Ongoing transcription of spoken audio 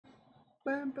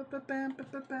Oh,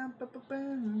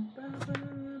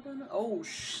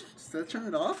 did that turn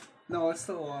it off? No, it's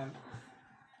still on.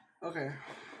 Okay.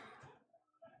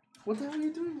 What the hell are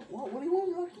you doing? What do you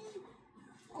want, Lucky?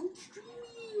 I'm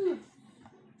streaming.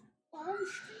 I'm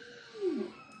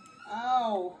streaming.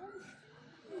 Ow.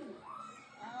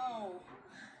 Ow.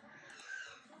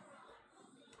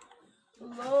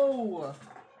 Hello.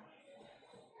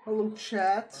 Hello,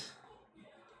 chat.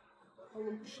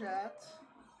 Hello, chat.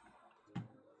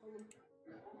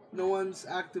 No one's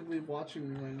actively watching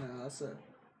me right now. That's a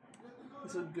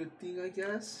good thing, I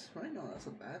guess. Right now, that's a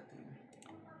bad thing.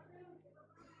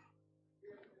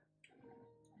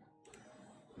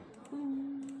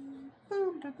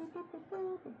 Oh,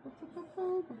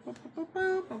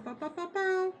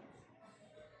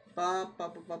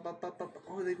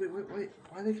 wait.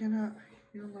 Why they cannot?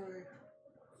 You know, like...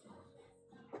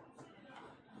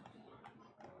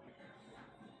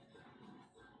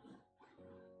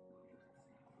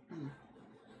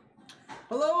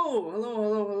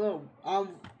 Hello.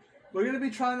 We're gonna be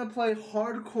trying to play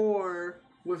hardcore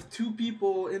with two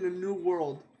people in a new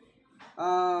world.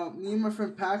 Me and my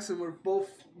friend Paxton, we're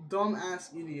both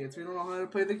dumbass idiots. We don't know how to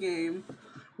play the game.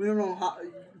 We don't know how.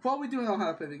 Well, we do know how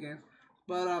to play the game.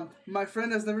 But my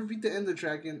friend has never beat the Ender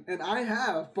Dragon, and I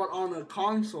have, but on a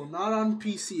console, not on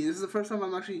PC. This is the first time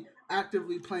I'm actually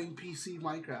actively playing PC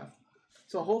Minecraft.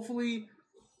 So hopefully,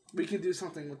 we can do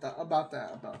something with that about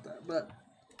that. But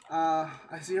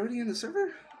is he already in the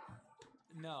server?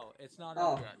 No, it's not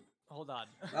up yet. Hold on.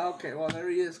 Okay, well there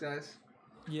he is, guys.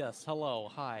 Yes, hello,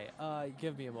 hi.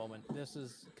 Give me a moment. This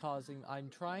is causing. I'm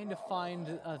trying to find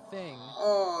a thing.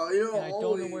 Oh, you and I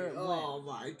don't know where it went. Oh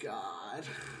my god.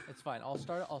 It's fine. I'll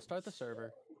start the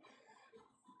server.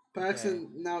 Paxton,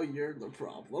 now you're the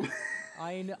problem.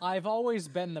 I've always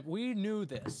been the. We knew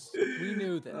this. We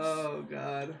knew this. Oh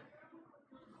god.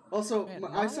 Also, man,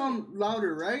 I sound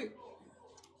louder, right?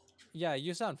 Yeah,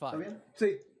 you sound fine.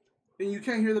 See, and you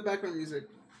can't hear the background music.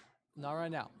 Not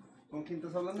right now.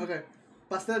 Okay.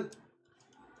 Pastel.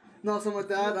 No, so my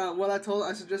dad,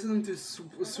 I suggested him to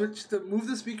move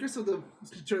the speaker so the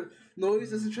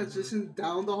noise doesn't transition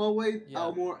down the hallway,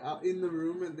 out in the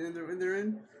room and then they're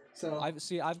in. So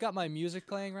I've got my music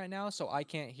playing right now, so I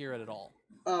can't hear it at all.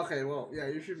 Okay, well, yeah,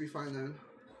 you should be fine then.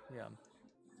 Yeah.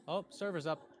 Oh, server's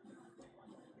up.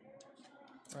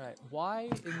 All right. Why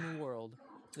in the world?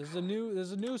 There's a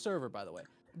new server, by the way.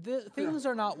 Things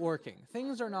are not working.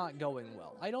 Things are not going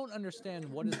well. I don't understand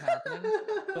what is happening,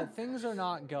 but things are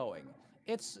not going.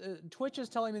 It's Twitch is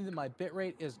telling me that my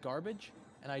bitrate is garbage,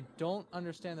 and I don't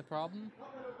understand the problem.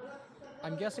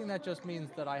 I'm guessing that just means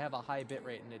that I have a high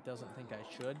bitrate and it doesn't think I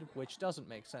should, which doesn't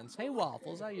make sense. Hey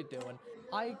Waffles, how you doing?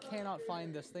 I cannot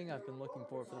find this thing I've been looking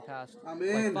for the past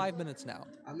like 5 minutes now.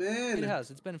 I'm in. It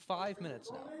has. It's been 5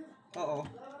 minutes now. Uh-oh.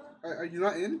 Are you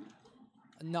not in?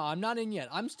 No, I'm not in yet.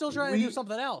 I'm still trying to do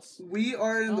something else. We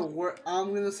are in the worst. I'm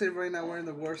going to say right now we're in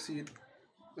the worst seed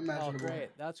imaginable. Oh, great.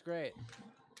 That's great.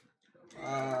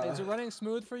 Is it running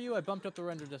smooth for you? I bumped up the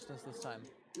render distance this time.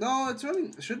 No, it's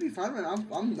running. It should be fine right now.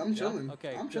 I'm chilling. Yeah?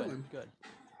 Okay, I'm chilling. Good.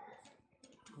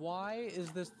 Why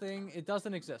is this thing? It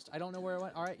doesn't exist. I don't know where it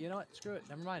went. All right, you know what? Screw it.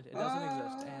 Never mind. It doesn't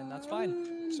exist, and that's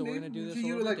fine. So we're gonna do this. Can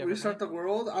you like restart the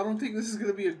world? I don't think this is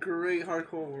gonna be a great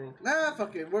hardcore world. Nah,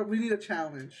 fuck it. We need a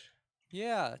challenge.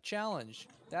 Yeah, challenge.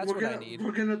 That's what I need.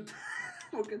 We're gonna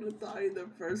die in the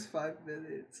first 5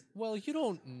 minutes. Well, you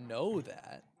don't know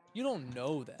that. You don't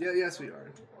know that. Yeah. Yes, we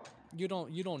are. You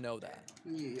don't know that.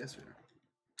 Yeah, yes, we are.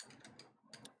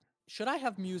 Should I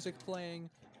have music playing,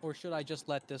 or should I just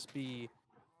let this be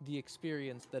the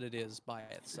experience that it is by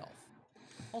itself?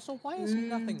 Also, why is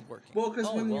nothing working? Well,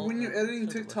 because when you're editing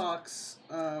TikToks,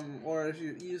 or if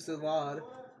you use the VOD.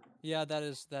 Yeah, that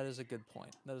is a good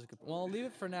point. That is a good point. Well, I'll leave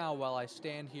it for now while I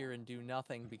stand here and do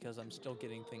nothing because I'm still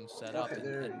getting things set up.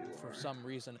 And for some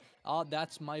reason, oh,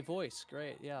 that's my voice.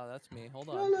 Great. Yeah, that's me. Hold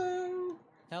on. Hello.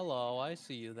 Hello. I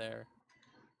see you there.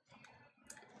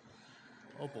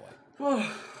 Oh boy.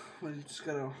 Well, you just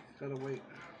gotta wait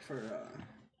for.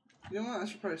 You know what? I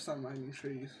should probably stop mining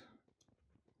trees.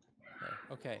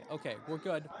 Okay, we're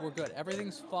good.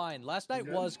 Everything's fine. Last night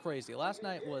was crazy. Last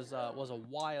night was a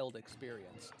wild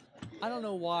experience. I don't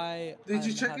know why. Did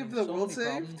you check if the world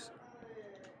saved?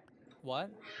 What?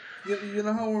 You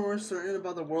know how we're certain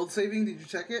about the world saving? Did you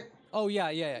check it? Oh yeah.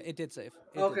 It did save.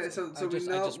 Okay, so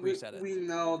we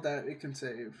know that it can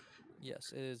save.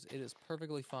 Yes, it is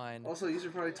perfectly fine. Also, you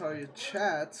should probably tell your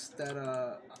chats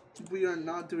that we are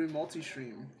not doing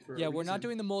multi-stream. Yeah, we're not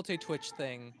doing the multi-Twitch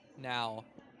thing now,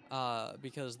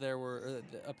 because there were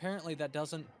apparently that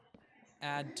doesn't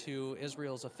add to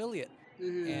Israel's affiliate,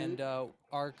 and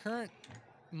our current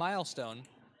milestone.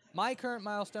 My current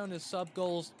milestone is sub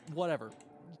goals, whatever.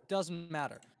 Doesn't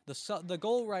matter. The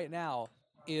goal right now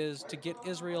is to get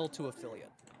Israel to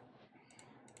affiliate.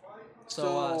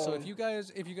 So if you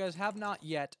guys have not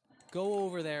yet, go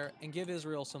over there and give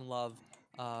Israel some love.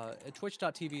 At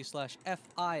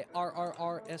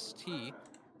twitch.tv/FIRRRST.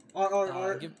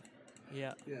 R.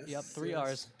 Yeah, Yes, yep, 3 yes,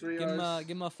 R's. 3 Give R's.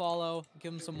 him a follow,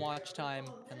 give him some watch time,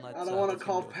 and I let's. don't want to let's get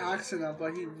call him to affiliate. Paxton out,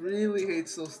 but he really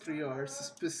hates those 3 R's,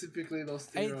 specifically those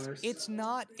 3 R's. It's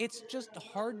not. It's just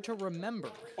hard to remember.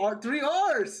 3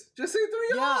 R's. Just say 3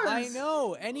 Yeah, R's. I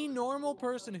know. Any normal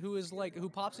person who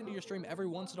pops into your stream every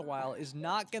once in a while is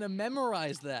not gonna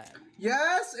memorize that.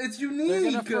 Yes, it's unique.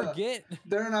 They're gonna forget.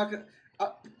 They're not gonna.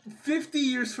 50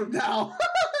 years from now,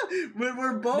 when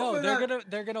we're both. No,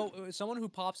 they're gonna. Someone who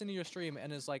pops into your stream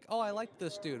and is like, "Oh, I like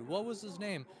this dude. What was his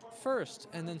name? Firrrst,"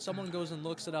 and then someone goes and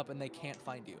looks it up and they can't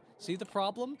find you. See the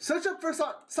problem? Search up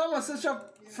Firrrst. Someone search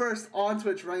up Firrrst on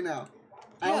Twitch right now.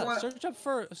 Yeah, search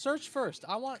Firrrst.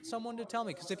 I want someone to tell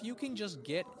me, because if you can just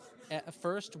get at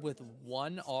Firrrst with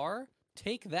 1 R,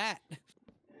 take that.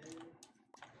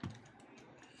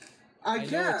 I know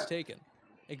can't. it's taken.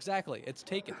 Exactly, it's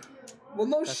taken. Well,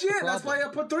 no That's shit. That's why I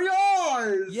put 3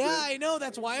 R's. Yeah, I know.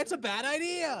 That's why it's a bad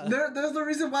idea. There's the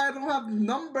reason why I don't have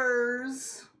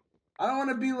numbers. I don't want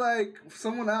to be like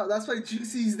someone else. That's why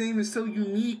GC's name is so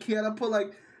unique. He had to put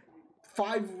like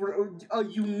 5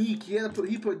 unique.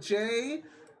 He put J,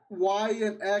 Y,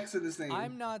 and X in his name.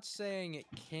 I'm not saying it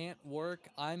can't work.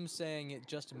 I'm saying it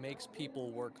just makes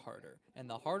people work harder. And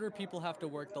the harder people have to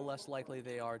work, the less likely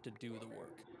they are to do the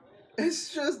work.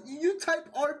 It's just, you type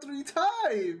R 3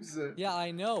 times. Yeah,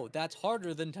 I know. That's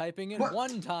harder than typing it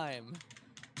 1 time.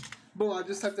 Boom, I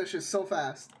just typed that shit so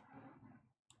fast.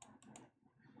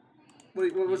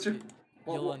 Wait, what's your...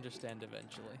 You'll understand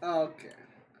eventually. Okay.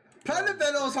 Planet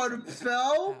Vano is hard to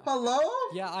spell. Hello?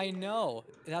 Yeah, I know.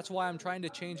 That's why I'm trying to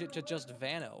change it to just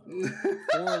Vano.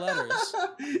 4 letters.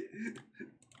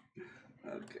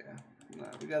 Okay. No,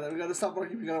 we gotta stop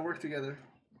working. We gotta work together.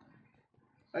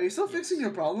 Are you still fixing your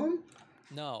problem?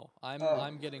 No,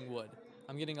 I'm getting wood.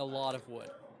 I'm getting a lot of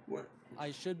wood. What?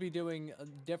 I should be doing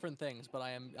different things, but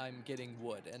I'm getting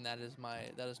wood, and that is my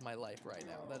life right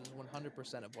now. That is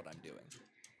 100% of what I'm doing.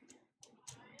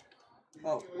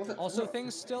 Oh, also,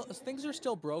 things are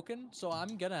still broken, so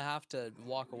I'm gonna have to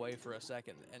walk away for a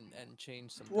second and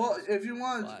change some. Well, things. if you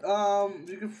want,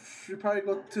 you probably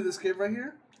go to this cave right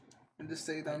here, and just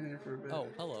stay down here for a bit. Oh,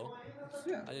 hello.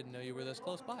 Yeah. I didn't know you were this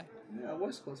close by. Yeah, I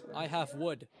was close by. I have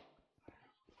wood.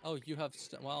 Oh, you have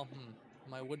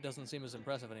my wood doesn't seem as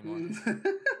impressive anymore.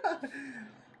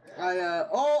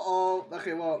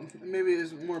 Okay, well, maybe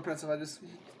it's more impressive. I just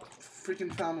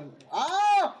freaking found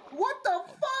what the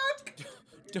fuck?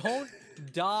 Don't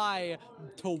die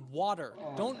to water.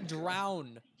 Don't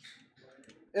drown.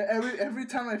 Every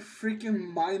time I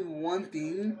freaking mine one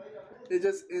thing, it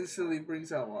just instantly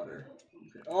brings out water.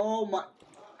 Okay. Oh my.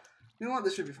 You know what?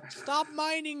 This should be fine. Stop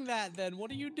mining that then.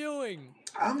 What are you doing?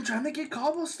 I'm trying to get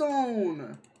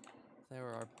cobblestone. There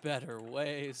are better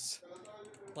ways.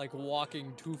 Like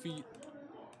walking 2 feet.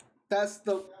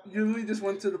 You literally just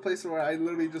went to the place where I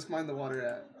literally just mined the water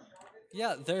at.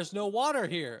 Yeah, there's no water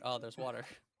here. Oh, there's water.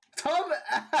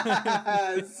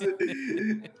 Dumbass!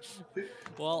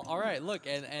 Well, alright, look,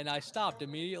 and I stopped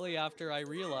immediately after I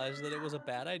realized that it was a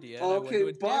bad idea.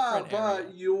 Okay,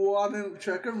 but you want to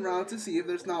check around to see if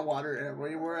there's not water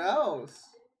everywhere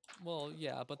else. Well,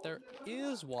 yeah, but there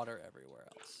is water everywhere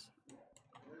else.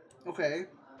 Okay,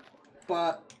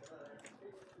 but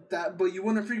you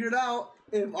wouldn't have figured it out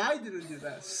if I didn't do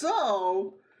that.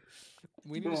 So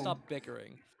we need to stop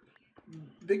bickering.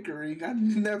 Bickering? I've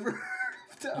never.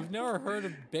 You've never heard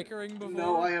of bickering before?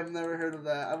 No, I have never heard of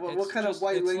that. What kind of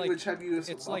white language have you?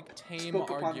 It's like tame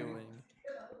arguing.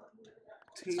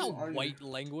 It's not white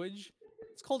language.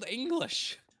 It's called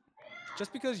English.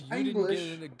 Just because you didn't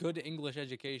get a good English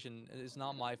education is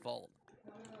not my fault.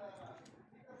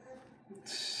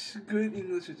 Good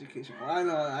English education. Well, I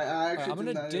know. I actually. I'm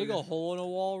gonna dig a hole in a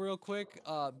wall real quick,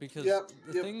 because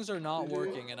things are not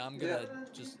working, and I'm gonna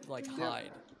just like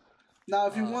hide. Now,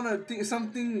 if you want to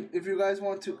if you guys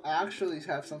want to actually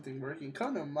have something working,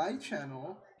 come to my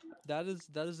channel. That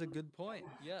is a good point.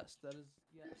 Yes, that is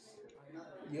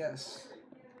Yes.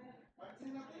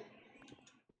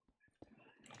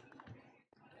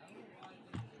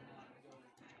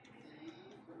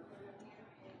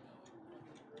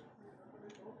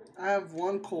 I have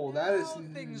 1 coal. That is.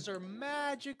 Things are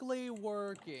magically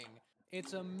working.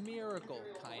 It's a miracle,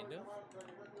 kind of.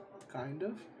 Kind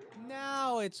of.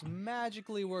 Now it's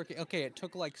magically working. Okay, it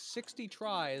took like 60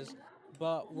 tries,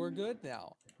 but we're good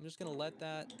now. I'm just gonna let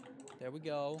that There we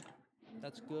go.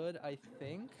 That's good, I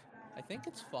think. I think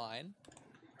it's fine.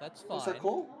 That's fine. Is that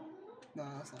coal? No,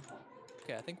 that's not coal.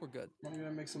 Okay, I think we're good. I'm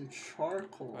gonna make some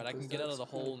charcoal. Alright, I can get out of the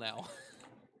hole now.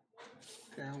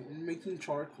 Okay, I'm making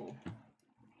charcoal.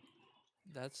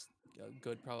 That's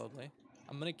good, probably.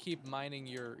 I'm gonna keep mining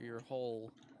your hole.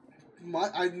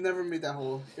 I never made that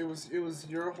hole. It was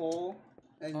your hole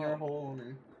and your hole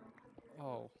only.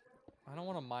 Oh, I don't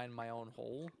want to mine my own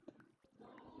hole.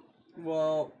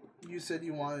 Well, you said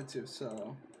you wanted to,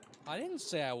 so. I didn't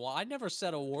say I want. I never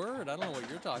said a word. I don't know what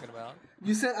you're talking about.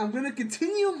 You said I'm gonna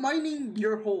continue mining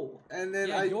your hole, and then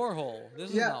your hole.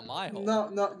 This is not my hole.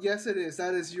 No. Yes, it is.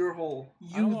 That is your hole.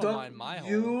 I don't want to mine my hole.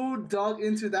 You dug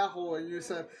into that hole, and you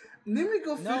said, "Let me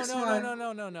go fix my."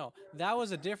 No. That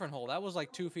was a different hole. That was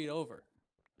like 2 feet over.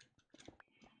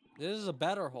 This is a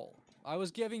better hole. I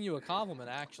was giving you a compliment,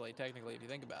 actually, technically, if you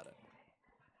think about it.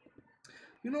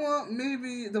 You know what?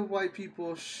 Maybe the white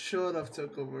people should have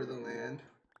took over the land.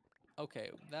 Okay,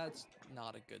 that's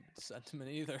not a good sentiment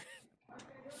either.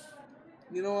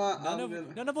 You know what?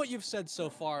 None of what you've said so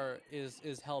far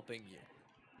is helping you.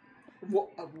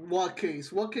 What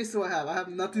case? What case do I have? I have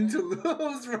nothing to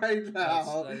lose right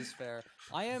now. That is fair.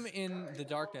 I am in the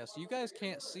darkness. You guys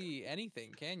can't see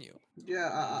anything, can you?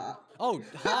 Yeah. Oh,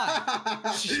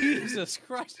 hi. Jesus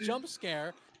Christ, jump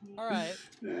scare. All right.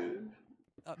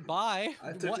 Bye.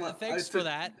 Thanks for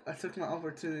that. I took my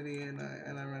opportunity and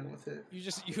I ran with it.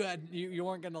 You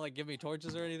weren't gonna like give me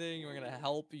torches or anything. You weren't gonna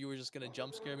help. You were just gonna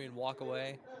jump scare me and walk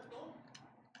away.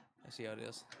 I see how it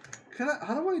is.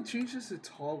 How do I change this to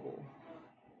toggle?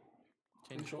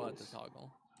 Change what to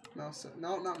toggle? Mouse.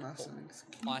 No, not mouse settings.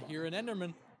 I hear an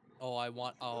Enderman.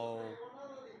 Oh,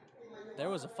 there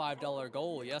was a $5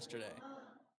 goal yesterday.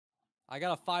 I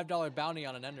got a $5 bounty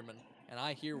on an Enderman, and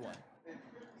I hear one.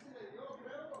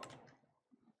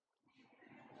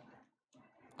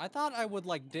 I thought I would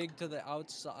like dig to the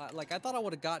outside. Like I thought I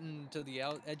would have gotten to the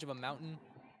edge of a mountain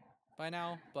by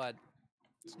now, but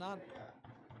it's not.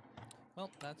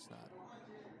 Well, that's not.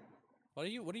 What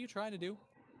are you trying to do?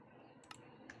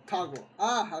 Toggle.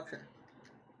 Ah, okay.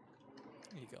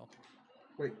 There you go.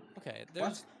 Wait. Okay,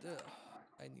 there's.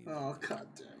 I need. Oh god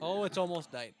damn. Oh, it's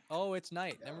almost night. Oh, it's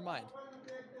night. Never mind.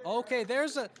 Okay,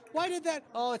 there's a. Why did that?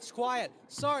 Oh, it's quiet.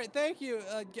 Sorry. Thank you.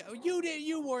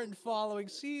 You weren't following.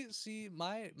 See,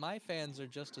 my fans are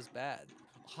just as bad.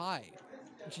 Hi.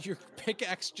 Your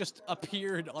pickaxe just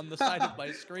appeared on the side of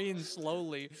my screen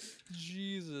slowly.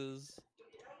 Jesus.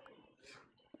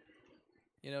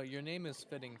 You know, your name is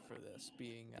fitting for this,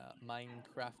 being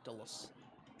Minecraftalus.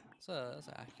 That's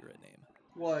an accurate name.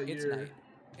 What? It's night.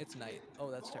 It's night.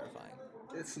 Oh, that's terrifying.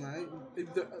 It's night?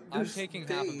 I'm taking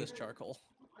half of this charcoal.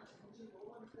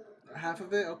 Half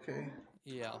of it? Okay.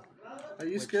 Yeah. Are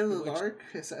you scared of the dark?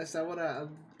 Is that what a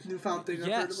newfound thing I've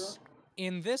heard about?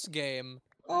 In this game.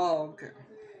 Oh, okay.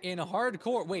 In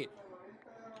hardcore. Wait.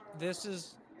 This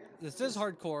is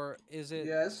hardcore. Is it?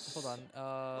 Yes. Hold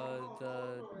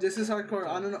on. This is hardcore.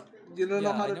 I don't know. You don't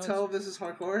know how to tell if this is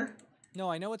hardcore? No,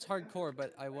 I know it's hardcore,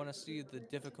 but I want to see the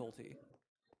difficulty.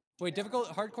 Wait,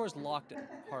 hardcore is locked at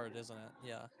hard, isn't it?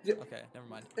 Yeah. Okay, never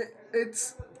mind.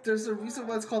 There's a reason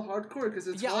why it's called hardcore, because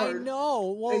it's hard. Yeah, I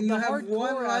know. Well, and the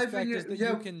hardcore aspect is that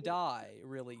you can die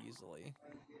really easily.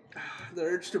 The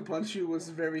urge to punch you was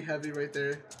very heavy right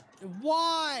there.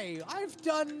 Why? I've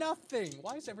done nothing.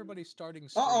 Why is everybody starting?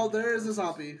 Uh-oh, there is a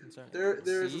zombie. There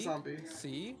is a zombie.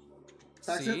 See?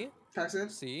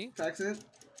 Paxton.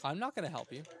 I'm not gonna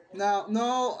help you. No.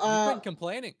 You've been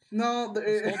complaining. No,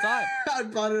 this whole time. I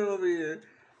brought it over here.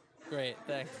 Great,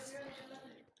 thanks.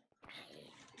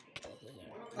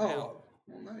 Oh,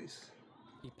 well, nice.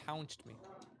 He pounced me.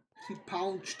 He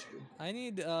pounced you.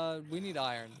 We need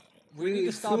iron. We need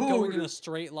to stop going in a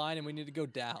straight line, and we need to go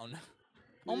down.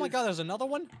 Oh my god, there's another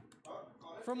one?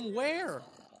 From where?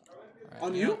 Right,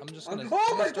 on you? I'm just gonna.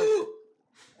 Oh my god!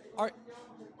 Alright.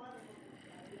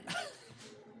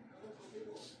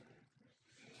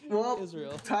 Well,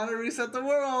 Israel. Time to reset the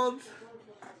world.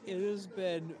 It has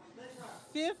been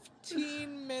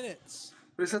 15 minutes.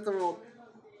 Reset the world.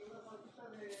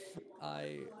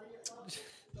 I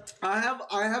have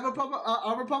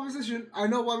a proposition. I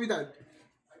know why we died.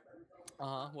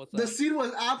 What's that? The seed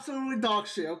was absolutely dog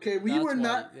shit. Okay, we would have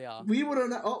not.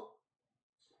 Oh.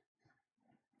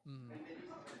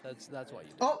 That's why you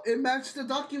died. Oh, it matched the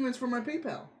documents for my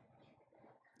PayPal.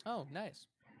 Oh, nice.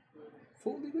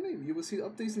 Full legal name. You will see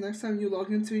updates next time you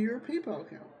log into your PayPal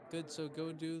account. Good. So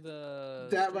go do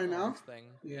that right now thing.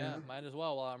 Yeah, might as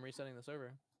well while I'm resetting the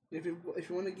server. If you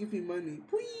want to give me money,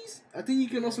 please. I think you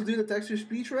can also do the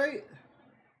text-to-speech, right?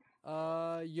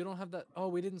 You don't have that. Oh,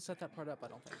 we didn't set that part up. I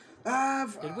don't think.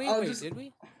 Did we? Did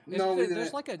we? No, we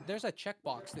there's didn't. there's a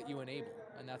checkbox that you enable,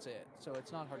 and that's it. So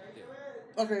it's not hard to do.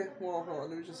 Okay, well, hold on.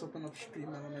 Let me just open up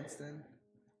Stream Elements then.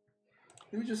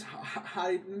 Let me just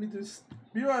hide. Let me just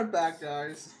be right back,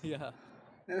 guys. Yeah.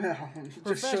 Just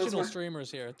Professional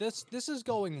streamers here. This is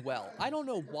going well. I don't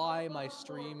know why my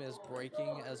stream is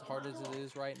breaking as hard as it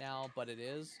is right now, but it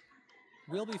is.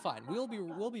 We'll be fine.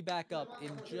 We'll be back up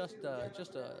in just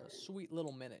a sweet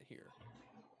little minute here.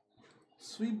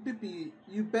 Sweet Bippy,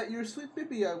 you bet your sweet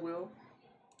Bippy I will.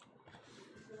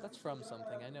 That's from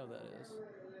something. I know that is.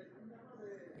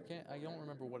 I don't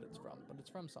remember what it's from, but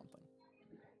it's from something.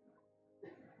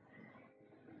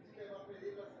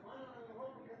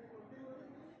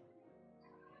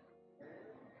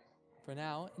 For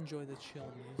now, enjoy the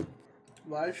chill music.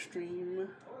 Live stream.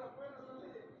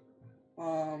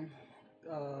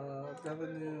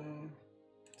 Revenue.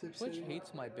 Twitch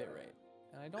hates my bitrate,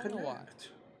 and I don't know why.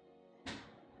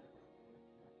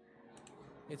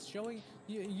 It's showing,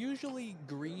 usually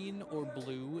green or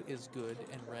blue is good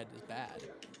and red is bad.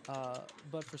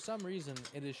 But for some reason,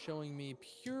 it is showing me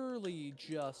purely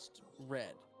just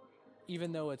red,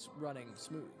 even though it's running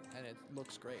smooth and it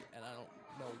looks great. And I don't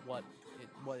know what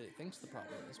it thinks the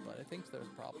problem is, but it thinks there's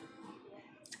a problem.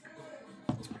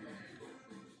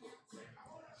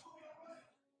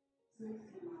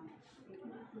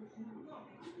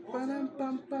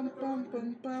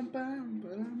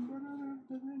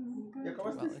 ¿Ya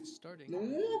acabaste? Well, it's starting. No.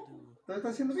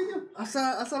 ¿Estás haciendo vídeo?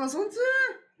 Hasta las 11.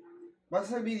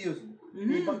 ¿Vas a hacer vídeos?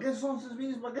 ¿Y para qué son esos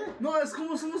vídeos? ¿Para qué? No, es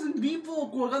como somos en vivo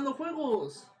jugando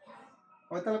juegos.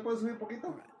 ¿Ahorita le puedes subir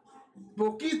poquito?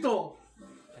 Poquito.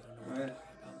 A ver.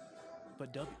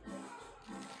 But W.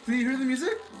 Did you hear the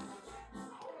music?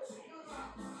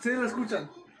 Sí, la escuchan.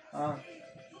 Ah.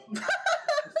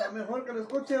 Está mejor que lo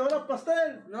escuche ahora,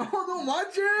 pastel. No, no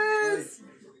manches.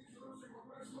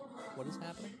 What is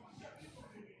happening?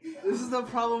 This is the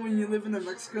problem when you live in a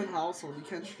Mexican household. You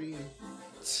can't stream.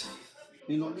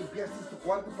 Y no limpiaste tu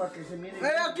cuarto para que se mire.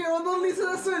 ¡Eh, que no dices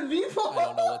eso en vivo! I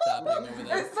don't know what's happening over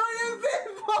there. ¡Estoy en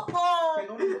vivo! Que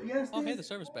no limpiaste. Oh, hey, the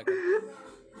service back up.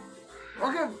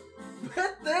 Okay,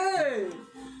 vete!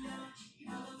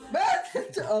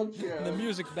 Vete! Okay. The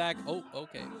music's back. Oh,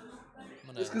 okay.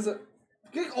 It's because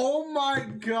oh my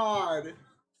god!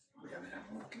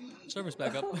 Service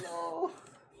back up. No.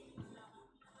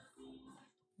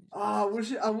 Oh,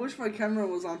 I wish my camera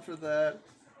was on for that.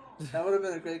 That would have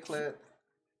been a great clip.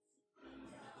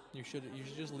 You should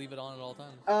just leave it on at all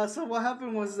times. So what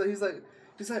happened was that he's like,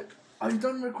 are you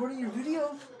done recording your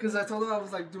video? Because I told him I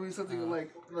was like doing something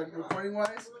like recording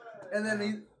wise, and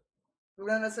then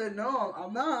I said no,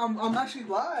 I'm not. I'm actually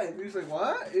live. He's like,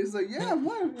 what? He's like, yeah, I'm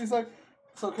live. He's like,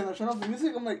 so can I turn off the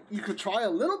music? I'm like, you could try a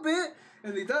little bit,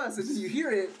 and he does, and then you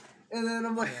hear it, and then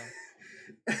I'm like,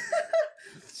 Yeah.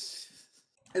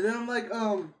 and then I'm like,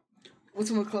 what's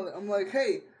I'm gonna call it? I'm like,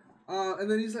 hey.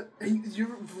 And then he's like, hey,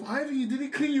 you're live and you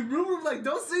didn't clean your room. I'm like,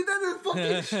 don't say that in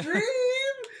fucking stream.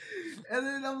 And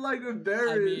then I'm like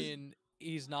embarrassed. I mean,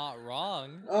 he's not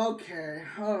wrong. Okay,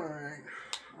 alright.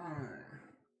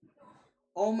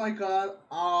 Oh my god.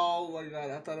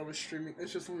 I thought I was streaming.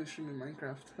 It's just only streaming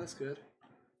Minecraft. That's good.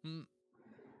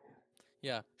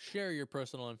 Yeah, share your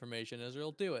personal information,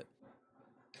 Israel. Do it.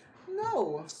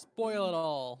 No. Spoil it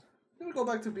all. I'm gonna go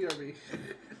back to BRB.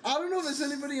 I don't know if there's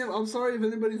anybody. I'm sorry if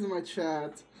anybody's in my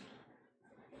chat.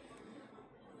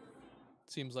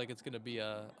 Seems like it's gonna be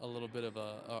a little bit of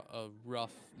a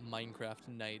rough Minecraft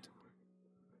night.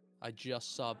 I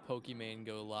just saw Pokimane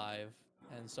go live,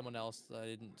 and someone else I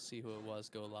didn't see who it was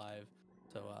go live.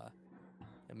 So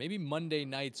yeah, maybe Monday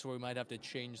nights where we might have to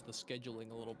change the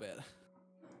scheduling a little bit.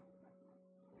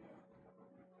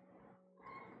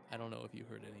 I don't know if you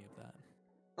heard any of that.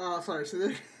 Sorry. So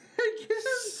there.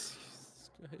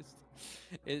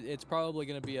 It's probably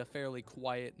going to be a fairly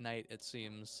quiet night, it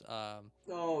seems.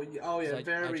 Oh yeah,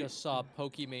 very. I just saw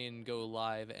Pokimane go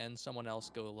live and someone else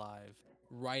go live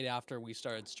right after we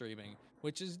started streaming,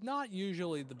 which is not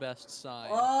usually the best sign.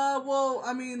 Well,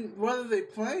 I mean, what are they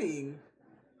playing?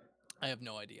 I have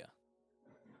no idea.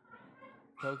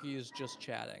 Poki is just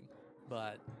chatting,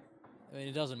 but I mean,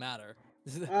 it doesn't matter.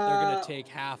 They're gonna take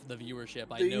half the viewership.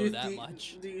 I know that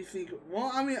much. Do you think?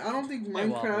 Well, I mean, I don't think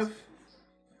Minecraft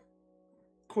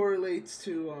correlates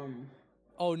to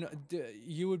Oh no!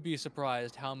 You would be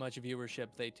surprised how much viewership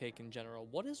they take in general.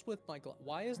 What is with my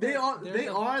why is they are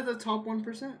the top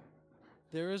 1%?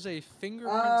 There is a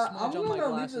fingerprint smudge on my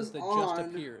glasses that just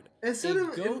appeared. Instead a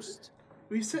ghost.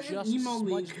 We sent an email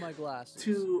link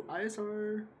to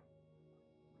ISR.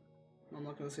 I'm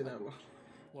not gonna say that.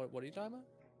 What are you talking about?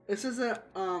 It says that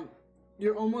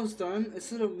you're almost done. It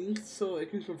said a link so it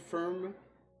can confirm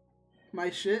my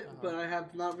shit, but I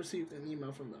have not received an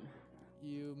email from them.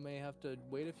 You may have to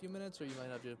wait a few minutes, or you might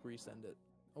have to resend it.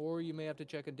 Or you may have to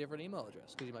check a different email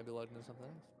address, because you might be logged into something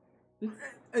else.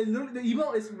 And look, the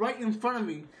email is right in front of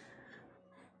me.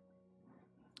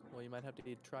 Well, you might have to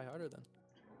try harder then.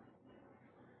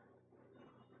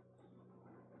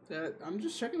 I'm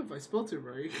just checking if I spelled it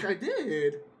right. I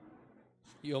did.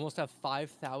 You almost have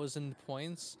 5,000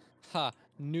 points. Ha,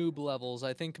 noob levels.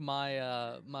 I think my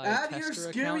Add your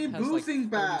tester scary account has boo like thing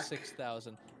back.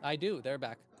 36,000. I do. They're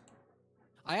back.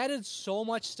 I added so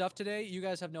much stuff today. You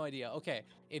guys have no idea. Okay,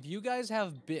 if you guys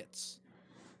have bits,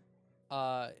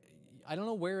 I don't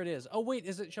know where it is. Oh wait,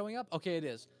 is it showing up? Okay, it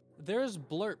is. There's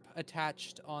blurp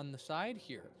attached on the side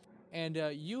here. And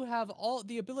you have all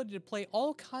the ability to play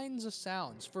all kinds of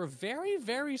sounds for very,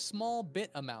 very small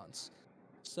bit amounts.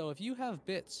 So if you have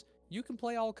bits, you can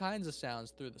play all kinds of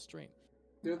sounds through the stream.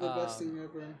 They're the best thing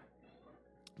ever.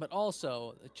 But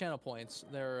also, channel points,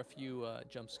 there are a few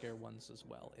jump scare ones as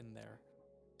well in there.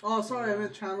 Oh, sorry, I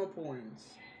meant channel points.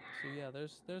 So yeah,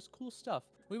 there's cool stuff.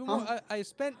 I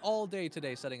spent all day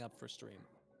today setting up for stream.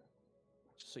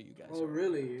 Just so you guys. Oh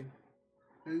really?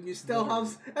 And you still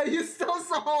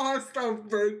saw us start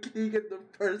working in the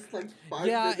first like 5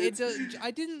 minutes. Yeah,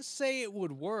 I didn't say it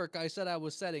would work. I said I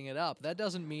was setting it up. That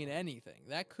doesn't mean anything.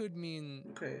 That could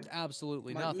mean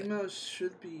absolutely nothing. My email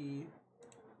should be.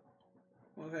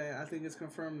 Okay, I think it's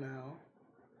confirmed now.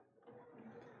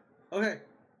 Okay.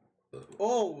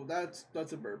 Oh, that's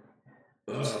a burp.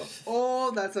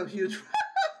 Oh, that's a huge.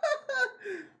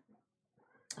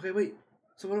 Okay, wait.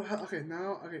 So what? Okay,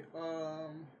 now. Okay.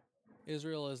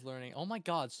 Israel is learning. Oh my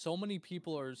God, so many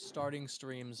people are starting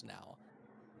streams now.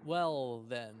 Well,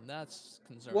 then that's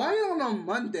concerning. Why on a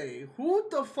Monday? Who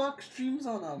the fuck streams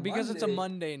on a Monday? Because it's a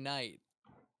Monday night.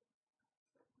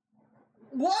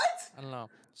 What? I don't know.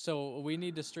 So we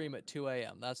need to stream at 2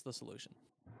 a.m. That's the solution.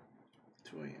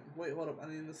 2 a.m. Wait, hold up. I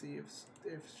need to see if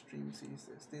stream sees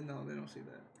this. They don't see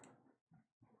that.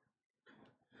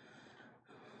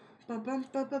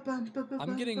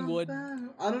 I'm getting wood.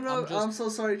 I don't know. I'm so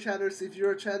sorry, chatters. If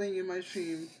you're chatting in my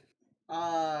stream,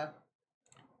 I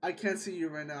can't see you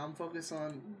right now. I'm focused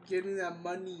on getting that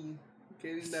money,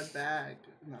 getting that bag.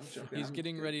 No, I'm joking. He's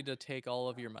getting ready to take all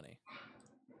of your money.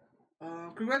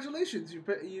 Congratulations!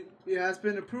 It has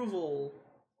been approval.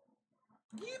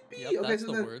 Yippee! Yep, okay, that's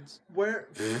so the then words. Where?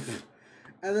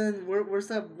 And then where's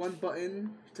that one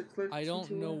button to click? I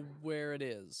don't know where it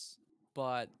is,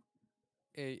 but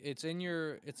it's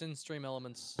in Stream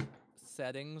Elements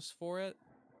settings for it.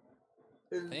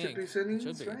 In tipping settings,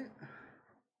 it should be.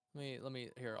 Right? Let me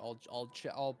here.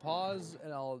 I'll pause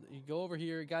and you go over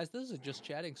here, guys. This is just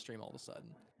chatting stream all of a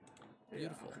sudden.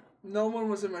 Beautiful. Yeah. No one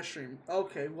was in my stream.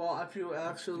 Okay, well I feel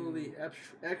absolutely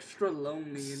extra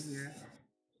lonely in here.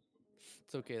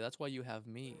 It's okay. That's why you have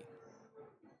me.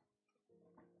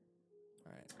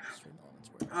 All right, Stream Elements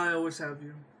work. I always have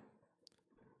you.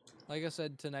 Like I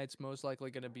said, tonight's most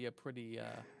likely going to be a pretty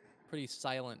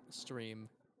silent stream.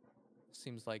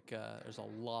 Seems like there's a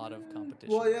lot of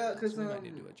competition. Well, yeah, because we might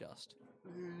need to adjust.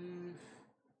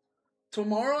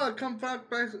 Tomorrow I come back.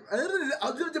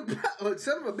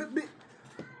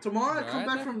 Tomorrow I come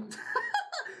back from.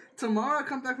 Tomorrow I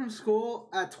come back from school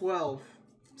at 12.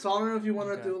 So I don't know if you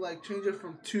want to do like change it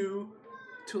from 2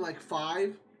 to like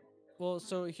 5. Well,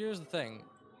 so here's the thing.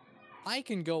 I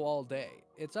can go all day.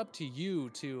 It's up to you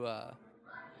to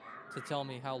tell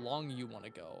me how long you want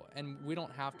to go, and we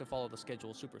don't have to follow the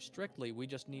schedule super strictly. We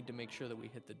just need to make sure that we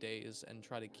hit the days and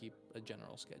try to keep a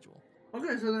general schedule.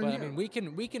 Okay, so then I mean, we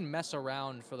can mess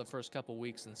around for the first couple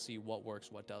weeks and see what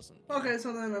works, what doesn't. Okay,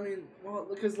 so then I mean, well,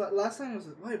 because last time was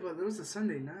but it was a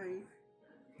Sunday night.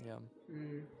 Yeah.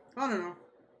 I don't know.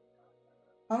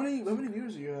 How many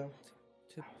viewers do you have?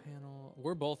 Tip panel.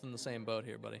 We're both in the same boat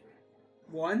here, buddy.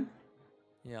 1?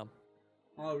 Yeah.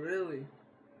 Oh, really?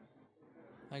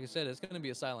 Like I said, it's going to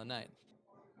be a silent night.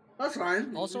 That's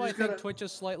fine. Also, I think Twitch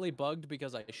is slightly bugged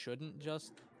because I shouldn't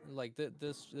just like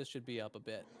this should be up a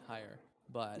bit higher,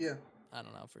 but yeah, I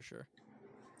don't know for sure.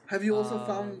 Have you also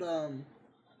found What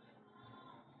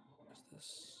is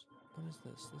this? What is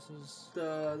this? This is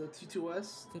the T2S?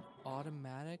 Is it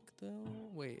automatic though?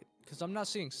 Wait, because I'm not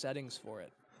seeing settings for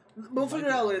it. We'll figure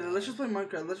it out later. Let's just play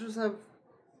Minecraft. Let's just have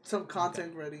some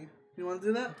content ready. You want to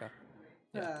do that? Okay.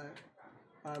 Yeah.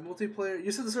 Multiplayer.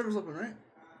 You said the server's open, right?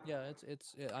 Yeah,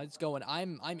 it's going.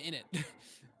 I'm in it.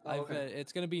 Okay.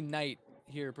 It's gonna be night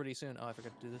here pretty soon. Oh, I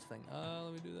forgot to do this thing.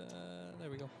 Let me do that. There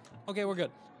we go. Okay, we're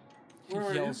good. He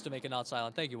yells to make it not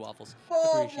silent. Thank you, Waffles.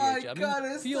 Oh Appreciate my you. god,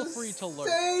 it's feel the free to learn.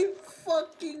 same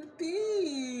fucking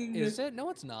thing. Is it? No,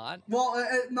 it's not. Well,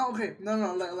 no, okay, no,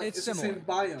 like it's the similar. same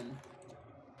biome.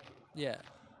 Yeah.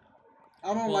 I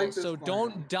don't Well, like this. so biome.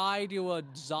 don't die to a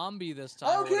zombie this time.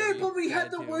 or Okay, whatever but we you had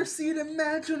died the to. worst seed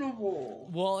imaginable.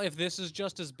 Well, if this is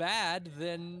just as bad,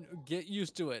 then get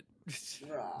used to it.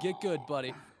 Get good,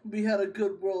 buddy. We had a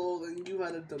good world, and you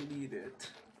had to delete it.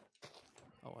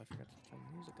 Oh, I forgot to turn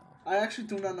the music off. I actually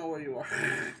do not know where you are.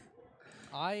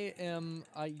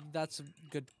 That's a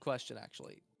good question,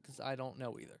 actually, because I don't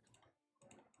know either.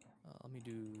 Let me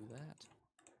do that.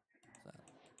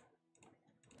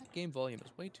 That game volume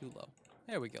is way too low.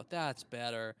 There we go. That's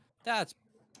better. That's...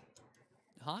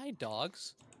 Hi,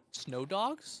 dogs. Snow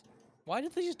dogs? Why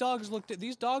did these dogs look...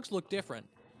 These dogs look different.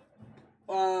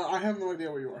 I have no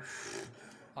idea where you are.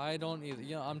 I don't either.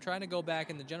 You know, I'm trying to go back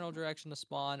in the general direction to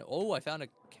spawn. Oh, I found a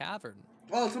cavern.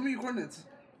 Oh, tell me your coordinates.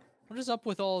 What is up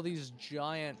with all these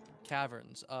giant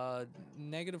caverns?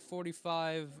 Negative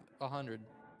 45, 100.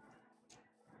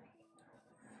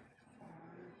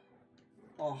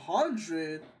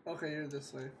 100? Okay, you're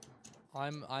this way.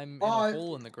 I'm in a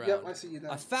hole in the ground. Yep, I see you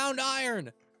now. I found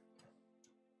iron!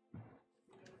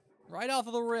 Right off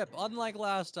of the rip, unlike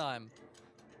last time.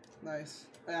 Nice.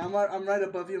 Yeah, I'm right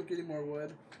above you. I'm getting more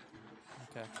wood.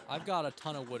 Okay, I've got a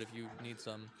ton of wood if you need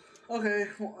some. Okay,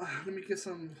 well, let me get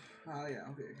some. Yeah,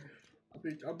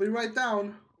 okay. I'll be right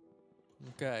down.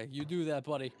 Okay, you do that,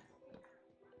 buddy.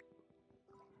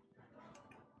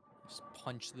 Just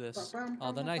punch this.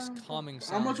 Oh, the nice calming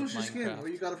sound. How much of was your skin? Minecraft. Or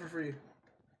you got it for free?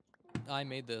 I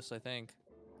made this, I think,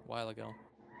 a while ago.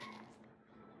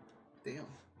 Damn.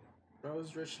 Bro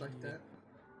was rich like that.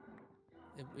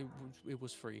 It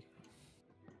was free.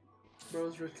 Bro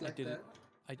was rich like that.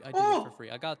 I did it for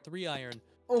free. I got 3 iron.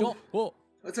 Oh. Don't. Whoa.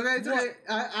 It's okay. It's okay.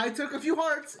 I took a few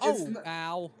hearts. Oh,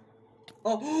 ow.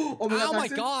 Oh, oh my God. God. Oh my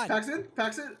God.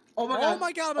 Paxton. Oh my God. Oh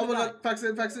my God. Oh my God.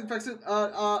 Paxton.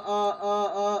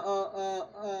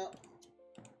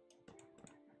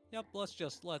 Yep. Let's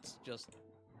just.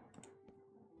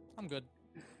 I'm good.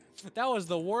 That was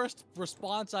the worst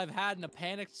response I've had in a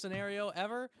panicked scenario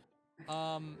ever.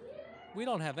 We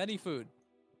don't have any food.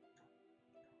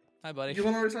 Hi, buddy. You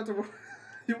want to restart the world?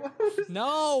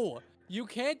 No! You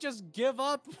can't just give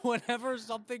up whenever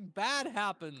something bad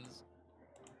happens.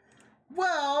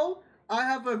 Well, I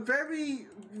have a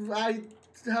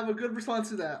good response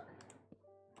to that.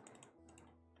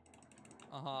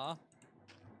 Uh-huh.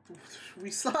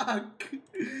 We suck.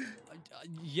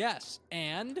 Yes,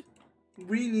 and?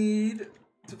 We need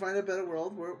to find a better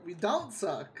world where we don't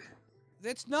suck.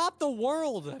 It's not the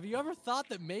world. Have you ever thought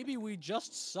that maybe we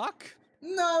just suck?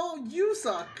 No, you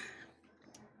suck.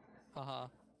 Uh-huh.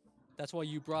 That's why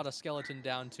you brought a skeleton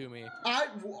down to me. I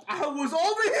was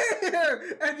over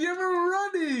here, and you were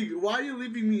running. Why are you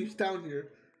leaving me down here?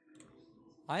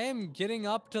 I am getting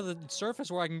up to the surface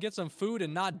where I can get some food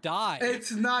and not die.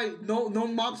 It's night. No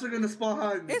mobs are gonna spawn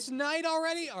behind me. It's night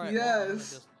already? All right.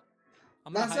 Yes. Well,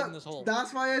 I'm gonna hide in this hole.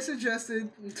 That's why I suggested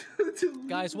to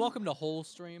Guys, welcome to Hole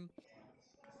Stream.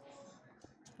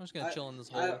 I'm just gonna chill in this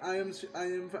hole. I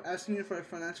am asking you for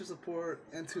financial support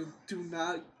and to do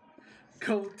not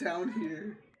go down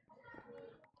here.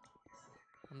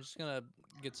 I'm just gonna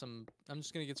get some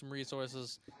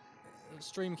resources. The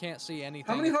stream can't see anything.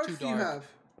 How many it's hearts too do you dark. have?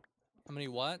 How many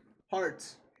what?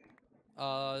 Hearts.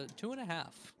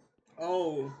 2.5.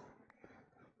 Oh.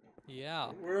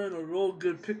 Yeah. We're in a real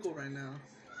good pickle right now.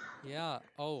 Yeah.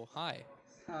 Oh, hi.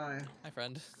 Hi. Hi,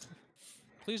 friend.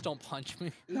 Please don't punch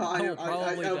me. No, I will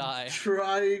probably die. I'm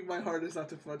trying my hardest not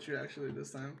to punch you actually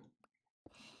this time.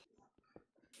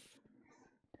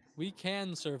 We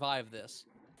can survive this.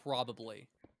 Probably.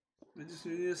 We just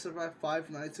need to survive 5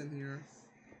 nights in here.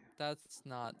 That's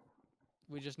not...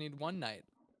 We just need 1 night.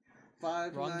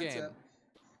 5 Wrong nights. game.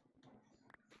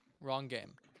 Wrong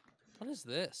game. What is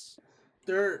this?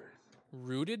 Dirt.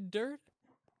 Rooted dirt?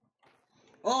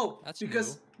 Oh, that's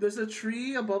because new. There's a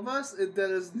tree above us that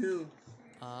is new.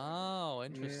 Oh,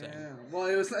 interesting. Yeah. Well,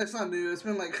 it's not new. It's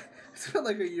been like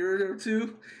a year or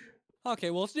 2.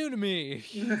 Okay, well it's new to me.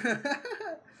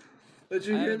 Did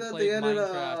you hear that they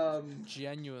added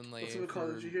genuinely? What's it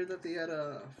called? Did you hear that they had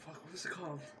a what was it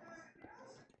called?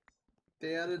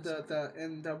 They added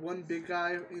that one big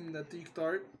guy in the Deep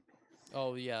Dark.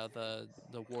 Oh yeah, the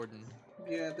warden.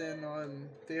 Yeah, then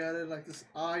they added like this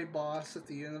eye boss at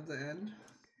the end of the end.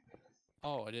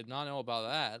 Oh, I did not know about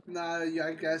that. Nah, yeah,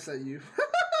 I guess that you.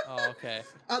 Oh, okay.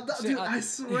 Dude, I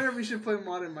swear we should play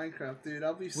modern Minecraft, dude.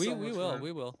 That'll be so much fun.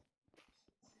 We will.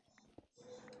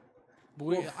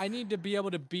 I need to be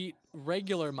able to beat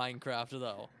regular Minecraft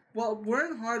though. Well, we're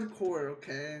in hardcore,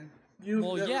 okay?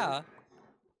 Yeah.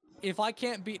 If I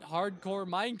can't beat hardcore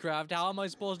Minecraft, how am I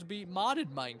supposed to beat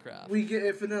modded Minecraft? We get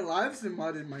infinite lives in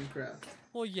modded Minecraft.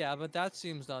 Well, yeah, but that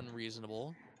seems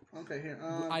unreasonable. Okay, here.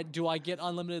 Do I get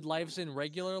unlimited lives in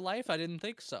regular life? I didn't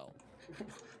think so.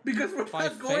 Because we're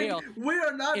not going. Fail, We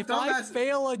are not if dumbass. I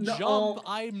fail a No, jump,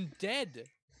 I'm dead.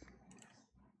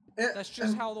 That's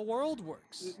just how the world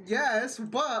works. Yes,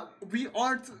 but we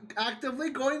aren't actively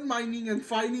going mining and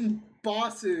finding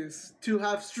bosses to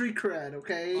have street cred,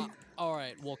 okay? All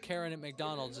right. Well, Karen at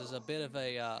McDonald's is a bit of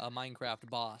a Minecraft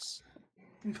boss.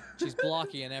 She's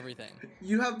blocky and everything.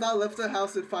 You have not left the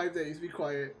house in 5 days. Be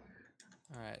quiet.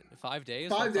 All right, 5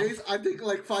 days. 5 days? I think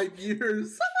like 5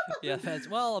 years. Yeah, that's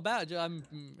that'll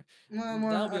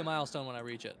be a milestone when I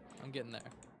reach it. I'm getting there.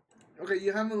 Okay,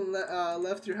 you haven't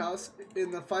left your house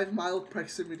in the 5-mile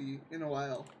proximity in a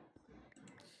while.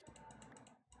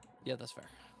 Yeah, that's fair.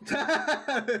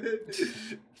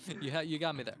 You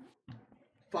got me there.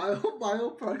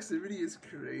 5-mile proximity is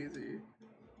crazy.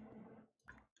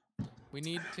 We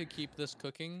need to keep this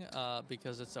cooking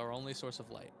because it's our only source of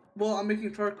light. Well, I'm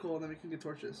making charcoal and then we can get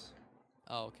torches.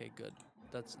 Oh, okay, good.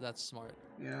 That's smart.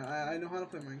 Yeah, I know how to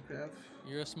play Minecraft.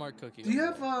 You're a smart cookie. Do you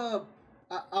have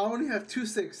I only have 2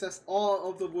 sticks. That's all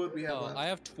of the wood we have left. I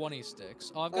have 20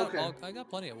 sticks. Oh, I got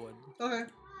plenty of wood. Okay.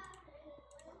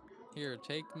 Here,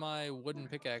 take my wooden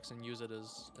pickaxe and use it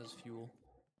as fuel.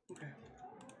 Okay.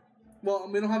 Well,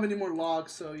 we don't have any more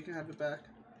logs, so you can have it back.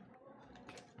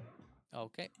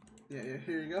 Okay. Yeah,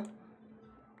 here you go.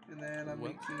 And then I'm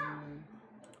making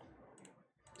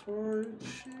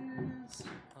torches.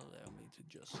 Allow me to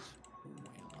just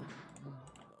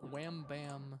wham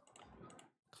bam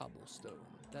cobblestone.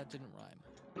 That didn't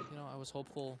rhyme. You know, I was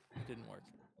hopeful. It didn't work.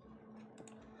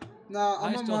 Nah,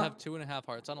 I still have 2.5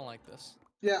 hearts. I don't like this.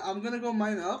 Yeah, I'm gonna go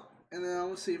mine up, and then I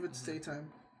will see if it's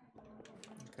daytime.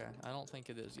 Okay, I don't think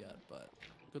it is yet, but.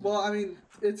 Well, I mean,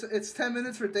 it's 10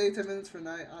 minutes for day, 10 minutes for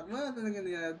night. Well, then again,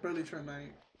 yeah, it barely turned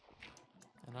night.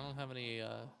 And I don't have any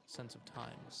sense of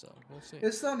time, so we'll see.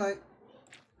 It's still night.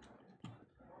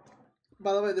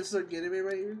 By the way, this is our getaway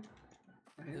right here.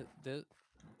 Right here.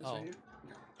 Oh. Right here.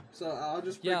 So I'll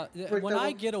just break when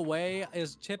I get away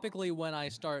is typically when I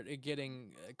start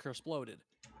getting exploded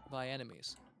by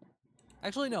enemies.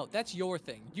 Actually, no, that's your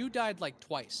thing. You died like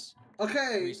twice.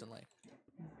 Okay. Recently.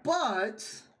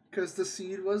 But because the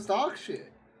seed was dog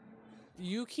shit.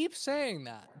 You keep saying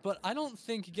that, but I don't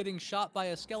think getting shot by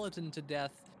a skeleton to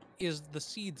death is the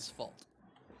seed's fault.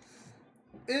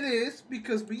 It is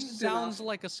because we sounds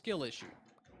like a skill issue.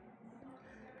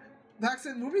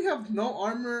 Paxton, when we have no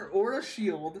armor or a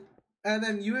shield, and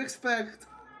then you expect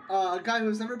a guy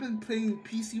who's never been playing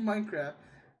PC Minecraft,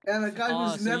 and a guy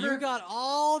who's never... you got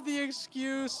all the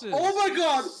excuses. Oh my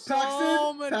god! So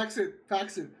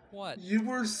Paxton. What? You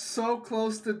were so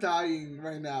close to dying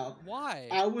right now. Why?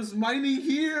 I was mining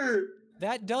here!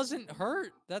 That doesn't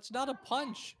hurt. That's not a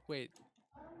punch. Wait.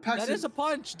 Paxton, that is a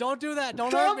punch. Don't do that.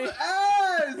 Don't hurt me.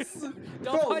 Ass!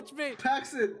 Don't punch me.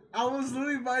 Paxton, I was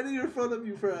literally mining in front of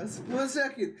you for a split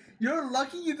second. You're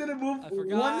lucky you didn't move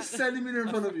 1 centimeter in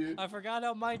front of you. I forgot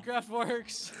how Minecraft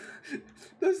works.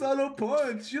 That's not a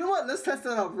punch. You know what? Let's test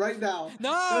that out right now.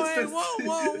 No, hey,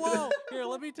 whoa. Here,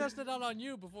 let me test it out on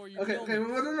you before you kill me.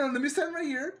 No. Let me stand right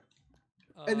here.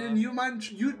 And then you mine.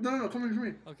 No. Come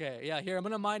here. Okay, yeah. Here, I'm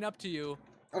gonna mine up to you.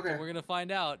 Okay. We're gonna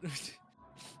find out.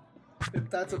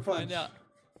 If that's a punch. Find out.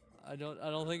 I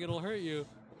don't think it'll hurt you.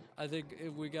 I think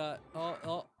if we got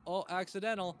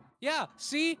accidental. Yeah.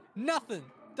 See, nothing.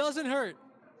 Doesn't hurt.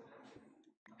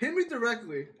 Hit me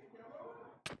directly.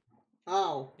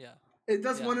 Ow. Yeah. It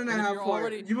does 1.5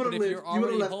 heart. You would have lived. If you're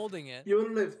already holding it. You would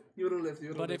have lived. You would have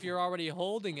lived. But if you're already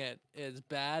holding it, it's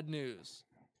bad news.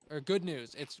 Or good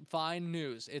news. It's fine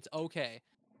news. It's okay.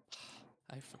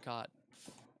 I forgot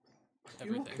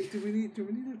everything. Okay? Do we need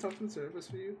to talk to the service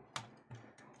for you?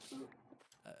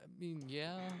 I mean,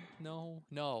 yeah, no,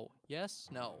 yes,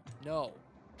 no.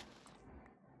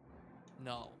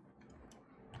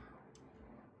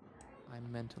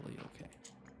 I'm mentally okay.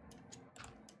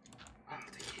 I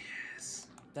don't think he is.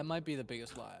 That might be the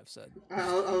biggest lie I've said.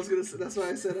 I was gonna say, that's why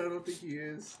I said I don't think he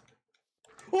is.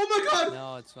 Oh my god!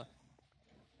 No, it's fine.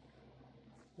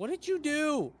 What did you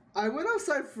do? I went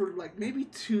outside for like maybe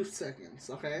 2 seconds,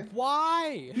 okay?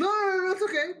 Why? No, it's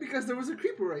okay, because there was a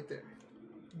creeper right there.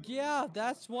 Yeah,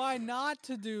 that's why not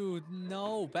to do.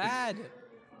 No, bad.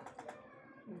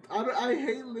 I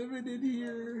hate living in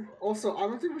here. Also, I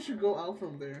don't think we should go out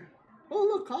from there. Oh,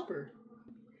 look, copper.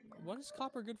 What is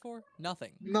copper good for?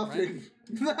 Nothing. Nothing.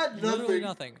 Right? Not nothing. Literally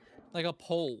nothing. Like a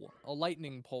pole. A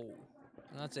lightning pole.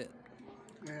 And that's it.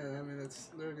 Yeah, I mean,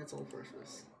 that's literally its whole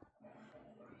purpose.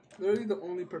 Literally the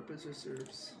only purpose it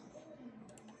serves.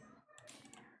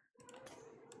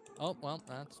 Oh, well,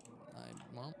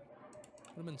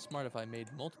 would have been smart if I made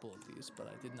multiple of these, but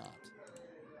I did not.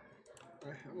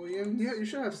 Well, yeah, you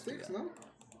should have sticks, Yeah. no?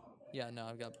 Yeah, no,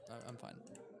 I'm fine.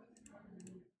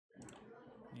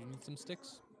 You need some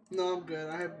sticks? No, I'm good.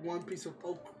 I have one piece of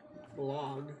oak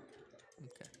log.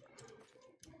 Okay.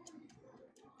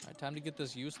 Alright, time to get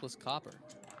this useless copper.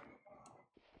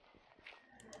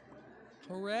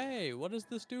 Hooray! What does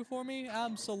this do for me?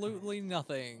 Absolutely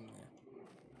nothing.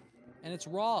 And it's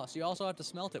raw, so you also have to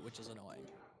smelt it, which is annoying.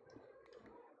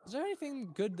 Is there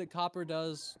anything good that copper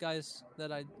does, guys,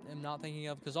 that I am not thinking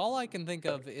of? Because all I can think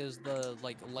of is the,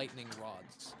 like, lightning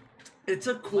rods. It's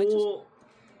a cool...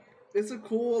 It's a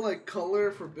cool, like,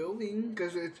 color for building,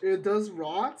 because it does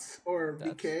rot or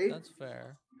decay. That's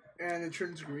fair. And it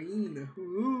turns green.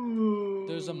 Ooh.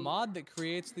 There's a mod that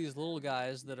creates these little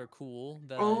guys that are cool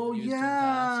that Oh, I've used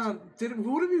yeah! in the past.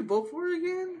 Who did we vote for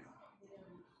again?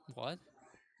 What?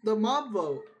 The mob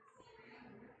vote.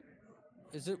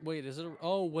 Is it? Wait, is it?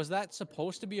 Oh, was that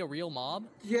supposed to be a real mob?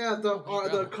 Yeah, the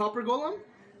copper golem.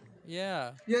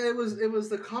 Yeah. Yeah, it was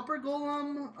the copper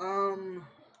golem.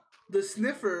 The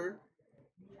sniffer.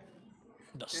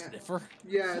 The sniffer.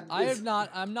 Yeah. I'm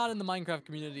not in the Minecraft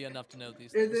community enough to know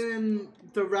these things. And then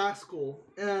the rascal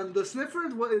and the sniffer.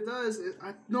 What it does is,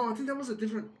 I think that was a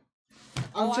different.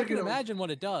 I can imagine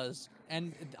what it does,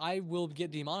 and I will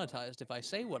get demonetized if I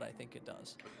say what I think it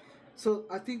does. So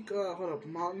I think hold up,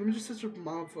 let me just search up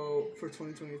mob vote for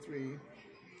 2023.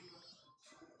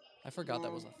 I forgot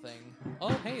that was a thing.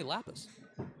 Oh, hey, lapis.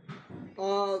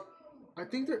 I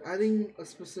think they're adding a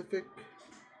specific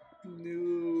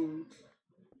new.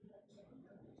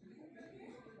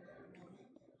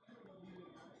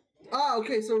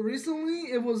 Okay. So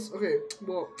recently it was okay.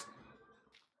 Well.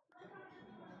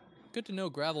 Good to know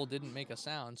gravel didn't make a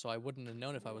sound, so I wouldn't have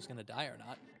known if I was gonna die or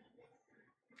not.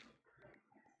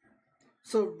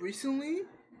 So recently,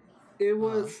 it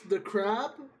was the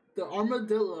crab, the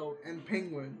armadillo, and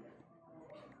penguin.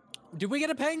 Did we get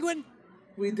a penguin?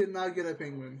 We did not get a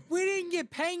penguin. We didn't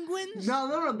get penguins?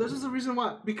 No. This is the reason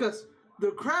why. Because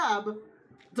the crab,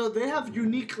 so they have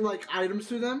unique like items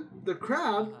to them. The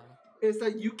crab is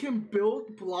that you can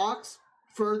build blocks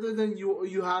further than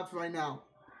you have right now.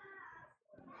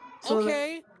 So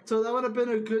okay. So that would have been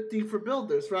a good thing for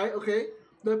builders, right? Okay.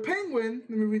 The penguin,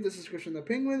 let me read this description. The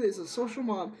penguin is a social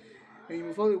mob, and you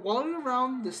move wandering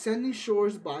around the sandy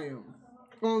shores biome.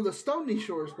 On the stony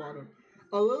shores bottom.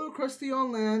 A little crusty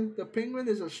on land, the penguin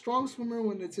is a strong swimmer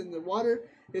when it's in the water.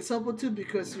 It's helpful too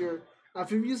because your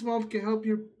amphibious mob can help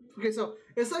you. Okay, so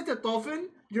it's like the dolphin.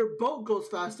 Your boat goes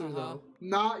faster though,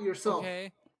 not yourself.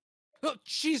 Okay. Oh,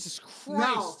 Jesus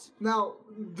Christ! Now,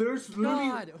 there's literally...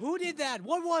 God, who did that?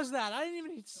 What was that? I didn't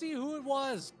even see who it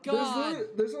was. God!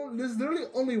 There's literally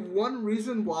only one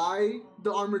reason why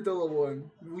the armadillo won.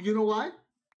 You know why?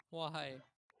 Why?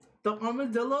 The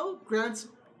armadillo grants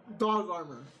dog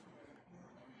armor.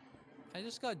 I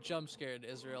just got jump scared,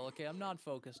 Israel. Okay, I'm not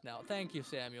focused now. Thank you,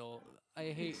 Samuel. I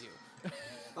hate you.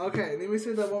 Okay, let me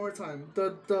say that one more time.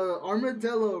 The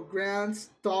armadillo grants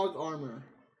dog armor.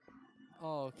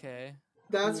 Oh, okay.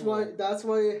 That's cool.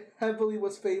 why it heavily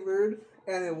was favored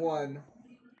and it won.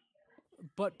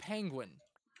 But penguin.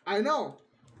 I know.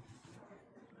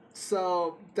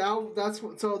 So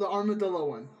so the armadillo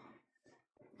won.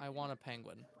 I want a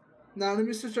penguin. Now let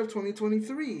me switch up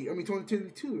 2023. I mean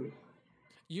 2022.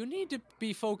 You need to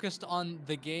be focused on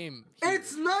the game here.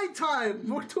 It's nighttime.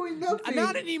 We're doing nothing.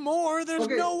 Not anymore. There's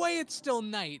no way it's still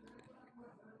night.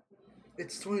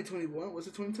 It's 2021. Was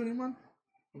it 2021?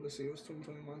 Let's see, it was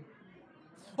 2021.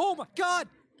 Oh my God!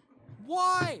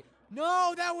 Why?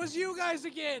 No, that was you guys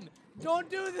again! Don't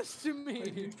do this to me! Are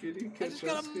you kidding?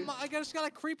 I just got a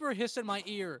creeper hiss in my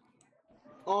ear.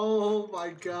 Oh my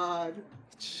God.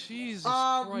 Jesus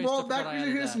Christ. Well, that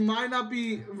creature hiss might not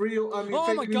be real. I mean,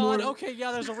 oh my God, anymore. okay,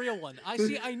 yeah, there's a real one.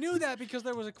 I knew that because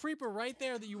there was a creeper right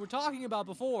there that you were talking about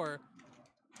before.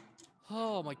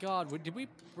 Oh my God, did we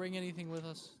bring anything with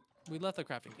us? We left the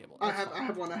crafting table. I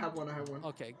have one.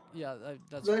 Okay, yeah,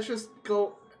 that's... Let's just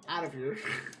go out of here.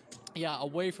 Yeah,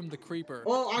 away from the creeper.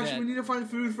 Oh, actually, we need to find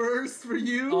food first for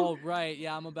you. Oh, right,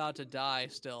 yeah, I'm about to die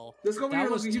still. Let's go over here.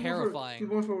 That was terrifying. Keep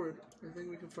going forward. I think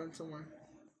we can find somewhere.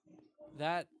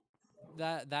 That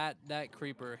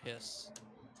creeper hiss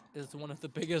is one of the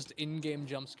biggest in-game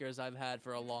jump scares I've had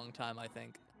for a long time, I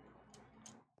think.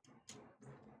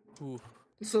 Ooh.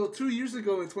 So 2 years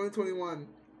ago in 2021,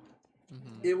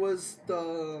 it was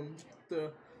the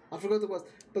I forgot what it was,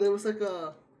 but it was like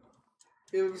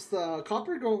it was the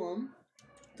copper golem,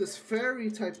 this fairy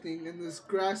type thing, and this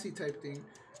grassy type thing,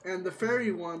 and the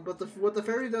fairy one. But what the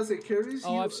fairy does, it carries you.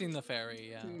 Oh, I've seen the fairy.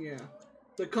 Yeah. Yeah.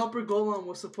 The copper golem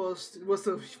was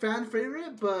the fan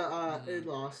favorite, but it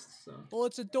lost. So. Well,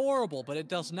 it's adorable, but it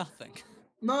does nothing.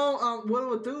 No, what it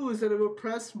would do is that it would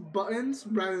press buttons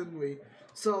randomly.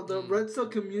 So the redstone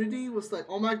community was like,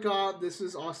 "Oh my god, this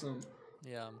is awesome."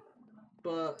 Yeah.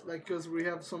 But like, cause we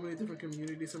have so many different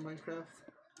communities in Minecraft.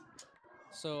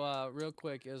 So, real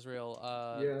quick, Israel.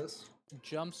 Yes.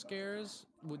 Jump scares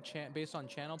with based on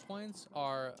channel points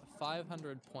are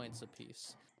 500 points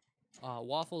apiece.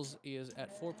 Waffles is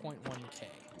at 4.1k.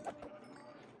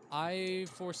 I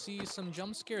foresee some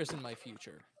jump scares in my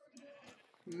future.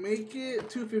 Make it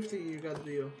 250. You got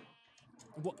the deal.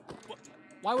 What?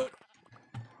 Why would?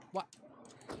 Why?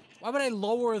 Why would I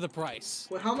lower the price?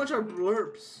 Wait, how much are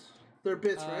blurps? They're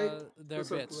bits, right? They're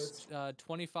What's up, bits.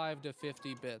 25 to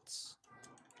 50 bits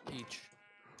each.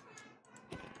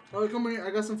 Oh, come here. I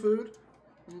got some food.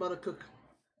 I'm about to cook.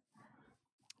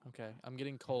 Okay, I'm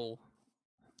getting coal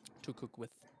to cook with.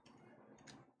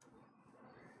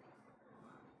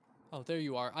 Oh, there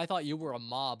you are. I thought you were a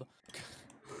mob.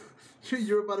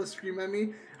 You're about to scream at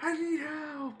me. I need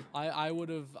help. I would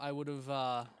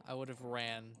have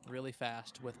ran really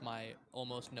fast with my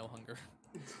almost no hunger.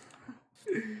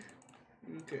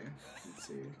 Okay, let's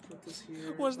see. Put this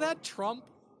here. Was that Trump?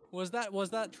 Was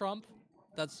that Trump?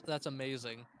 That's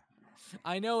amazing.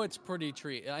 I know it's pretty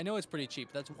cheap.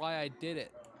 That's why I did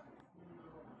it.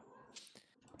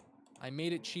 I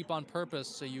made it cheap on purpose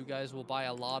so you guys will buy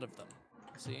a lot of them.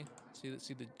 See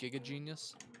the Giga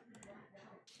Genius?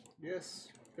 Yes,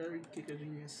 very giga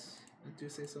genius. I do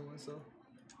say so myself.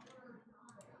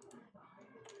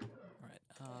 All right.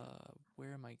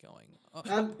 Where am I going?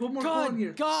 Put more coal in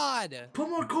here. God! Put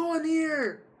more coal in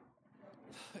here.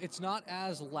 It's not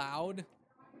as loud,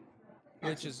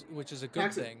 which is a good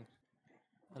Paxton. thing.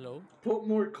 Hello? Put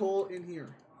more coal in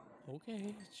here.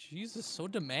 Okay. Jesus, so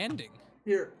demanding.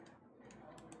 Here.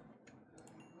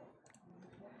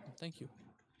 Thank you.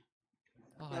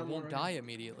 Oh, I won't die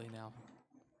immediately now.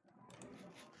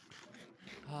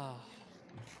 Ah,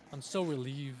 I'm so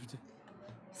relieved.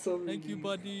 So Thank you,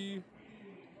 buddy.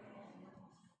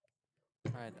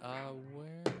 Alright,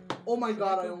 where... Oh my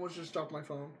god, I almost just dropped my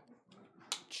phone.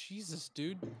 Jesus,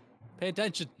 dude. Pay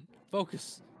attention.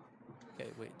 Focus. Okay,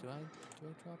 wait, do I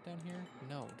drop down here?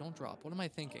 No, don't drop. What am I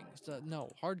thinking?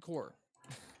 No, hardcore.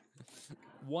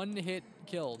 One hit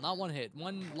kill. Not one hit.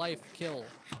 One life kill.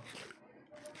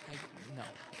 No.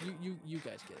 You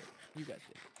guys get it. You guys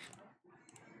get it.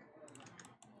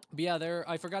 But yeah,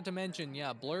 I forgot to mention,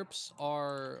 yeah, blurps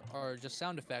are just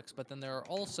sound effects, but then there are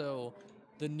also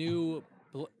the new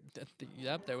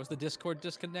yep, there was the Discord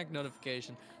disconnect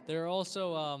notification. There are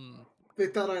also They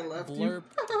thought I left blurp.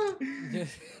 you.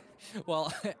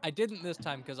 Well, I didn't this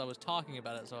time because I was talking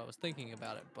about it, so I was thinking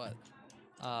about it. But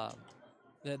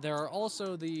there are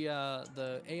also the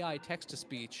AI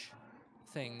text-to-speech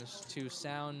things to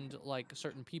sound like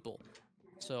certain people.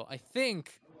 So I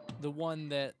think the one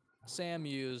that Sam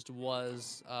used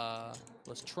was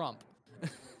Trump.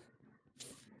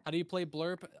 How do you play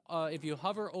blurp? If you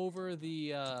hover over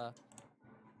the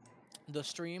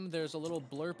stream, there's a little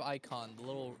blurp icon, the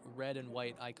little red and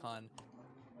white icon,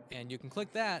 and you can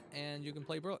click that, and you can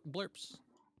play blurps.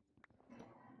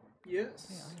 Yes.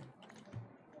 Yeah.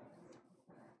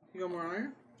 You got more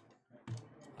iron?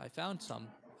 I found some.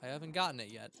 I haven't gotten it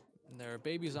yet. And there are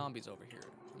baby zombies over here.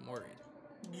 I'm worried.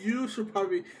 You should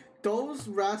probably... Those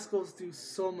rascals do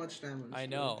so much damage. I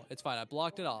know. It's fine. I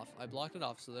blocked it off.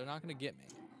 So they're not going to get me.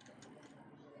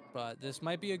 But this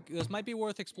might be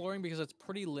worth exploring because it's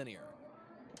pretty linear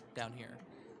down here.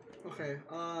 Okay.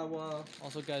 Well.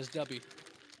 Also, guys, W,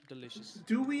 delicious.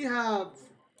 Do we have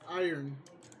iron?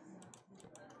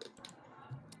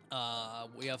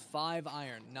 We have 5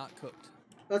 iron, not cooked.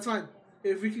 That's fine.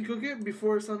 If we can cook it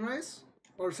before sunrise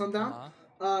or sundown,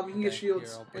 we can get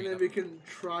shields, and then we can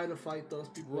try to fight those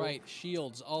people. Right,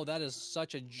 shields. Oh, that is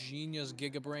such a genius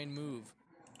gigabrain move.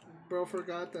 Bro,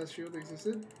 forgot that shield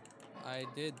existed. I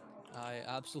did. I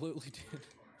absolutely did.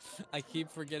 I keep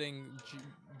forgetting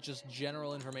just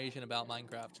general information about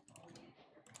Minecraft.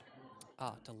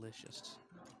 Ah, delicious.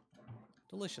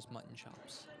 Delicious mutton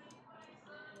chops.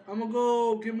 I'm gonna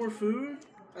go get more food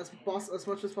as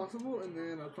much as possible, and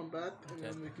then I'll come back, and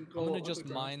then we can go. I'm gonna just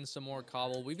mine some more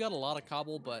cobble. We've got a lot of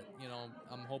cobble, but you know,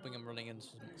 I'm hoping I'm running into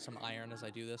some iron as I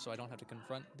do this, so I don't have to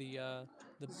confront the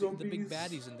big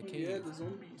baddies in the cave. Yeah, the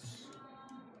zombies.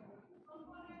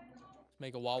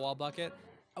 Make a Wawa bucket.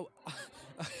 Oh,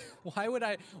 why would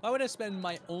I spend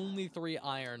my only 3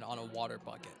 iron on a water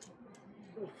bucket?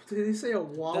 Did he say a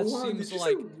Wawa? That seems Did you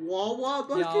like say Wawa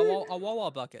bucket? Yeah, a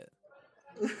Wawa bucket.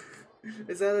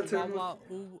 Is that a term? Wawa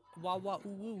ooh Wawa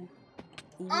ooh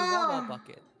ooh Ah! Wawa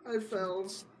bucket. I fell.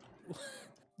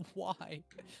 Why?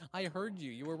 I heard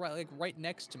you. You were right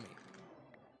next to me.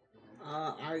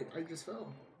 I just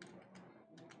fell.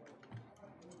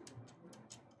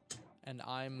 And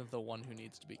I'm the one who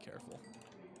needs to be careful.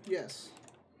 Yes.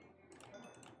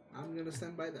 I'm gonna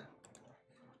stand by that.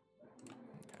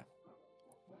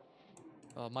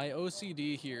 Okay. My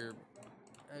OCD here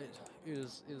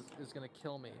is gonna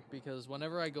kill me because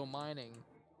whenever I go mining,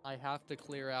 I have to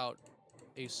clear out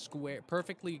a square,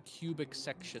 perfectly cubic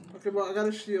section. Okay, well I got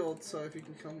a shield, so if you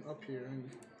can come up here and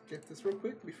get this real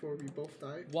quick before we both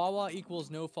die. Wawa equals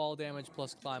no fall damage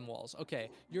plus climb walls. Okay,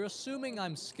 you're assuming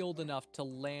I'm skilled enough to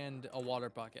land a water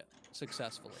bucket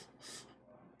successfully.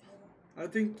 I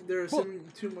think they're assuming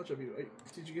too much of you.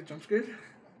 Did you get jump scared?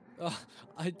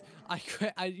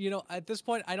 You know, at this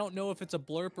point, I don't know if it's a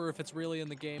blurb or if it's really in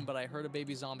the game, but I heard a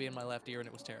baby zombie in my left ear and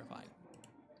it was terrifying.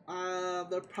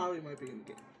 That probably might be in the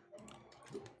game.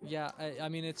 Yeah, I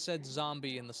mean, it said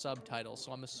zombie in the subtitle,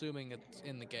 so I'm assuming it's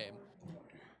in the game.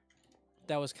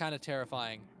 That was kind of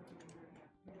terrifying.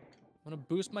 I'm gonna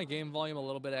boost my game volume a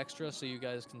little bit extra so you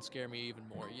guys can scare me even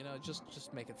more. You know,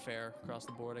 just make it fair across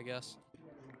the board, I guess.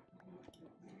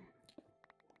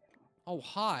 Oh,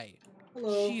 hi.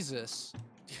 Hello. Jesus.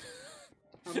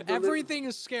 Everything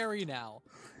is scary now.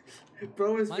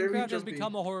 Bro is very Minecraft has jumpy.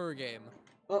 become a horror game.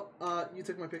 Oh, you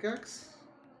took my pickaxe?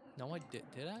 No, I did.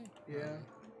 Did I? Yeah.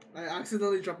 I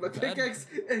accidentally dropped my pickaxe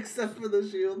except for the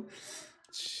shield.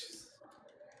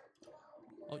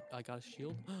 Oh, I got a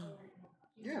shield?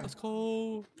 Yeah. Let's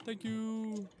go. Thank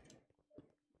you.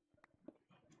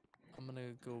 I'm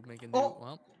gonna go make a new.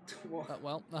 Oh.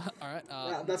 Well. All right.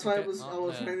 Yeah, that's why okay, I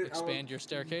was trying to expand your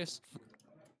staircase.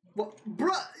 Well,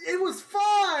 bruh, it was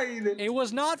fine. It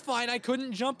was not fine. I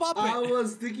couldn't jump up I it.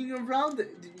 was digging around it.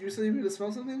 You said you need to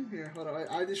smell something? Here, hold on.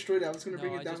 I destroyed it. I was gonna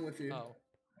bring it down with you. Oh.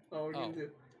 Oh, we're gonna do.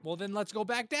 Well, then let's go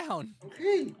back down.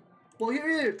 Okay. Well,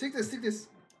 here. Take this.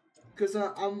 Cause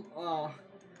I'm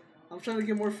trying to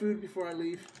get more food before I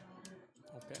leave.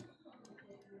 Okay.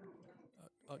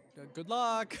 Good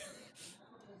luck.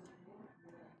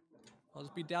 I'll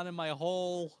just be down in my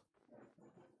hole.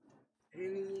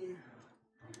 Any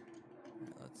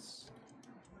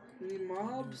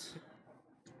mobs?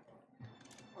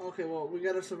 Okay, well, we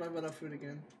gotta survive without food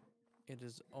again. It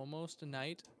is almost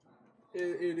night.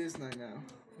 It is night now.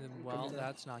 Well,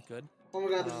 that's not good. Oh my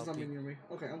god, there's a zombie near me.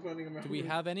 Okay, I'm going to get my food. Do we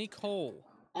have any coal?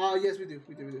 Yes, we do.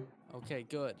 We do. Okay,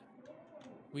 good.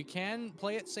 We can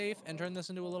play it safe and turn this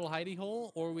into a little hidey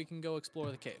hole, or we can go explore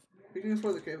the cave. We can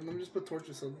explore the cave. Let me just put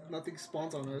torches so nothing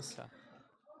spawns on us. Okay.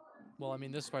 Well, I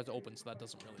mean, this part's open, so that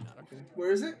doesn't really matter. Okay.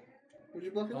 Where is it? Would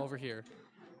you block it? Over here.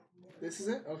 This is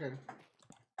it? Okay.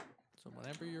 So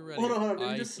whenever you're ready, hold on.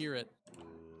 I hear it.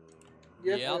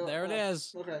 Yep, yeah, there it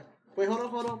is. Okay. Wait,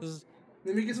 hold on. This is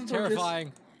let me get some torches.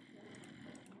 terrifying.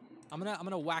 I'm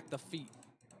gonna whack the feet.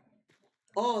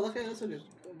 Oh, okay, that's a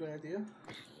good idea.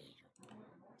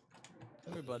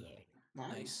 Come here, bud.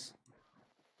 Nice.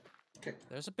 Okay.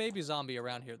 There's a baby zombie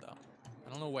around here, though.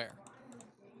 I don't know where.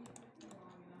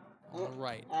 On the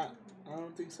right. I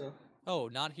don't think so. Oh,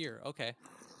 not here. Okay.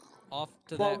 Off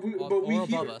to But that, we or above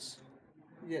hear us.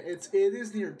 Yeah, it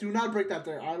is near. Do not break that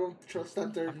there. I don't trust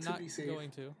that there I'm to not be safe.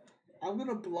 going to. I'm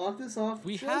gonna block this off.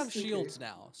 We just have in shields case.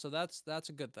 now, so that's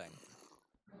a good thing.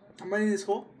 I'm mining this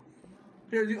coal.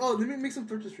 Here, let me make some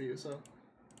torches for you. So.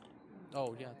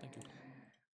 Oh yeah, thank you.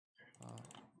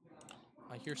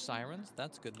 I hear sirens.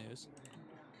 That's good news.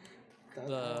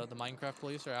 The Minecraft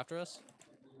police are after us.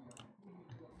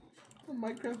 The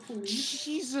Minecraft police.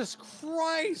 Jesus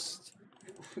Christ!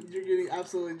 You're getting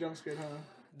absolutely jump scared, huh?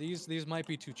 These might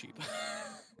be too cheap.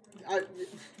 I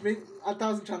make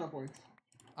 1,000 channel points.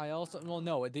 I also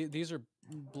no. These are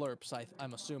blurps.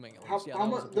 I'm assuming at How, least. Yeah, how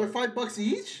much? They're $5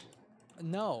 each.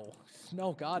 No,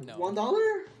 God, no.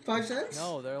 $1? 5 cents?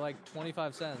 No, they're like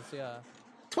 25 cents. Yeah.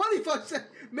 25 cents.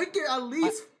 Make it at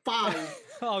least 5.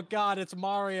 Oh God, it's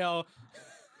Mario.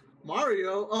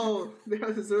 Mario? Oh,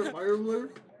 is there a Mario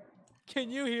blurb? Can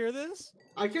you hear this?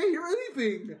 I can't hear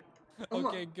anything.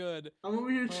 Okay, good. I'm over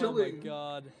here chilling. Oh my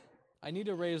God. I need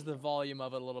to raise the volume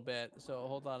of it a little bit. So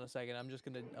hold on a second.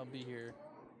 I'll be here.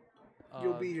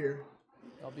 You'll be here.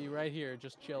 I'll be right here,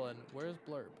 just chilling. Where's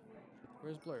Blurb?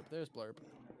 Where's Blurb? There's Blurb.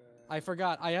 I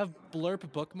forgot. I have Blurb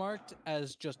bookmarked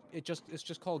as it's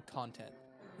just called content.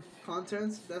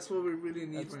 Contents? That's what we really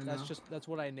need now. That's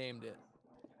what I named it.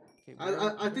 Okay,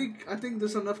 I think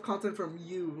there's enough content from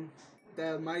you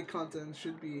that my content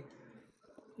should be,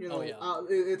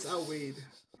 it's outweighed.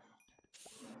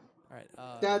 All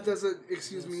right. That doesn't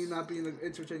excuse me not being an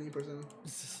entertaining person.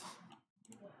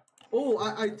 Oh,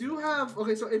 I do have.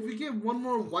 Okay, so if we get one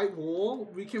more white wool,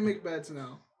 we can make beds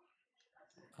now.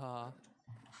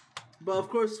 But of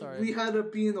course, we had to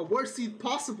be in the worst seat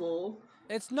possible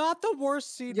It's not the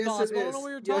worst seed Yes, boss. it I don't is. know what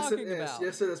you're Yes, it talking is. about.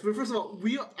 Yes, it is. But first of all,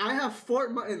 I have 4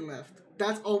 mutton left.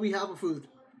 That's all we have of food.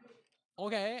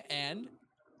 Okay, and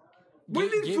We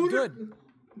need food. good.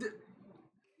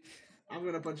 I'm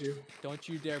gonna punch you. Don't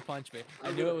you dare punch me.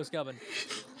 I knew it was coming.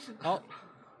 Oh.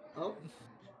 Oh.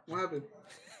 What happened?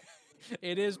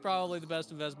 It is probably the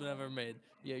best investment I've ever made.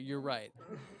 Yeah, you're right.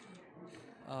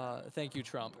 Thank you,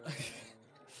 Trump.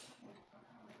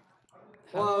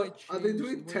 Well, are they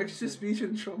doing text-to-speech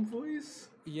in Trump voice?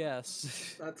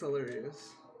 Yes. That's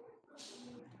hilarious.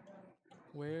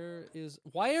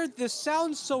 Why are this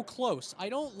sounds so close? I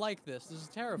don't like this. This is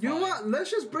terrifying. You know what?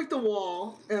 Let's just break the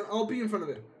wall and I'll be in front of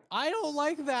it. I don't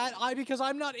like that. Because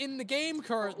I'm not in the game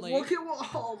currently. Okay, well,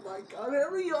 oh my god,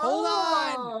 hurry up! Hold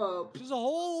on! Just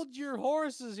hold your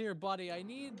horses here, buddy. I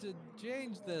need to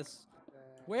change this.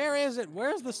 Where is it?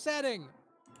 Where's the setting?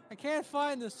 I can't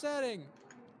find the setting.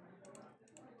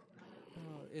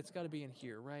 Oh, it's got to be in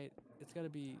here, right? It's got to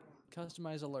be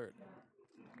customize alert.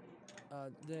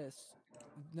 This.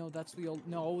 No, that's the old.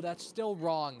 No, that's still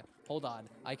wrong. Hold on.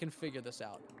 I can figure this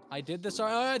out. I did this.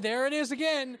 There it is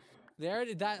again.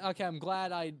 Okay, I'm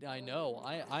glad I know.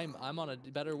 I'm on a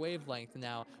better wavelength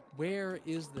now. Where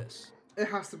is this? It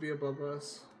has to be above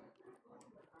us.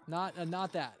 Not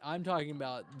that. I'm talking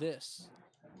about this.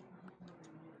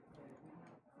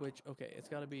 Which, okay, it's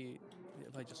got to be,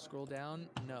 if I just scroll down,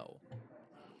 no.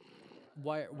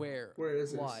 Where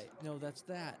is this? Why? No, that's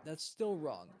that. That's still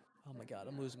wrong. Oh my god,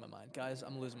 I'm losing my mind. Guys,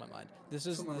 I'm losing my mind. This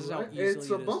is how easily it is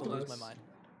to lose my mind.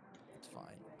 It's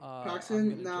fine.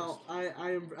 Paxton, now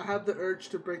I have the urge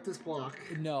to break this block.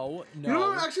 No. You know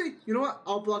what? Actually, you know what?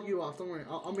 I'll block you off. Don't worry.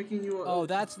 I'm making you. Oh,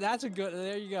 that's a good.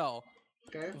 There you go.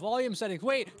 Okay. Volume settings.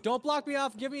 Wait, don't block me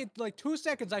off. Give me like 2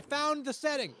 seconds. I found the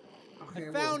setting. Okay,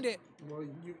 I found it. Well,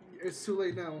 it's too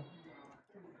late now.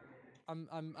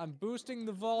 I'm boosting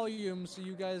the volume so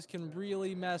you guys can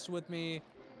really mess with me.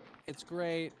 It's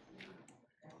great.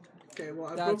 Okay, well,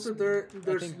 I broke the dirt.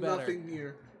 There's nothing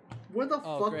here. Where the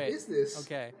fuck is this?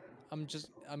 Okay, I'm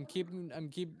keep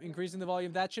increasing the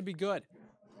volume. That should be good.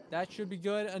 That should be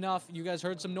good enough. You guys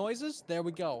heard some noises? There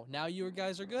we go. Now you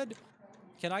guys are good.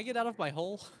 Can I get out of my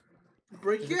hole?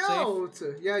 Break out!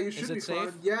 Safe? Yeah, you should be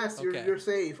fine. Yes, okay. You're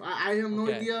safe. I have no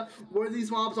idea where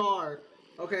these mobs are.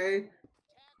 Okay.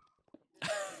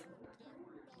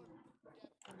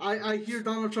 I hear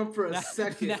Donald Trump for a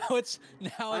second. Now it's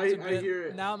I hear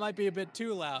it. Now it might be a bit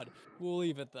too loud. We'll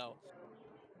leave it though.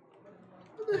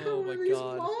 What the hell are these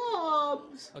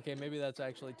mobs? Okay, maybe that's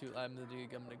actually too. I'm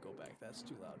gonna go back. That's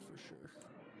too loud for sure.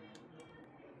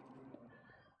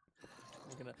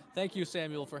 Thank you,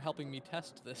 Samuel, for helping me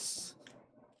test this.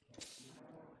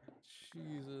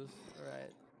 Jesus. All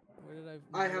right. Where did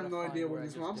I have no idea where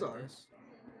these mobs are.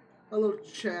 Hello,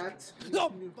 chat.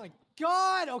 Oh my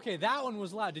God! Okay, that one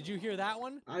was loud. Did you hear that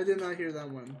one? I did not hear that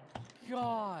one.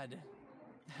 God,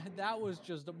 that was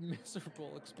just a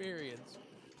miserable experience.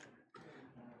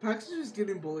 Paxton's just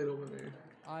getting bullied over there.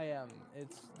 I am.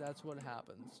 That's what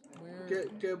happens.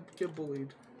 Get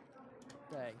bullied.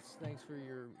 Thanks for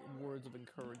your words of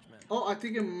encouragement. Oh, I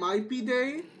think it might be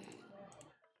day.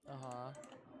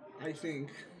 I think.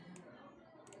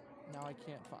 Now I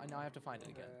can't find. Now I have to find it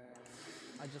again.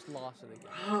 I just lost it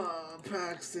again. Ah,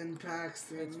 Paxton. It's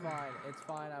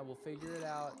fine. I will figure it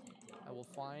out. I will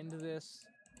find this.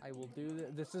 I will do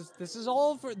this. This is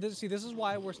all for this. See, this is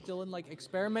why we're still in like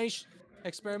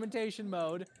experimentation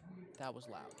mode. That was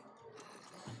loud.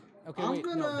 Okay, wait.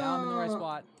 No, now I'm in the right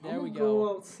spot. There we go.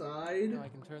 Go outside. Now I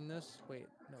can turn this. Wait.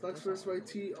 No. Flex Firrrst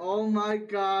YT. Oh my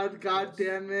God! God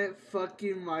damn it!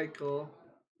 Fucking Michael.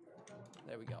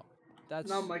 There we go. That's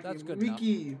not Mikey. That's good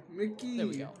Mickey. enough. Mickey. There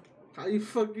we go. How you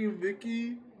fucking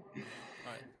Mickey?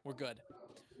 Alright, we're good.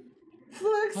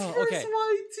 Flex Firrrst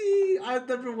YT! I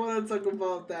never want to talk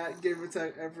about that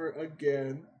gamertag ever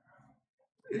again.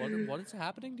 What is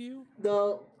happening to you?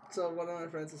 No, so one of my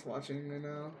friends is watching right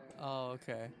now. Oh,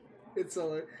 okay. It's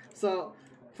so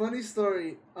funny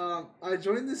story. I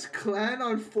joined this clan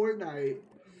on Fortnite.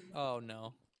 Oh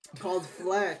no. Called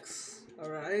Flex.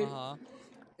 Alright?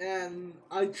 And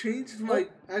I changed my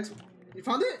You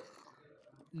found it?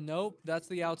 Nope, that's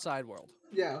the outside world.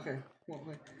 Yeah, okay. Well,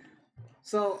 okay.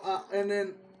 So, and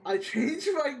then I changed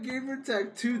my gamer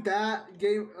tag to that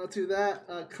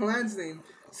clan's name.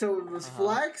 So it was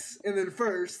Flex and then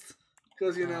Firrrst,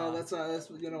 because you know that's what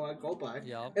I go by.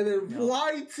 Yep. And then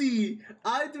YT.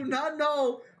 I do not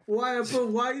know why I put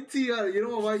YT on it. You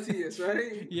know what YT is,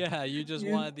 right? Yeah, you just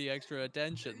wanted the extra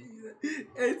attention.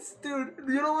 Dude,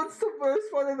 you know what's the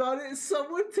worst part about it?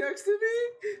 Someone texted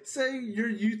me saying your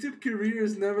YouTube career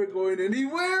is never going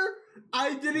anywhere.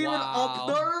 I didn't even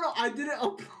upload. I didn't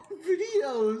upload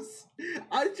videos.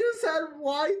 I just had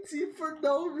YT for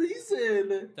no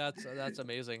reason. That's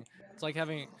amazing. It's like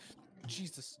having,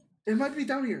 Jesus. It might be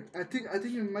down here. I think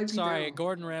it might be Sorry, down.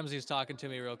 Gordon Ramsay's talking to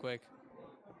me real quick.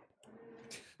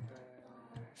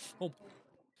 Oh,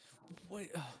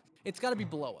 wait. It's got to be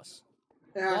below us.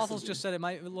 It has Waffles to be. just said it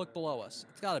might look below us.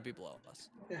 It's got to be below us.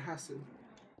 It has to.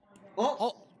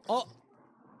 Oh.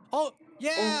 Oh,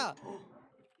 yeah! Oh.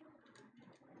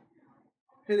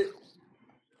 Hit it.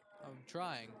 I'm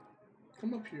trying.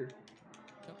 Come up here.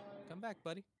 Come back,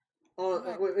 buddy. Oh,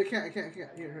 wait, I can't.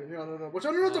 Here, no. Watch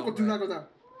out, no, do not go down.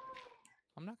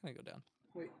 I'm not gonna go down.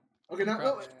 Wait. Okay, now,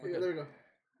 Crouch. yeah, there we go.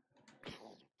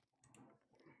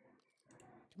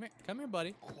 Come here,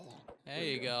 buddy. There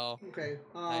you go. Okay,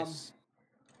 Nice.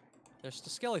 There's the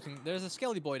skeleton. There's a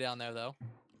skelly boy down there, though.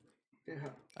 Yeah.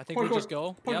 I think we just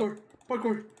go. Parkour. Yep.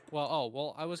 Parkour.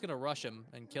 Well, I was gonna rush him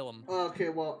and kill him. Okay,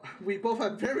 well, we both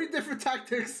have very different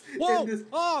tactics Whoa! in this.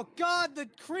 Oh God, the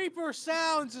creeper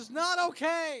sounds is not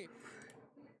okay.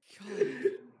 God.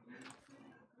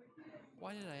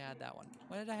 Why did I add that one?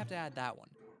 Why did I have to add that one?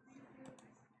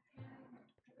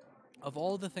 Of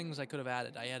all the things I could have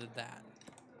added, I added that.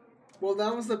 Well,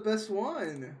 that was the best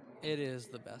one. It is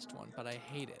the best one, but I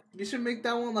hate it. You should make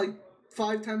that one like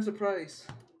 5 times the price.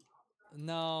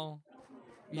 No.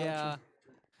 Not Yeah.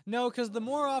 true. No, because the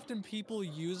more often people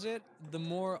use it, the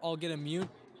more I'll get immune.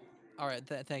 All right,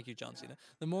 thank you, John Cena.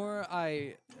 The more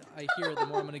I hear it, the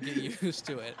more I'm gonna get used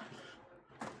to it.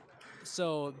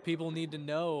 So people need to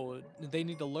know, they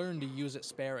need to learn to use it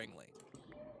sparingly,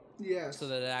 Yes. so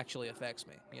that it actually affects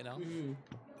me. You know. Mhm.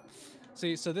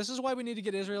 See, so this is why we need to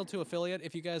get Israel to affiliate.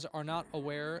 If you guys are not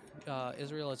aware,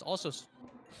 Israel is also.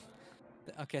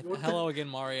 Okay, What the- hello again,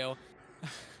 Mario.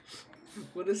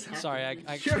 What is happening? Sorry, I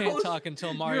Your can't whole- talk until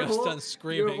your Mario's whole- done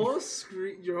screaming.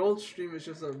 Your whole stream is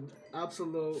just an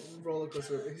absolute roller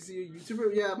coaster. Is he a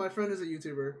YouTuber? Yeah, my friend is a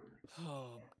YouTuber.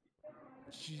 Oh,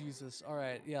 Jesus. All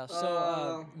right, yeah.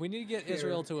 So we need to get here.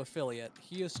 Israel to affiliate.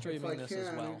 He is If I streaming this as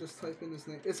can, well just type in his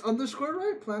name. It's underscore,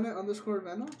 right? Planet underscore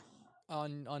Venom?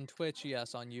 on Twitch.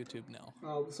 Yes, on YouTube no.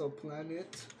 Oh, so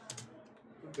Planet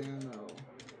Vano.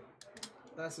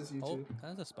 That's his Oh, YouTube.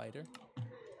 that's a spider.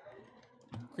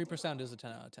 Creeper sound is a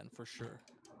 10 out of 10 for sure.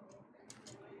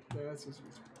 Yeah, that's his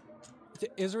YouTube.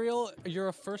 Israel, you're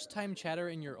a first-time chatter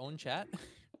in your own chat.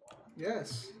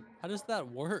 Yes. How does that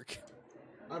work?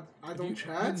 I don't You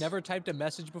chat. never typed a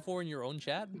message before in your own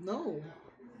chat? No.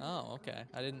 Oh, okay.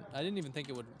 I didn't even think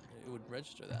it would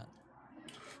register that.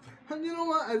 And you know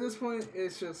what? At this point,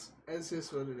 it's just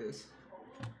what it is.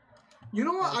 You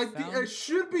know what? I I think found- it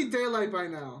should be daylight by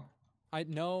now. I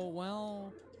know.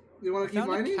 Well, You want I to keep found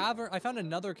a mining? cavern. I found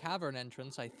another cavern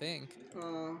entrance. I think.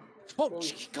 Oh, Oh,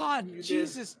 God, you did.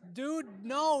 Jesus, dude,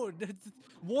 no.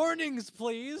 Warnings,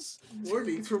 please.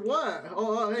 warnings for what?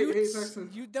 Oh, hey,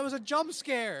 Paxton. That was a jump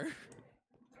scare.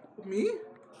 Me?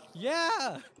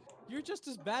 Yeah, you're just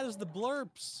as bad as the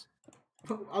blurps.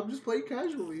 I'm just playing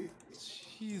casually.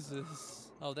 Jesus.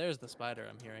 Oh, there's the spider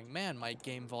I'm hearing. Man, my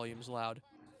game volume's loud.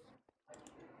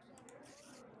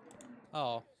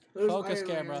 Oh, There's focus Iron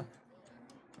camera.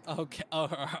 Man. Okay,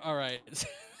 oh, all right.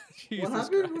 Jesus What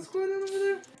happened? Christ. What's going on over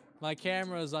there? My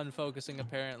camera is unfocusing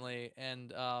apparently,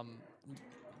 and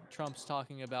Trump's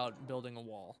talking about building a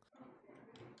wall.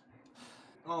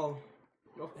 Oh,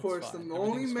 of course, fine. the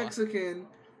only Everything's fine. Mexican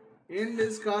in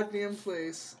this goddamn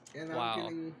place, and Wow. I'm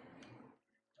getting.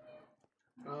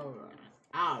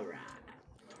 Alright.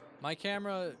 My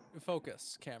camera,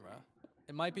 focus camera.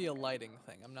 It might be a lighting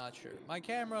thing. I'm not sure. My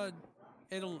camera,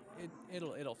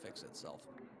 it'll fix itself,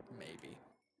 maybe.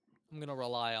 I'm gonna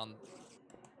rely on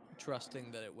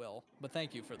trusting that it will. But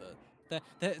thank you for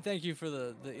thank you for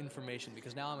the information,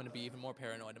 because now I'm gonna be even more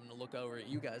paranoid. I'm gonna look over at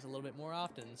you guys a little bit more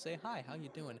often and say, hi, how you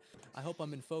doing? I hope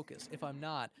I'm in focus. If I'm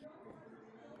not,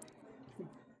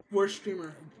 Worst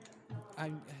streamer.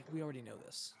 we already know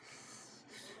this.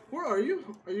 Where are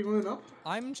you? Are you going up?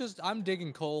 I'm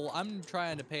digging coal. I'm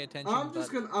trying to pay attention. I'm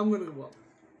gonna go up.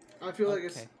 I feel like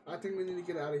Okay. I think we need to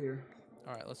get out of here.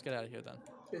 All right, let's get out of here then.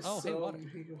 It's Oh, hey, water.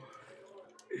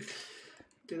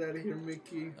 Get out of here,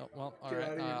 Mickey. Oh, well, all Get right.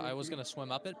 outta here, I was Mickey. gonna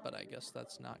swim up it, but I guess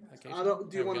that's not the case. I don't.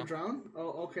 Do There you we want to go. drown?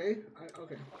 Oh, okay.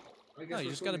 Okay. I guess No, you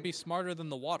we're just gotta swimming. be smarter than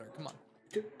the water. Come on.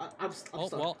 I'm Oh,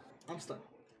 stuck. well. I'm stuck.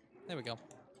 There we go.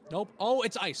 Nope. Oh,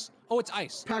 it's ice. Oh, it's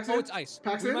ice. Paxton? Oh, it's ice.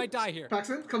 Paxton? We might die here.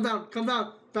 Paxton, come down. Come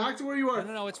down. Back to where you are.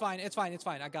 No, it's fine. It's fine. It's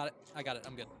fine. I got it. I got it.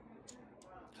 I'm good.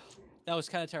 That was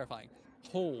kind of terrifying.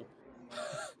 Oh.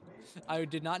 I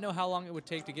did not know how long it would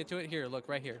take to get to it. Here, look,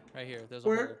 right here. Right here. There's a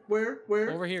hole. Where?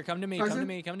 Over here. Come to me. Paxton? Come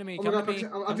to me. Come to me. Oh my Come God, to me.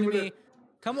 Paxton, I'm Come to doing me. it.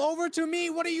 Come over to me.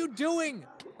 What are you doing?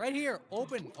 Right here.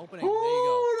 Open. Opening. There you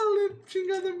go. Holy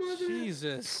Chingada madre.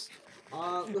 Jesus.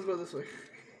 Let's go this way.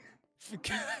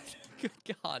 Good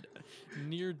God.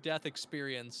 Near-death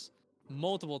experience.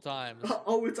 Multiple times.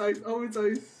 Oh, it's ice. Oh, it's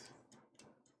ice.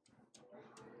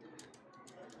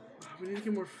 We need to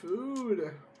get more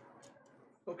food.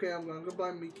 Okay, I'm gonna go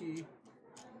buy Mickey.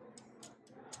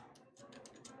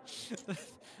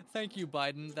 Thank you,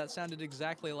 Biden. That sounded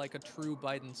exactly like a true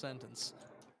Biden sentence.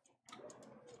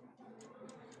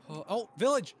 Oh,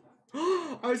 village!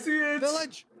 I see it!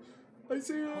 Village! I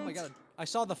see it! Oh my God. I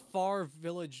saw the far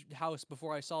village house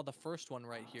before I saw the first one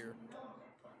right here.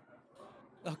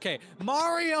 Okay,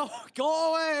 Mario,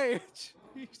 go away!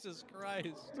 Jesus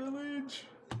Christ. Village!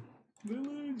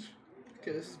 Village!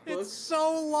 Okay, this is book. It's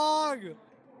so long!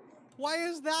 Why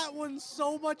is that one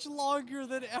so much longer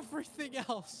than everything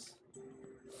else?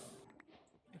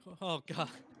 Oh God.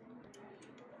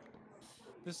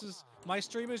 My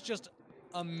stream is just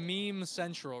a meme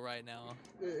central right now.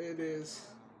 It is.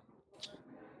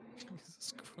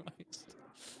 Jesus Christ.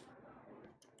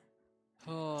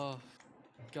 Oh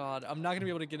God, I'm not gonna be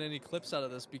able to get any clips out of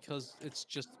this because it's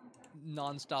just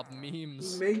non-stop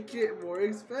memes. Make it more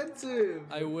expensive.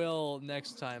 I will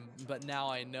next time, but now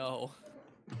I know.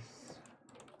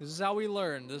 This is how we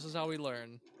learn. This is how we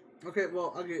learn. Okay,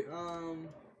 well, okay,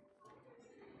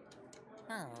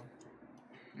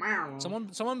 Meow.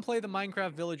 Someone play the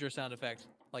Minecraft villager sound effect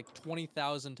like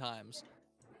 20,000 times.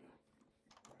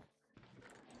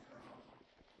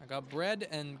 I got bread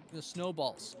and the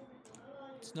snowballs.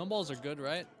 Snowballs are good,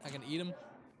 right? I can eat them.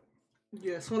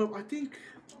 Yes, hold up. I think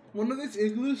one of these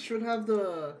igloos should have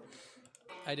the.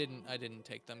 I didn't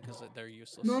take them because they're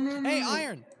useless. No. Hey,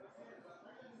 iron!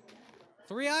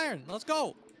 3 iron. Let's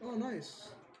go. Oh, nice.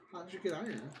 How did you get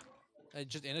iron?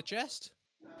 Just in a chest.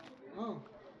 Oh.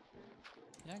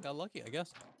 Yeah, I got lucky, I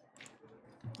guess.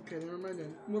 Okay, never mind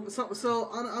then. Well, so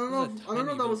I don't know. I don't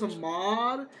know if that was a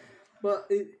mod, but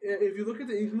if you look at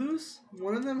the igloos,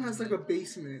 one of them has like a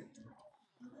basement.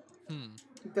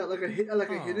 That like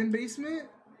a hidden basement.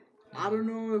 I don't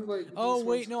know if like. Oh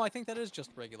wait, no, I think that is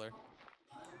just regular.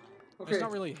 Okay. It's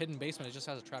not really a hidden basement. It just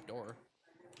has a trap door.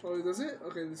 Oh, does it?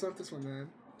 Okay, it's not this one then.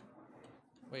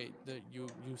 Wait, you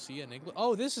see an igloo?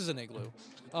 Oh, this is an igloo.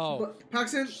 Oh. But,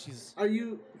 Paxton, are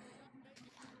you?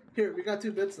 Here, we got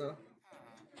 2 bits though.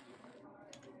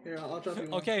 Here, I'll drop you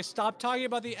one. Okay, stop talking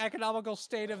about the economical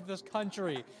state of this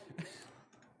country.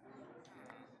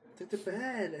 Take the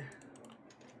bed.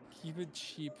 Keep it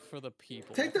cheap for the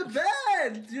people. Take the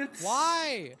bed!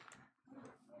 Why?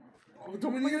 Oh,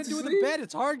 don't we What are need you to gonna do with the bed?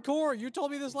 It's hardcore. You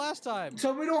told me this last time.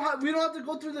 So we don't have to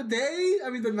go through the day? I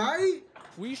mean the night?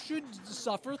 We should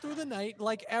suffer through the night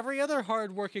like every other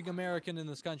hard-working American in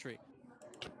this country.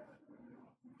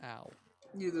 Ow.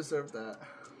 You deserve that.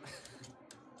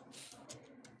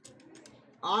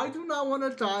 I do not want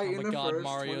to die in the first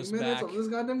Mario's 20 minutes back. of this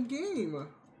goddamn game.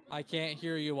 I can't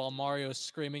hear you while Mario's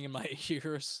screaming in my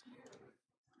ears.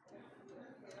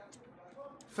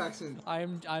 Paxton.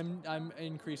 I'm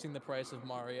increasing the price of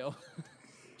Mario.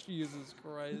 Jesus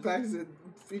Christ. Paxton,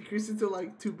 increase it to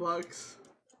like $2.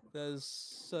 That is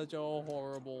such a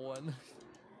horrible one.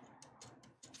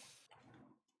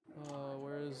 Oh,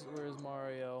 where's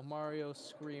Mario? Mario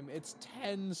scream. It's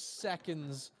 10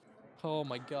 seconds. Oh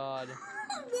my God.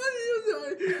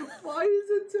 Why is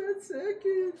it 10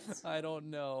 seconds? I don't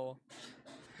know.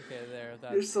 Okay, there.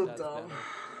 You're so that's dumb. Better.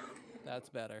 That's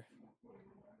better.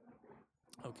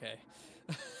 Okay.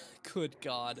 Good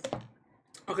God.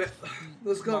 Okay,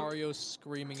 let's go. Mario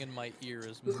screaming in my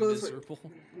ears. Let's go this way. Miserable.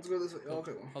 Let's go this way.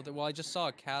 Okay. Oh, well, I just saw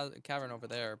a cavern over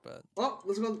there, but. Oh,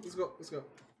 let's go. Let's go. Let's go.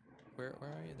 Where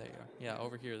are you? There you are. Yeah,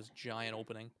 over here is giant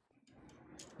opening.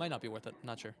 Might not be worth it.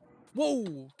 Not sure.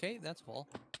 Whoa. Okay, that's fall.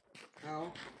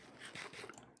 Ow.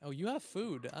 Oh, you have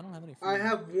food. I don't have any food. I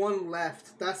have 1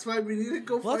 left. That's why we need to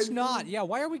go. Let's find not. food. Yeah.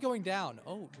 Why are we going down?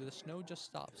 Oh, the snow just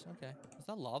stops. Okay. Is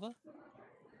that lava?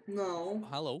 No. Oh,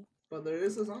 hello. But there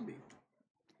is a zombie.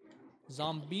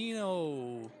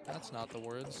 Zombino. That's not the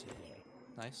words.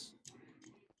 Nice.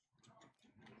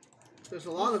 There's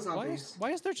a lot of zombies.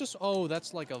 Why is there just... Oh,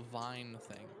 that's like a vine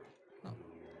thing. Oh.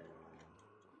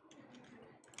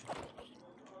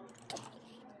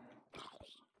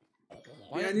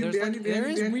 Why, there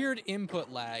is weird input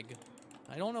lag.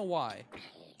 I don't know why.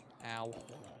 Ow.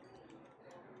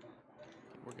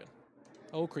 We're good.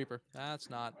 Oh, creeper. That's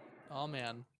not... Oh,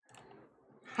 man.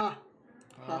 Ha.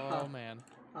 Oh, man.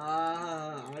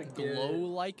 Ah, I get Glow it.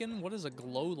 lichen? What is a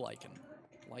glow lichen?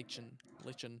 Lichen.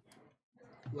 Liking?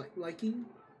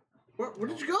 Where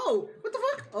did you go? What the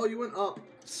fuck? Oh, you went up.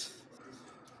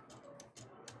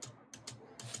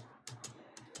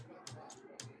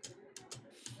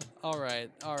 All right.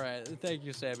 Thank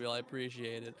you, Samuel. I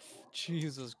appreciate it.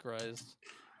 Jesus Christ.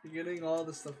 You're getting all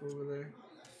the stuff over there.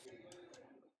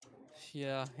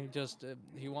 Yeah,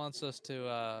 he wants us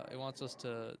to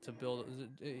build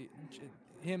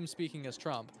him speaking as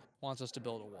Trump wants us to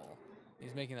build a wall.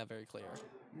 He's making that very clear.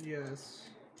 Yes.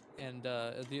 And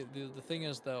the thing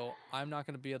is though, I'm not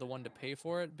going to be the one to pay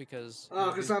for it because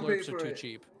Because these I'm paying blurps are for too it.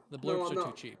 cheap. The blurps are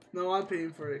too cheap. No, I'm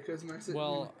paying for it because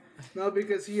Well, no,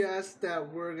 because he asked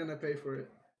that we're gonna pay for it.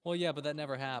 well, yeah, but that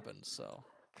never happened. So.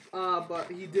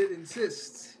 But he did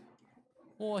insist.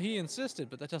 Well, he insisted,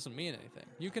 but that doesn't mean anything.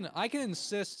 I can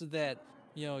insist that,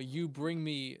 you bring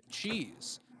me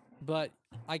cheese, but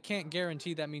I can't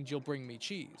guarantee that means you'll bring me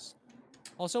cheese.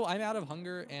 Also, I'm out of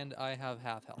hunger and I have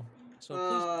half health. So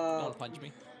please don't punch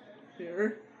me.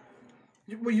 Here.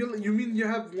 You mean you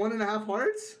have 1.5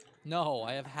 hearts? No,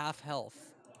 I have half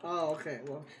health. Oh, okay.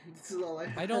 Well, this is all I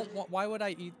have. I don't why would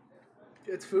I eat?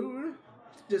 It's food.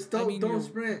 Just don't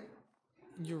sprint.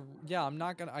 I'm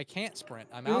not gonna. I can't sprint.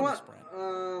 I'm out of sprint.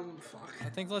 Fuck. I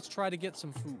think let's try to get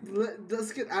some food.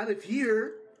 Let's get out of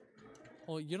here.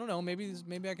 Well, you don't know. Maybe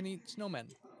I can eat snowmen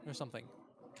or something.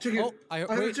 Chicken. Oh, I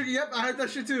heard chicken. Yep, I heard that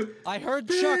shit too. I heard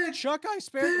pig, Chuck. I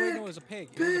spared. Wait, no, it was a pig.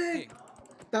 It was a pig.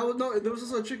 There was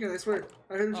also a chicken. I swear.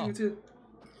 I heard a chicken too.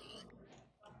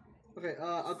 Okay.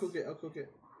 I'll cook it. Okay.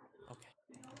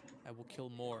 I will kill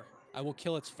more. I will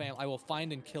kill its fam. I will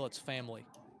find and kill its family.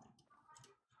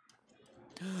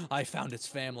 I found its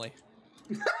family.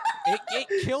 it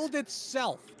killed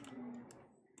itself.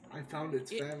 I found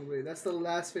its family. That's the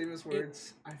last famous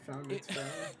words. I found its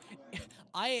family.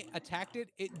 I attacked it.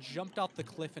 It jumped off the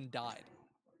cliff and died.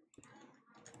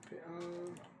 Okay,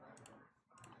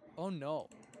 Oh no.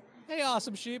 Hey,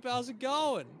 awesome sheep. How's it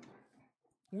going?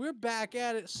 We're back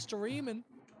at it streaming.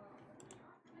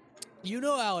 You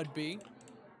know how it'd be.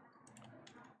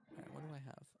 Alright, what do I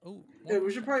have? Oh. Yeah,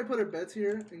 we should probably put our beds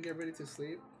here and get ready to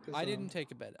sleep. I didn't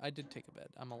take a bed. I did take a bed.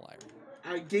 I'm a liar.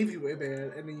 I gave you a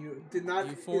bed, and then you did not.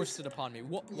 You forced it upon me.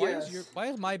 Why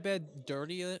is my bed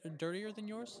dirtier than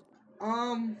yours?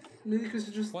 Maybe because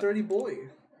you're just a dirty boy.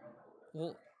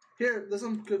 Well, here, there's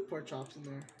some good pork chops in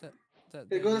there.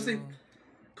 Hey, go to sleep.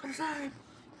 Go to sleep.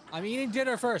 I'm eating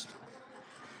dinner first.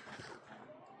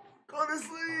 Go to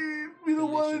sleep. We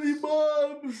don't want any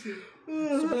mobs.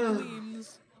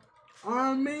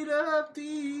 I'm made of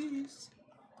these.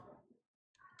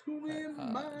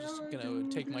 I'm just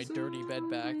gonna take my dirty bed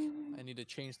back. I need to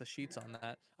change the sheets on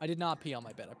that. I did not pee on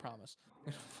my bed, I promise.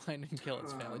 I'm gonna find and kill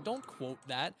its family. Don't quote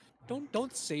that.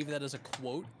 Don't save that as a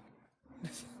quote.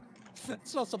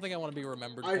 That's not something I want to be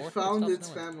remembered for. I found its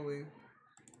family.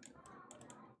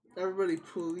 Everybody,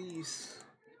 please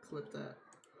clip that.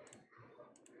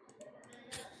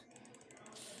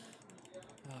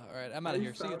 Alright, I'm out of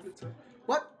here. See you.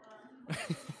 What?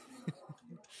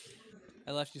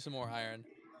 I left you some more iron.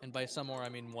 And by some more, I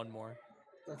mean one more.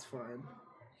 That's fine.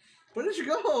 Where did you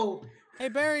go? Hey,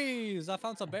 berries! I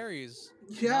found some berries.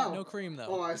 Yeah. No cream, though.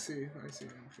 Oh, I see. Okay.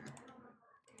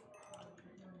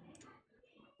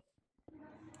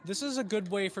 This is a good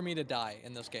way for me to die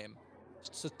in this game.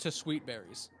 To sweet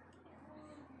berries.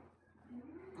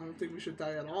 I don't think we should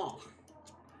die at all.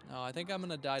 No, I think I'm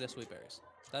gonna die to sweet berries.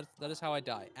 That is how I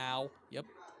die. Ow. Yep.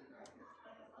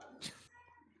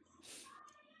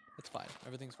 It's fine.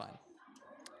 Everything's fine.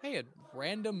 Hey, a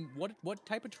random what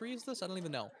type of tree is this? I don't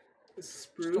even know.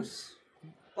 Spruce.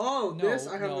 This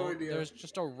I have no idea. There's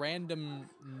just a random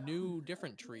new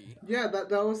different tree. Yeah,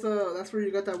 that's where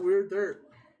you got that weird dirt.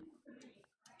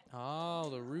 Oh,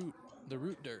 the root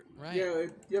dirt, right? Yeah,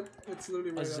 yep, it's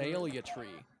literally right. Azalea tree.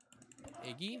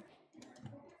 Iggy?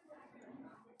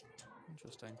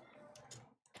 Interesting.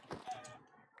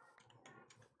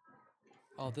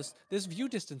 Oh, this view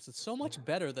distance is so much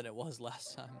better than it was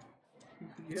last time.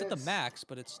 It's at the max,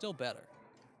 but it's still better.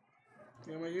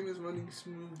 Yeah, my game is running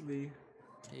smoothly.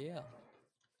 Yeah.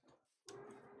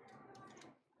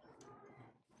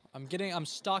 I'm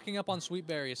stocking up on sweet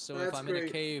berries, so if I'm in a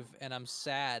cave and I'm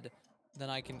sad, then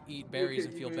I can eat berries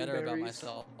and feel better about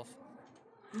myself.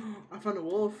 I found a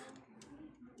wolf.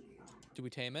 Do we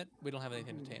tame it? We don't have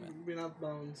anything to tame it. We don't have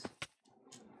bones.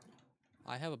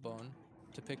 I have a bone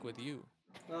to pick with you.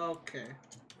 Okay.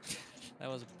 That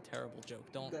was a terrible joke.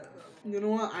 Don't. You know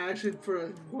what? I actually, for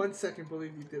 1 second,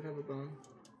 believe you did have a bone.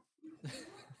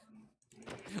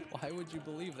 Why would you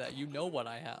believe that? You know what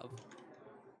I have.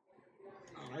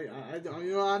 I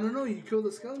don't know. You killed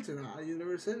a skeleton. You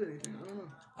never said anything. I don't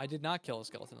know. I did not kill a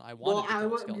skeleton. I wanted to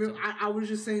kill a skeleton. I was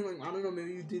just saying, like, I don't know.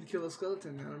 Maybe you did kill a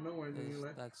skeleton. I don't know where you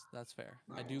left. That's fair.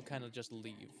 Oh. I do kind of just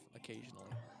leave occasionally.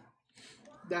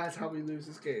 That's how we lose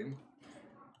this game.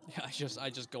 Yeah, I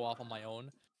just go off on my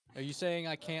own. Are you saying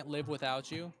I can't live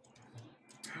without you?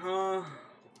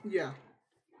 Yeah.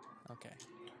 Okay.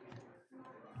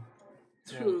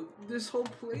 True. This whole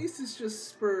place is just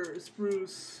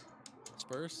spruce.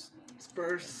 Spurs?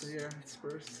 Spurs. Yes. Yeah, it's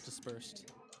spurs.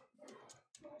 Dispersed.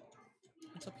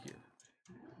 What's up here?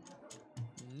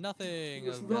 Nothing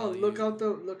of Just value. look out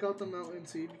the mountain,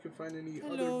 see if you can find any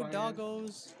other Hello, biome.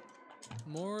 doggos.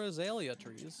 More azalea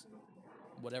trees.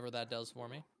 Whatever that does for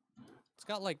me. It's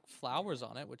got like flowers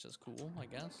on it, which is cool, I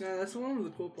guess. Yeah, that's one of the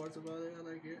cool parts about it. I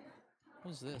like it.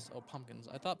 What's this? Oh, pumpkins.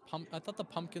 I thought the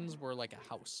pumpkins were like a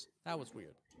house. That was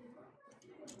weird.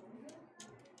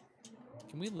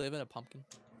 Can we live in a pumpkin?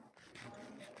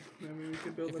 Maybe we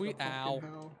could build If like we a pumpkin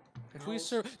house. If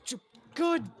we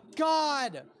good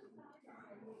God!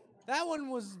 That one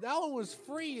was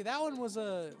free. That one was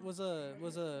a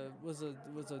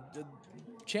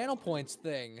channel points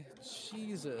thing.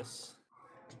 Jesus.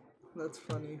 That's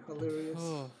funny, hilarious.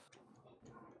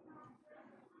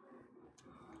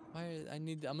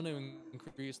 I'm gonna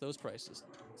increase those prices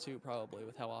too, probably,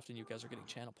 with how often you guys are getting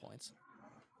channel points.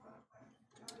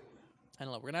 I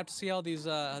don't know. We're gonna have to see how these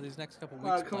next couple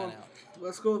weeks Come plan on. out.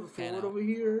 Let's go Pan forward out. over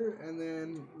here, and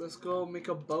then let's go make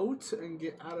a boat and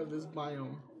get out of this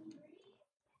biome.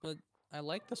 But I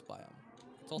like this biome.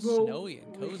 It's all Well, snowy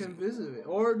and cozy. we can visit it.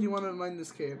 Or do you want to mine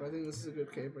this cave? I think this is a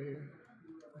good cave right here.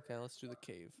 Okay, let's do the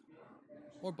cave.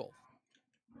 Or both.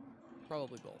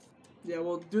 Probably both. Yeah,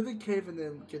 well, do the cave and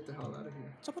then get the hell out of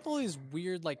here. What's up with all these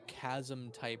weird, like,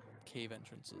 chasm-type cave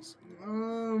entrances? I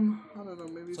don't know.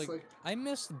 Maybe it's like... I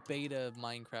miss beta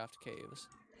Minecraft caves.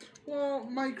 Well,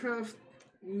 Minecraft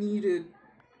needed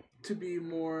to be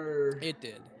more... It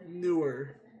did.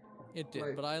 Newer. It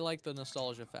did, but I like the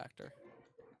nostalgia factor.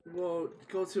 Well,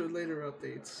 go to later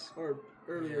updates, or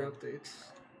earlier updates.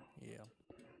 Yeah.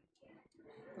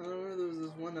 I remember there was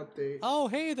this one update. Oh,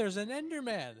 hey, there's an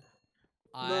Enderman!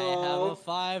 I have a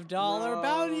 $5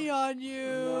 bounty on you!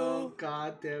 No,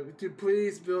 god damn it. Dude,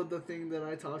 please build the thing that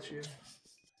I taught you.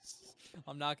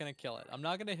 I'm not gonna kill it. I'm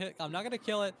not gonna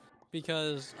kill it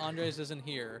because Andres isn't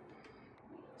here.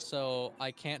 So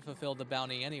I can't fulfill the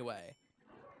bounty anyway.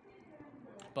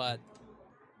 But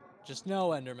just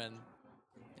know, Enderman,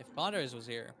 if Andres was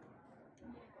here.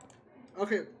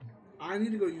 Okay, I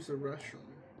need to go use the restroom.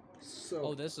 So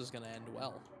Oh, this is gonna end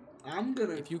well. I'm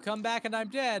gonna... If you come back and I'm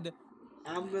dead...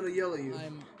 I'm gonna yell at you.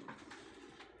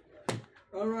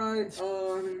 Alright,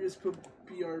 let me just put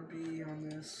BRB on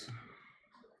this.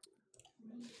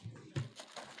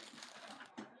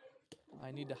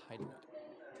 I need to hide it.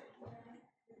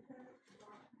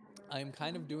 I'm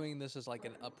kind of doing this as like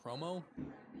a promo,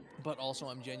 but also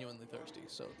I'm genuinely thirsty,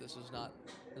 so this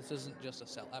isn't just a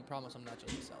sell. I promise I'm not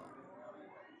just a sellout.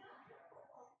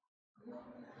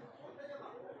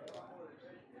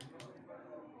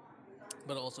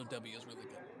 But also W is really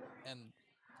good, and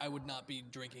I would not be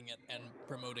drinking it and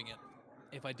promoting it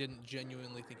if I didn't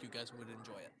genuinely think you guys would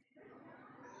enjoy it.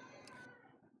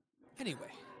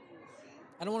 Anyway,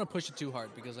 I don't want to push it too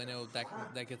hard because I know that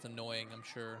gets annoying, I'm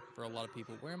sure, for a lot of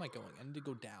people. Where am I going? I need to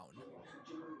go down.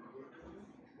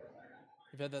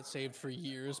 You've had that saved for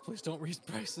years. Please don't raise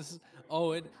prices.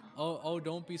 Oh,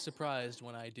 don't be surprised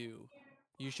when I do.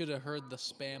 You should have heard the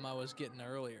spam I was getting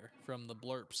earlier from the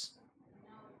blurps.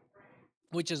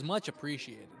 Which is much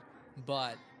appreciated,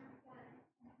 but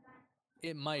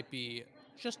it might be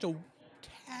just a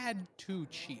tad too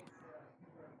cheap.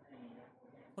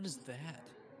 What is that?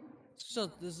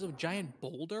 This is a giant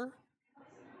boulder?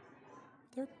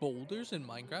 Are there boulders in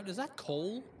Minecraft? Is that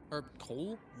coal? Or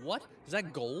coal? What? Is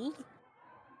that gold?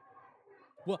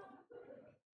 What?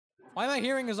 Why am I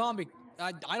hearing a zombie?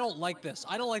 I don't like this.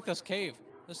 I don't like this cave.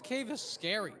 This cave is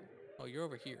scary. Oh, you're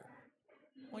over here.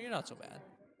 Well, you're not so bad.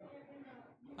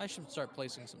 I should start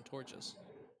placing some torches.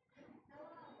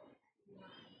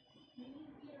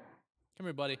 Come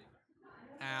here, buddy.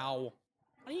 Ow.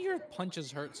 Why do your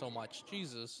punches hurt so much?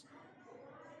 Jesus.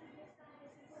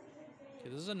 Okay,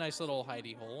 this is a nice little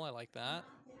hidey hole. I like that.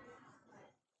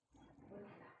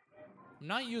 I'm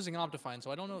not using Optifine,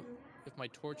 so I don't know if my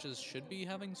torches should be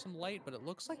having some light, but it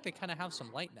looks like they kind of have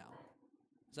some light now.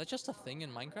 Is that just a thing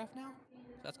in Minecraft now?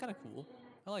 That's kind of cool.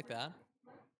 I like that.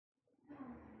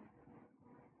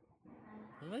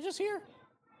 Did I just hear?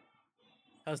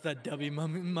 How's that W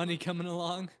money coming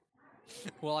along?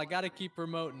 Well, I gotta keep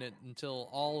promoting it until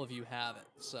all of you have it,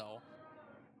 so...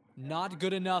 Not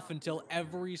good enough until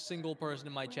every single person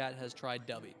in my chat has tried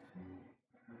W.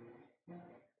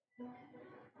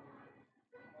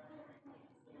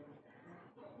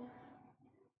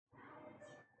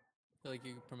 Like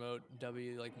you promote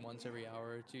W like once every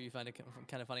hour or two. You find it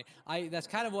kind of funny. That's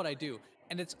kind of what I do,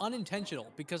 and it's unintentional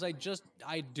because I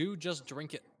do just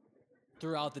drink it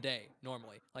throughout the day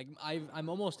normally. Like I'm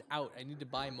almost out. I need to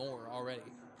buy more already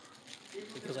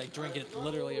because I drink it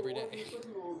literally every day.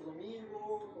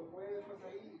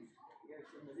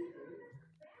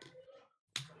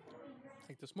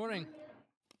 Like this morning,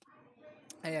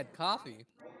 I had coffee,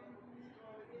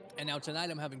 and now tonight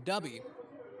I'm having W,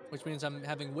 which means I'm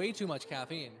having way too much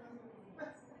caffeine.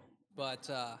 But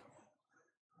you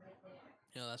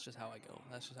know, that's just how I go.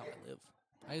 That's just how I live.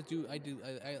 I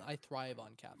thrive on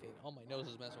caffeine. Oh, my nose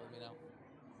is messing with me now.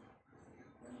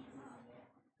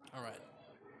 All right.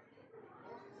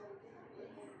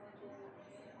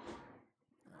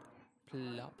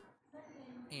 Plop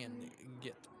and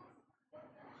get.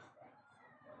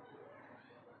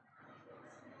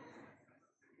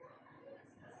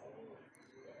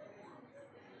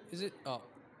 Is it? Oh.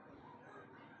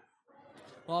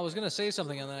 Well, I was gonna say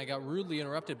something and then I got rudely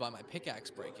interrupted by my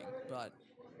pickaxe breaking, but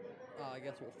I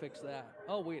guess we'll fix that.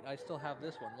 Oh wait, I still have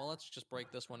this one. Well, let's just break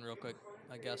this one real quick,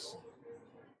 I guess.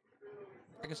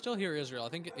 I can still hear Israel. I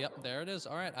think, yep, there it is.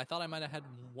 All right, I thought I might have had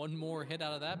one more hit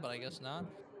out of that, but I guess not.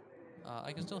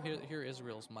 I can still hear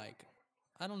Israel's mic.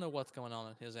 I don't know what's going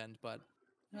on his end, but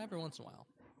every once in a while,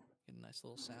 get a nice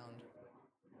little sound.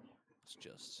 Let's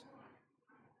just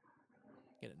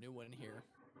get a new one here.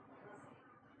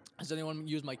 Has anyone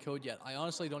used my code yet? I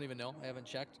honestly don't even know. I haven't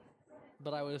checked,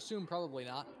 but I would assume probably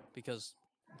not because,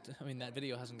 I mean, that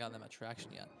video hasn't gotten that much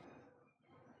traction yet.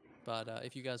 But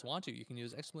if you guys want to, you can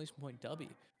use !W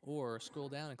or scroll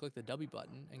down and click the W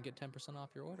button and get 10% off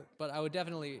your order. But I would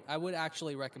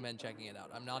actually recommend checking it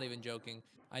out. I'm not even joking.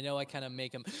 I know I kind of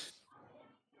make them.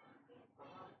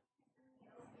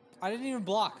 I didn't even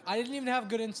block. I didn't even have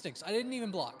good instincts. I didn't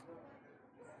even block.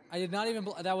 I did not even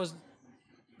block. That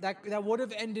would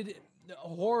have ended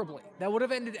horribly. That would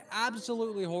have ended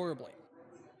absolutely horribly.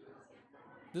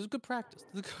 This is good practice.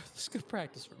 This is good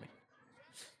practice for me.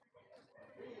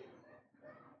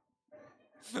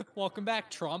 Welcome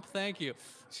back, Trump. Thank you.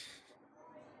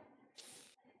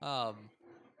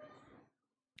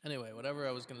 Anyway, whatever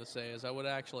I was gonna say is I would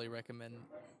actually recommend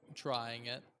trying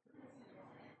it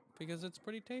because it's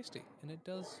pretty tasty and it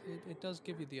does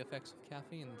give you the effects of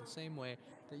caffeine the same way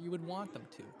that you would want them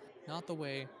to, not the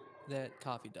way that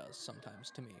coffee does sometimes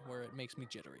to me, where it makes me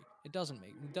jittery.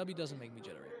 W doesn't make me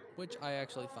jittery, which I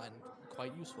actually find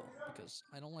quite useful because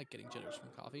I don't like getting jitters from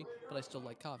coffee, but I still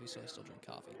like coffee, so I still drink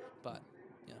coffee. But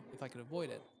you know, if I could avoid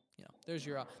it, you know, there's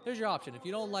your option. If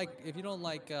you don't like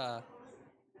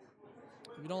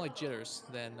jitters,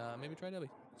 then maybe try W.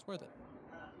 It's worth it.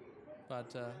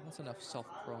 But that's enough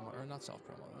self-promo, or not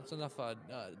self-promo. That's enough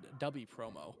W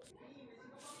promo.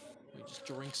 Let me just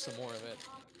drink some more of it,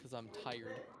 because I'm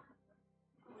tired.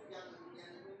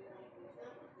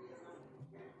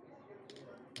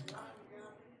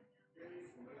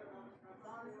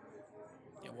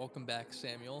 Yeah, welcome back,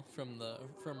 Samuel, from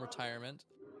retirement,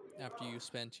 after you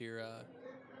spent your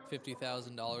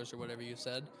 $50,000 or whatever you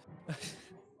said.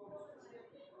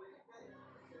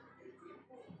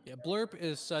 Yeah, Blurp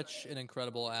is such an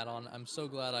incredible add-on. I'm so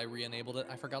glad I re-enabled it.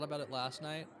 I forgot about it last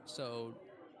night, so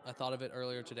I thought of it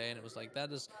earlier today, and it was like,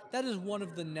 that is one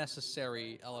of the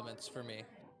necessary elements for me.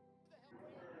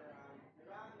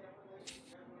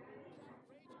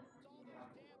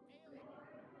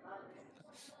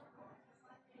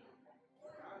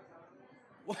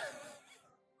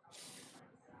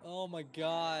 Oh my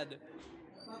god.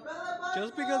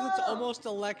 Just because it's almost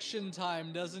election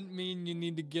time doesn't mean you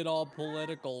need to get all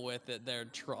political with it there,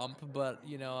 Trump, but,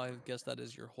 you know, I guess that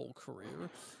is your whole career.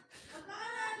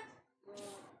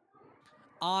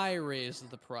 I raised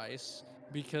the price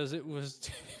because it was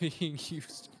being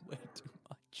used way too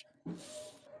much.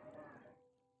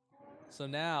 So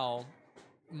now,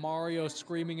 Mario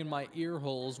screaming in my ear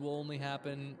holes will only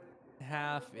happen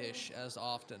half-ish as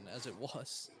often as it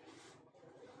was.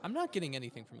 I'm not getting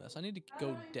anything from this. I need to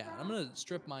go down. I'm gonna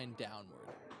strip mine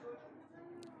downward.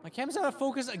 My camera's out of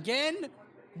focus again?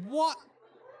 What?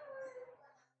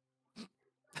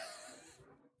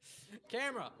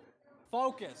 Camera,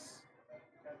 focus.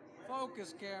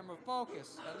 Focus, camera,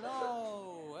 focus.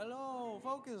 Hello,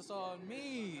 focus on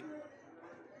me.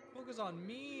 Focus on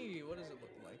me. What does it look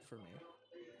like for me?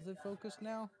 Is it focused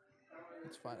now?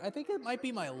 It's fine. I think it might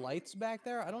be my lights back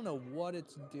there. I don't know what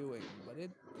it's doing, but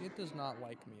it does not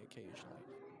like me occasionally.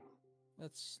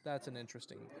 That's an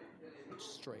interesting,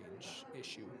 strange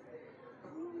issue.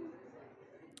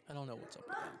 I don't know what's up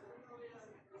with that.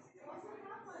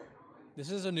 This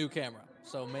is a new camera,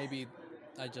 so maybe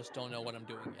I just don't know what I'm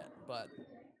doing yet, but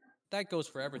that goes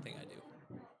for everything I do.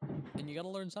 And you gotta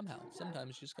learn somehow. Sometimes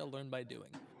you just gotta learn by doing.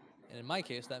 And in my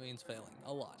case, that means failing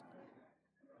a lot.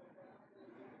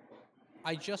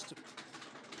 I just...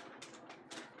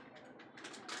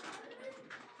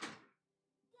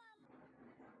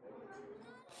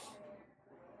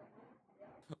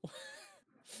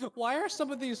 Why are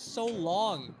some of these so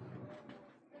long?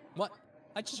 What?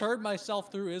 I just heard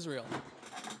myself through Israel.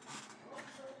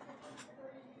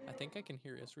 I think I can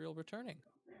hear Israel returning.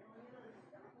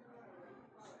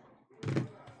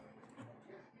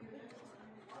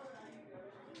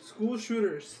 School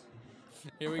shooters.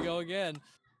 Here we go again.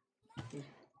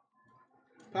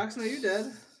 Paxton, are you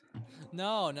dead?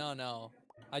 No, no, no.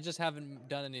 I just haven't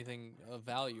done anything of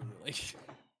value, really.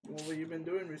 What have you been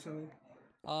doing recently?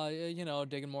 You know,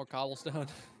 digging more cobblestone.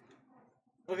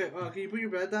 Okay, can you put your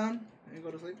bed down and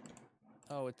go to sleep?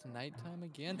 Oh, it's nighttime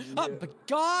again? Yeah. Oh, but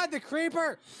God, the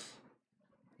creeper!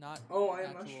 Not Oh, I am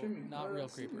actual, not streaming. Not real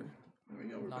creeper. There we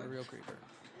go, we're Not back. a real creeper.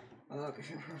 Okay,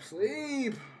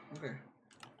 sleep! Okay.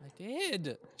 I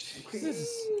did! Jesus.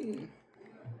 Okay.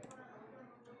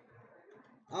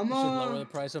 You should lower the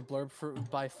price of blurb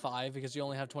by 5 because you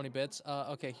only have 20 bits.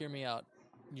 Okay, hear me out.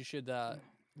 You should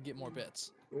get more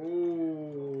bits.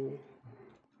 Ooh.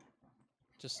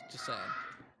 Just saying.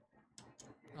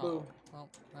 Oh, well,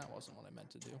 that wasn't what I meant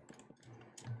to do.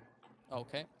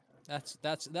 Okay,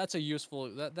 that's a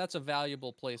useful, that's a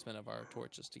valuable placement of our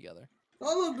torches together.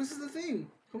 Oh look, this is the thing.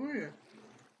 Come over here.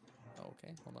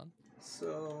 Okay, hold on.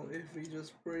 So if we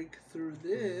just break through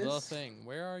this. The thing.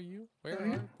 Where are you? Where down are?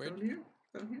 here? Where? Down here?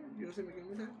 Down here? You want to see me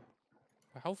give me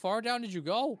that? How far down did you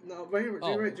go? No, right here.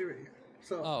 Oh. Right here.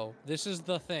 So. Oh, this is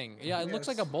the thing. Yeah, it looks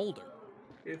like a boulder.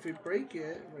 If we break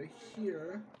it right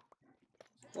here.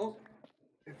 Oh.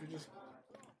 If we just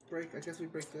break, I guess we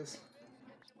break this.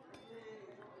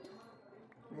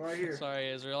 Right here.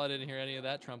 Sorry, Israel, I didn't hear any of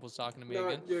that. Trump was talking to me No,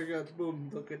 again. you're good. Boom.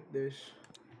 Look at this.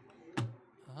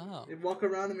 Oh. It walk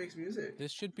around and makes music.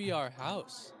 This should be our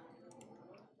house.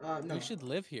 No. We should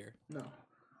live here. No.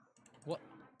 What?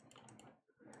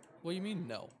 What do you mean,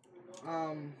 no?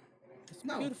 It's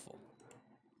Beautiful.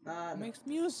 It no. makes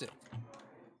music.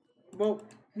 Well,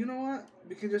 you know what?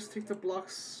 We can just take the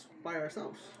blocks by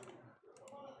ourselves.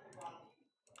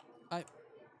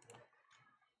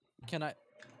 Can I?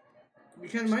 We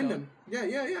can mine them.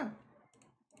 Yeah.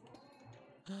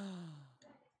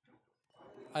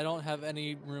 I don't have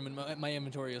any room in my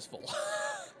inventory is full.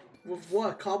 With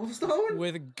what? Cobblestone?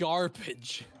 With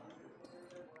garbage.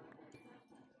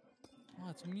 Oh,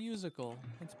 it's musical.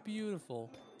 It's beautiful.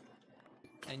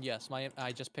 And yes,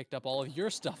 I just picked up all of your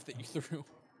stuff that you threw.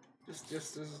 Just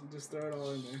throw it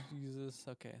all in there. Jesus.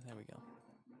 Okay, there we go.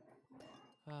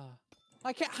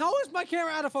 I can't. How is my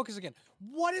camera out of focus again?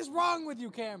 What is wrong with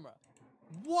you, camera?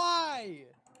 Why?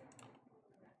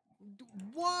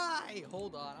 Why?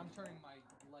 Hold on, I'm turning my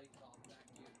lights off back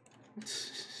here.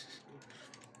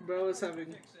 Bro is having.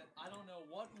 Fix it. I don't know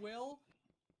what will.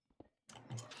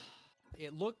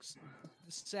 It looks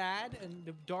sad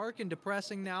and dark and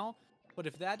depressing now, but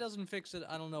if that doesn't fix it,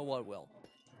 I don't know what will.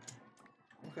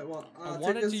 Okay, well, I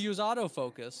wanted to use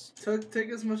autofocus. Take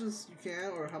as much as you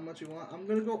can, or how much you want. I'm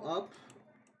gonna go up,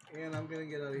 and I'm gonna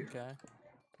get out of here. Okay.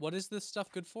 What is this stuff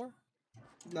good for?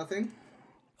 Nothing.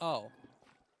 Oh.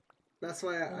 That's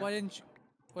why Why didn't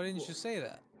you say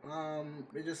that?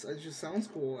 It just sounds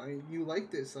cool. You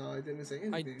like this, so I didn't say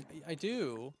anything. I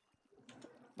do.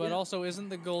 But Yeah. also, isn't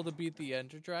the goal to beat the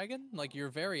Ender Dragon? Like, you're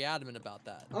very adamant about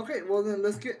that. Okay, well then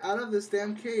let's get out of this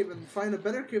damn cave and find a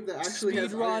better cave that actually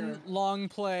has Speedrun, iron. long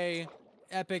play,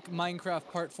 epic Minecraft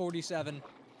part 47.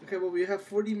 Okay, well we have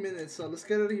 40 minutes, so let's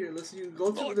get out of here.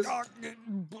 Go through this.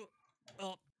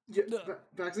 Yeah,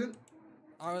 Paxton?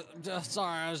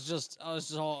 Sorry,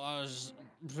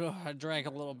 I drank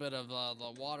a little bit of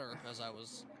the water as I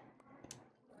was,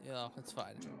 it's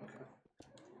fine. Okay.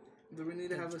 Do we need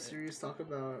to have a serious talk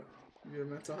about your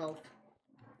mental health?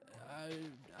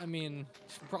 I mean,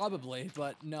 probably,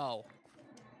 but no.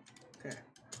 Okay.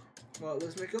 Well,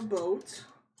 let's make a boat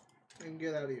and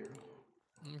get out of here.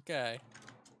 Okay.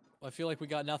 Well, I feel like we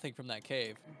got nothing from that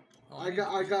cave. I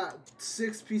got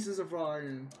 6 pieces of raw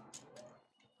iron.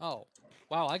 Oh.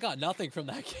 Wow, I got nothing from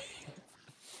that cave.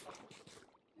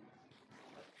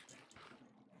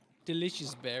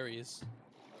 Delicious berries.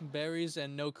 Berries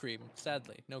and no cream.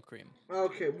 Sadly, no cream.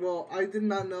 Okay, well, I did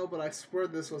not know, but I swear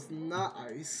this was not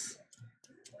ice.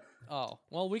 Oh,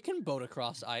 well, we can boat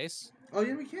across ice. Oh,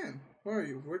 yeah, we can. Where are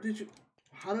you? Where did you...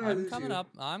 How did I lose you? I'm coming up.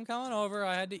 I'm coming over.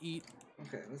 I had to eat.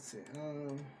 Okay, let's see. Let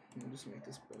me just make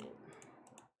this boat.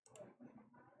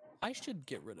 I should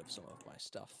get rid of some of my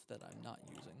stuff that I'm not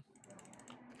using.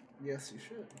 Yes, you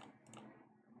should.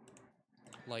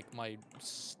 like my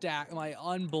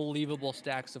unbelievable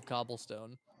stacks of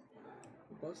cobblestone.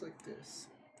 It goes like this.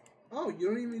 Oh, you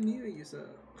don't even need to use a.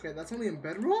 Okay, that's only in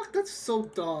Bedrock? That's so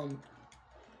dumb.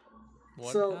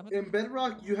 What so, happened? in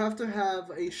Bedrock, you have to have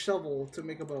a shovel to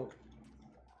make a boat.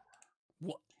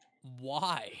 What?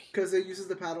 Why? Because it uses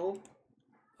the paddle.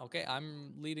 Okay,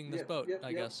 I'm leading this boat,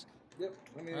 I guess. Yep.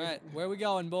 I mean, Alright, where we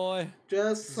going, boy?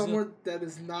 Just somewhere that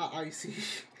is not icy.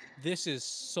 This is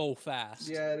so fast.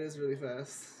 Yeah, it is really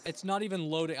fast. It's not even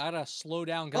loading. I gotta slow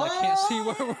down because I can't see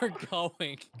where we're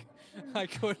going. I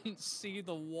couldn't see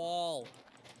the wall.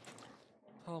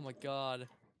 Oh my god.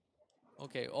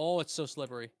 Okay, oh, it's so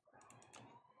slippery.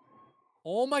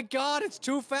 Oh my god, it's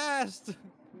too fast!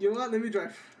 You know what? Let me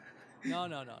drive. No.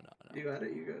 You got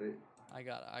it, you got it. I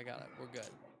got it. We're good.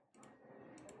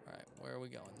 Alright, where are we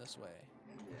going? This way.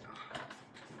 Yeah.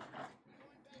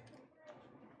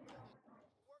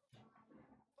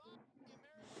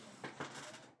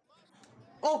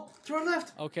 Oh, to our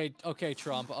left! Okay,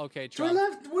 Trump. Okay, To our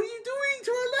Trump. left! What are you doing?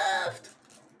 To our left!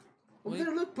 Over Wait.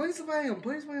 there, look, place of iron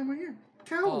right here.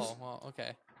 Cows! Oh, well,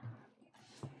 okay.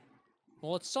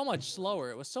 Well, it's so much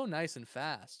slower. It was so nice and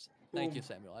fast. Thank you,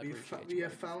 Samuel. I appreciate you. We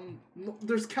have found... No,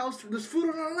 there's cows, there's food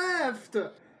on our left!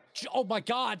 Oh my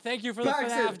god, thank you for the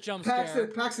FNAF jump scare.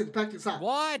 Paxton, stop.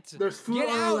 What? There's food get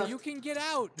on our out! left. You can get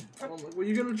out! Oh, well,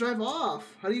 you're gonna drive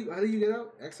off. How do you get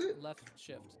out? Exit? Left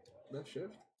shift. Left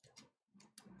shift?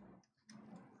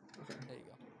 Okay. There you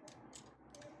go.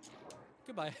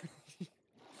 Goodbye.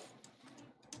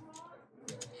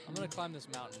 I'm gonna climb this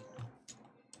mountain.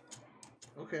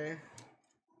 Okay.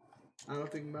 I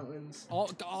don't think mountains. Oh,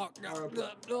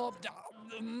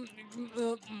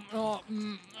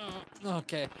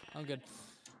 okay, I'm good.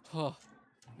 Oh,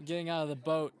 getting out of the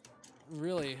boat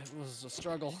really was a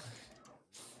struggle.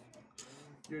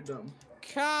 You're dumb.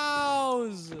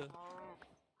 Cows!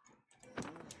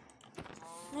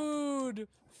 Food!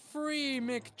 Free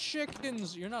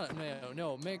McChickens! You're not,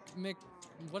 no, Mc,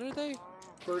 what are they?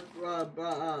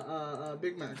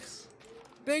 Big Macs.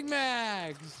 Big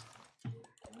Macs!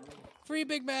 Free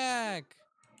Big Mac!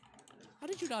 How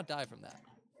did you not die from that?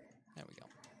 There we go.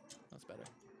 That's better.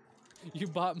 You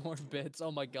bought more bits.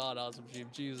 Oh my god, Awesome Sheep.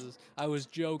 Jesus. I was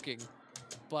joking.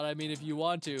 But I mean, if you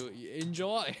want to,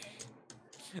 enjoy.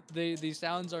 The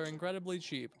sounds are incredibly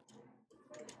cheap.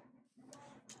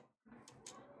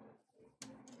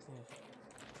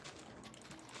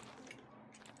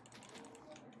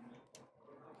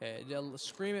 Okay,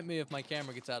 scream at me if my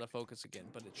camera gets out of focus again,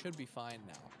 but it should be fine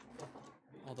now.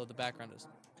 Although the background is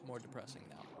more depressing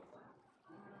now.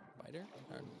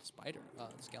 Spider?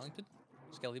 Skellington?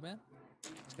 Skellyman?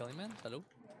 Skellyman? Hello?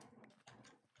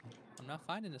 I'm not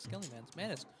finding the Skellymans. Man,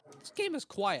 this game is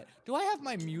quiet. Do I have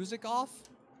my music off?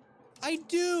 I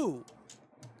do!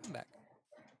 Come back.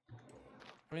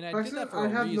 I mean, I did that for a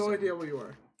reason. I have no idea where you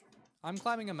are. I'm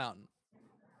climbing a mountain.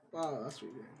 Oh, that's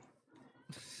what you're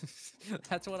doing.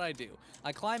 That's what I do.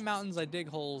 I climb mountains, I dig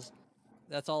holes.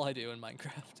 That's all I do in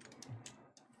Minecraft.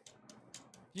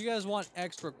 You guys want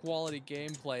extra quality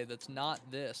gameplay that's not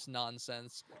this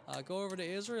nonsense, go over to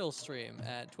Israel's stream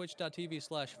at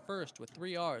twitch.tv/Firrrst with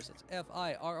 3 R's. It's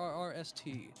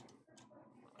Firrrst.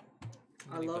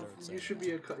 I love. You should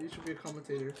be a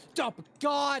commentator. Stop!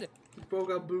 God! Bro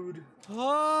got booed.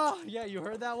 Ah! Yeah, you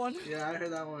heard that one? Yeah, I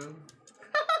heard that one.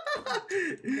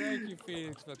 Thank you,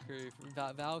 Phoenix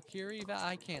Valkyrie.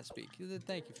 I can't speak.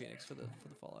 Thank you, Phoenix, for the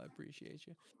follow. I appreciate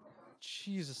you.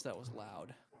 Jesus, that was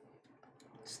loud.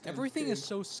 Everything is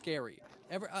so scary.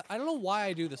 I don't know why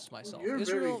I do this to myself.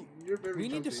 Israel, you're very we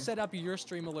need to jumpy. set up your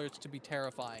stream alerts to be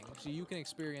terrifying, so you can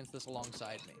experience this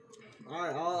alongside me. All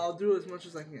right, I'll do as much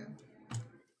as I can.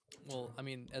 Well, I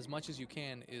mean, as much as you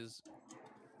can is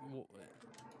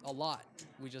a lot.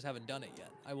 We just haven't done it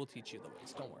yet. I will teach you the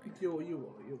ways. Don't worry. You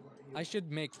will. I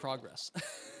should make progress.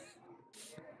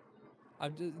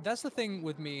 That's the thing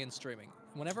with me in streaming.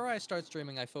 Whenever I start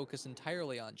streaming, I focus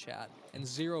entirely on chat and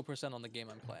 0% on the game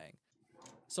I'm playing.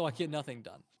 So I get nothing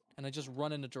done. And I just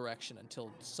run in a direction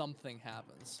until something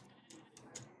happens.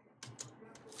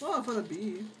 Oh, I found a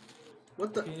bee.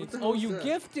 What the hell Oh, is you that?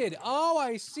 gifted! Oh,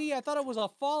 I see. I thought it was a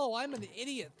follow. I'm an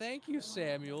idiot. Thank you,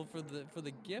 Samuel, for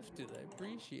the gifted. I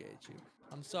appreciate you.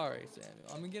 I'm sorry,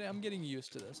 Samuel. I'm getting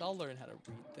used to this. I'll learn how to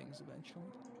read things eventually.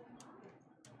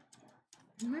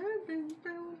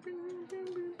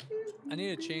 I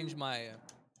need to change my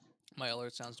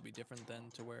alert sounds to be different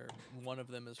then, to where one of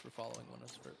them is for following, one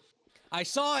is for. I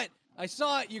saw it. I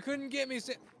saw it. You couldn't get me.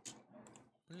 What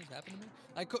just happened to me?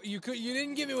 You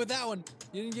didn't get me with that one.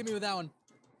 You didn't get me with that one.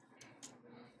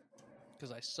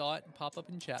 Because I saw it pop up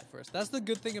in chat first. That's the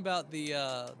good thing about the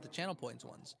channel points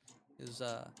ones, is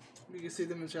You can see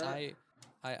them in chat.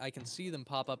 I can see them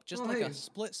pop up just Oh, like hey, a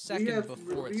split we second have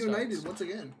before it reunited starts. once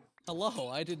again. Hello,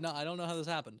 I don't know how this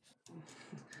happened.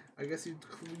 I guess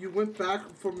you went back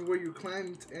from where you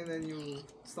climbed and then you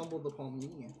stumbled upon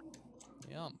me.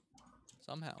 Yeah,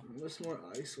 somehow. There's more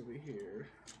ice over here.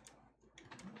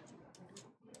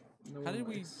 No How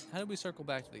more did ice. we circle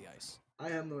back to the ice? I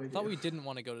have no idea. I thought we didn't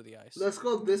want to go to the ice. Let's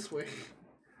go this way.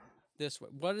 This way.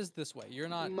 What is this way? You're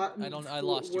not. I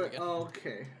lost you again. Oh,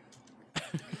 okay.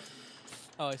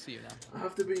 Oh, I see you now. I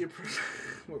have to be your person.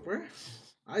 Where?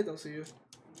 I don't see you.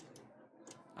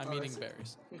 I'm eating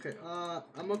berries. Okay.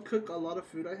 I'm gonna cook a lot of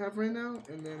food I have right now,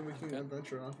 and then we can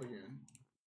adventure off again.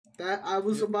 That I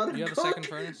was about to you have cook a second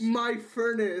furnace? my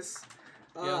furnace.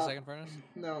 You have a second furnace?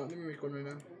 No, let me make one right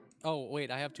now. Oh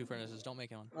wait, I have 2 furnaces. Don't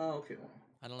make one. Oh, okay.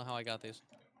 I don't know how I got these.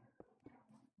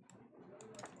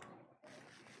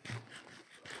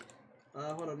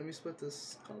 Hold on. Let me split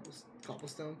this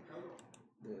cobblestone.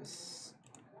 This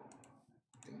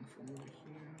thing from over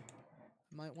here.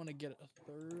 Might want to get a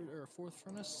 3rd or a 4th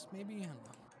furnace, maybe.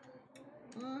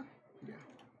 I don't know. Yeah.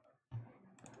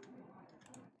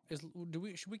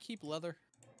 Should we keep leather?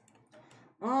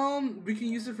 We can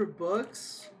use it for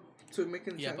books to make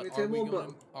an enchantment table,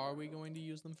 but are we going to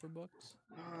use them for books?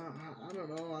 I don't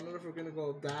know. I don't know if we're gonna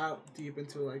go that deep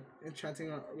into like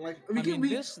enchanting. Like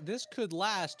this could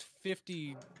last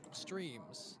 50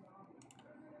 streams.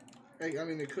 I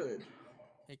mean, it could.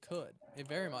 It could. It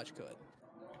very much could.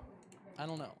 I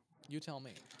don't know. You tell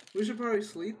me. We should probably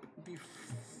sleep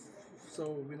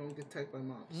so we don't get attacked by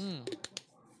mobs.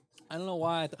 I don't know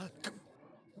why.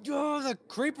 Oh, the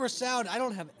creeper sound! I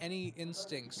don't have any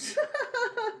instincts.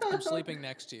 I'm sleeping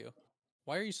next to you.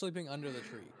 Why are you sleeping under the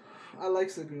tree? I like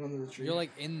sleeping under the tree. You're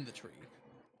like in the tree.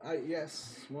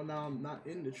 Yes. Well, now I'm not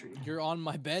in the tree. You're on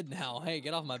my bed now. Hey,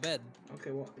 get off my bed.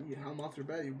 Okay. Well, I'm off your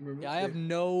bed. You remember? Yeah,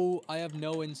 I have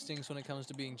no instincts when it comes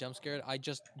to being jump scared. I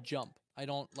just jump. I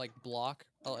don't like block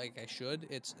like I should.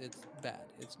 It's bad.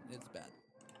 It's bad.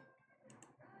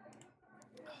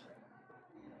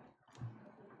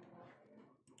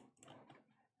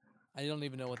 I don't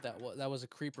even know what that was. That was a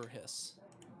creeper hiss.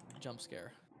 Jump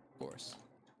scare. Of course.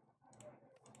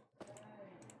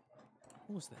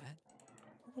 What was that?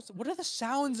 What are the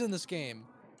sounds in this game?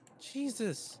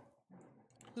 Jesus.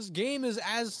 This game is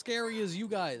as scary as you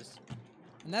guys.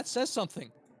 And that says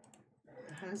something.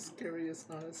 As scary as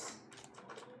us.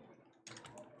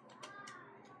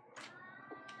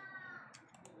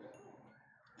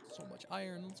 So much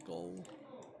iron. Let's go.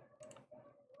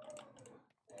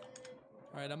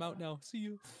 Alright, I'm out now. See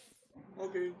you.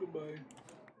 Okay, goodbye.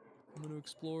 I'm gonna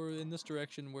explore in this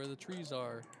direction where the trees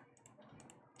are.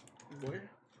 Where?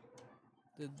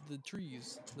 The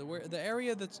trees. The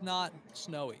area that's not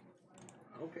snowy.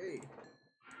 Okay.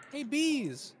 Hey,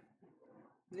 bees!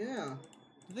 Yeah.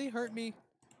 Do they hurt me?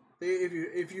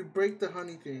 If you break the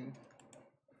honey thing.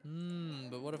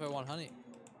 But what if I want honey?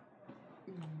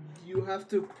 You have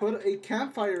to put a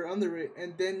campfire under it,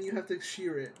 and then you have to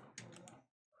shear it.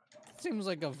 Seems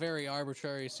like a very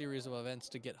arbitrary series of events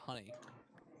to get honey.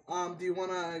 Do you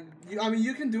wanna? I mean,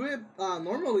 you can do it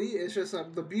normally. It's just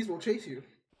the bees will chase you.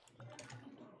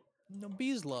 No,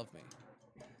 bees love me.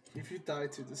 If you die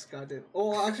to this goddamn.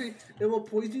 Oh, actually, it will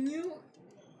poison you.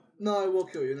 No, it will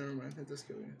kill you. Never mind. It does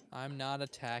kill you. I'm not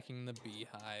attacking the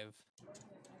beehive.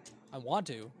 I want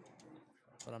to,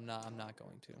 but I'm not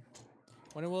going to.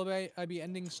 When will I be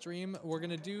ending stream? We're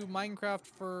gonna do Minecraft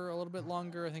for a little bit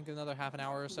longer. I think another half an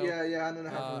hour or so. Yeah, another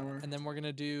half an hour. And then we're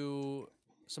gonna do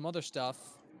some other stuff.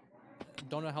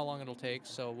 Don't know how long it'll take,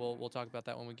 so we'll talk about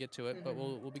that when we get to it. But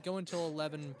we'll be going till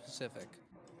 11 Pacific.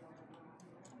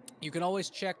 You can always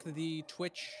check the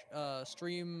Twitch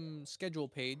stream schedule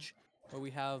page, where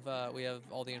we have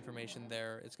all the information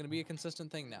there. It's gonna be a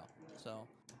consistent thing now, so.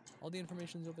 All the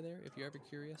information's over there. If you're ever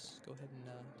curious, go ahead and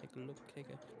take a look,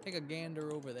 take a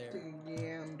gander over there. Take a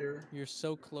gander. You're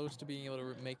so close to being able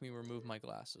to make me remove my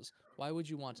glasses. Why would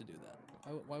you want to do that?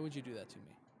 Why would you do that to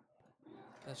me?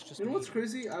 That's just. You know what's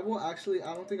crazy? I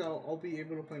don't think I'll be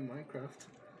able to play Minecraft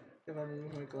if I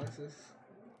remove my glasses.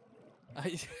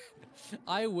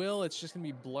 I will. It's just gonna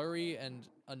be blurry and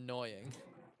annoying.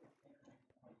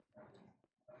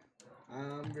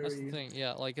 That's the thing,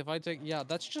 yeah, like if I take,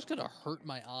 that's just gonna hurt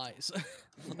my eyes.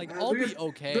 Like, I'll be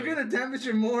okay. They're gonna damage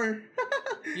it more.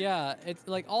 Yeah, it's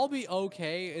like, I'll be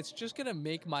okay, it's just gonna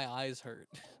make my eyes hurt.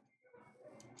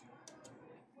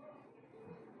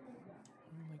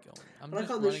 Where am I going? I'm just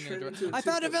running in a direction. I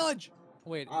found a village!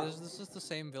 Wait, is this the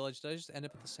same village? Did I just end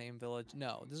up at the same village?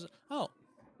 No, this is, oh.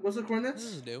 What's the coordinates?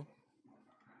 This is new.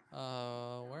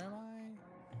 Where am I?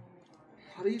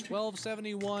 How do you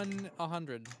 1271,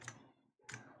 100.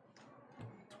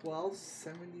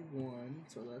 1271.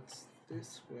 So that's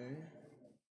this way.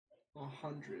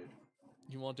 100.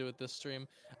 You won't do it this stream.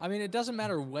 I mean, it doesn't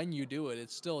matter when you do it.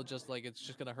 It's still just like it's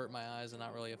just gonna hurt my eyes and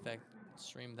not really affect the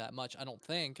stream that much. I don't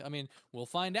think. I mean, we'll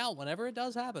find out whenever it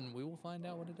does happen. We will find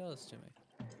out what it does to me.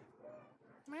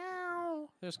 Meow.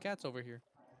 There's cats over here.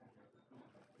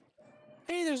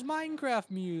 Hey, there's Minecraft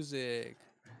music.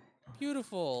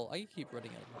 Beautiful. I keep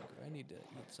running out of hunger. I need to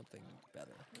eat something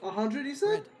better. 100, you said?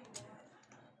 Bread.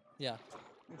 Yeah.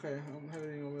 Okay, I'm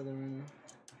heading over there right now.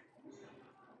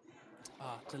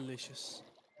 Ah, delicious.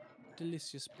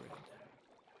 Delicious bread.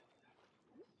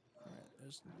 Alright,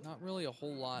 there's not really a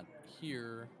whole lot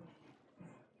here.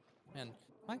 Man,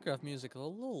 Minecraft music a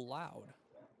little loud.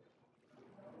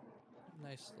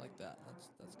 Nice like that.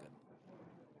 That's good.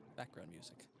 Background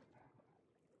music.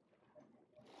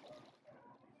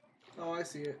 Oh, I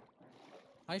see it.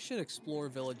 I should explore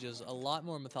villages a lot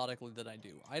more methodically than I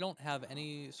do. I don't have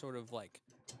any sort of like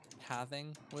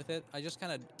pathing with it. I just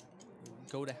kind of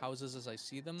go to houses as I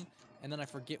see them, and then I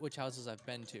forget which houses I've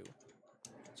been to.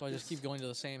 So I just keep going to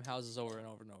the same houses over and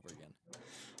over and over again.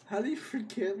 How do you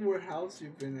forget where house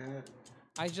you've been at?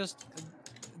 I just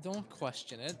don't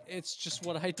question it. It's just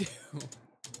what I do.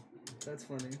 That's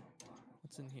funny.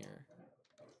 What's in here?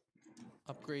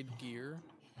 Upgrade gear.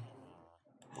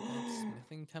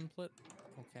 Smithing template.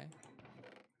 Okay.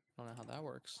 Don't know how that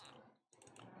works.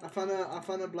 I found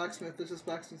a blacksmith. There's this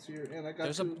blacksmith here, and I got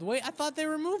There's wait. I thought they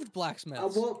removed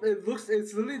blacksmiths. Well,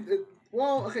 it's literally,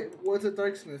 well, okay, what's a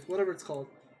darksmith? Whatever it's called.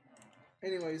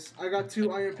 Anyways, I got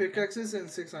 2 iron pickaxes and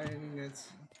 6 iron ingots.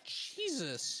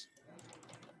 Jesus.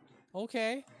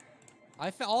 Okay.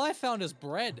 All I found is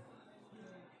bread.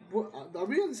 What, are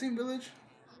we in the same village?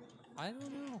 I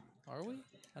don't know. Are we?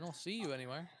 I don't see you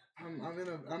anywhere.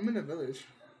 I'm in a village.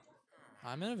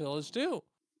 I'm in a village too.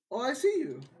 Oh, I see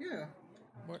you. Yeah.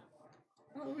 Where?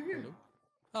 Oh, over here.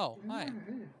 Oh, hi.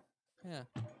 Yeah.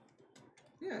 Yeah.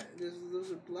 Yeah,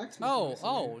 there's a blacksmith.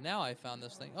 Oh, now I found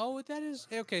this thing. Oh, that is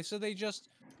okay. So they just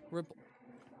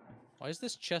why is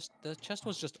this chest? The chest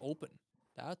was just open.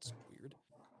 That's weird.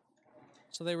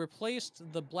 So they replaced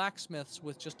the blacksmiths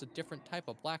with just a different type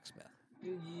of blacksmith.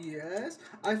 Yes,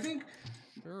 I think.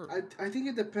 Sure. I think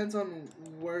it depends on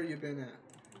where you've been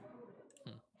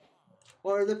at.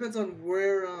 Or it depends on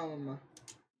where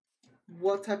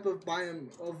what type of biome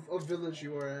of village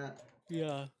you are at.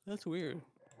 Yeah, that's weird.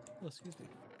 Oh, excuse me.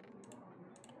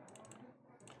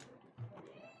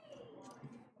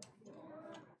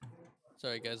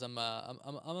 Sorry guys, I'm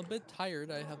a bit tired.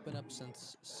 I have been up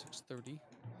since 6:30 a.m.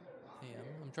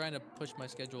 I'm trying to push my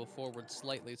schedule forward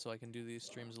slightly so I can do these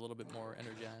streams a little bit more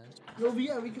energized. Well,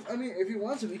 yeah, we can. I mean, if you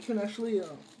want to, we can actually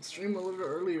stream a little bit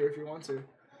earlier if you want to.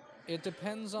 It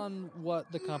depends on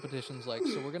what the competition's like,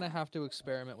 so we're gonna have to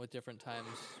experiment with different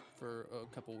times for a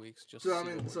couple weeks. Just so I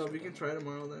mean, so we can try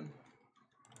tomorrow then.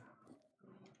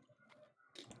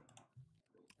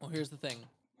 Well, here's the thing.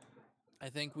 I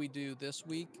think we do this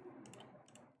week.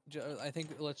 I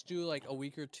think let's do like a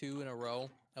week or 2 in a row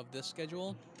of this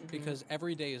schedule because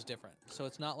every day is different. So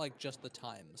it's not like just the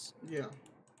times. Yeah.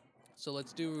 So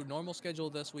let's do normal schedule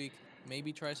this week.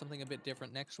 Maybe try something a bit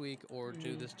different next week, or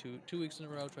do this two weeks in a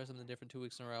row. Try something different 2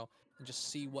 weeks in a row, and just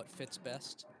see what fits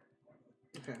best.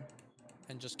 Okay.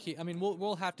 And just keep. I mean,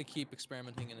 we'll have to keep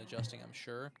experimenting and adjusting. I'm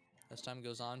sure as time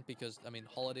goes on because I mean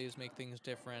holidays make things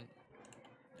different.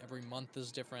 Every month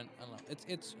is different. I don't know.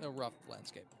 It's a rough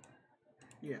landscape.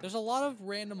 Yeah. There's a lot of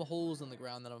random holes in the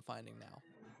ground that I'm finding now.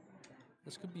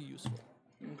 This could be useful.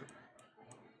 Okay.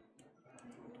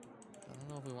 I don't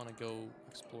know if we want to go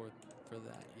explore for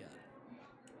that yet.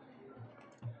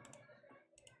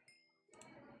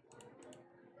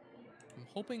 I'm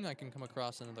hoping I can come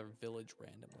across another village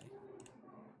randomly.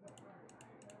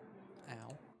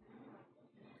 Ow.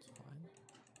 It's fine.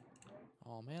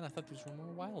 Oh man, I thought these were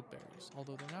more wild berries,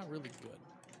 although they're not really good.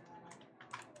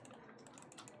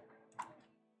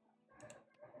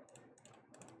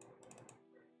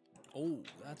 Oh,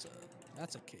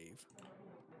 that's a cave.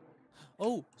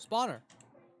 Oh, spawner.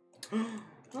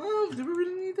 Oh, do we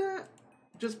really need that?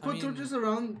 Just put torches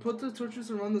around. Put the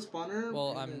torches around the spawner.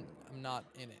 Well, I'm not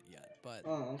in it yet, but.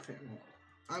 Oh, okay.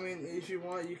 I mean, if you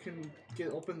want, you can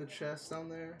open the chest down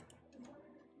there.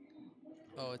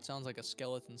 Oh, it sounds like a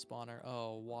skeleton spawner.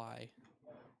 Oh, why?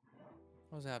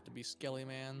 Why does it have to be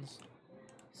Skelly-mans?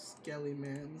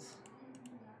 Skelly-mans.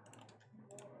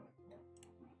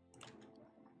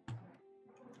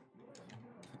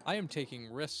 I am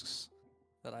taking risks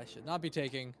that I should not be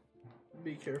taking.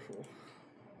 Be careful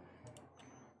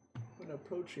when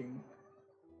approaching.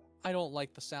 I don't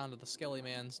like the sound of the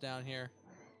Skelly-mans down here.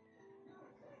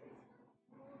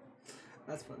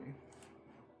 That's funny.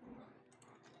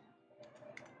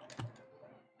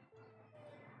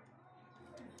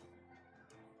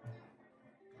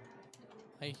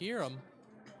 I hear them.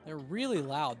 They're really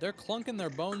loud. They're clunking their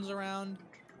bones around.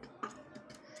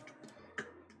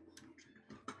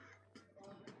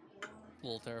 A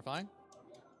little terrifying.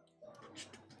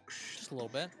 Just a little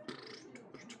bit.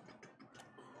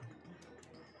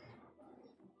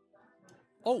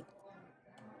 Oh!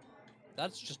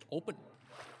 That's just open.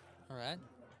 Alright.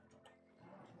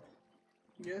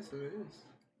 Yes, it is.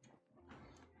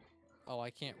 Oh,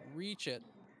 I can't reach it.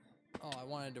 Oh, I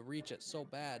wanted to reach it so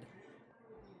bad.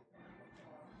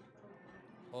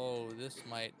 Oh, this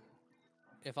might...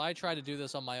 If I try to do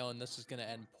this on my own, this is gonna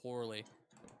end poorly.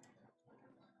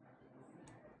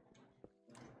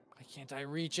 Why can't I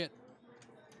reach it?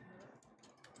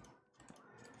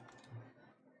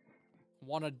 I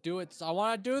want to do it. I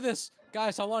want to do this.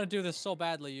 Guys, I want to do this so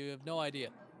badly. You have no idea.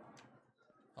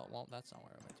 Oh, well, that's not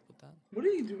where I meant to put that. What are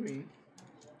you doing?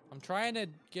 I'm trying to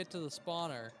get to the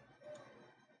spawner.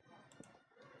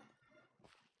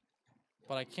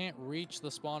 But I can't reach the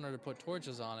spawner to put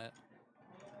torches on it.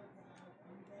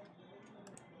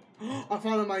 I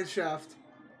found a mine shaft.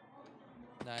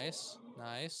 Nice.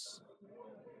 Nice.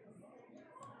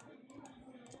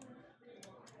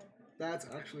 That's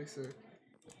actually sick.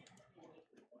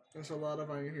 There's a lot of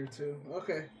iron here too.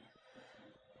 Okay.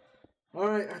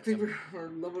 Alright, I think we're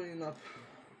leveling up.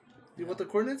 Do you want the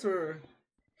coordinates or?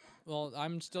 Well,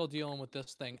 I'm still dealing with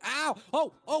this thing. Ow!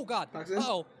 Oh! Oh, God! Packs in?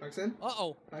 Uh-oh! Packs in?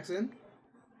 Uh-oh! Packs in?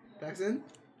 Packs in?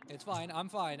 It's fine. I'm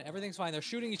fine. Everything's fine. They're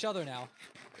shooting each other now.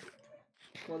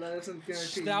 Well, that doesn't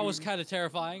guarantee. That was kind of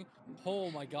terrifying.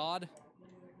 Oh, my God.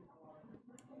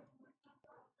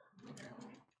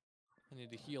 I need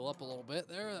to heal up a little bit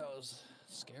there. That was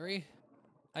scary.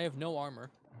 I have no armor.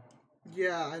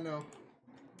 Yeah, I know.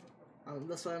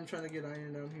 That's why I'm trying to get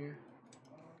iron down here.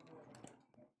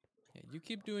 Yeah, you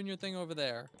keep doing your thing over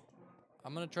there.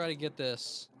 I'm gonna try to get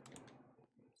this.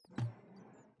 Okay,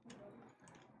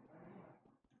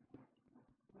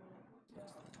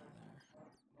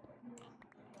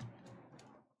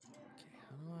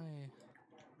 how do I...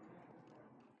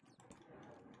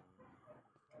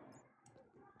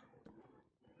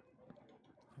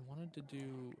 I wanted to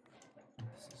do...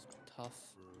 This is tough.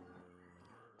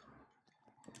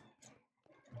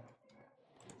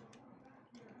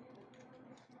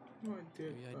 Oh, I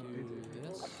did. Maybe I Oh, do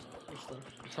this. Good stuff.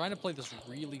 I'm trying to play this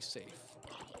really safe.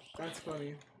 That's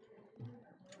funny.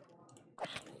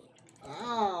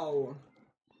 Ow!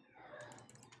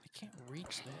 I can't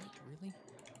reach that, really?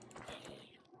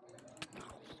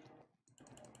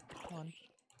 Come on.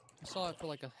 I saw it for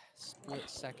like a split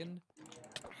second.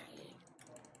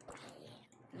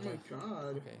 Oh my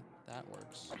god. Okay, that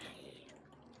works.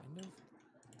 Kind of.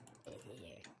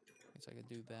 Guess I could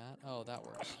do that. Oh, that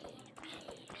works.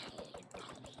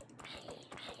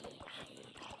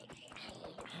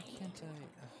 Why can't I?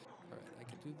 Alright, I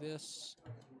could do this.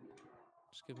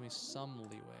 Just give me some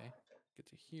leeway. Get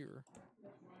to here.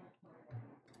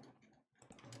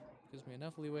 Gives me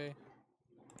enough leeway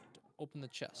to open the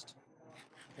chest.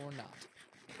 Or not.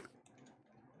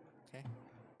 Okay.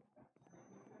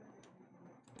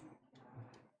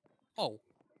 Oh,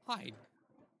 hide.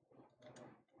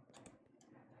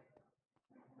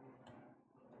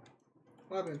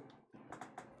 What happened?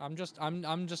 I'm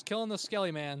just killing the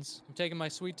skelly mans. I'm taking my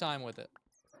sweet time with it.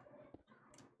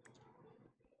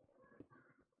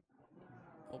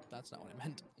 Oh, that's not what I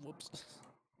meant. Whoops.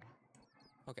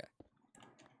 Okay.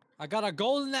 I got a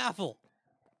golden apple.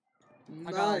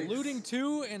 Nice. I got a looting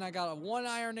 2 and I got a 1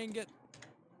 iron ingot.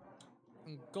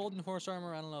 And golden horse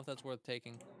armor. I don't know if that's worth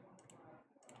taking.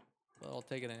 But I'll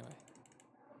take it anyway.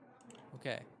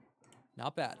 Okay.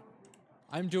 Not bad.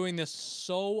 I'm doing this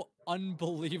so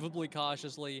unbelievably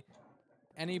cautiously.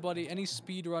 Any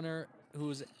speedrunner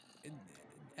who's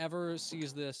ever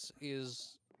sees this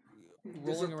is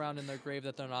rolling around in their grave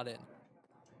that they're not in.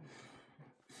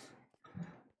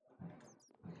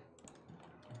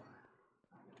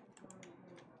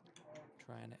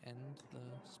 Trying to end the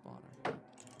spawner.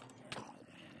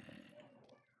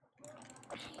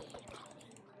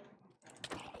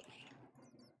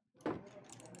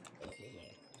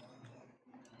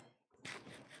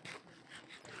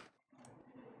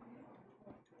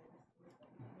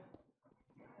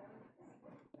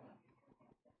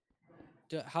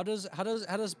 How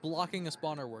does blocking a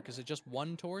spawner work? Is it just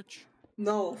one torch?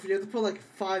 No, you have to put like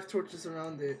 5 torches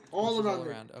around it. All around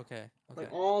it. Okay. Okay.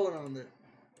 Like all around it.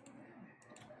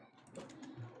 No.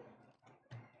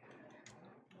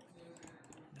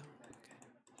 Okay.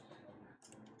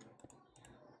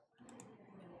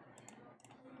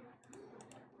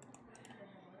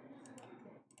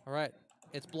 All right.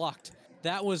 It's blocked.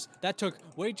 That took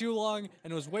way too long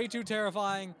and it was way too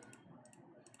terrifying.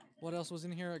 What else was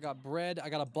in here? I got bread. I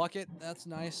got a bucket. That's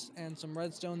nice. And some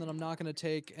redstone that I'm not going to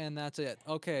take. And that's it.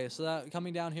 Okay, so that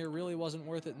coming down here really wasn't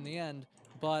worth it in the end.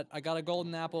 But I got a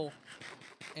golden apple.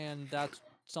 And that's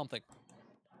something.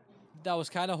 That was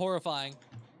kind of horrifying.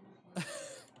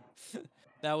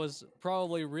 That was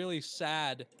probably really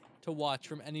sad to watch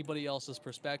from anybody else's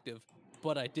perspective.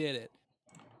 But I did it.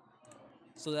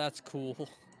 So that's cool.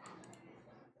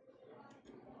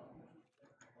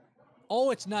 Oh,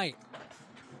 it's night.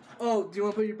 Oh, do you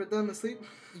want to put your bed down to sleep?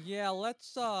 Yeah,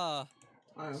 let's I'm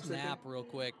snap real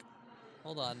quick.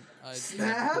 Hold on.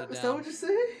 Snap? Is that what you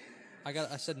say?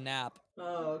 I said nap.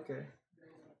 Oh, okay.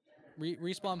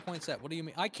 Respawn point set. What do you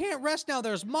mean? I can't rest now.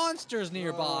 There's monsters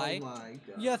nearby. Oh my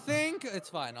god. You think? It's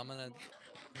fine. I'll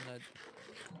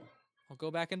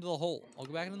go back into the hole. I'll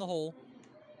go back into the hole.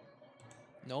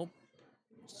 Nope.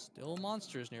 Still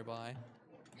monsters nearby.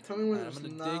 Tell me when there's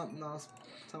not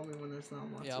tell me when there's not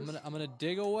monsters. Yeah, I'm gonna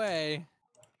dig away.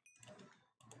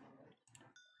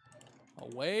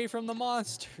 Away from the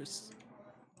monsters.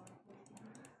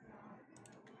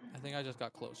 I think I just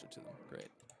got closer to them. Great.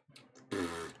 I'm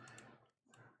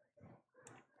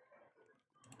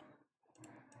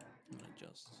gonna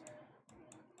just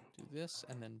do this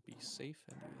and then be safe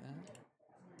and do that.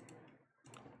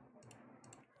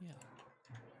 Yeah.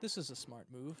 This is a smart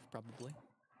move, probably.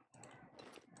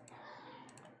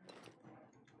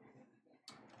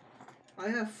 I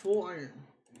have full iron.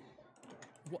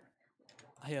 What?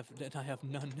 I have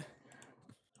none.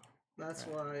 That's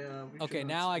why we okay,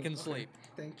 now I can sleep.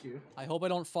 Thank you. I hope I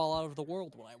don't fall out of the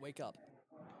world when I wake up.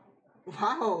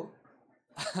 Wow.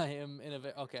 I am in a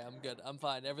okay, I'm good. I'm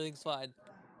fine. Everything's fine.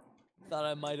 Thought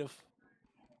I might have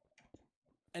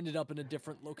ended up in a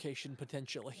different location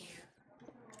potentially.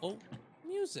 Oh,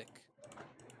 music.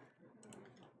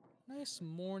 Nice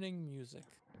morning music.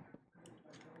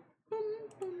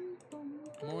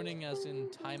 Morning as in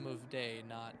time of day,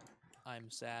 not I'm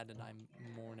sad and I'm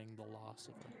mourning the loss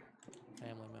of a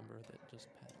family member that just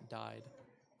died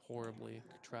horribly,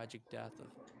 tragic death of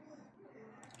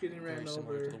getting ran very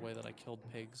similar over. to the way that I killed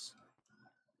pigs.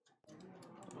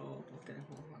 Oh, okay.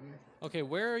 Okay,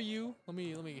 where are you? Let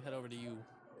me head over to you.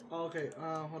 Oh, okay,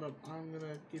 hold up. I'm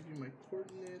gonna give you my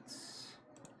coordinates.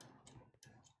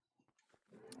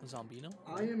 Zombino?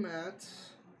 I am at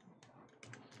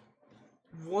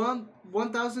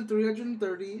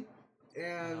 1,330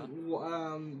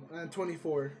 and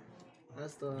 24.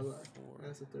 That's the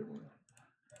third one.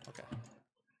 Okay.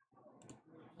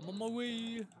 I'm on my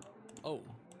way. Oh.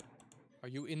 Are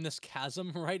you in this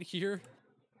chasm right here?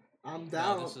 I'm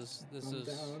down. No, this is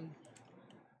down.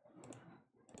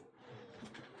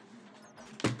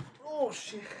 Oh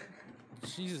shit.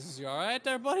 Jesus, you alright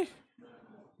there, buddy?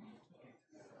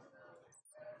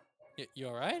 You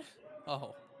alright?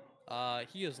 Oh.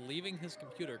 He is leaving his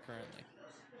computer currently.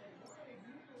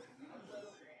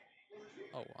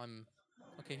 Oh,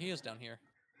 okay, he is down here.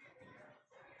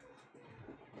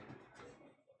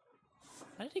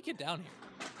 How did he get down here?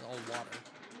 It's all water.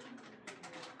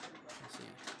 Let's see.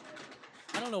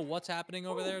 I don't know what's happening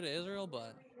over there to Israel,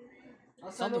 but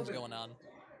something's going on.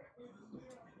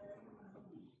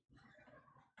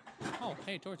 Oh,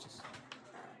 hey, torches.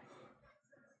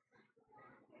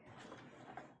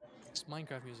 This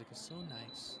Minecraft music is so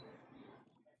nice.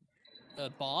 A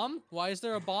bomb? Why is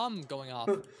there a bomb going off?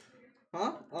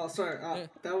 Huh? Oh, sorry.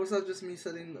 That was just me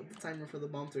setting the timer for the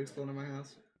bomb to explode in my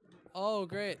house. Oh,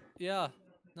 great. Yeah.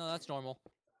 No, that's normal.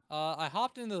 I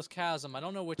hopped into this chasm. I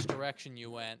don't know which direction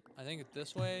you went. I think it's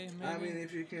this way, maybe? I mean,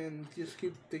 if you can just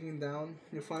keep digging down,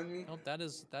 you'll find me. Nope, that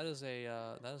is a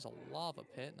lava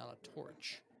pit, not a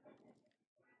torch.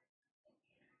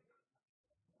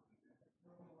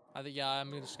 Yeah,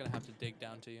 I'm just gonna have to dig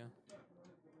down to you.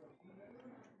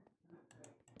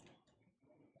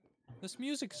 This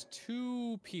music's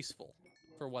too peaceful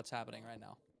for what's happening right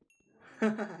now.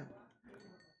 I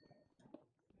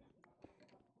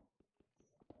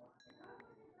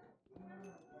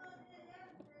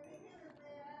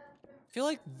feel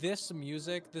like this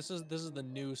music, this is the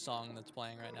new song that's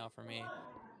playing right now for me,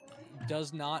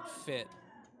 does not fit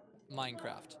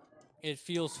Minecraft. It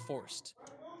feels forced.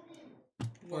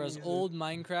 Whereas old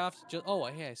Minecraft just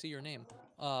hey, I see your name.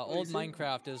 Old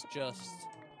Minecraft is just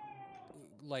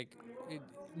like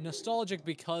nostalgic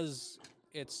because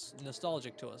it's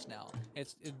nostalgic to us now.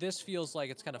 This feels like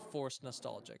it's kind of forced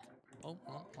nostalgic. Oh,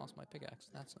 well, lost my pickaxe.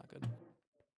 That's not good.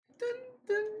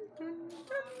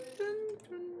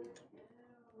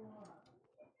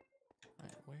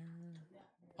 Alright, where?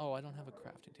 Oh, I don't have a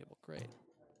crafting table. Great.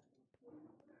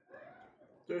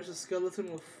 There's a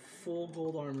skeleton with full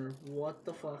gold armor. What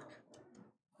the fuck?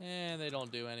 They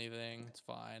don't do anything. It's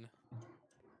fine.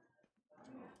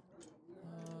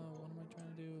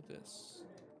 this.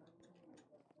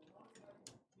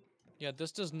 Yeah,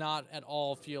 this does not at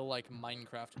all feel like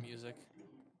Minecraft music.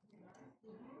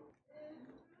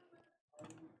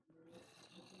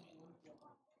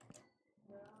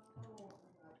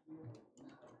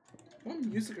 What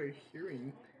music are you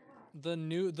hearing? The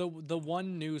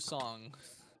one new song.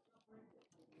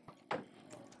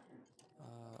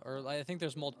 Or I think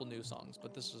there's multiple new songs,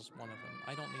 but this is one of them.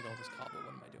 I don't need all this cobble.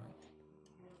 What am I doing?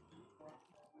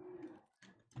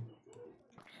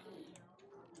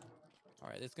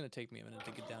 Alright, it's gonna take me a minute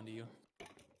to get down to you.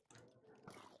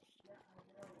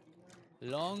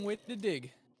 Long way to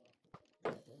dig.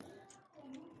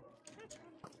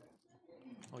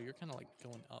 Oh, you're kind of like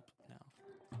going up now.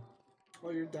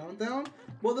 Oh, you're down?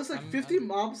 Well, there's like 50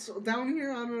 mobs down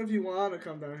here. I don't know if you want to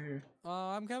come down here.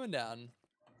 I'm coming down.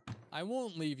 I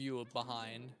won't leave you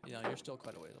behind. You know, you're still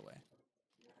quite a ways away.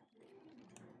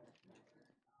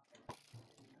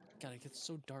 God, it gets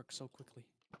so dark so quickly.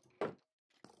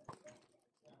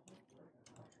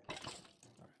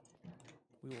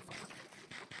 We will find it.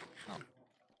 Oh.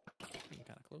 Getting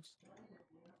kind of close.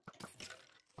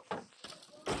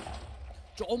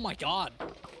 Oh my god!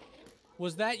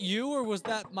 Was that you or was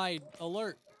that my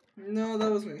alert? No, that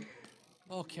was me.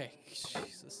 Okay,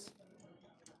 Jesus.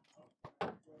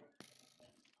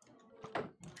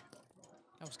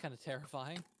 That was kind of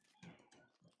terrifying.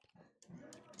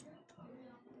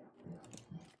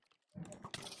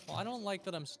 Well, I don't like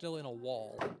that I'm still in a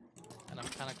wall, and I'm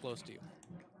kind of close to you.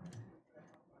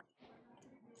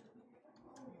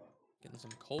 Getting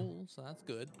some coal, so that's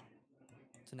good.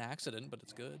 It's an accident, but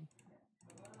it's good.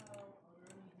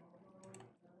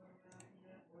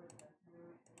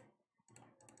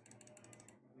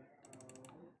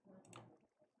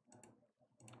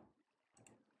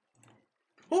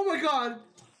 Oh my god!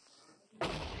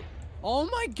 Oh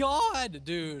my god,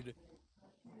 dude!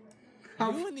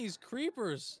 You and these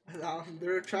creepers.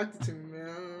 They're attracted to me,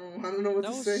 man. I don't know what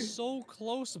to say. That was so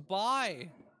close by.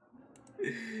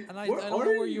 And I don't know are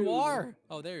where you are.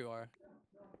 Oh, there you are.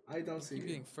 I don't see you. Keep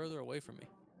getting further away from me.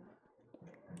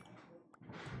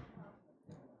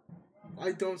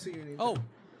 I don't see you anymore. Oh!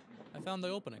 I found the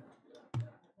opening.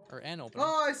 Or an opening.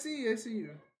 Oh, I see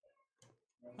you.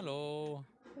 Hello.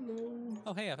 Hello.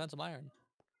 Oh, hey, I found some iron.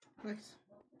 Nice.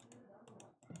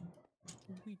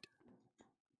 Sweet.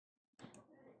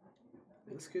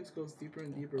 This kid goes deeper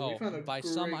and deeper. Oh, We found a by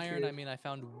some iron, cave. I mean I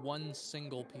found one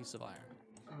single piece of iron.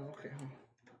 Oh, okay.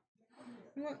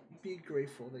 You know what? Be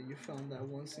grateful that you found that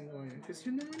one single iron, because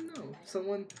you never know.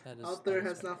 Someone out there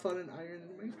has not found an iron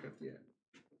in Minecraft yet.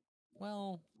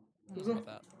 Well, I don't know about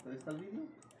that. ¿Ahí está el vídeo?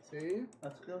 Sí.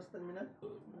 ¿Hasta qué vas a terminar?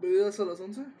 ¿Video hasta las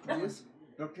 11? 10.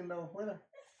 Creo que andaba afuera.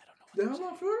 Déjalo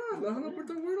afuera, deja la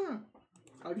puerta afuera.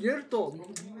 Abierto.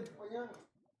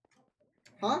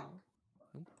 ¿Ah?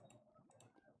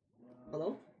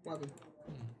 Hello? What happened?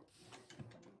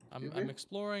 I'm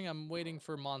exploring. I'm waiting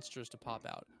for monsters to pop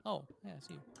out. Oh, yeah, I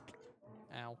see you.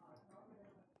 Ow.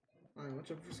 Alright,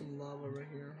 watch out for some lava right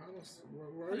here.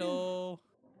 Where are Hello. you?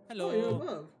 Hello. Oh, you're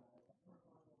above.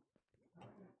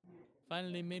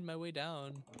 Finally made my way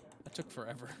down. That took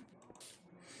forever.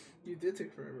 You did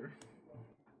take forever.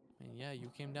 And yeah, you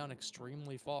came down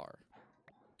extremely far.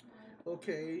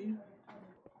 Okay.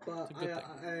 But It's a good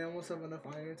I almost have enough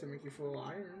iron to make you full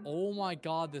iron. Oh my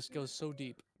god, this goes so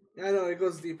deep. Yeah, I know, it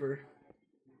goes deeper.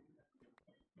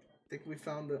 I think we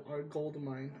found our gold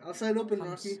mine. Outside open,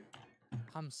 Rocky.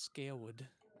 I'm scared.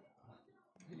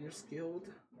 You're skilled.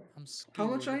 I'm scared. How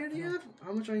much iron do you have?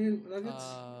 How much iron nuggets?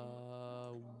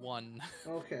 1.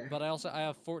 Okay. But I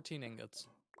have 14 ingots.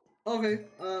 Okay,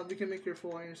 we can make your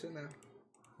full iron set now.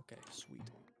 Okay, sweet.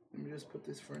 Let me just put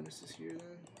this furnaces here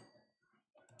then.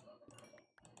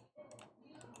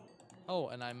 Oh,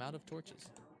 and I'm out of torches.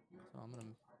 So I'm gonna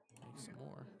make some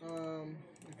more.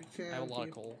 If you can, I have a lot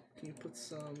of coal. Can you put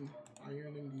some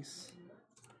iron in these?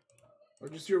 Or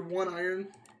just your one iron?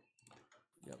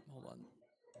 Yep, hold on.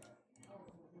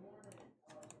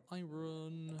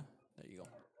 Iron. There you go.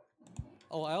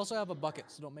 Oh, I also have a bucket,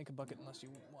 so don't make a bucket unless you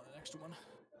want an extra one.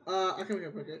 I can make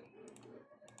a bucket.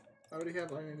 I already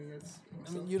have iron ingots.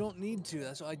 I mean, you don't need to.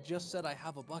 That's why I just said I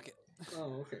have a bucket.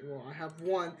 Oh, okay. Well, I have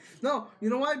one. No, you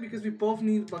know why? Because we both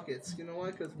need buckets. You know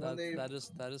why? Because one day that is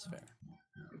fair.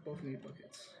 we both need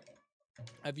buckets.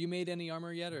 Have you made any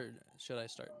armor yet, or should I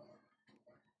start?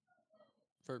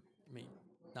 For me,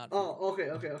 not. For Oh, okay.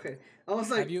 I was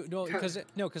like, have you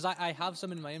because I have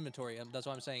some in my inventory. That's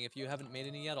why I'm saying if you haven't made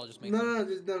any yet, I'll just make. No.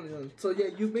 So yeah,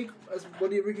 you make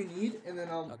whatever you need, and then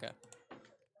I'll. Okay.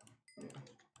 Yeah.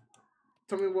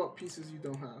 Tell me what pieces you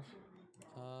don't have.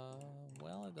 Well,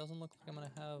 well, it doesn't look like I'm gonna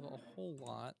have a whole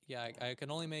lot. Yeah, I can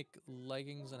only make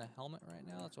leggings and a helmet right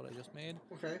now. That's what I just made.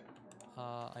 Okay.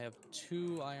 I have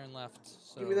 2 iron left.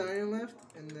 So Give me the iron left,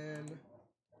 and then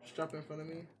just drop it in front of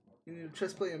me. You need a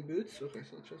chest plate and boots? Okay,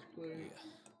 so chest plate. Yeah.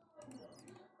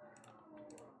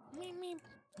 Meep, meep.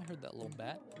 I heard that little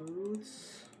bat.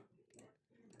 Boots.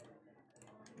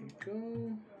 There you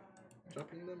go.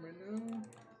 Dropping them right now.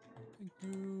 Thank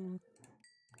you.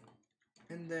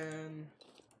 And then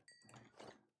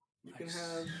you can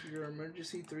have your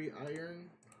emergency 3 iron.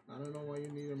 I don't know why you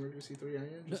need emergency 3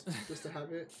 iron, just to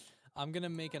have it. I'm gonna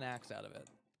make an axe out of it.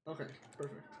 Okay,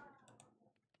 perfect.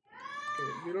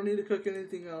 Okay, you don't need to cook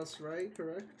anything else, right?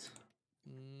 Correct?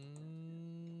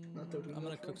 Not that we I'm know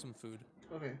gonna for? cook some food.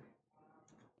 Okay.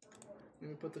 Let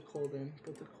me put the coal in.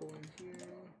 Put the coal in here.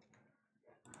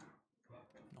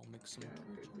 And I'll mix some Yeah,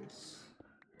 like this.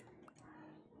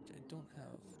 which I don't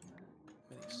have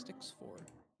many sticks for.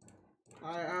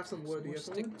 I have some wood. More You have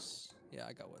some wood? sticks? Yeah,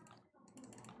 I got wood.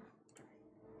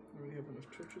 I already have enough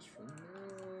torches for now.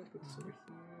 Put this over here.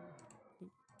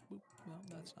 Boop, boop. No,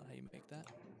 that's not how you make that.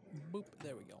 Boop.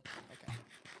 There we go. Okay.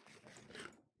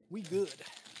 We good.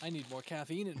 I need more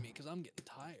caffeine in me because I'm getting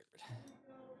tired.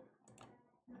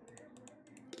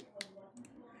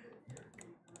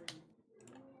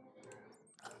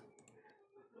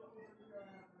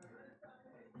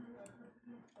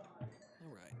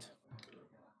 All right.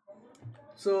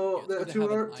 So Yeah, the it's good to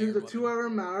have an iron 2 hour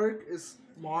mark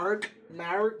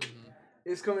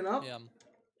is coming up. Yeah.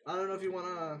 I don't know if you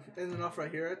wanna end it off right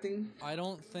here. I think. I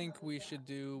don't think we should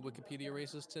do Wikipedia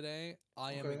races today.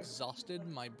 I am Okay. exhausted.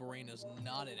 My brain is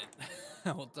not in it.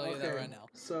 I will tell you that right now.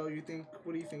 So you think?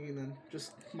 What are you thinking then?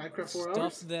 Just Minecraft 4 Stuff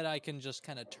hours? that I can just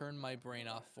kind of turn my brain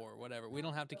off for, whatever. We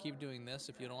don't have to keep doing this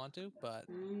if you don't want to, but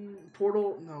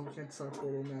Portal? No, we can't start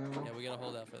Portal now. yeah, we gotta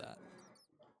hold out for that.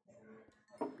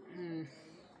 I'm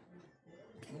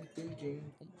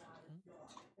thinking.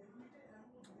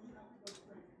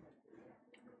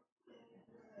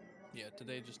 Yeah,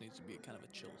 today just needs to be kind of a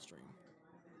chill stream.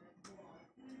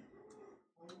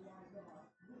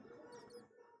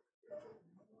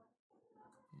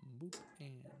 Boop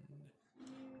and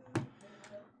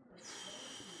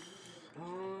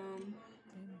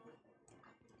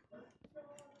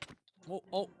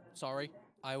oh, sorry.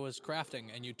 I was crafting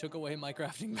and you took away my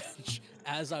crafting bench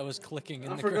as I was clicking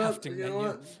in the crafting menu. You know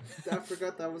what? I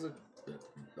forgot that was a.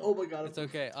 Oh my god. It's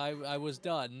okay. I was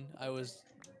done. I was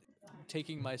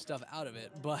taking my stuff out of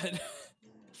it, but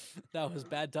that was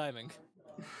bad timing.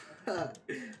 You're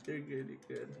good. You're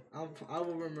good. I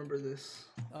will remember this.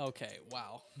 Okay.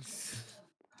 Wow.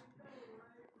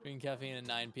 Drinking caffeine at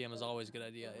 9 p.m. is always a good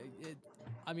idea.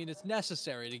 I mean, it's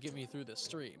necessary to get me through the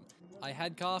stream. I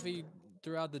had coffee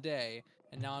throughout the day,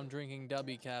 and now I'm drinking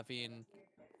W caffeine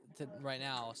right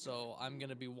now, so I'm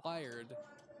gonna be wired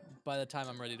by the time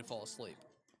I'm ready to fall asleep,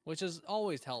 which is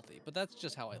always healthy. But that's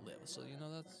just how I live, so you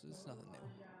know it's nothing new.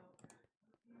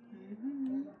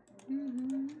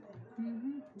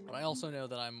 But I also know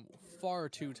that I'm far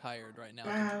too tired right now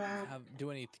to do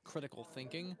any critical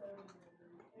thinking,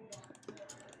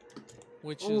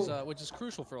 which is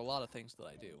crucial for a lot of things that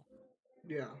I do.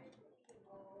 Yeah.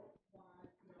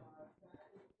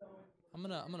 I'm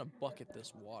gonna bucket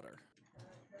this water.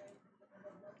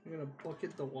 You're gonna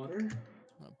bucket the water? I'm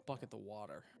gonna bucket the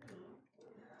water.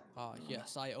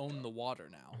 Yes, I own the water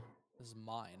now. This is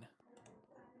mine.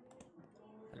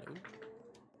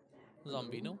 Hello?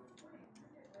 Zombino?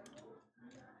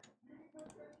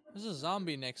 There's a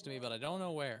zombie next to me, but I don't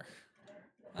know where.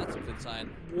 That's a good sign.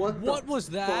 What was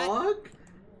that? Fuck?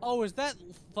 Oh, is that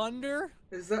thunder?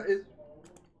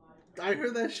 I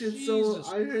heard that shit Jesus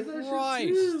I heard that Christ.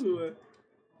 shit too.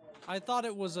 I thought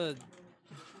it was a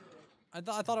I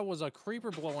thought it was a creeper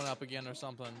blowing up again or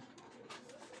something.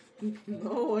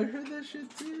 No, I heard that shit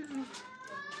too.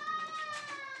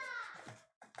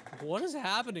 What is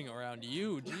happening around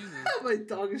you? Jesus. My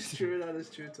dog is chewing on his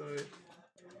chew toy.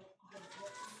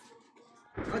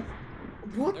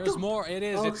 What There's the? more. It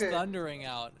is. Okay. It's thundering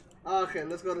out. Okay,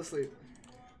 let's go to sleep.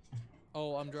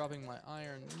 Oh, I'm dropping my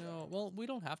iron. No. Well, we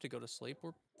don't have to go to sleep.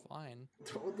 We're fine.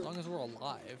 As long as we're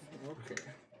alive. Okay.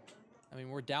 I mean,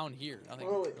 we're down here. Nothing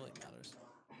Oh, really matters.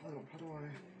 Hold on, how do I?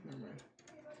 Never mind.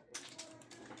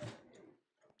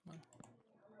 Come on.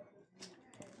 Is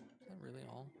that really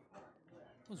all?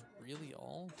 That was really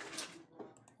all?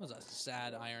 That was a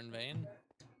sad iron vein.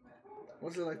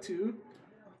 Was it like 2?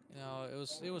 No, it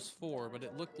was 4, but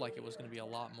it looked like it was going to be a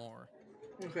lot more.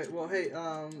 Okay, well, hey,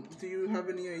 do you have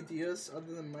any ideas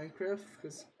other than Minecraft?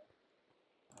 Because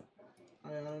I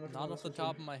don't know. Not off the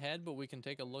top of my head, but we can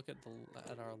take a look at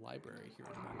our library here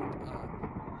in a moment.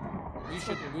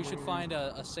 We should find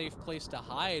a safe place to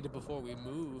hide before we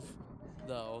move,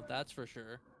 though. That's for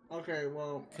sure. Okay,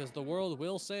 well. Because the world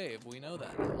will save. We know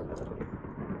that now.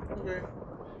 Okay.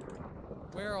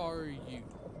 Where are you?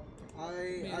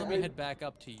 Let me head back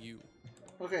up to you.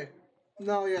 Okay.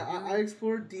 No, yeah, I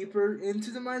explored deeper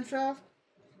into the mine shaft.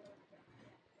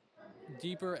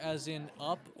 Deeper as in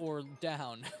up or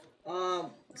down?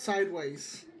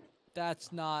 Sideways.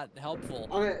 That's not helpful.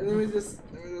 Okay, let me just.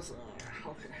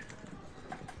 Okay.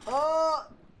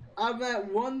 I'm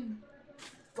at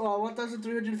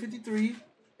 1,353,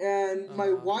 and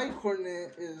my Y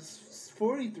coordinate is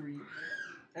 43,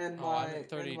 and I'm at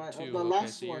 32. the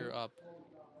last so one. You're up.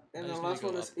 And the last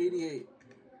one is 88.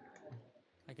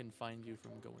 I can find you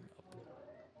from going up.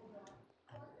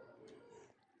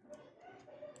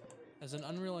 As an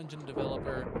Unreal Engine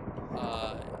developer,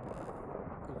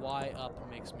 Y up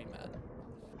makes me mad.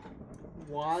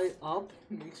 Y up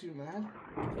makes you mad?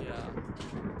 Yeah.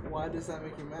 Why does that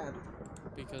make you mad?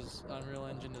 Because Unreal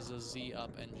Engine is a Z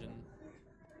up engine.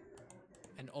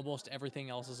 And almost everything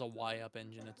else is a Y up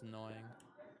engine. It's annoying.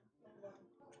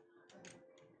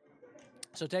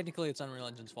 So technically it's Unreal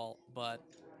Engine's fault, but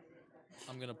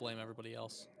I'm gonna blame everybody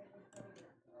else.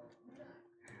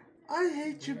 I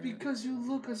hate you because you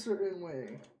look a certain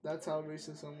way. That's how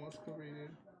racism was created.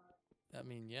 I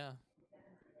mean, yeah.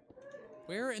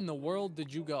 Where in the world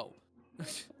did you go?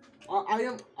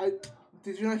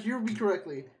 Did you not hear me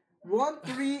correctly?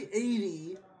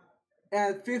 1380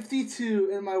 and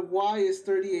 52, and my Y is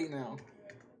 38 now. How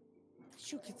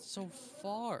did you get so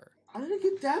far? I didn't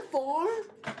get that far.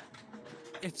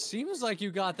 It seems like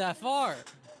you got that far.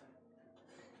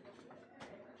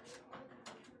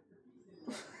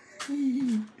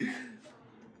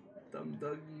 Dumb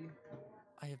Dougie.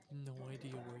 I have no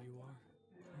idea where you are.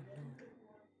 Oh, no.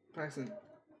 Paxton.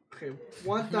 Okay,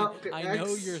 1,000. I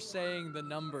know you're saying the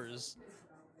numbers,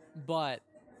 but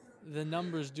the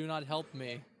numbers do not help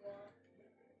me.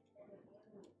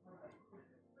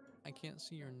 I can't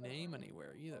see your name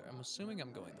anywhere either. I'm assuming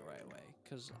I'm going the right way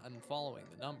because I'm following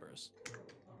the numbers.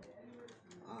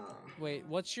 Wait,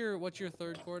 what's your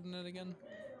third coordinate again?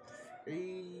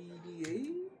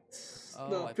 88? Oh,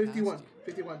 no, I 51. passed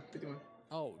you. 51.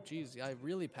 Oh, geez, I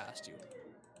really passed you.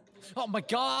 Oh my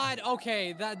God!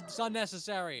 Okay, that's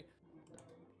unnecessary.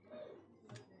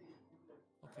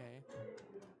 Okay.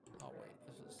 Oh wait,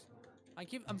 this is.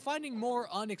 I'm finding more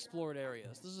unexplored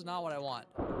areas. This is not what I want.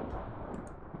 I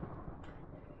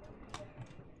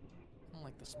don't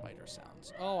like the spider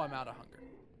sounds. Oh, I'm out of hunger.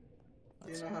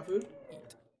 Do you not have food?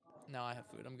 Eat. No, I have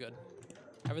food. I'm good.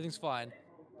 Everything's fine.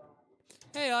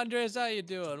 Hey, Andres, how you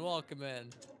doing? Welcome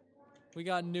in. We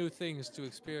got new things to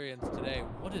experience today.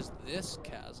 What is this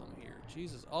chasm here?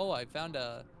 Jesus. Oh, I found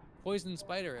a poison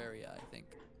spider area, I think.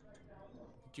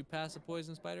 Did you pass a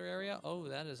poison spider area? Oh,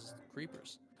 that is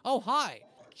creepers. Oh, hi!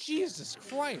 Jesus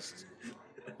Christ!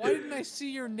 Why didn't I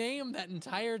see your name that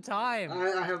entire time?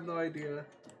 I have no idea.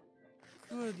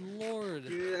 Good Lord.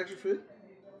 Do you need extra food?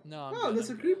 No, I'm Oh, good.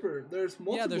 there's a creeper. There's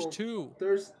multiple. Yeah, there's two.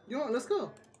 You know what, let's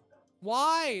go.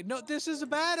 Why? No, this is a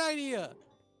bad idea.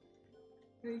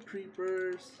 Hey,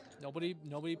 creepers. Nobody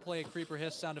play a creeper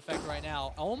hiss sound effect right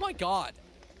now. Oh my God.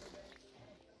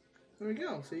 There we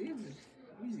go. See?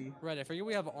 Easy. Right, I forget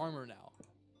we have armor now.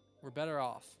 We're better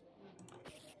off.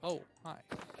 Oh, hi.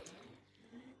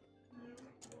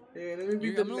 Hey, let me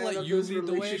be the man of this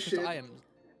relationship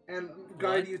and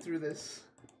guide you through this.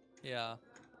 Yeah.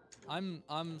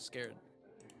 I'm scared.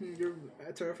 You're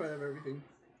terrified of everything.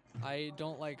 I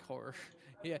don't like horror.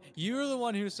 Yeah, you're the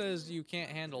one who says you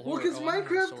can't handle horror. Well, because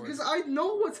Minecraft, because I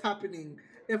know what's happening.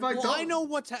 If I don't, I know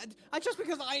what's just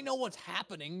because I know what's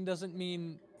happening doesn't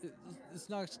mean it's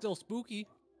not still spooky.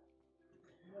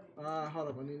 Hold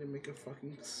up, I need to make a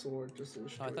fucking sword just to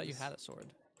destroy Oh, I thought you this. had a sword.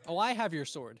 Oh, I have your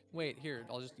sword. Wait, here,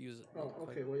 I'll just use it. Oh,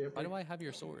 okay, well, yeah. Why do I have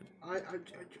your sword?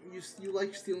 You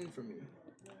like stealing from me.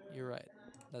 You're right.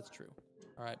 That's true.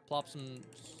 All right, plop some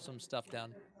stuff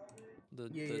down. The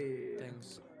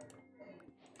things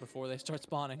before they start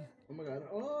spawning. Oh my God!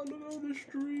 Oh, look at the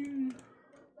string.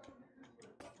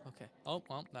 Okay. Oh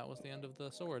well, that was the end of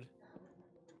the sword.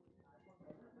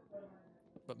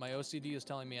 But my OCD is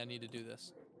telling me I need to do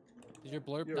this. Did your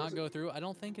blurb not go through? I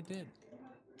don't think it did.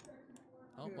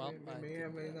 Oh well. It may or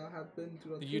may not have been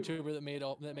to the YouTuber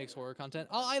that makes horror content.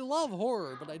 Oh, I love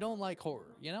horror, but I don't like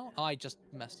horror. You know? Oh, I just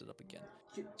messed it up again.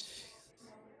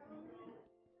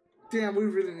 Damn, we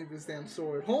really need this damn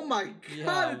sword. Oh my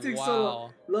God, it takes so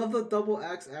long. Love the double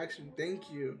axe action. Thank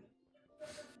you.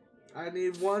 I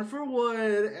need one for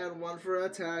wood and one for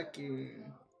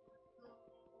attacking.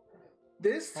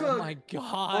 This took. Oh my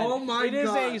god. Oh my It is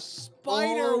god. a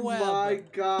spider web. Oh my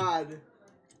god.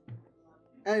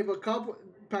 Hey, but couple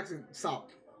Paxton, stop.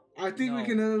 I think we No.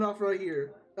 can end it off right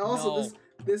here. Also, No.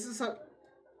 this is how.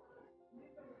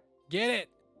 Get it.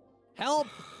 Help.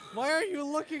 Why are you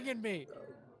looking at me?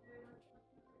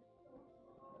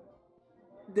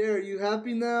 There, you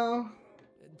happy now?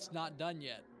 It's not done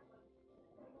yet.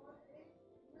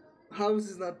 How is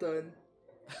this not done?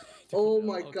 I Oh don't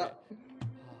know. my Okay. god.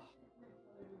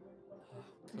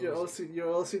 Your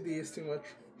LCD is too much.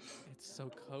 It's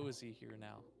so cozy here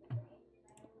now.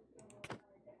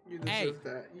 You deserve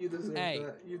that. You deserve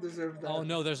that. You deserve that. Oh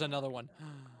no, there's another one.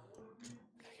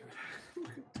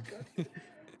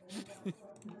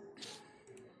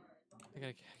 I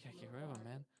gotta get rid of him,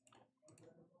 man.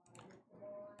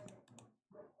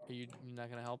 Are you not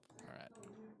gonna help? All right.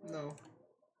 No. All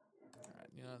right.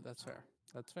 You know that's fair.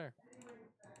 That's fair.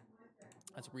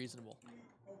 That's reasonable.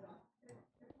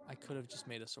 I could have just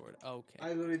made a sword. Okay. I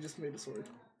literally just made a sword.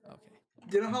 Okay.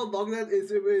 Do you know how long that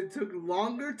is? It took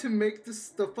longer to make the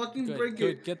fucking break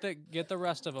it. Get the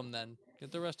rest of them then.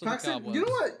 Get the rest of Paxton, the cobwebs. you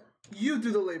know what? You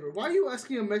do the labor. Why are you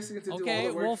asking a Mexican to do all Okay,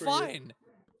 the work well for you? fine.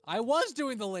 I was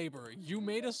doing the labor. You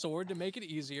made a sword to make it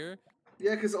easier.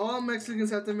 Yeah, because all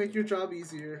Mexicans have to make your job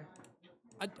easier.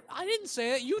 I didn't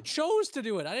say it. You chose to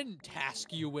do it. I didn't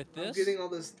task you with this. I'm getting all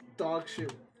this dog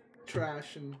shit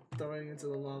trash and throwing it into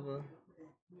the lava.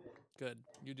 Good.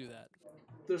 You do that.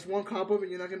 There's one cobweb and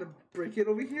you're not gonna break it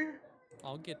over here?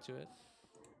 I'll get to it.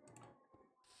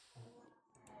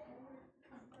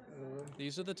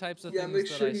 These are the types of things make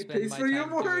that sure I he spend pays my for your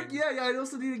time work. doing. Yeah, I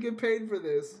also need to get paid for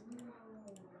this.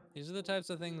 These are the types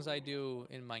of things I do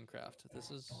in Minecraft. This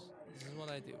is what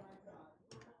I do.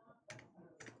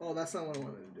 Oh, that's not what I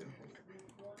wanted to do.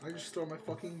 I just store my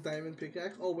fucking diamond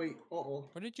pickaxe. Oh wait. Uh-oh.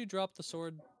 Where did you drop the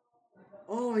sword?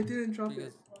 Oh, I didn't drop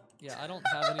Because, it. yeah, I don't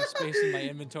have any space in my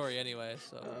inventory anyway,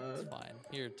 so it's fine.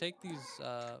 Here, take these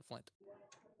flint.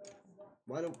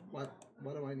 Why do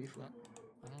I need flint?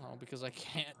 I don't know, because I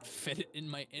can't fit it in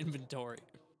my inventory.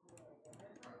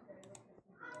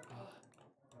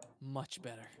 Much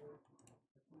better.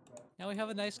 Now we have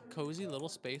a nice cozy little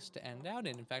space to end out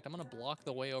in. In fact, I'm gonna block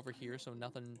the way over here so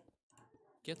nothing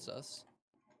gets us.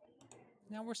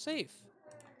 Now we're safe.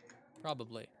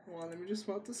 Probably. Well, let me just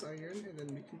melt this iron and then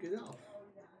we can get off.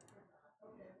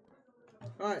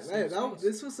 Alright, hey,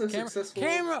 this was a successful...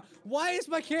 Camera! Why is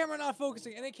my camera not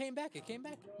focusing? And it came back. It came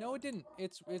back. No, it didn't.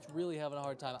 It's really having a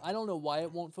hard time. I don't know why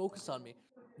it won't focus on me.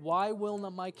 Why will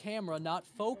my camera not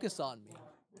focus on me?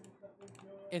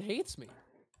 It hates me.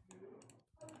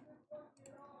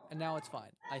 And now it's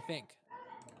fine. I think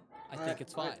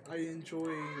it's fine. I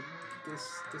enjoy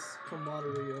this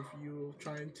camaraderie of you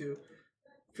trying to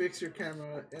fix your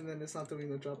camera and then it's not doing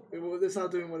the job. It's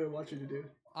not doing what it wants you to do.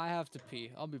 I have to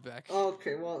pee. I'll be back.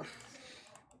 Okay, well.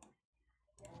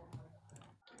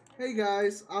 Hey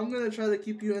guys, I'm gonna try to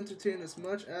keep you entertained as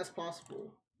much as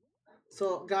possible.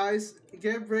 So guys,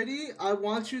 get ready. I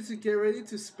want you to get ready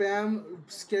to spam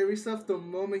scary stuff the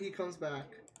moment he comes back.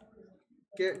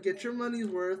 Get your money's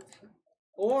worth,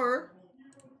 or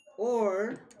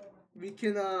we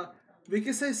can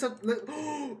say something.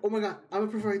 Oh my god, I have a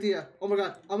perfect idea. Oh my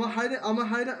god, I'm gonna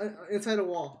hide it inside a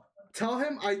wall. Tell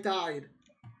him I died.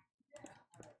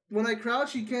 When I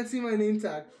crouch, he can't see my name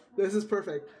tag. This is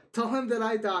perfect. Tell him that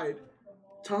I died.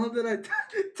 Tell him that I died.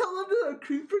 Tell him that a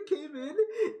creeper came in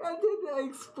and then I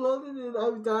exploded and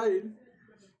I died.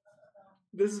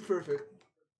 This is perfect.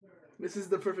 This is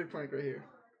the perfect prank right here.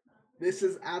 This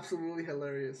is absolutely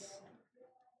hilarious.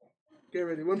 Get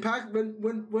ready.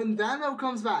 When Dano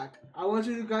comes back, I want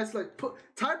you guys to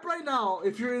type right now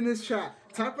if you're in this chat.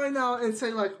 Type right now and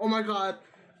say like, oh my god,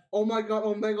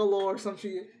 Omega Lore or some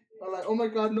shit. Or like, oh my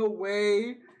god, no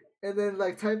way. And then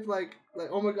like type like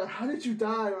oh my god, how did you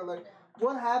die? Or like,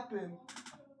 what happened?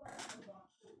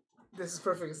 This is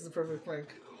perfect. This is a perfect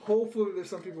prank. Hopefully there's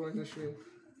some people in this stream.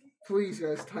 Please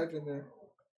guys, type in there.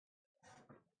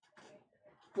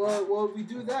 Well, while we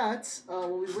do that,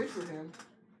 while we wait for him,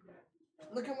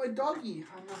 look at my doggy.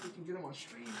 I don't know if we can get him on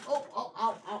stream. Oh, ow,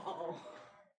 ow, ow, ow, ow.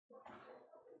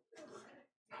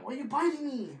 Why are you biting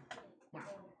me? Wow.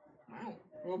 Wow.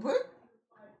 You want to play?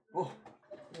 Oh.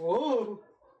 Whoa.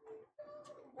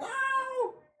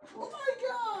 Wow. Oh my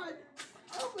god.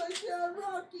 Oh my god,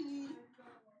 Rocky.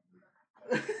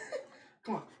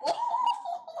 Come on.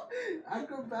 Oh.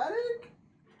 Acrobatic?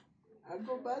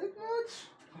 Acrobatic much?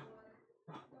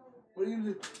 What are you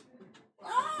gonna do?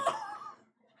 Ah!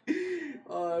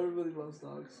 Oh, everybody loves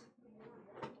dogs.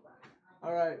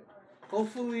 Alright.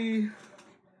 Hopefully.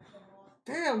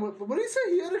 Damn, what did he say?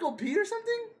 He had to go pee or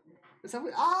something? Is that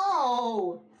what?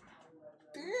 Ow!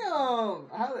 Damn!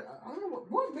 I don't know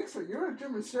what mixer. You're a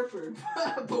German Shepherd,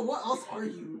 but what else are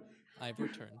you? I've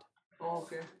returned. Oh,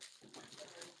 okay.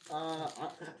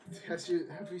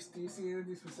 Do you seen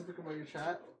anything specific about your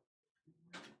chat?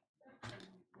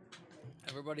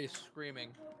 Everybody's screaming.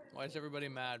 Why is everybody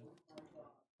mad?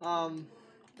 I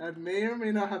may or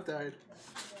may not have died.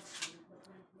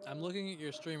 I'm looking at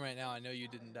your stream right now. I know you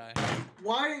didn't die.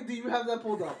 Why do you have that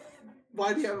pulled up?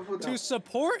 Why do you have it pulled up? To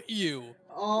support you.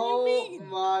 Oh what do you mean?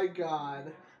 my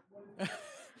god.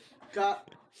 God.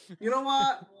 You know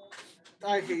what?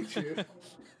 I hate you.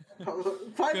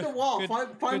 Find the wall.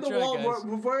 Find the try, wall. guys.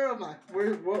 Where am I?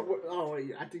 Where? Oh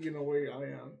wait, I think you know where I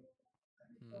am.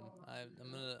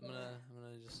 I'm gonna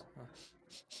just.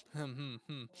 I'm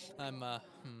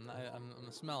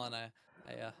smelling.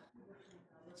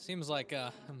 Seems like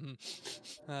yeah,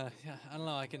 I don't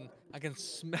know. I can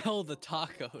smell the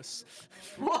tacos.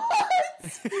 What?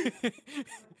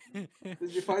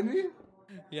 Did you find me?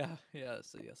 Yeah.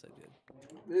 Yes, I did.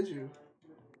 Did you?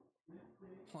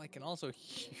 Well, I can also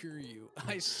hear you.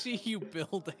 I see you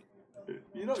building.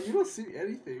 You don't see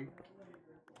anything.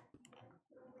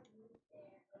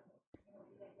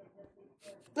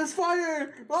 There's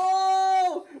fire!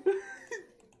 Oh!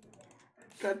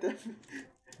 God damn it.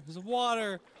 There's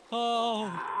water.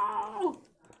 Oh. Ow!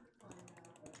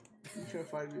 You can't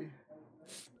find me.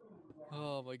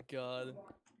 Oh my god.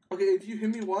 Okay, if you hit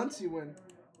me once, you win.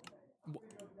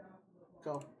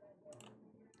 Go.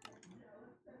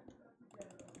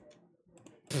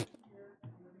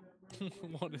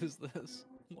 What is this?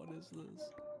 What is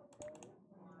this?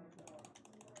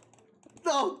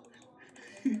 No!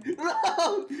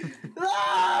 No!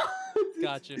 No!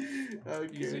 Gotcha.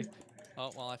 Okay. Easy. Oh,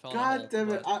 well, I fell in a God hole, damn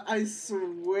it! but- I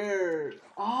swear.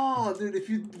 Oh, dude, if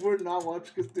you were not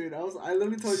watching, cause dude, I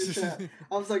literally told you chat.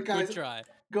 I was like, guys, Good try.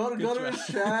 go to Good his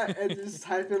try. chat and just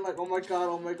type in like, oh my god,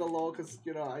 Omega lol, cause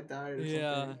I died or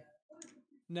Yeah. something.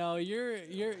 No, you're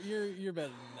better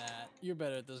than that. You're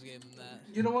better at this game than that.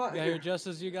 You know what? Got here just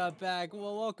as you got back.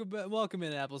 Well, welcome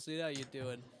in, Appleseed. How you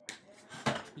doing?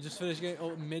 You just finished getting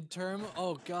midterm.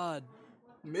 Oh God.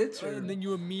 Midterm. And then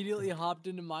you immediately hopped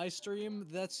into my stream.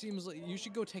 That seems like you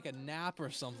should go take a nap or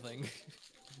something.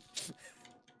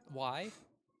 Why?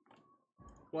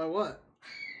 Why what?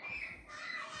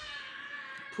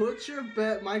 Put your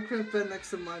Minecraft bed next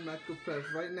to my Minecraft bed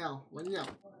right now. Right now.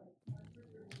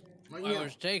 Right I now.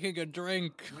 was taking a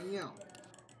drink. Right now.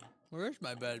 Where is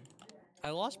my bed? I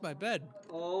lost my bed.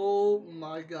 Oh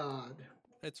my god.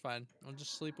 It's fine. I'll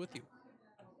just sleep with you.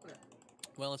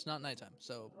 Well, it's not nighttime,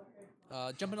 so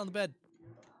jumping on the bed.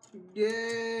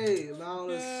 Yay! Now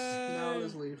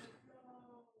let's leave.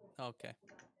 Okay.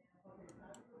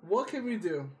 What can we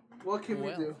do? What can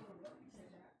we do?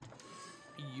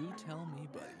 You tell me,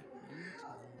 buddy.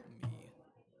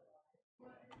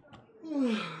 You tell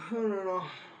me. I don't know.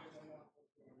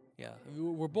 Yeah,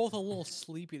 we're both a little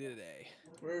sleepy today.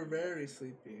 We're very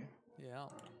sleepy. Yeah.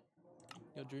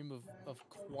 You'll dream of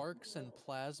quarks and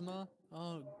plasma?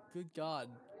 Oh, good God.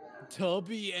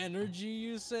 Tubby energy,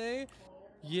 you say?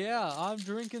 Yeah, I'm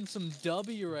drinking some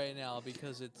Dubby right now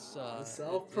because it's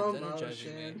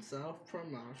self-promotion.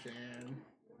 Self-promotion.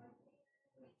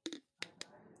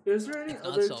 Is there any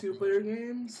other two-player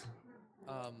games?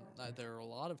 There are a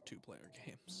lot of two-player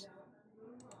games.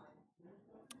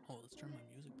 Oh, let's turn my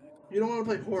music back on. You don't want to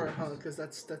play horror, huh? Because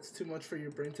that's too much for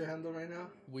your brain to handle right now.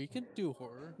 We could do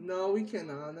horror. No, we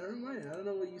cannot. Never mind. I don't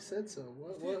know what you said. So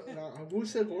what? No, who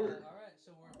said horror? All right,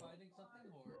 so we're fighting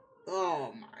something horror.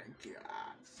 Oh my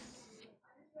god.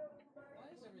 Why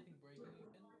is everything breaking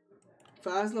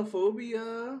again?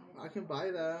 Phasmophobia. I can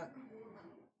buy that.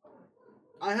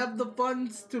 I have the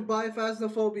funds to buy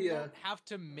Phasmophobia. I don't have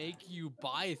to make you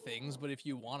buy things, but if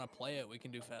you want to play it, we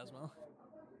can do Phasmo.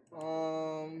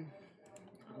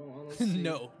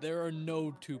 No, there are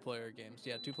no two-player games.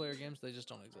 Yeah, two-player games, they just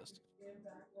don't exist.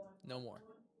 No more.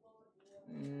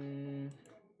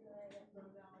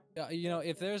 Yeah, you know,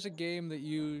 if there's a game that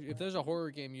if there's a horror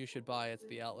game you should buy, it's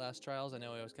the Outlast Trials. I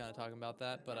know I was kind of talking about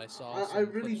that, but I saw some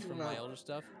clips from my older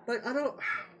stuff. Like, I don't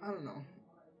know.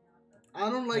 I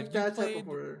don't like that type of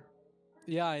horror.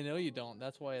 Yeah, I know you don't.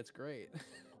 That's why it's great.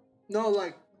 No,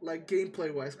 like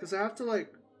gameplay wise, because I have to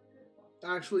like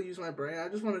actually use my brain. I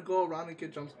just want to go around and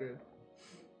get jump scared.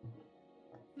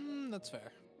 That's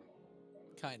fair.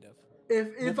 Kind of.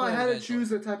 If I had to choose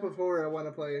the type of horror I want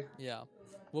to play. Yeah,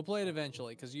 we'll play it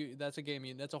eventually because that's a game.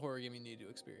 That's a horror game you need to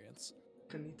experience.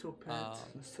 Kanito Pet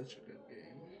is such a good game.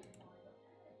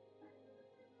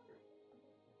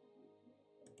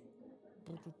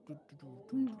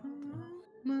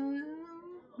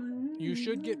 You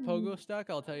should get pogo stuck.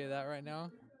 I'll tell you that right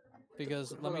now,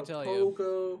 Because let Hold me up, tell you,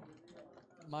 Pogo.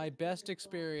 my best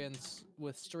experience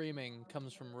with streaming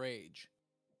comes from Rage.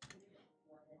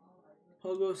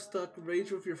 Pogostuck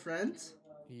Rage with your friends?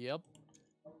 Yep.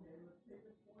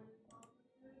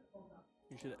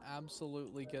 You should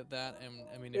absolutely get that, and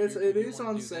I mean, if It you is want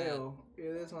on to do sale. It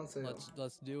is on that, sale.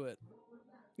 let's do it.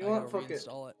 You I know gotta what? Fuck it.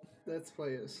 reinstall it. Let's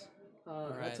play this. Add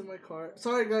Alright. to my cart.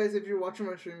 Sorry guys, if you're watching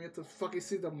my stream, you have to fucking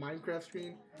see the Minecraft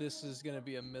screen. This is gonna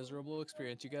be a miserable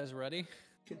experience. You guys ready?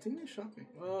 Continue shopping.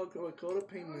 Oh, go to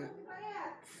payment.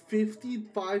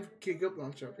 55 gigabytes. No,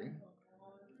 I'm joking.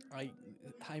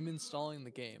 I'm installing the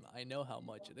game. I know how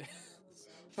much it is.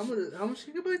 How much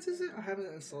gigabytes is it? I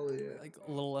haven't installed it yet. Like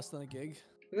a little less than a gig.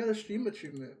 I got a stream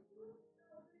achievement.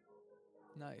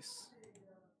 Nice.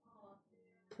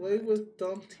 Play with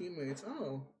dumb teammates.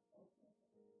 Oh.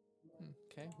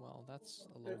 Okay, well that's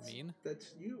a little mean.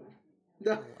 That's you. A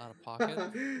little out of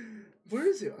pocket. Where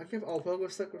is it? I can't. Oh,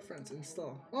 pogostuck with friends.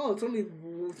 Install. Oh,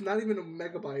 it's not even a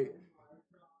megabyte.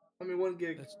 I mean 1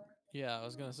 gig. Yeah, I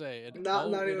was gonna say it. Not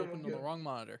it even opened on the wrong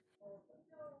monitor.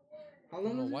 How I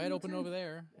long? don't know why it gonna opened take? over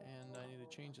there, and I need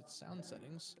to change its sound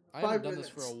settings. I 5 haven't done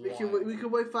minutes. this for a while. We can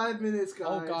wait 5 minutes, guys.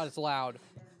 Oh god, it's loud.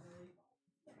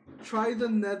 Try the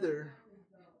Nether.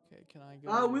 Okay, can I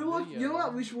go? We will. video? You know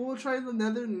what? We'll try the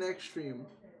Nether next stream,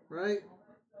 right?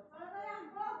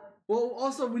 Well,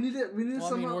 also we need it. We need Well, I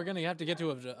somehow. mean, we're gonna have to get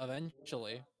to it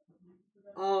eventually.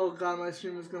 Oh god, my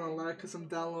stream is gonna lag because I'm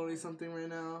downloading something right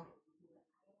now.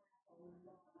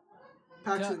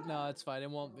 Paxton, No, it's fine. It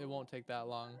won't take that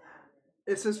long.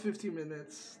 it says 15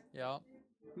 minutes Yeah.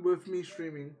 with me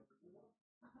streaming.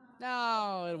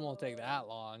 No, it won't take that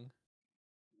long.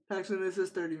 Paxton, it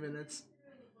says 30 minutes.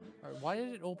 All right, why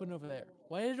did it open over there?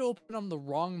 Why did it open on the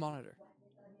wrong monitor?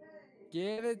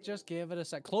 Just give it a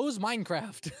sec. Close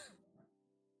Minecraft.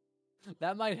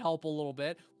 That might help a little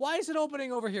bit. Why is it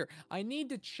opening over here? I need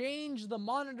to change the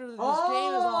monitor that this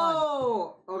game is on.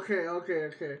 Oh, okay. I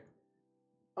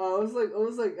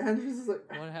was like, Andrews is like,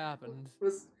 What happened?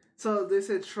 So they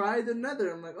said try the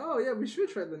Nether. I'm like, oh yeah, we should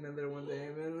try the Nether one day.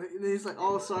 And then he's like,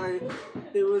 oh sorry,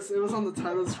 it was on the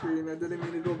title screen. I didn't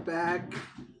mean to go back,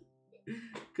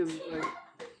 cause like,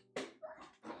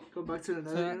 go back to the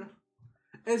Nether. You know?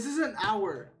 This is an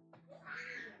hour.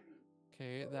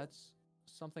 Okay, that's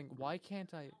something. Why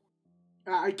can't I?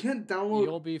 I can't download.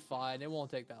 You'll be fine. It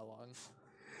won't take that long.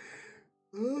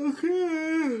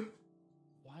 Okay.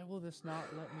 Why will this not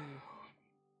let me?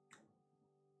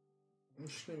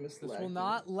 This will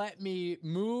not let me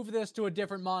move this to a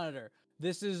different monitor.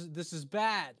 This is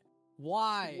bad.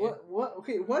 Why? What?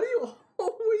 Okay, why do you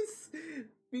always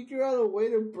figure out a way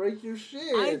to break your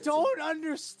shit? I don't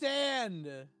understand.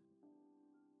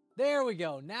 There we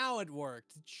go. Now it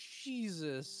worked.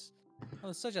 Jesus. That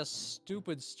was such a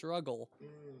stupid struggle.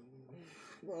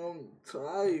 I'm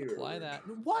tired. Apply that.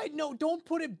 Why? No, don't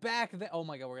put it back there. Oh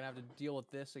my god, we're gonna have to deal with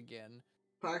this again.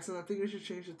 Paxton, I think we should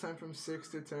change the time from 6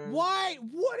 to 10. Why?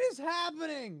 What is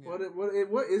happening?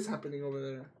 What is happening over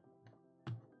there?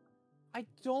 I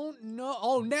don't know.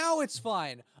 Oh, now it's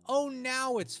fine. Oh,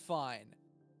 now it's fine.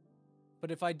 But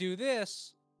if I do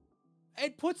this,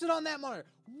 it puts it on that monitor.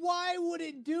 Why would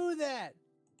it do that?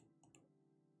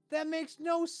 That makes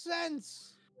no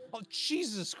sense. Oh,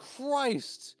 Jesus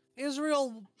Christ.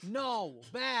 Israel, no,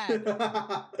 bad.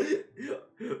 I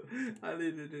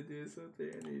needed to do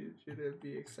something. I needed you to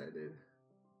be excited.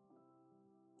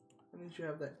 I need you to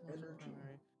have that energy.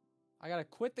 I gotta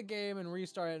quit the game and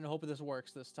restart it and hope this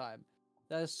works this time.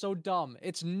 That is so dumb.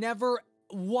 It's never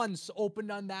once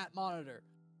opened on that monitor.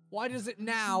 Why does it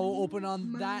now open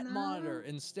on that monitor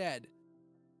instead?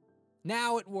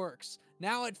 Now it works.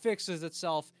 Now it fixes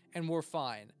itself and we're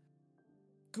fine.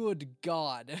 Good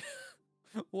God.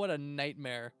 What a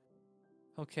nightmare.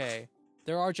 Okay.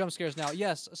 There are jump scares now.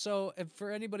 Yes, so for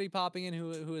anybody popping in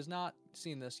who has not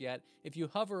seen this yet, if you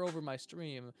hover over my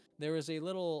stream, there is a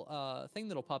little thing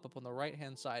that'll pop up on the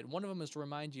right-hand side. One of them is to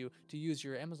remind you to use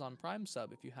your Amazon Prime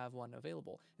sub if you have one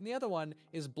available. And the other one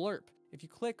is Blurp. If you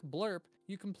click Blurp,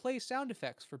 you can play sound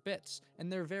effects for bits, and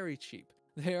they're very cheap.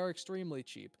 They are extremely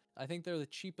cheap. I think they're the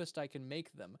cheapest I can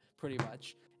make them, pretty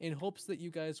much, in hopes that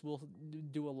you guys will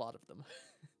do a lot of them.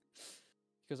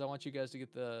 Because I want you guys to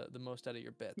get the most out of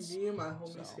your bits. Me and my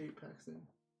homies hate Paxton.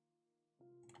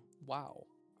 Wow.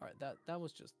 Alright,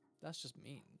 that's just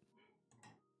mean.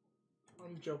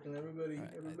 I'm joking.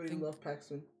 Everybody love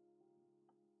Paxton.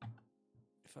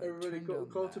 Everybody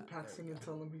go to Paxton and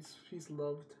tell him he's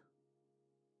loved.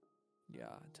 Yeah,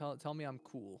 tell me I'm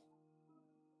cool.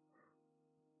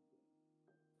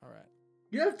 Alright.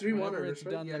 You have 3 Whenever monitors, it's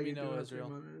right? done, Yeah, let me you know, do have Israel.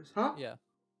 3 monitors. Huh? Yeah.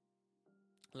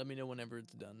 Let me know whenever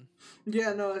it's done.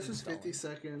 Yeah, no, it's just Installing. 50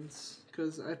 seconds.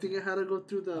 Because I think I had to go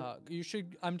through the... You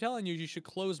should. I'm telling you, you should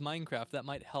close Minecraft. That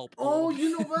might help. a Oh, little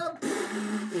you know what?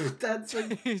 That's a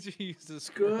bit. Jesus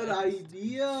good Christ.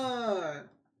 idea.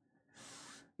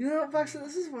 You know what, Baxter?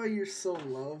 This is why you're so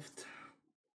loved.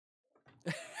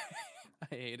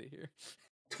 I hate it here.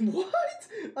 What?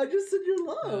 I just said you're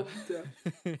loved.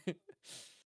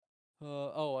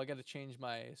 Oh, I gotta change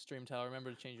my stream title.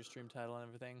 Remember to change your stream title and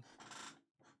everything.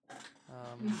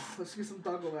 Let's get some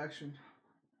doggo action.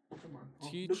 Come on. Oh,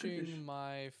 Teaching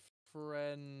my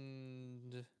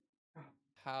friend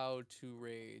how to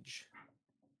rage.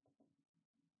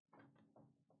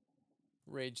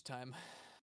 Rage time.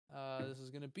 This is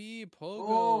gonna be pogo.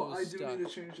 Oh, I do need to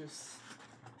change this.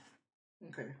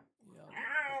 Okay. Yeah.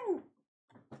 Ow!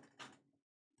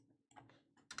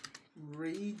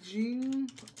 Raging,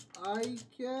 I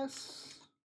guess.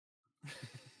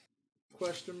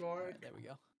 Question mark. Right, there we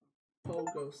go.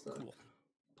 Pogo stuck.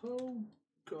 Cool.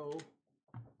 Pogo.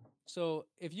 So,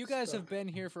 if you guys have Stuck. been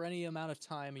here for any amount of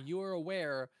time, you are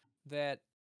aware that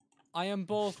I am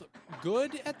both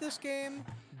good at this game,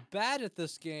 bad at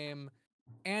this game,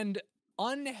 and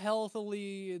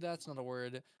unhealthily, that's not a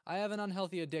word, I have an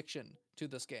unhealthy addiction to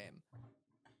this game.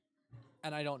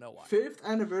 And I don't know why. 5th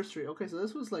anniversary. Okay, so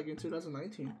this was like in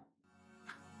 2019. Yeah,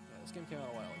 this game came out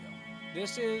a while ago.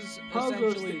 This is Pogo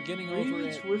essentially stick. getting over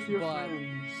Rage it, with your but...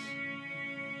 friends.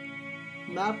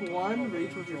 Map 1,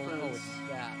 rage with your Oh, friends. it's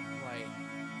that,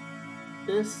 right.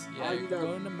 This, Yeah, I you're need to...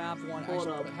 going to map 1. Hold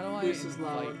Actually, up. how do I This is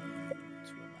invite loud.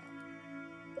 to a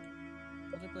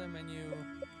map? Multiplayer menu.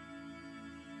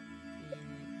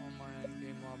 Team, online,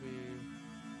 game lobby.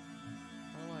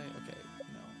 How do I... Okay,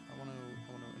 no. I want to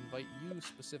invite you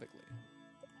specifically.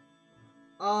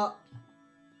 I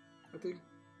think...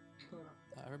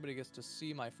 Everybody gets to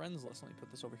see my friends list. Let me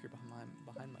put this over here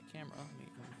behind my camera. Let me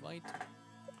invite.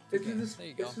 Is Okay, it this, there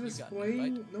you go. it's You got an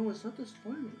displaying... invite. No, it's not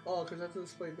displaying. Oh, because I have to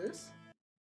display this?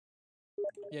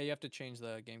 Yeah, you have to change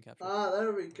the game capture. Ah,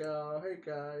 there we go. Hey,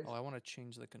 guys. Oh, I want to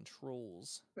change the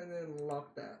controls. And then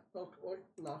lock that. Okay, wait,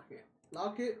 lock it.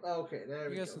 Lock it? Okay, there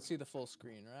we You go. guys can see the full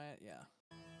screen, right? Yeah.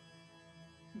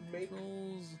 Make...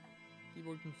 Controls,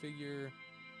 keyboard configure.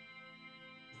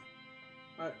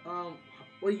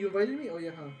 Wait, you invited me? Oh,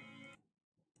 yeah, huh?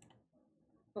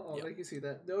 Uh-oh, Yep. I can see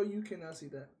that. No, you cannot see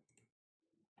that.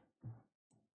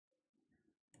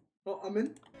 Oh, I'm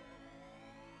in?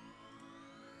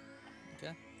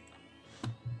 Okay.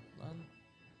 Run.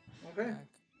 Okay. Back.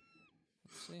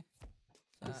 Let's see.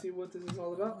 Let's see what this is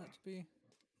all about. Want it to be?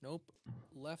 Nope.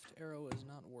 Left arrow is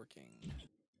not working.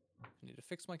 I need to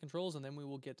fix my controls and then we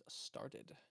will get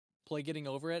started. Play Getting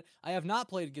Over It. I have not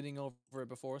played Getting Over It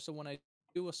before, so when I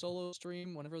do a solo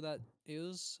stream, whenever that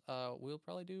is, we'll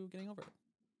probably do Getting Over It.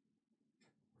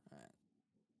 Alright.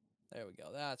 There we go.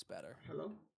 That's better.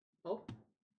 Hello? Oh,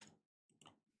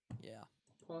 Yeah.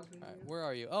 pause me. Alright, where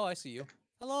are you? Oh, I see you.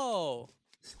 Hello!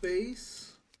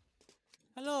 Space.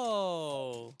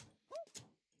 Hello!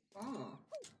 Ah.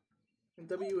 And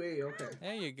WA, okay.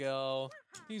 There you go.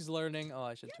 He's learning. Oh,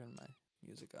 I should turn my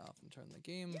music off and turn the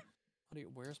game.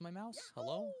 Where's my mouse?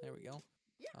 Hello? There we go.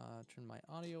 Turn my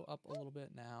audio up a little bit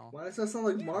now. Why does that sound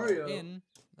like Mario? In.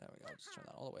 There we go. Just turn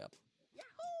that all the way up.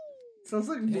 Sounds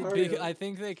like Mario. I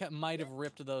think they might have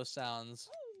ripped those sounds.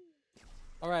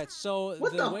 Alright, so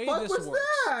What the the way fuck this was works,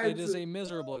 that? it is a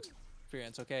miserable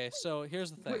experience, okay? So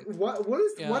here's the thing. Wait, what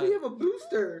is? Yeah. Why do you have a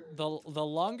booster? The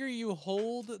longer you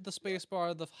hold the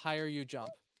spacebar, the higher you jump.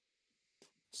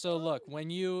 So look, when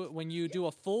you do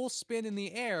a full spin in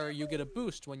the air, you get a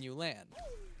boost when you land.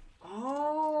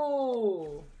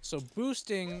 Oh. So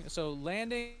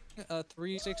landing a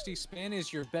 360 spin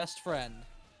is your best friend.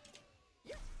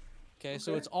 Okay,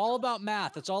 so it's all about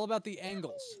math. It's all about the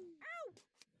angles.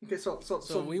 Okay, so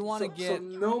we want to get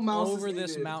no mouse over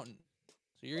this needed. mountain.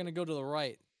 So you're gonna go to the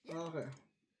right. Okay.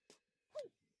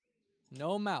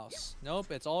 No mouse.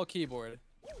 Nope, it's all keyboard.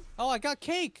 Oh, I got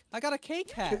cake! I got a cake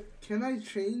hat! Can I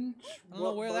change? I don't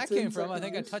know where that came from. I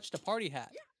think I use? touched a party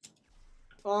hat.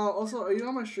 Also, are you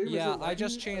on my stream? Is Yeah, it I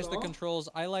just lagging changed at the all? controls.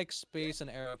 I like space and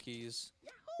arrow keys.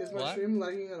 Is my What? stream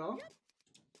lagging at all?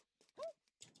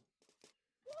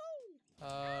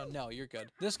 No, you're good.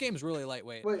 This game's really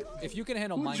lightweight. Wait, If you can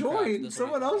handle who Minecraft, joined? this will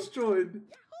be Someone fun. else joined.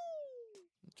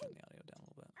 Turn the audio down a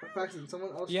little bit. Paxton,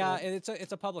 someone else Yeah, joined.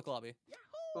 it's a public lobby.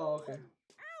 Oh, okay.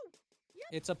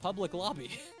 It's a public lobby.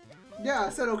 Yeah, I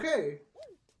said okay.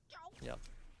 Yep.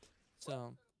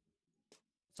 So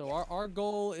our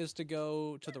goal is to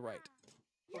go to the right.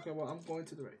 Okay, well, I'm going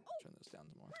to the right. Turn this down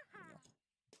some more.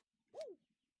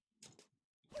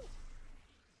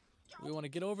 There We want to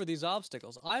get over these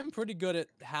obstacles. I'm pretty good at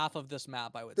half of this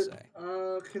map, I would say.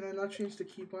 Can I not change the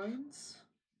keybinds?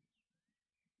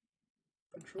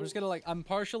 Control? I'm just gonna like, I'm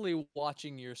partially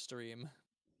watching your stream.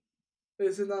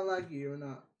 Is it not laggy or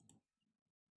not?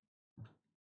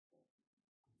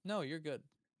 No, you're good.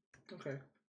 Okay.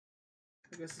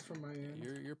 I guess it's from my end.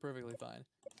 You're perfectly fine.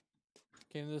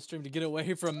 Came to the stream to get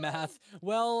away from math.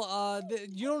 Well,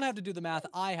 you don't have to do the math.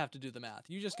 I have to do the math.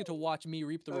 You just get to watch me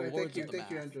reap the rewards of the math.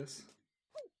 Thank you, Andres.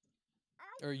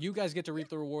 Or you guys get to reap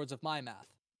the rewards of my math.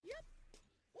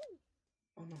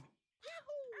 Oh no.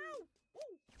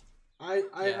 I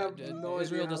have no idea.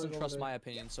 Israel doesn't trust my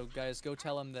opinion, so guys, go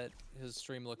tell him that his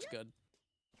stream looks good.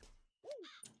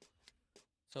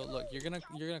 So look, you're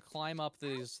gonna climb up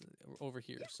these over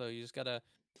here. So you just gotta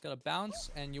bounce,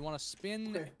 and you want to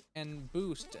spin and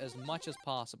boost as much as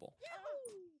possible.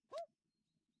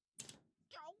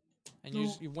 And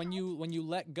when you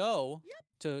let go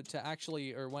to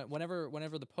actually, or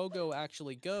whenever the pogo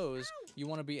actually goes, you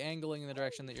want to be angling in the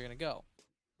direction that you're gonna go.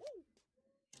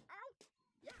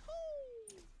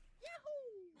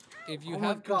 If you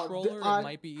have controller, it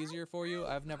might be easier for you.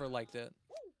 I've never liked it.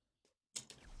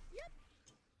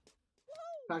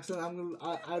 Paxton,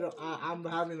 I'm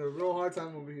having a real hard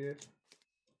time over here.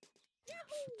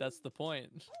 That's the point.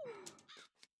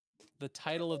 The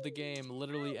title of the game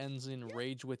literally ends in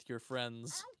 "Rage with your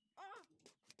friends."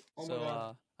 Oh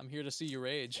so I'm here to see you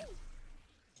rage.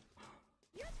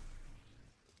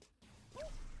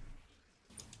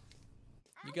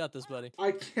 You got this, buddy.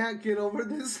 I can't get over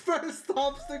this first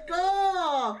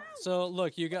obstacle. So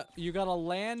look, you gotta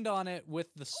land on it with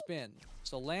the spin.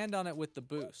 So land on it with the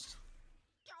boost.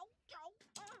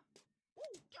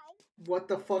 What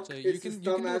the fuck so is this dumbass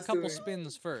doing? You can do a couple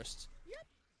spins first.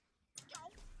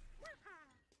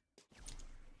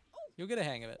 You'll get a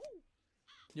hang of it.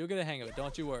 You'll get a hang of it.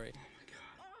 Don't you worry. Oh my god.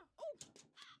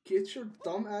 Get your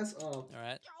dumb ass up. All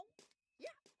right.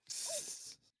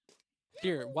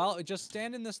 Here, just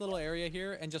stand in this little area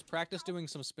here and just practice doing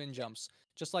some spin jumps.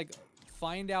 Just like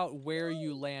find out where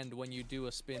you land when you do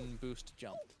a spin boost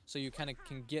jump, so you kind of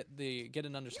can get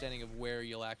an understanding of where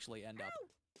you'll actually end up.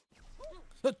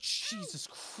 Oh, Jesus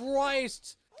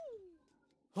Christ!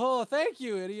 Oh, thank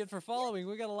you, idiot, for following.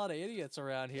 We got a lot of idiots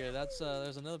around here. That's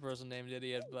there's another person named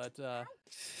Idiot, but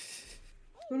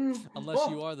unless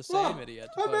you are the same idiot,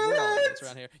 but we're all idiots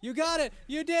around here. You got it!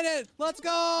 You did it! Let's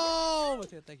go!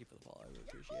 Thank you for the follow. I really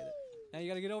appreciate it. Now you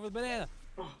gotta get over the banana.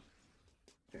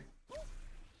 Okay.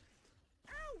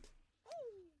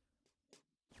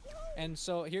 And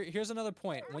so here's another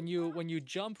point. When you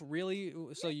jump really,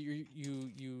 so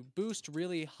you boost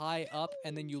really high up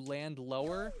and then you land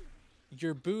lower,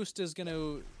 your boost is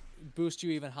gonna boost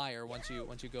you even higher once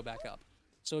you go back up.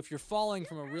 So if you're falling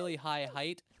from a really high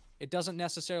height, it doesn't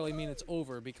necessarily mean it's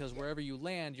over, because wherever you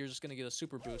land, you're just gonna get a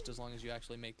super boost as long as you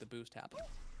actually make the boost happen.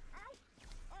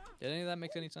 Did any of that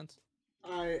make any sense?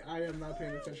 I am not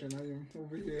paying attention. I am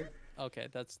over here. Okay,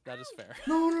 that is fair.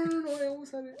 No, I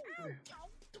almost had it. Okay.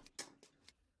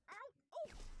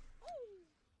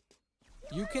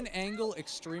 You can angle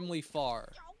extremely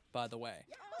far, by the way.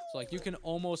 So like you can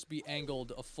almost be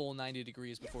angled a full 90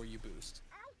 degrees before you boost.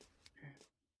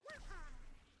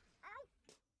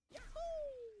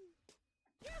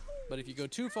 But if you go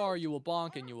too far, you will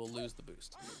bonk and you will lose the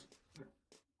boost.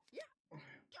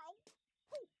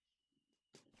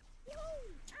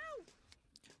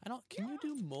 Can you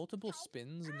do multiple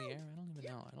spins in the air? I don't even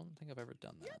know. I don't think I've ever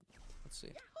done that. Let's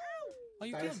see. Oh,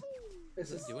 you can.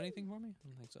 Does it do anything for me? I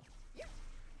don't think so.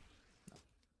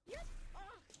 No.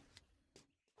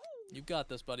 You got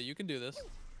this, buddy. You can do this.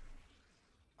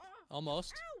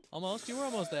 Almost. Almost. You were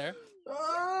almost there.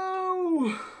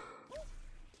 Oh!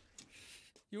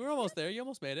 You were almost there. You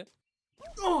almost made it.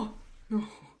 Oh! No.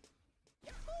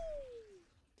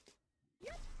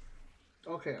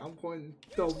 Okay, I'm going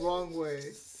the wrong way.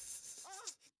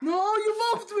 No,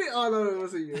 you moved me! Oh, no, it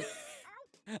wasn't you.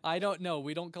 I don't know.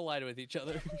 We don't collide with each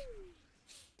other.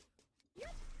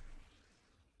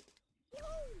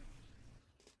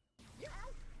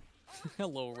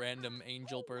 Hello, random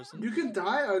angel person. You can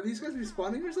die? Are these guys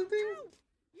respawning or something?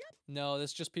 No,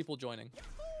 it's just people joining.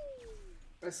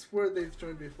 I swear they've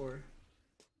joined before.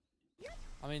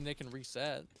 I mean, they can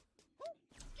reset.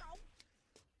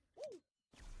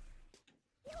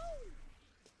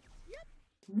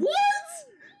 What?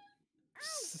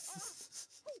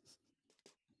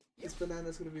 This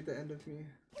banana's gonna be the end of me.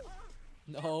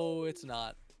 No, it's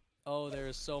not. Oh, there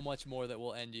is so much more that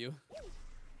will end you.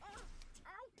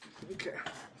 Okay.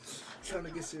 Trying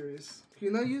to get serious. Can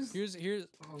you not use... Here,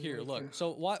 oh, here, no, look. okay. So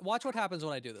watch what happens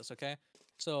when I do this, okay?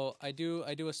 So I do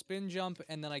a spin jump,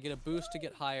 and then I get a boost to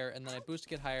get higher, and then I boost to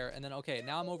get higher, and then okay,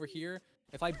 now I'm over here.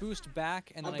 If I boost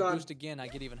back and then I boost again, I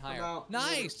get even higher.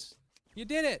 Nice! You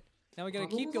did it! Now we gotta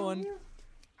keep going.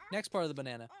 Next part of the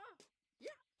banana.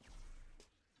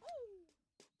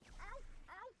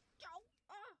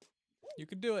 You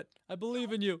can do it. I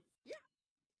believe in you.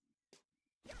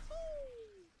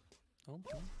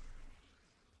 Okay.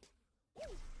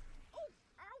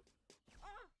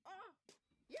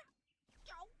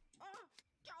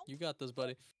 You got this,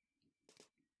 buddy.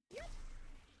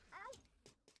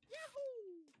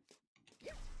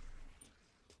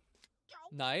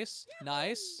 Nice,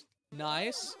 nice,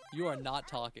 nice. You are not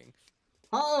talking.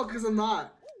 Oh, because I'm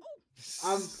not.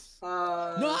 I'm,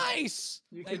 Nice!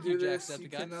 You can do this. You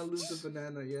cannot lose the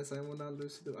banana. Yes, I will not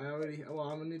lose it. I already, well,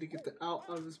 I'm gonna need to get out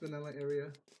of this banana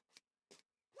area.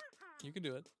 You can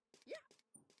do it.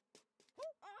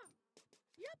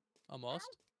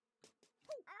 Almost.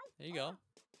 There you go.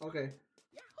 Okay.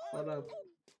 Hold up.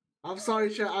 I'm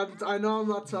sorry, chat. I know I'm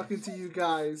not talking to you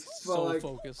guys, but So like,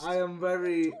 focused. I am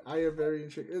very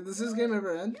intrigued. Does this game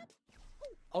ever end?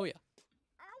 Oh yeah.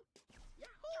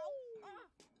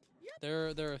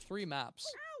 There are 3 maps.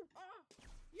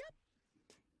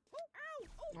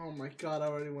 Oh my god, I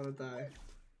already want to die.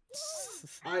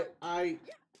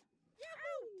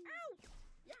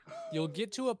 You'll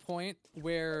get to a point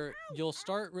where you'll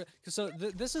start.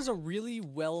 This is a really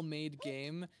well-made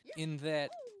game in that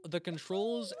the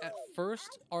controls at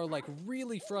first are like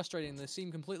really frustrating. They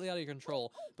seem completely out of your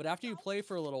control. But after you play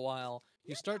for a little while,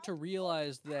 you start to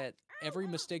realize that every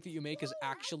mistake that you make is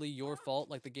actually your fault.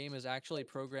 Like the game is actually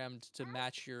programmed to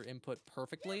match your input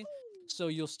perfectly. So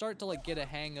you'll start to like get a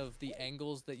hang of the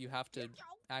angles that you have to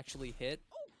actually hit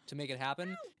to make it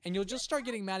happen. And you'll just start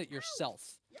getting mad at yourself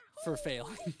for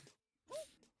failing.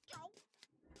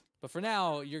 But for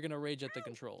now, you're gonna rage at the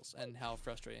controls and how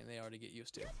frustrating they are to get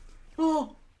used to.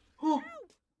 Oh.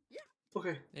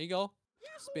 Okay. There you go.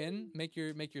 Spin. Make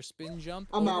your spin jump.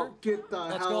 I'm over. out. Get the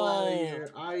hell out of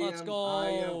here. I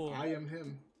am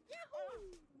him.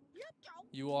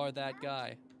 You are that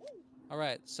guy. All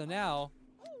right. So now,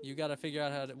 you gotta figure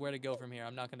out where to go from here.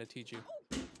 I'm not gonna teach you.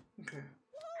 Okay.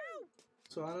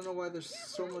 So I don't know why there's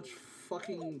so much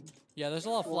fucking. Yeah, there's a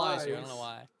lot of flies here. I don't know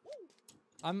why.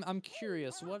 I'm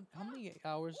curious. How many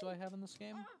hours do I have in this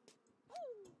game?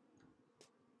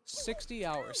 60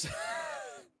 hours.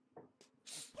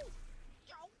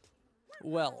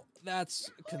 Well,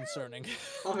 that's concerning.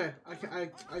 Okay,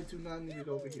 I do not need to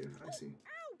go over here. I see.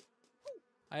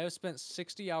 I have spent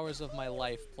 60 hours of my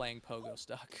life playing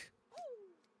pogostuck.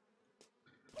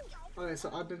 Okay,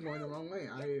 so I've been going the wrong way.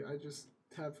 I just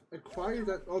have acquired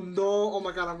that. Oh no! Oh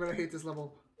my god! I'm gonna hate this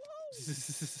level.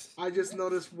 I just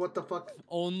noticed what the fuck.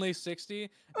 Only 60?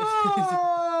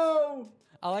 Oh!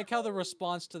 I like how the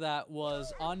response to that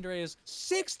was Andre's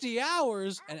 60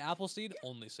 hours and Appleseed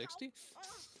only 60.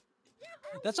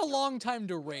 That's a long time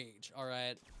to rage, all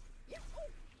right?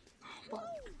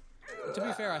 To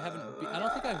be fair, I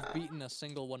don't think I've beaten a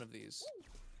single one of these.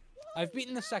 I've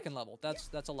beaten the second level. That's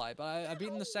a lie, but I've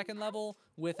beaten the second level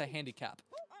with a handicap.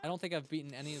 I don't think I've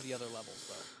beaten any of the other levels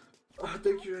though. Oh,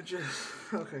 thank you, Jess.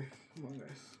 Okay, come on,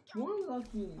 guys. One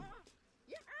lucky.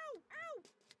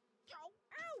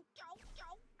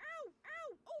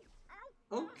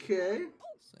 Okay.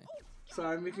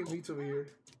 Sorry, I'm making beats over here.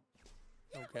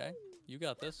 Okay, you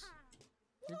got this.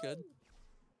 You're good.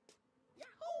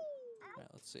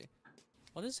 Alright, let's see.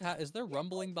 What is there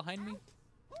rumbling behind me?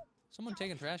 Someone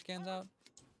taking trash cans out?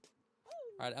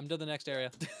 Alright, I'm to the next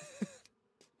area.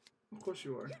 Of course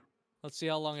you are. Let's see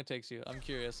how long it takes you. I'm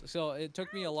curious. So, it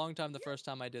took me a long time the first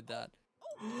time I did that.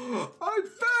 I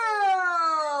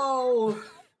fell!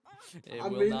 It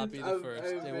will not be the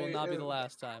first. It will not be the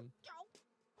last time.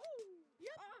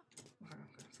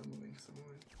 Stop moving.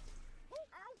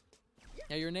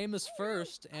 Yeah, your name is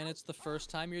Firrrst, and it's the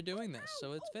first time you're doing this,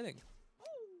 so it's fitting.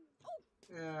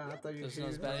 Yeah, I thought you It's not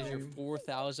as bad as your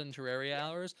 4,000 Terraria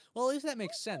hours. Well, at least that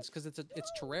makes sense, because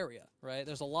it's Terraria, right?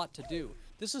 There's a lot to do.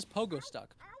 This is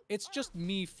pogostuck. It's just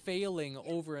me failing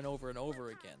over and over and over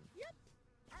again.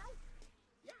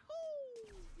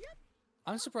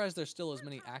 I'm surprised there's still as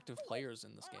many active players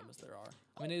in this game as there are.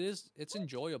 I mean, it's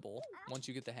enjoyable once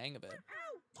you get the hang of it.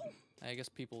 I guess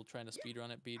people trying to speedrun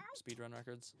it beat speedrun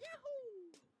records.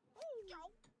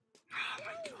 Oh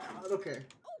my god, okay.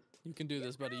 You can do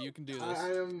this, buddy. You can do this.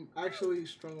 I am actually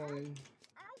struggling.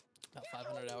 About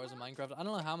 500 hours in Minecraft. I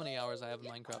don't know how many hours I have in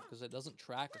Minecraft because it doesn't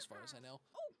track as far as I know.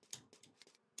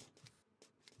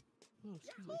 Oh,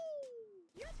 excuse me.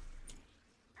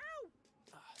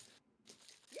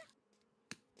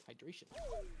 Hydration.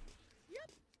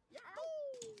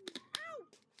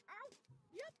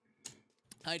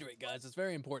 Hydrate, guys. It's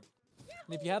very important.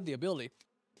 And if you have the ability,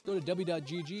 go to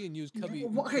w.gg and use cubby.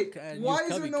 Okay, why is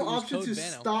there no option to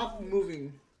stop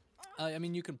moving? I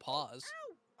mean, you can pause.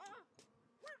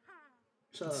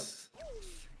 Shut up.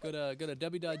 Go to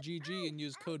w.gg and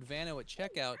use code VANO at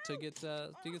checkout to get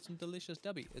some delicious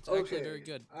dubby. It's Okay. actually very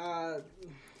good.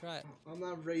 Try it. I'm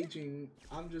not raging.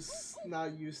 I'm just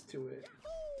not used to it.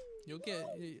 You'll get.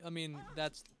 I mean,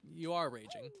 you are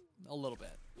raging a little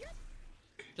bit.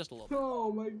 Just a little bit.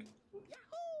 Oh my.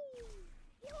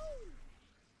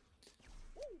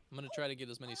 I'm gonna try to get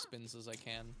as many spins as I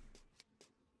can.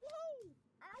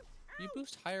 Do you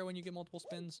boost higher when you get multiple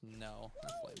spins? No,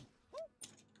 that's lame.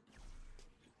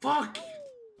 Fuck!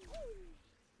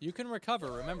 You can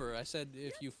recover. Remember, I said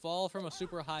if you fall from a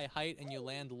super high height and you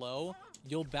land low,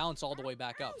 you'll bounce all the way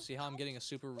back up. See how I'm getting a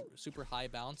super high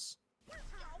bounce?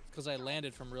 Because I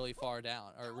landed from really far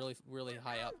down, or really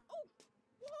high up.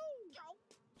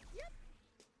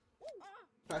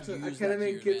 I can't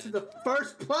even get to the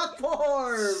first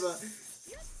platform!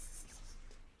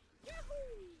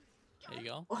 There you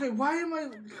go. Okay, why am I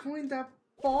going that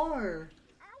far?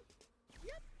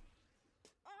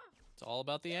 It's all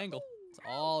about the angle. It's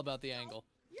all about the angle.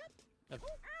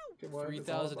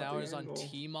 3,000 hours on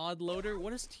T-Mod Loader?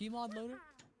 What is T-Mod Loader?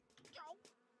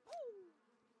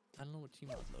 I don't know what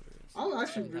T-Mod Loader is. I'm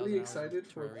actually really excited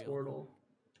for Portal.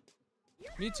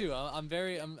 Me too. I'm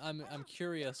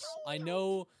curious. I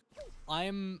know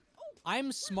I'm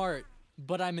smart,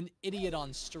 but I'm an idiot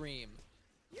on stream.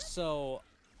 So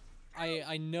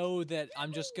I know that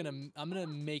I'm gonna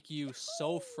make you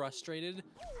so frustrated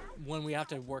when we have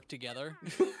to work together.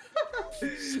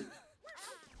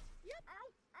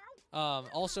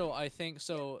 Also, I think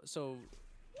so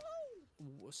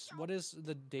what is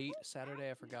the date? Saturday?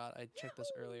 I forgot. I checked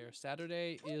this earlier.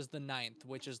 Saturday is the 9th,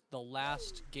 which is the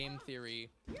last game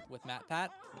theory with MatPat.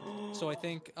 So I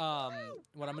think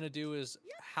what I'm gonna do is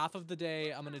half of the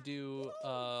day I'm gonna do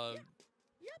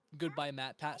goodbye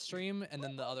MatPat stream, and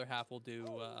then the other half we'll do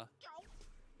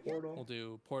Portal. We'll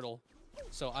do Portal.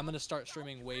 So I'm gonna start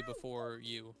streaming way before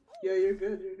you. Yeah, you're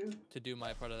good. You're good. To do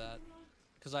my part of that,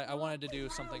 because I wanted to do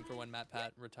something for when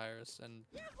MatPat retires, and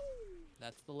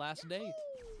that's the last day.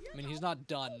 I mean, he's not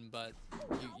done, but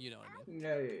you know what I mean.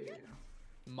 Yeah.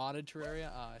 Modded Terraria?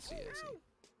 Ah, I see.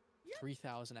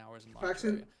 3,000 hours in modded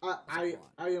Paxton, Terraria.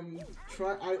 I am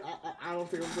trying. I don't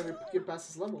think I'm gonna get past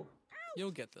this level.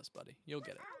 You'll get this, buddy. You'll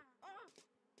get it.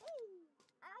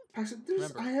 Paxton,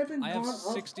 Remember, I have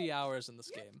 60 hours in this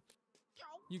game.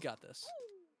 You got this.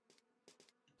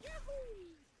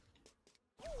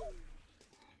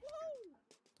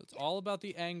 So it's all about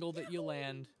the angle that you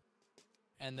land,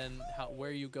 and then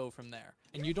where you go from there.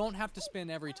 And you don't have to spin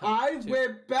every time. I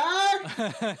went back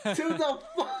to the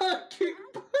fucking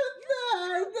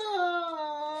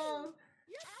banana!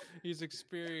 He's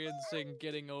experiencing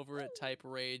getting over it type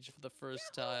rage for the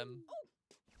first time.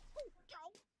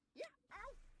 Yeah,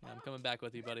 I'm coming back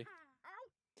with you, buddy.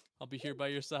 I'll be here by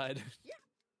your side.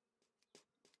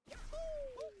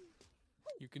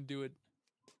 You can do it.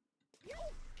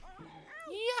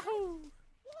 Yahoo!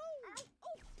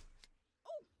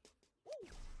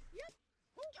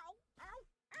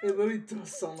 It really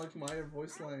does sound like my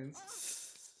voice lines.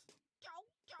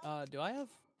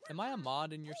 Am I a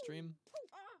mod in your stream?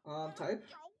 Type?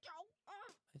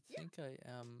 I think I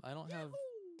am. I don't have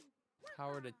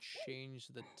power to change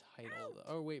the title.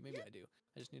 Oh wait, maybe I do.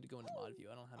 I just need to go into mod view.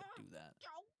 I don't know how to do that.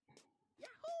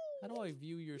 How do I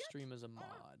view your stream as a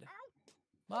mod?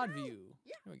 Mod view.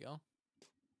 There we go.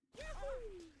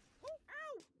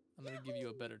 I'm gonna give you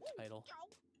a better title.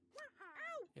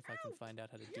 If I can find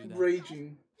out how to do that.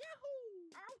 Raging.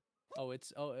 Oh, it'll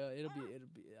be, I got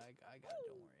it,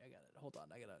 don't worry, I got it. Hold on,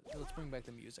 let's bring back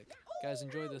the music. Guys,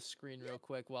 enjoy this screen real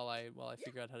quick while I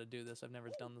figure out how to do this. I've never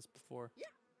done this before.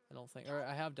 I don't think, or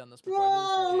I have done this before. No! I did this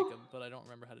for Jacob, but I don't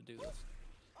remember how to do this.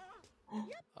 No!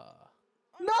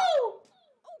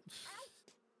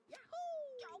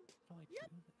 How do I do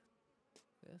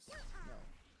this? No.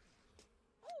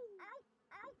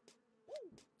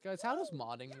 Guys, how does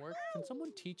modding work? Can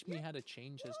someone teach me how to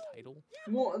change his title?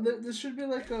 Well, there should be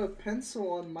like a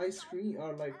pencil on my screen,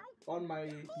 or like on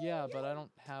my... Yeah, but I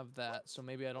don't have that, so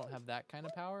maybe I don't have that kind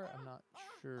of power? I'm not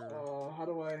sure. How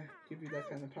do I give you that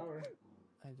kind of power?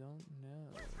 I don't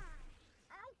know.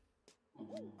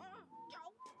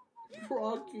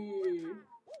 Rocky!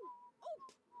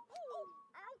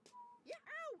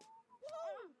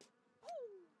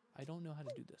 I don't know how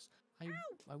to do this.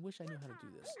 I wish I knew how to do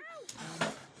this.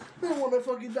 I don't wanna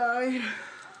fucking die.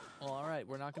 Well, alright,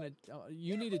 we're not gonna...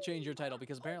 you need to change your title,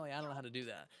 because apparently I don't know how to do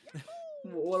that.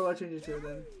 What do I change it to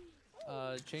then?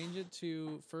 change it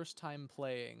to first time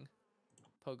playing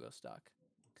pogostuck,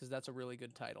 because that's a really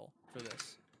good title for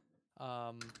this.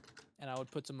 And I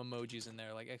would put some emojis in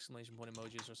there, like exclamation point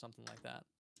emojis or something like that.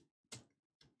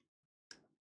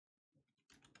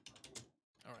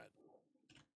 All right.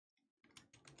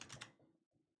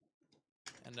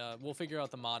 And we'll figure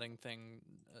out the modding thing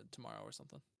tomorrow or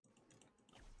something.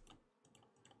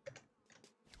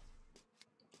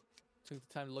 Took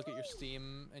the time to look at your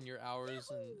Steam and your hours,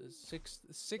 and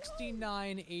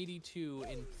 6982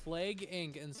 in Plague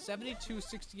Inc. and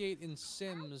 7268 in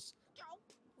Sims.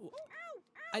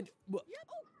 I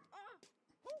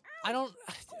don't.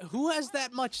 Who has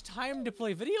that much time to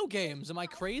play video games? Am I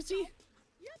crazy?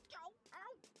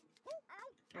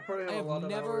 I probably have a have lot of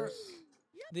never. hours.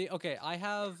 Okay, I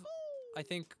have, I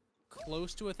think,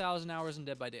 close to 1,000 hours in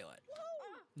Dead by Daylight.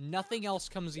 Nothing else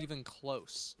comes even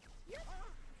close.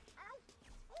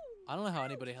 I don't know how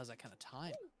anybody has that kind of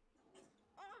time.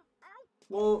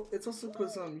 Well, it's also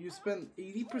because you spend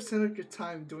 80% of your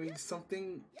time doing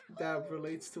something that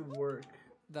relates to work.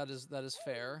 That is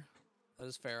fair. That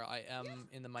is fair. I am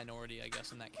in the minority, I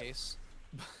guess, in that case.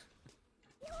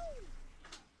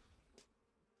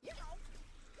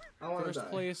 I want to First die.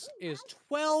 place is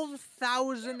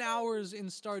 12,000 hours in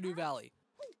Stardew Valley.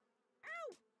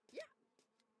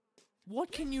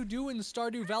 What can you do in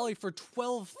Stardew Valley for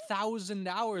 12,000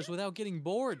 hours without getting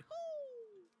bored?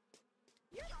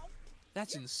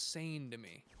 That's insane to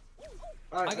me.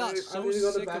 All right, I got I need to go to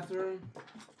the sick of- bathroom.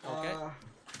 Okay.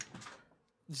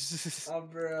 I'll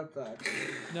be right back.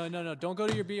 No, don't go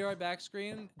to your be right back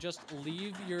screen. Just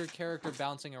leave your character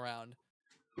bouncing around.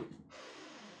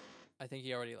 I think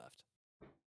he already left.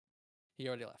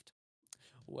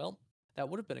 Well, that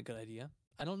would have been a good idea.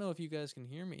 I don't know if you guys can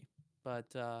hear me,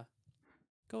 but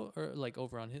go, or like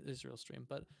over on Israel stream,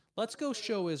 but let's go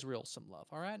show Israel some love,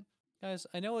 all right? Guys,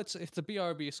 I know it's a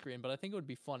BRB screen, but I think it would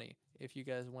be funny if you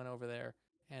guys went over there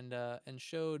and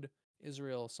showed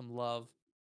Israel some love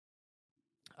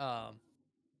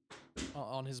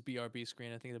on his BRB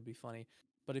screen. I think it'd be funny.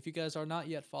 But if you guys are not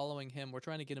yet following him, we're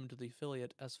trying to get him to the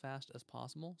affiliate as fast as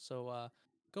possible. So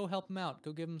go help him out.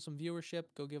 Go give him some viewership.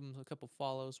 Go give him a couple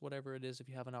follows, whatever it is, if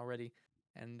you haven't already.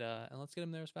 And let's get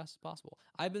him there as fast as possible.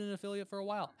 I've been an affiliate for a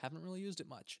while. Haven't really used it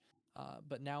much.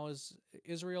 But now is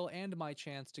Israel and my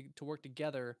chance to work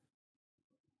together.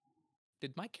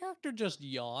 Did my character just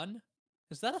yawn?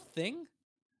 Is that a thing?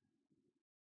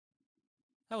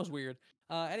 That was weird.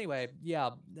 Anyway, yeah.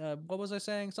 What was I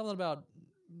saying? Something about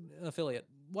affiliate.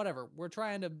 Whatever. We're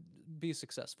trying to be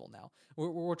successful now.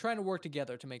 We're trying to work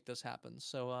together to make this happen.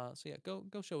 So yeah, go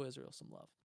show Israel some love.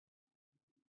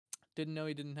 Didn't know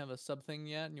he didn't have a sub thing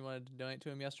yet, and you wanted to donate to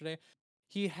him yesterday.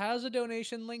 He has a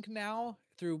donation link now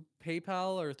through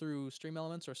PayPal or through Stream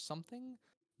Elements or something,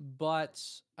 but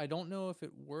I don't know if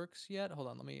it works yet. Hold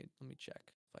on, let me check.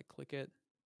 If I click it.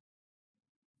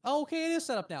 Oh, okay, it is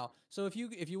set up now. So if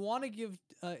you want to give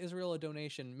Israel a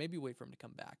donation, maybe wait for him to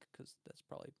come back, because that's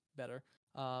probably better.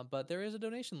 But there is a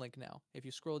donation link now. If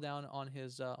you scroll down on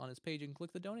his page and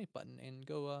click the donate button, and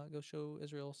go show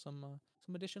Israel some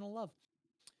additional love.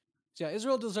 So yeah,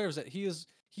 Israel deserves it. He is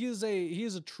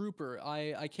a trooper.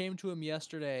 I came to him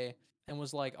yesterday and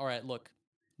was like, all right, look,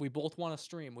 we both want to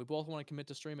stream. We both want to commit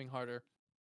to streaming harder.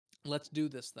 Let's do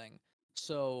this thing.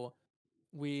 So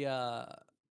we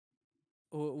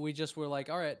just were like,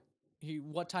 all right,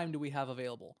 what time do we have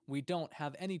available? We don't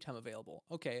have any time available.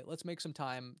 Okay, let's make some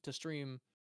time to stream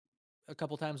a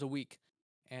couple times a week.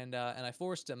 And I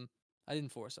forced him. I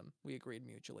didn't force him. We agreed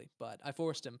mutually, but I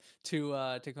forced him to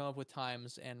come up with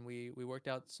times, and we worked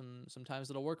out some times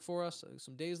that'll work for us,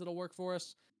 some days that'll work for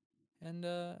us, and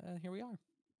here we are.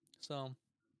 So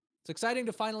it's exciting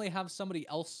to finally have somebody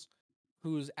else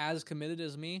who's as committed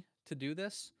as me to do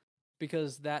this,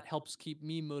 because that helps keep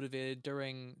me motivated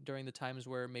during the times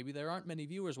where maybe there aren't many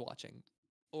viewers watching,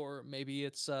 or maybe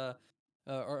it's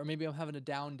or maybe I'm having a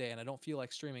down day and I don't feel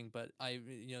like streaming, but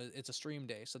it's a stream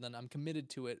day, so then I'm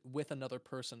committed to it with another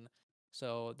person.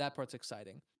 So that part's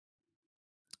exciting.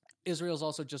 Israel's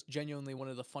also just genuinely one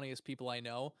of the funniest people I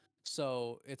know,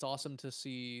 so it's awesome to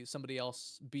see somebody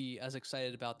else be as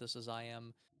excited about this as I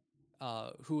am,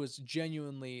 who is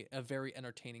genuinely a very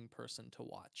entertaining person to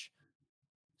watch.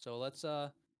 So let's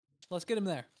get him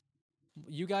there.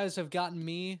 You guys have gotten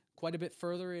me quite a bit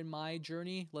further in my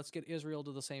journey. Let's get Israel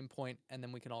to the same point, and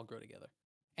then we can all grow together.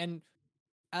 And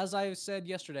as I said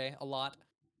yesterday a lot,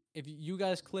 if you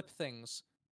guys clip things,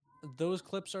 those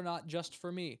clips are not just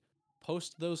for me.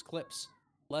 Post those clips.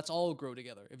 Let's all grow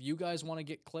together. If you guys want to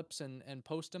get clips and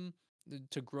post them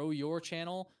to grow your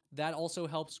channel, that also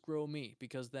helps grow me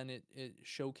because then it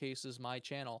showcases my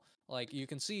channel. Like you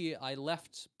can see, I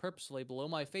left purposely below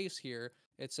my face here.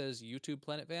 It says YouTube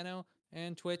Planet Vano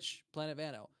and Twitch Planet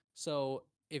Vano. So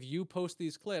if you post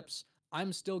these clips,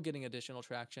 I'm still getting additional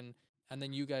traction, and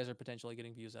then you guys are potentially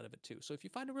getting views out of it too. So if you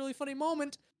find a really funny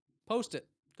moment, post it.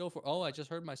 Go for it. Oh, I just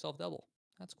heard myself double.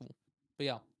 That's cool. But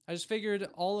yeah, I just figured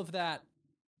all of that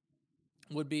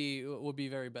would be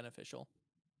very beneficial.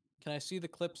 Can I see the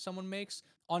clips someone makes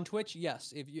on Twitch?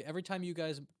 Yes. If you every time you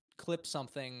guys clip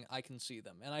something, I can see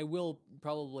them, and I will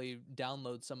probably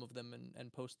download some of them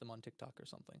and post them on TikTok or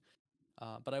something.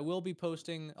 But I will be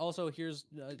posting. Also, here's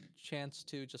a chance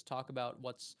to just talk about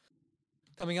what's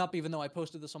coming up. Even though I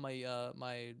posted this on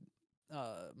my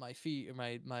my feed,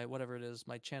 my whatever it is,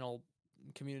 my channel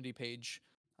community page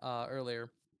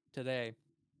earlier today.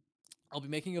 I'll be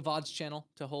making a VODS channel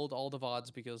to hold all the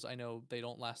VODs because I know they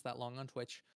don't last that long on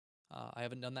Twitch. I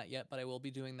haven't done that yet, but I will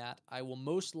be doing that. I will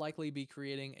most likely be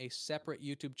creating a separate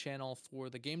YouTube channel for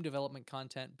the game development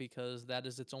content because that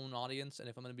is its own audience. And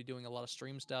if I'm going to be doing a lot of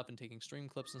stream stuff and taking stream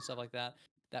clips and stuff like that,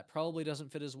 that probably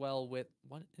doesn't fit as well with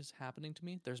what is happening to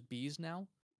me. There's bees now.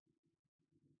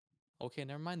 Okay,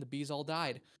 never mind. The bees all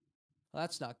died. Well,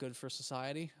 that's not good for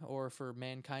society or for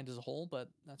mankind as a whole, but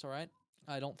that's all right.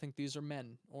 I don't think these are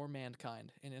men or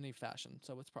mankind in any fashion,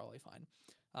 so it's probably fine.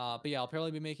 But yeah, I'll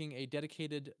probably be making a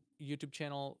dedicated YouTube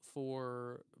channel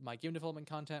for my game development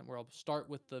content where I'll start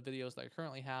with the videos that I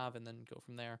currently have and then go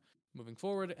from there moving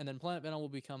forward. And then Planet Venom will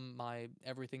become my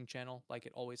everything channel like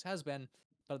it always has been,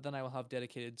 but then I will have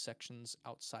dedicated sections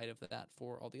outside of that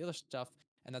for all the other stuff.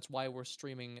 And that's why we're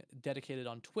streaming dedicated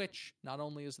on Twitch. Not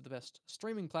only is it the best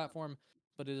streaming platform,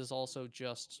 but it is also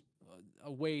just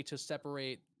a way to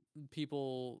separate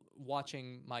people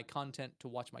watching my content to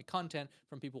watch my content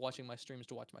from people watching my streams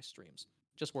to watch my streams.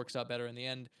 Just works out better in the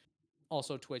end.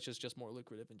 Also, Twitch is just more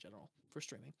lucrative in general for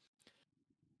streaming.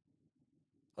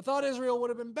 I thought Israel would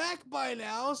have been back by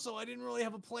now, so I didn't really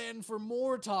have a plan for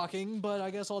more talking, but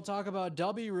I guess I'll talk about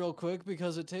Dubby real quick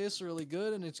because it tastes really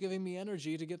good and it's giving me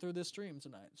energy to get through this stream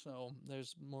tonight. So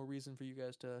there's more reason for you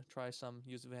guys to try some.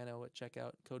 Use Vano at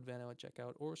checkout, code Vano at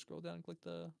checkout, or scroll down and click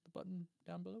the button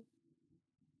down below.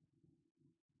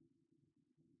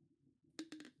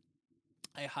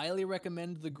 I highly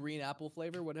recommend the green apple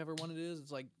flavor, whatever one it is.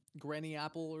 It's like Granny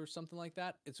Apple or something like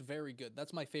that. It's very good.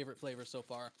 That's my favorite flavor so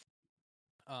far.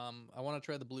 I want to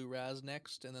try the blue raz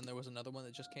next, and then there was another one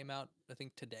that just came out, I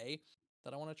think today,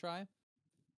 that I want to try.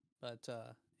 But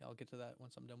yeah, I'll get to that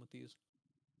once I'm done with these.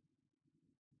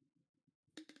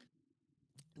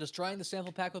 Does trying the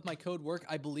sample pack with my code work?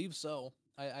 I believe so.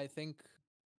 I think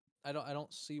I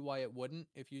don't see why it wouldn't.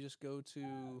 If you just go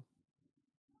to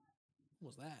what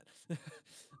was that?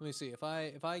 Let me see. If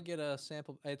I get a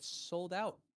sample, it's sold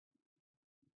out.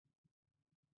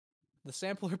 The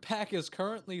sampler pack is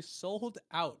currently sold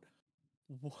out.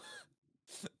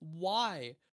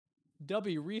 Why?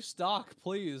 W, restock,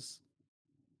 please.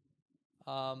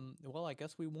 Well, I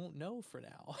guess we won't know for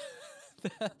now.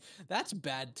 That's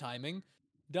bad timing.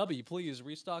 W, please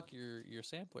restock your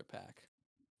sampler pack.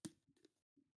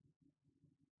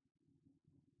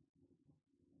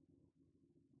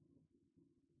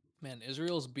 Man,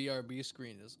 Israel's BRB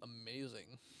screen is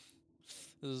amazing.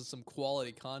 This is some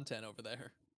quality content over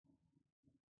there.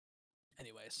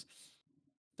 Anyways,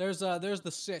 there's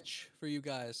the sitch for you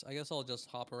guys. I guess I'll just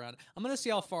hop around. I'm gonna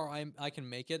see how far I can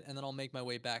make it, and then I'll make my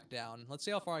way back down. Let's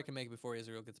see how far I can make it before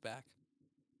Israel gets back.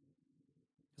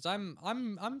 Cause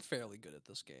I'm fairly good at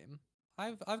this game.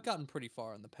 I've gotten pretty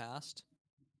far in the past.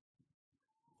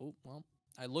 Oh well,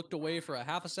 I looked away for a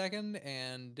half a second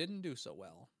and didn't do so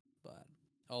well. But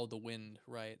oh, the wind,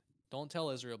 right? Don't tell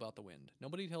Israel about the wind.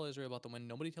 Nobody tell Israel about the wind.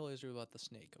 Nobody tell Israel about the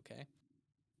snake. Okay.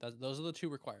 Those are the two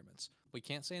requirements. We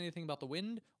can't say anything about the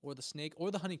wind or the snake or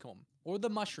the honeycomb or the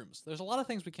mushrooms. There's a lot of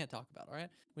things we can't talk about, all right?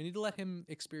 We need to let him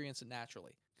experience it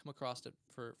naturally, come across it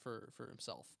for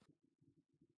himself.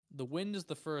 The wind is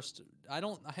the first. I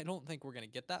don't think we're going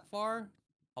to get that far,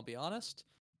 I'll be honest.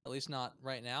 At least not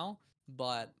right now,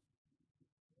 but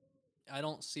I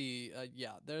don't see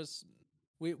yeah, there's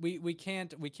we can't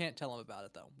tell him about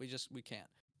it though. We can't.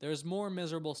 There's more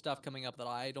miserable stuff coming up that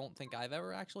I don't think I've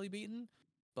ever actually beaten.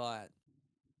 But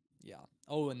yeah.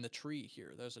 Oh, and the tree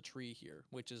here. There's a tree here,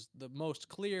 which is the most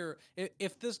clear.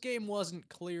 If this game wasn't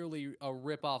clearly a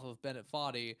ripoff of Bennett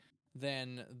Foddy,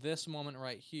 then this moment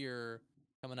right here,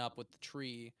 coming up with the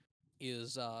tree,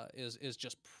 is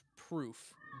just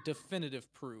proof,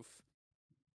 definitive proof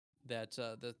that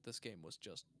that this game was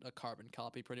just a carbon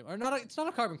copy, pretty much. Or not. It's not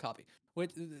a carbon copy.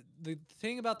 The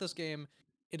thing about this game,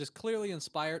 it is clearly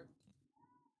inspired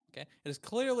Okay, it is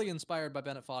clearly inspired by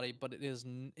Bennett Foddy, but it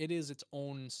is its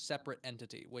own separate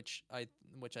entity, which I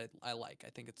like. I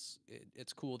think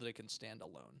it's cool that it can stand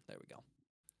alone. There we go.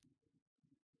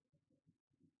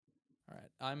 All right,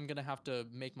 I'm gonna have to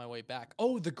make my way back.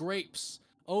 Oh, the grapes.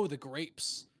 Oh, the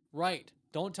grapes. Right.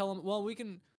 Don't tell them. Well, we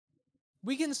can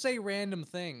say random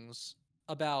things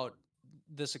about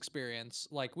this experience.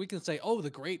 Like we can say, "Oh, the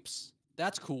grapes.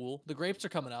 That's cool. The grapes are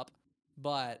coming up,"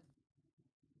 but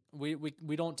we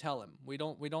don't tell him. We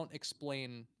don't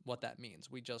explain what that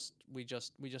means. We just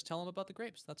tell him about the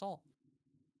grapes. That's all.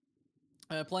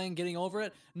 Playing Getting Over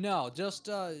It? No, just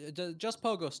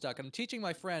pogostuck. I'm teaching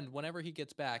my friend whenever he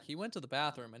gets back. He went to the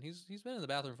bathroom and he's been in the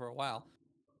bathroom for a while,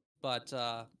 but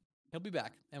he'll be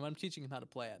back. And I'm teaching him how to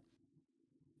play it.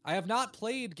 I have not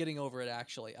played Getting Over It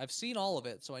actually. I've seen all of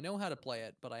it, so I know how to play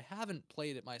it, but I haven't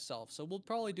played it myself. So we'll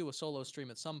probably do a solo stream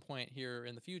at some point here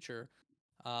in the future,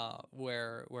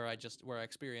 where I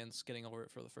experience Getting Over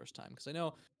It for the first time, because I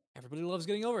know everybody loves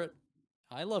Getting Over It.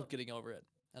 I love Getting Over It,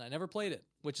 and I never played it,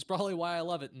 which is probably why I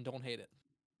love it and don't hate it.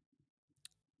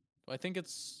 Do I think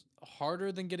it's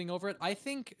harder than Getting Over It? I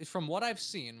think, from what I've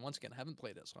seen, once again, I haven't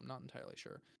played it, so I'm not entirely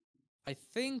sure. I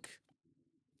think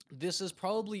this is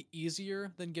probably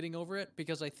easier than Getting Over It,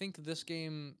 because I think this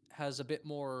game has a bit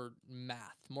more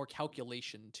math, more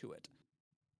calculation to it.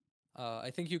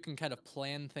 I think you can kind of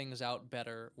plan things out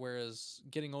better, whereas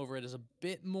Getting Over It is a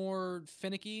bit more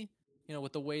finicky, you know,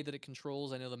 with the way that it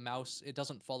controls. I know the mouse, it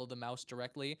doesn't follow the mouse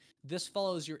directly. This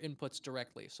follows your inputs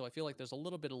directly, so I feel like there's a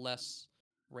little bit less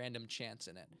random chance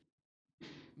in it.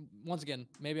 Once again,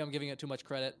 maybe I'm giving it too much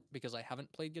credit because I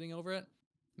haven't played Getting Over It.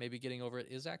 Maybe Getting Over It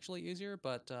is actually easier,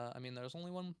 but I mean, there's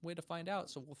only one way to find out,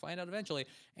 so we'll find out eventually.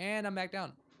 And I'm back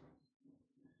down.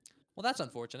 Well, that's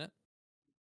unfortunate.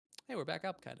 Hey, we're back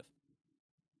up, kind of.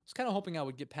 I was kind of hoping I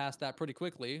would get past that pretty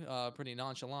quickly, pretty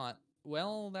nonchalant.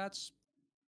 Well, that's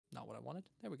not what I wanted.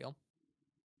 There we go.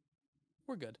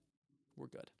 We're good. We're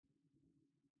good.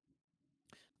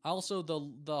 Also,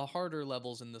 the harder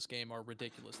levels in this game are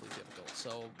ridiculously difficult,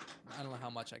 so I don't know how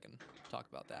much I can talk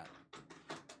about that.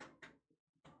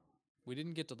 We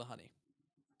didn't get to the honey,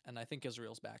 and I think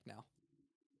Israel's back now.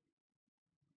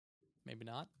 Maybe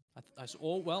not.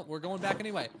 Oh, well, we're going back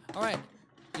anyway. All right.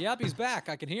 Yep, he's back.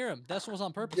 I can hear him. This was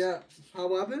on purpose. Yeah.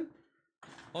 How happened?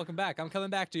 Welcome back. I'm coming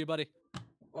back to you, buddy.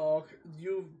 Oh, okay.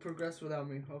 You progressed without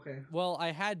me. Okay. Well,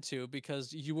 I had to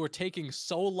because you were taking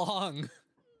so long.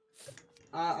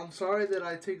 I'm sorry that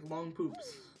I take long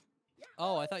poops.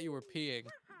 Oh, I thought you were peeing.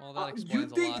 Well, that explains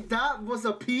a lot. You think that was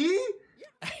a pee?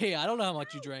 Hey, I don't know how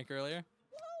much you drank earlier.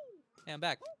 Hey, I'm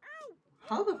back.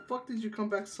 How the fuck did you come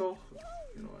back so...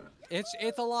 You know what?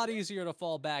 It's a lot easier to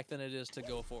fall back than it is to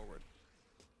go forward.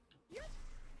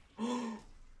 No!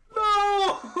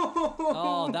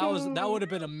 Oh, that would have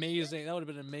been amazing. That would have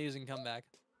been an amazing comeback.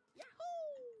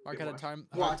 Mark had a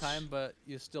hard time, but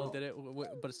you still did it.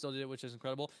 But still did it, which is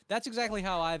incredible. That's exactly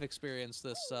how I've experienced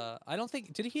this. I don't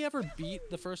think did he ever beat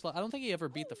the first level? I don't think he ever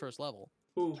beat the first level.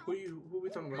 Who we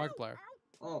talking about? Markiplier.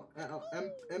 Oh,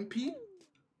 MP?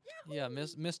 Yeah,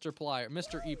 Mr. Plier,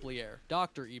 Mr. Eplier,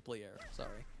 Dr. Eplier.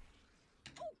 Sorry.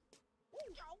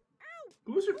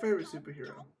 Who's your favorite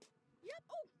superhero?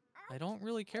 I don't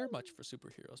really care much for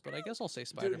superheroes, but I guess I'll say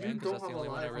Spider-Man because that's the only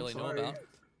one I really know about.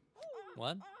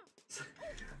 What?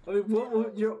 I mean,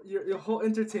 what your whole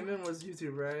entertainment was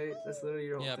YouTube, right? That's literally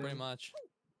your whole thing. Pretty much.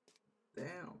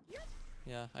 Damn.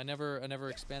 Yeah, I never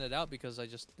expanded out because I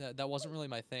just that wasn't really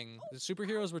my thing. The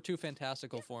superheroes were too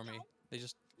fantastical for me. They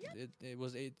just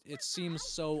it seems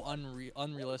so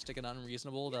unrealistic and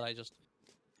unreasonable that I just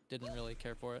didn't really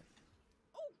care for it.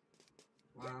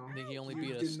 Wow. I think he only you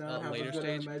beat did not a have later a good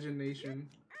stage. Imagination.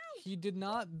 He did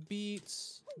not beat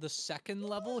the second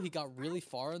level. He got really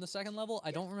far in the second level.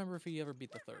 I don't remember if he ever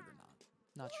beat the third or not.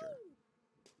 Not sure.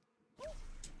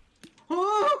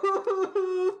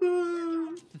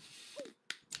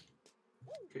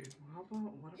 Okay, what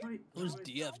about Who's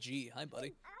DFG? Hi,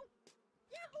 buddy.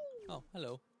 Oh,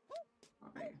 hello.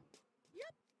 Hi.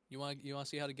 You want to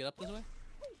see how to get up this way?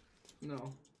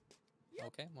 No.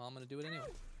 Okay, well I'm gonna do it anyway.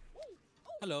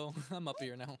 Hello, I'm up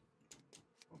here now.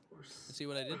 Of course. See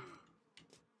what I did?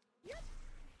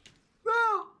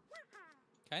 No!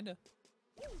 Kinda.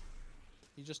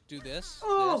 You just do this.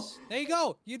 Oh! This. There you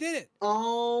go. You did it.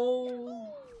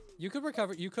 Oh. You could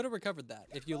recover. You could have recovered that.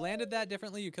 If you landed that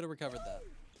differently, you could have recovered that.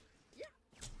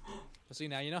 See,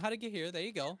 now you know how to get here. There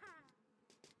you go.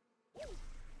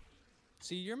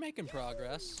 See, you're making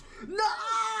progress. No!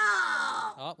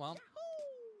 Oh, well.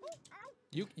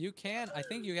 You can. I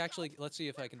think you actually. Let's see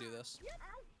if I can do this.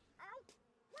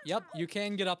 Yep, you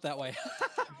can get up that way.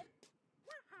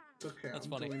 Okay, That's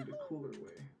I'm funny. going the cooler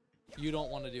way. You don't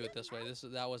want to do it this way.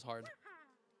 That was hard.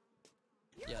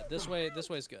 Yeah, this way. This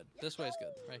way's good. This way's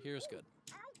good. Right here is good.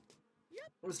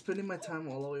 I'm spending my time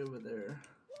all the way over there.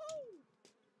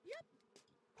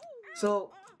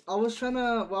 So I was trying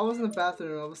to. Well, I was in the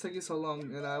bathroom. I was taking so long,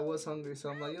 and I was hungry. So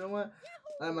I'm like, you know what?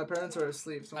 My parents are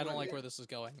asleep. So I don't like where this is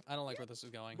going. I don't like where this is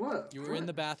going. What? You were in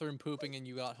the bathroom pooping, and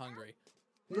you got hungry.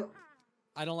 No.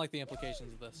 I don't like the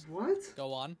implications of this. What?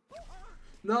 Go on.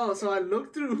 No, so I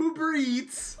looked through Uber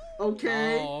Eats.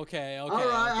 Okay. Oh, okay. All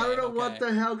right. I don't know what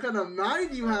the hell kind of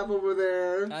mind you have over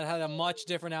there. That had a much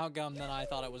different outcome than I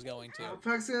thought it was going to.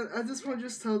 Paxton, at this point,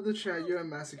 just tell the chat you're a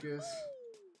masochist.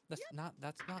 That's not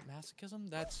masochism.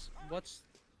 That's what's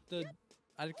the.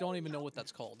 I don't even know what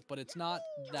that's called, but it's not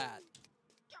that.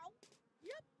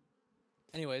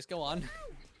 Anyways, go on.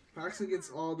 Paxton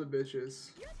gets all the bitches.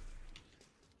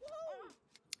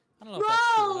 I don't know if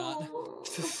that's true or not.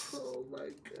 Oh my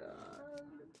god.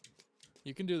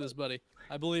 You can do this, buddy.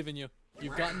 I believe in you.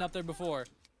 You've gotten up there before.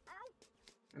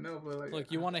 I know, but like...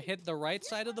 Look, you want to hit the right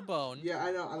side of the bone. Yeah,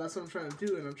 I know. That's what I'm trying to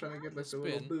do, and I'm trying to get like a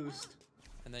little boost.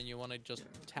 And then you want to just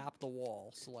tap the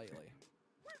wall slightly.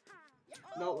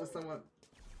 No, that's not what...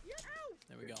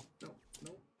 There we go. No,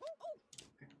 no.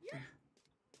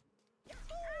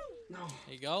 No.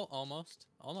 There you go. Almost.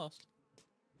 Almost.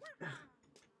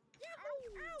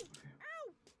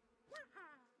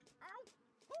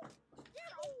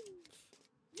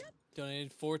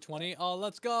 Donated 420. Oh,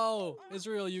 let's go!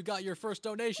 Israel, you got your first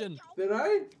donation. Did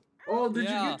I? Oh, did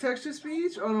Yeah. you get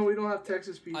text-to-speech? Oh no, we don't have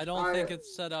text-to-speech. I don't think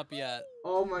it's set up yet.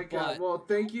 Oh my god. Well,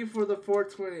 thank you for the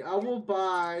 420. I will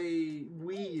buy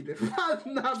weed if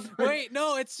I'm not. Wait,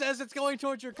 no, it says it's going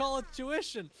towards your college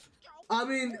tuition. I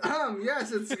mean,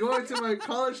 yes, it's going to my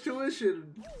college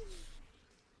tuition.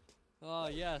 Oh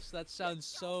yes, that sounds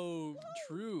so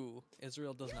true.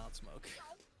 Israel does not smoke.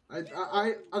 Okay,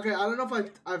 I don't know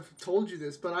if I've told you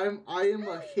this, but I am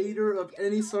a hater of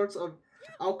any sorts of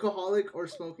alcoholic or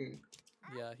smoking.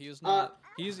 Yeah, he is not.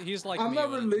 He's like I'm me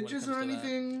not when religious or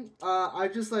anything. I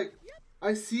just like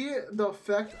I see the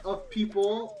effect of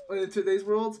people in today's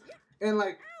world, and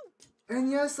like,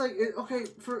 and yes, like okay,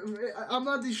 I'm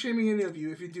not shaming any of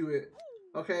you if you do it.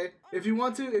 Okay, if you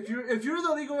want to, if you're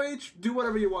the legal age, do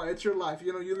whatever you want. It's your life.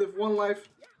 You know, you live one life,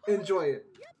 enjoy it.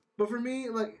 But for me,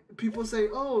 like, people say,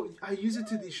 oh, I use it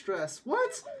to de-stress.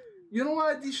 What? You know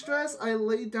why I de-stress? I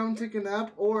lay down, take a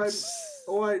nap, or I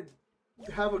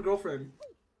have a girlfriend.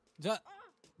 See,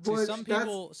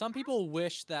 some people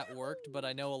wish that worked, but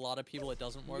I know a lot of people it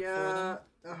doesn't work for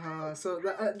them. So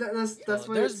that's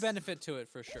why there's benefit to it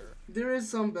for sure. There is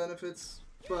some benefits,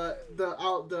 but the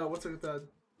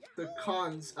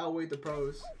cons outweigh the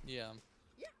pros. Yeah.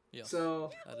 Yes.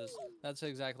 So that's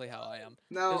exactly how I am.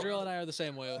 Now, Israel and I are the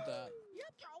same way with that.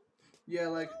 Yeah,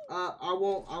 like I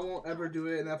won't ever do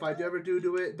it, and if I ever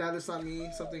do it, that is not me.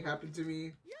 Something happened to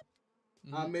me.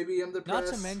 Maybe I'm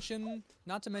depressed.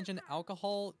 Not to mention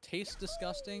alcohol tastes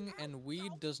disgusting and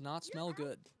weed does not smell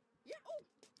good.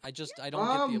 I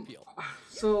don't get the appeal.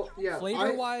 So yeah,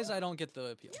 flavor-wise, I don't get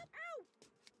the appeal.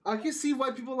 I can see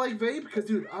why people like vape, because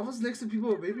dude, I was next to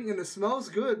people vaping and it smells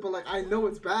good, but like I know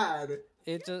it's bad.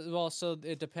 So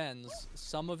it depends.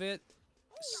 Some of it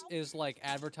is like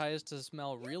advertised to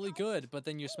smell really good, but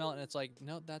then you smell it and it's like,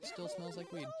 no, that still smells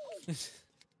like weed.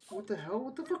 What the hell?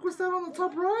 What the fuck was that on the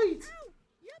top right?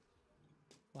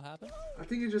 What happened? I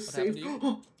think it just What saved.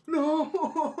 Oh, no!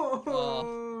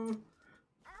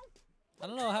 I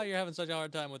don't know how you're having such a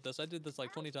hard time with this. I did this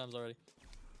like 20 times already.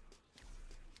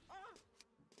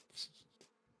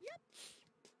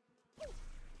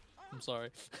 I'm sorry.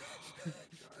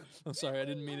 I'm sorry, I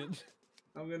didn't mean it.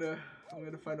 I'm gonna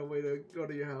find a way to go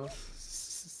to your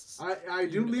house. I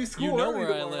do leave school. You know early where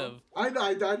tomorrow. I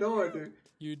live. I know I do.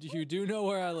 You do know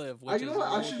where I live. I know.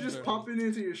 I should just pop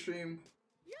into your stream.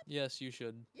 Yes, you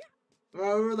should. I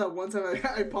remember that one time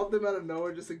I popped them out of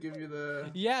nowhere just to give you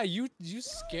the. Yeah, you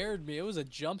scared me. It was a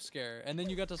jump scare, and then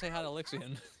you got to say hi to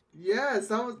Lexian. Yes,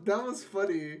 that was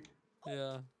funny.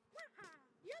 Yeah.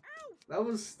 That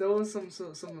was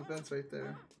some events right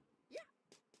there.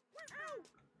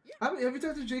 Have you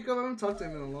talked to Jacob? I haven't talked to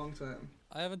him in a long time.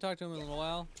 I haven't talked to him in a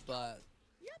while, but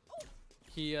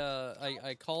he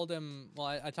I called him. Well,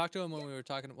 I talked to him when we were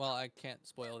talking. Well, I can't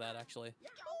spoil that actually.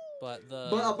 But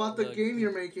about the game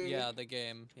you're making. Yeah, the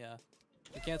game. Yeah,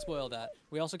 we can't spoil that.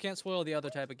 We also can't spoil the other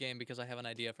type of game because I have an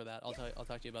idea for that. I'll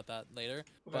talk to you about that later.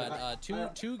 But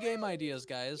two game ideas,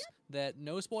 guys. That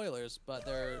no spoilers, but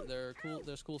they're cool.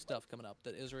 There's cool stuff coming up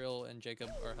that Israel and Jacob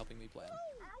are helping me plan.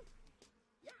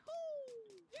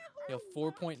 You have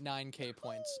 4.9k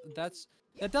points. That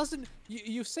doesn't.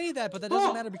 You say that, but that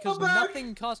doesn't matter because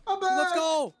nothing costs. Let's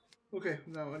go. Okay,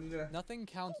 no, I need to. Nothing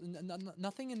counts.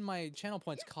 Nothing in my channel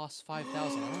points costs 5,000.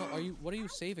 I don't know. What are you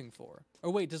saving for?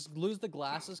 Or wait, does lose the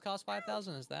glasses cost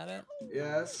 5,000? Is that it?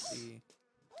 Yes. I see.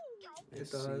 It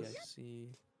does. I see.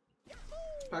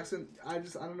 Paxton, I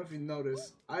don't know if you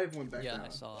noticed. I went back down. Yeah, I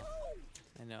saw.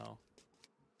 I know.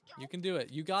 You can do it.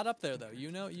 You got up there though.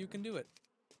 You know you can do it.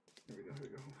 Here we go. Here we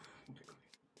go.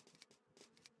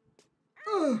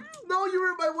 Okay. No, you were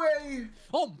in my way.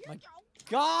 Oh my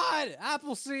God!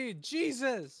 Appleseed,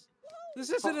 Jesus! This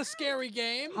isn't a scary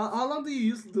game. How long do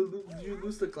you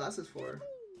lose the glasses for?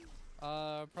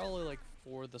 Probably like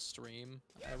for the stream,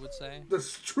 I would say. The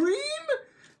stream?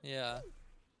 Yeah.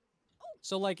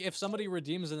 So like, if somebody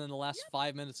redeems it in the last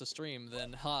 5 minutes of stream,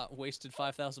 then wasted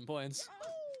 5,000 points.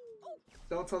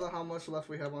 Don't tell them how much left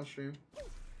we have on stream.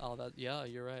 Oh, yeah,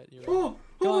 you're right. You're right. Oh,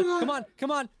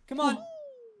 Come on! Oh.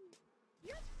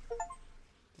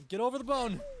 Get over the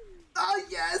bone. Ah,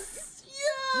 yes!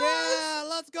 Yes! Yeah,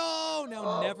 let's go!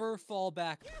 Now never fall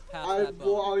back past that bone.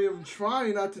 Well, I am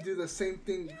trying not to do the same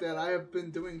thing that I have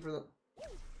been doing for the...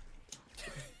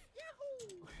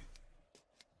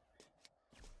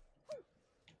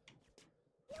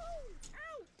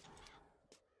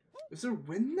 Is there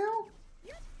wind now?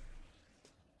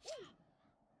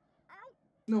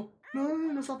 No,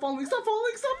 stop falling, stop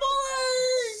falling, stop falling!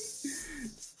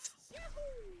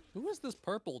 Who is this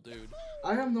purple dude?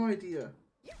 I have no idea.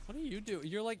 What do you do?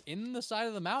 You're like in the side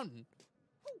of the mountain.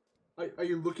 Are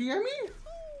you looking at me?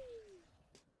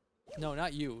 No,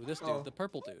 not you. This dude, the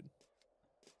purple dude.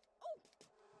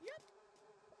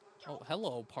 Oh,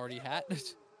 hello, party hat.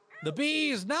 The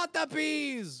bees, not the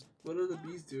bees! What do the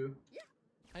bees do?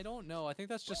 I don't know. I think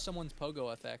that's just someone's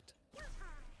pogo effect.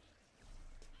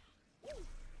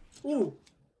 Ooh.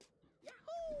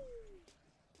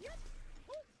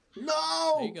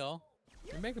 No! There you go.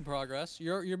 You're making progress.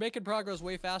 You're making progress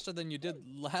way faster than you did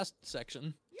last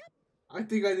section. I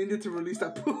think I needed to release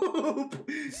that poop.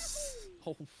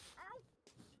 Oh.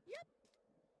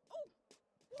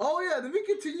 Oh yeah, let me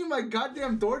continue my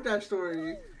goddamn DoorDash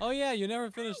story. Oh yeah, you never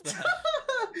finished that.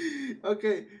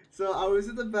 Okay, so I was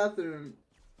in the bathroom,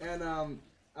 and I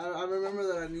remember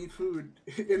that I need food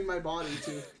in my body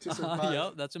to survive.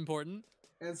 Yep, that's important.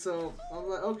 And so I'm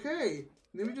like, okay,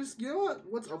 let me just, you know what?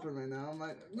 What's open right now? I'm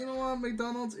like, you know what?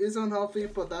 McDonald's is unhealthy,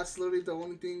 but that's literally the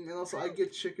only thing. And also, I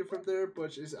get chicken from there,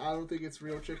 but I don't think it's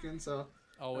real chicken. So.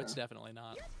 Oh, it's definitely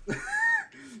not.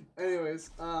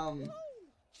 Anyways,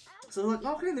 so I'm like,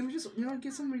 okay, let me just,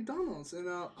 get some McDonald's. And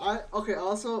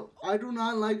also, I do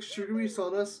not like sugary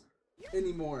sodas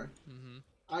anymore. Mm-hmm.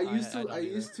 I used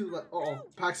to like,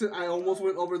 Paxton, I almost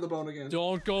went over the bone again.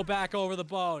 Don't go back over the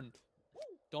bone.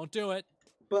 Don't do it.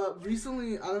 But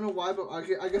recently, I don't know why, but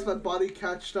I guess my body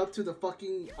catched up to the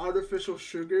fucking artificial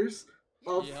sugars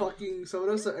of fucking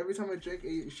soda. So every time I drink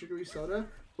a sugary soda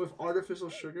with artificial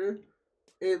sugar,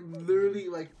 it literally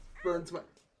like burns my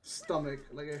stomach,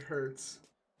 like it hurts.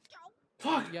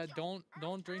 Fuck. Yeah, don't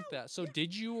drink that. So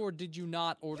did you or did you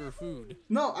not order food?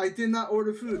 No, I did not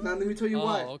order food. Now let me tell you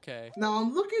why. Oh, okay. Now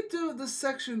I'm looking to the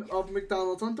section of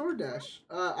McDonald's on DoorDash.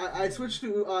 I switched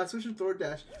to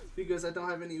DoorDash because I don't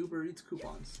have any Uber Eats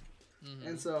coupons,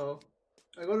 and so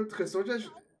I go to because DoorDash,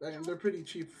 they're pretty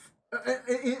cheap.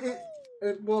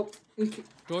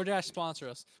 DoorDash sponsor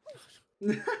us.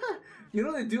 You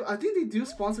know they do. I think they do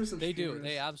sponsor some. They streamers. do.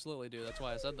 They absolutely do. That's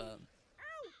why I said that.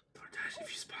 DoorDash,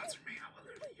 if you sponsor me, I will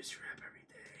literally use your app every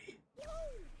day.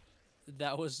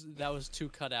 That was too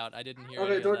cut out. I didn't hear.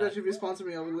 Okay, DoorDash, if you sponsor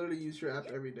me, I will literally use your app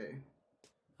every day.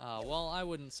 Well, I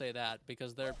wouldn't say that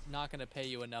because they're not going to pay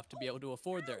you enough to be able to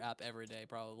afford their app every day,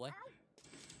 probably.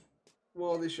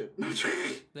 Well, they should.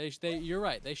 You're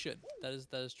right. They should. That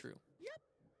is true.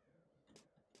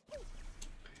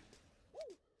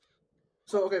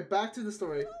 So okay, back to the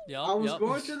story. Yep, I was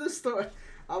going through the store.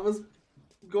 I was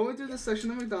going through the section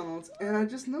of McDonald's, and I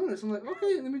just noticed. I'm like,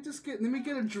 okay, let me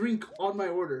get a drink on my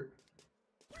order.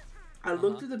 I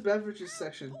looked through the beverages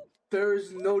section. There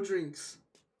is no drinks.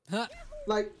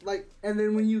 like, and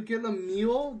then when you get a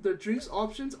meal, the drinks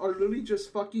options are literally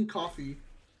just fucking coffee.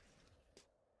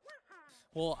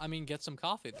 Well, I mean, get some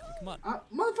coffee then. Come on.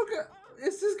 Motherfucker,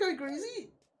 is this guy crazy?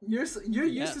 You're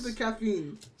used to the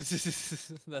caffeine.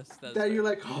 that's you're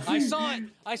like coffee.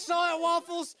 I saw it,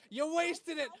 Waffles. You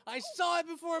wasted it. I saw it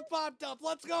before it popped up.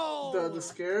 Let's go. The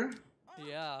scare.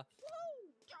 Yeah.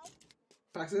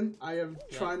 Paxton, I am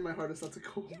trying my hardest not to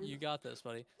go. You got this,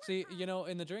 buddy. See,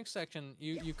 in the drink section,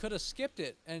 you could have skipped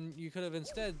it, and you could have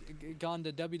instead gone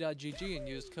to w.gg and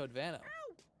used code Vano.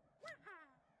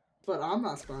 But I'm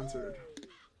not sponsored.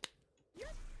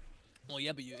 Well,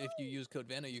 yeah, but if you use code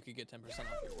Vano, you could get 10% off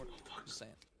your order. Just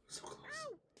saying. So close.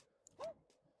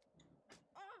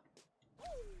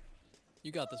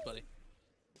 You got this, buddy.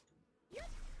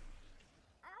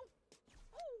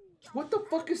 What the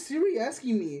fuck is Siri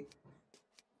asking me?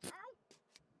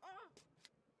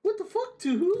 What the fuck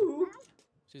to who?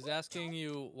 She's asking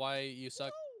you why you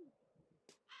suck.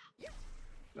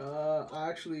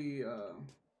 Actually,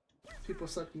 people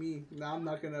suck me. Now I'm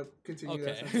not gonna continue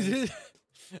that. Okay.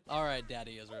 All right,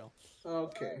 Daddy Israel.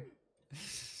 Okay.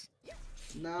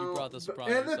 Now, You brought this upon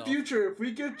in the yourself. future, if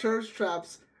we get church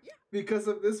traps because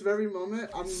of this very moment,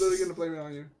 I'm literally gonna blame it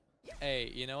on you.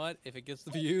 Hey, you know what? If it gets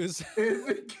the views,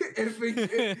 if it brings in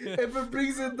if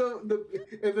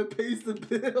it pays the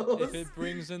bills, if it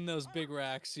brings in those big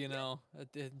racks, you know,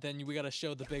 then we gotta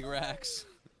show the big racks.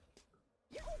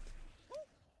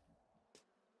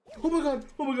 Oh my god!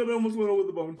 I almost went over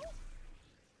the bone.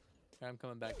 Here, I'm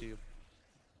coming back to you.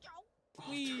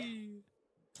 Whee!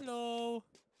 Hello.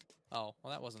 Oh,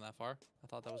 well, that wasn't that far. I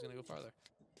thought that was gonna go farther.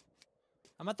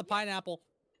 I'm at the pineapple.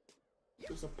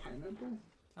 There's a pineapple?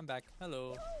 I'm back.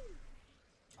 Hello.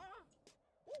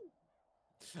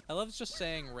 I love just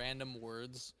saying random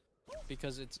words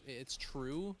because it's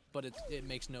true, but it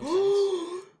makes no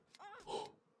sense.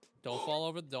 Don't fall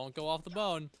over. Don't go off the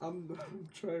bone. I'm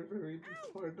trying very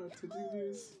hard not to do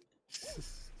this.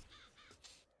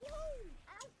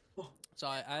 So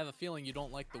I have a feeling you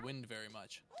don't like the wind very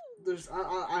much.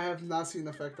 I have not seen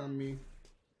the effect on me.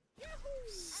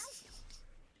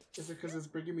 Is it because it's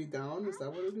bringing me down? Is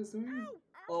that what it is doing?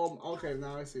 Okay,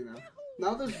 now I see now.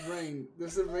 Now there's rain.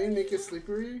 Does the rain make it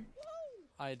slippery?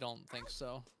 I don't think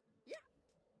so.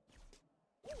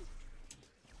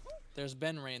 There's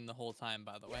been rain the whole time,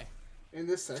 by the way. In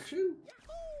this section?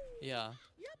 Yeah.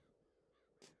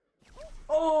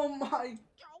 Oh my!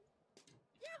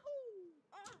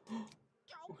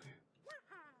 Okay.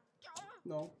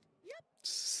 No.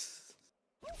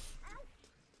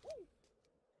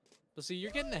 But see,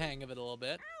 you're getting the hang of it a little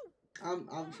bit. I'm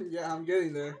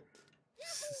getting there.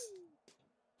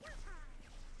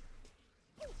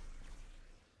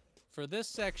 For this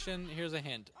section, here's a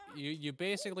hint. You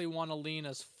basically want to lean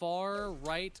as far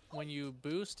right when you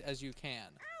boost as you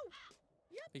can.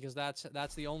 Because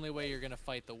that's the only way you're going to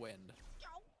fight the wind.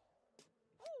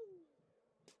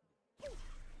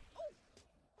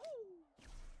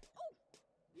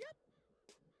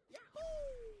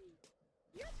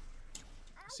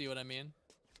 See what I mean?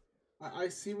 I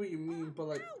see what you mean,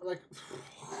 but like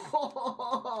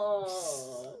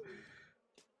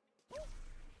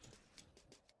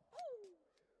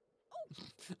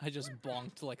I just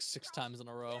bonked like 6 times in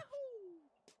a row.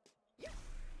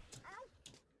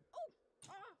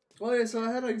 Oh yeah, so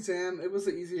I had an exam. It was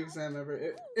the easiest exam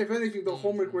ever. If anything, the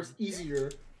homework was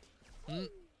easier. Man,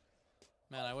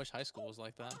 I wish high school was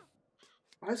like that.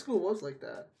 High school was like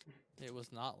that. It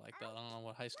was not like that. I don't know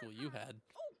what high school you had.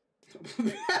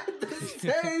 We had the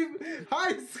same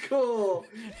high school.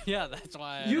 Yeah, that's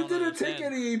why You didn't take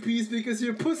any APs because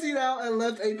you pussied out and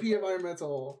left AP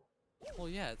Environmental. Well,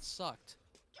 yeah, it sucked.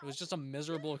 It was just a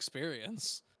miserable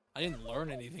experience. I didn't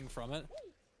learn anything from it.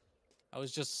 I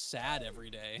was just sad every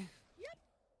day.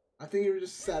 I think you were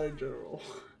just sad in general.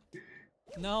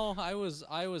 No, I was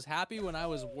happy when I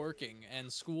was working, and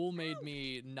school made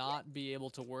me not be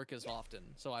able to work as often,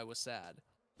 so I was sad.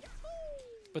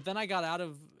 But then I got out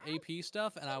of AP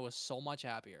stuff, and I was so much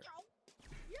happier.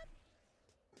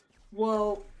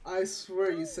 Well, I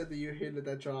swear you said that you hated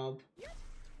that job.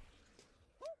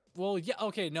 Well, yeah,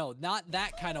 okay, no, not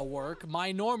that kind of work.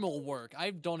 My normal work.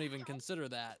 I don't even consider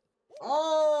that.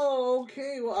 Oh,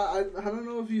 okay. Well, I don't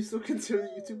know if you still consider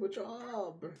YouTube a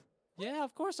job. Yeah,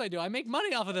 of course I do. I make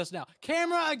money off of this now.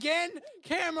 Camera again?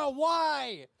 Camera,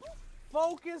 why?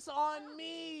 Focus on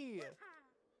me.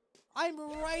 I'm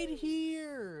right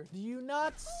here. Do you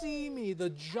not see me? The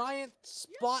giant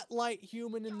spotlight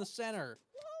human in the center.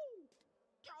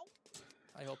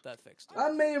 I hope that fixed it.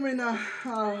 I may or may not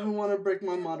want to break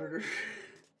my monitor.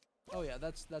 Oh yeah,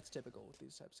 that's typical with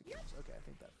these types of games. Okay, I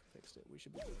think that fixed it. We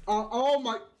should be good. Oh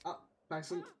my...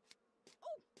 Maxon.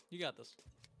 You got this.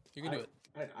 You can do it.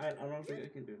 I don't think I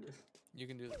can do this. You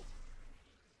can do this.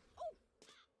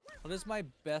 What is my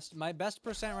best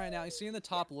percent right now? You see in the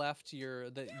top left, you're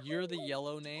the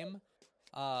yellow name.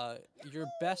 Your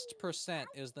best percent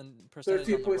is the percentage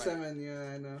on the right. 13.7,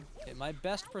 yeah, I know. Okay, my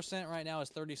best percent right now is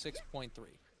 36.3.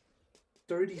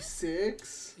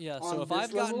 36? Yeah, so if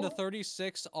I've gotten to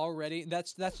 36 already,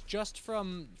 that's just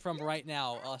from right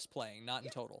now, us playing, not in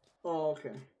total. Oh,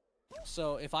 okay.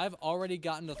 So if I've already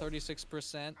gotten to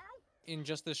 36% in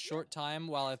just this short time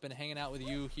while I've been hanging out with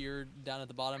you here down at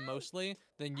the bottom mostly,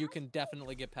 then you can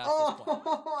definitely get past this point.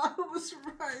 Oh, I was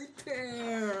right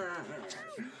there.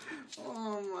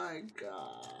 Oh my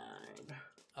god.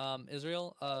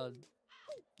 Israel,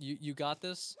 You got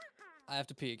this. I have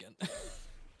to pee again.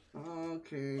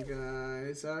 Okay,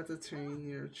 guys, I have to turn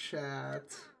your chat.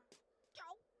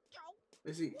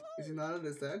 Is he not at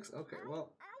his desk? Okay,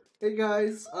 well, hey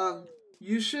guys,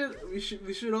 we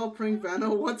should all prank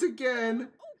Vano once again,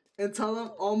 and tell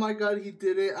him, oh my god, he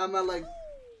did it. I'm not like,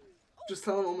 just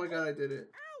tell him, oh my god, I did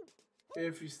it.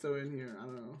 If he's still in here, I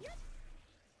don't know.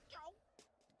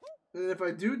 And if I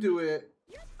do it,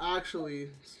 actually,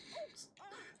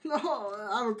 no,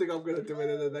 I don't think I'm gonna do it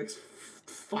in the next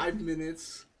 5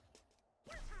 minutes.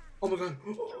 Oh my god,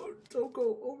 oh, don't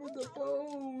go over the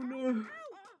bone.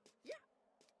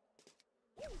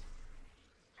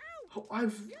 Oh, I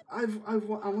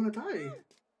want to die.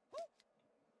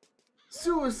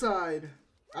 Suicide.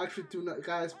 Actually, do not,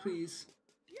 guys. Please,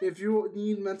 if you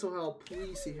need mental help,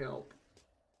 please seek help.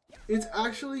 It's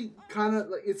actually kind of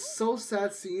like, it's so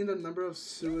sad seeing the number of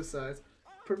suicides.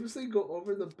 Purposely go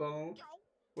over the bone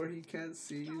where he can't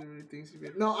see and he thinks he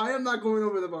can. No, I am not going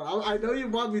over the bone. I know you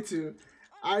want me to.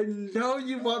 I know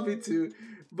you want me to,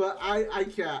 but I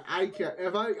can't.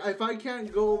 If I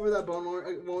can't go over that bone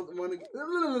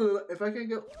if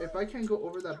I can't go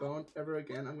over that bone ever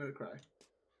again, I'm gonna cry.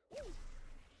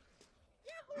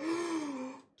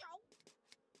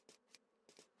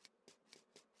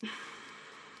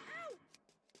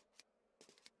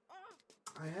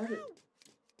 I had it.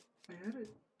 I had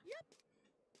it.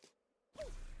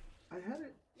 I had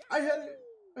it. I had it.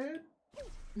 I had it. Oh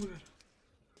my god.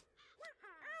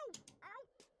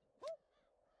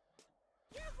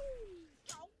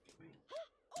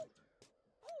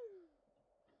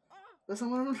 That's not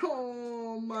what I'm.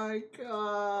 Oh my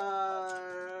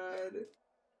god.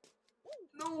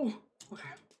 No. Okay.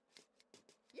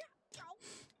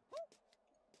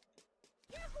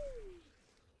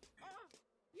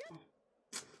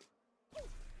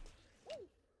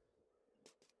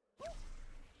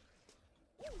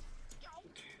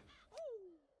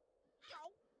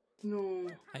 No.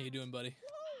 How you doing, buddy?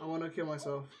 I want to kill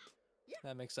myself.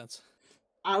 That makes sense.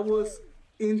 I was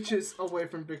inches away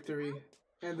from victory,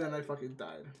 and then I fucking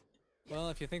died. Well,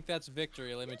 if you think that's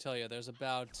victory, let me tell you, there's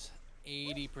about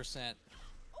 80%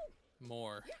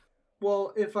 more.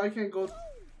 Well, if I can go...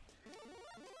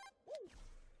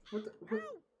 What?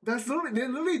 That's literally... They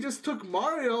literally just took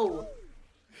Mario!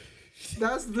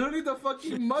 That's literally the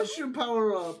fucking mushroom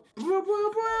power-up!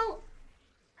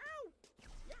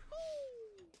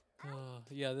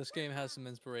 Yeah, this game has some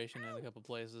inspiration in a couple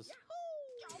places.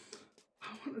 I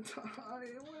wanna die. I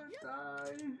wanna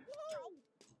die.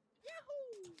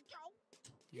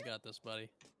 You got this, buddy.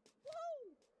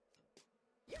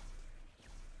 You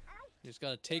just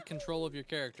gotta take control of your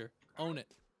character. Own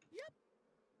it.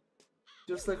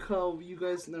 Just like how you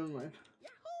guys... Never mind.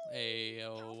 Hey,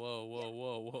 oh, whoa, whoa,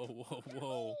 whoa, whoa, whoa,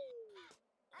 whoa.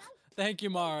 Thank you,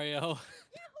 Mario.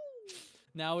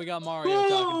 Now we got Mario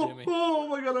talking to me. Oh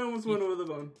my god, I almost went over the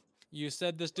bone. You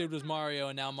said this dude was Mario,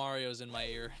 and now Mario's in my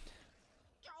ear.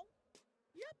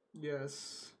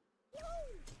 Yes.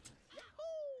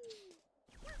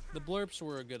 The blurps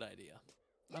were a good idea.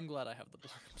 I'm glad I have the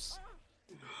blurps.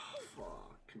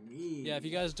 Fuck me. Yeah, if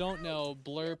you guys don't know,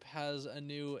 Blurp has a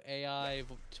new AI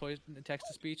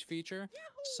text-to-speech feature,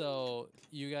 so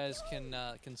you guys can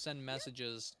send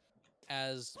messages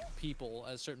as people,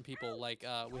 as certain people. Like,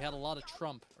 we had a lot of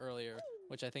Trump earlier,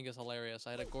 which I think is hilarious.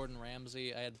 I had a Gordon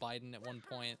Ramsay, I had Biden at one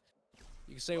point.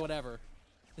 You can say whatever.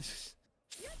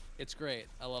 It's great.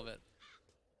 I love it.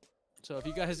 So if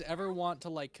you guys ever want to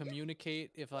like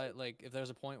communicate, if there's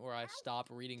a point where I stop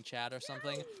reading chat or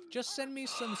something, just send me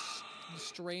some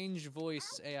strange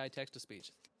voice AI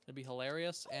text-to-speech. It'll be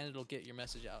hilarious and it'll get your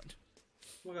message out.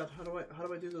 Oh my god, how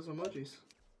do I do those emojis?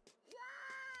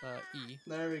 E.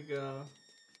 There we go.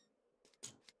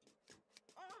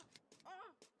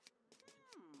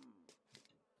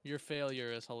 Your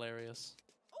failure is hilarious.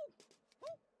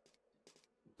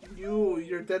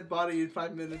 Your dead body in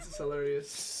 5 minutes is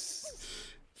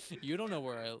hilarious. You don't know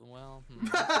where I... Well...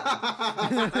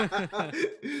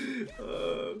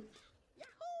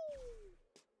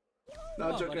 No,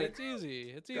 it's okay. It's easy.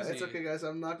 It's easy. It's okay, guys.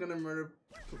 I'm not gonna murder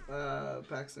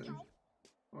Paxton.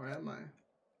 Or am I?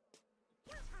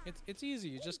 It's easy.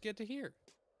 You just get to hear.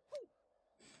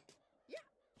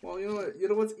 Well, you know what? You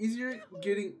know what's easier?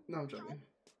 Getting... No, I'm joking.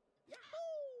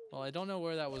 Well, I don't know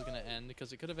where that was going to end,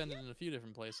 because it could have ended in a few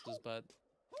different places, but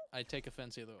I take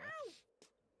offense either way.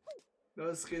 I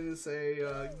was gonna say,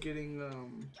 getting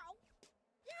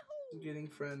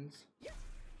friends.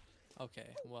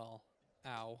 Okay, well,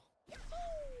 ow.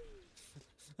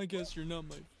 I guess you're not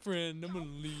my friend. I'm gonna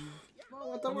leave.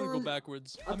 Oh, I'm gonna go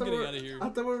backwards. I'm getting out of here. I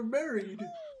thought we were married.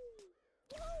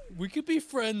 We could be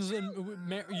friends and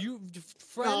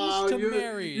friends Oh, to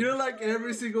married. You're like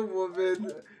every single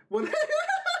woman. What?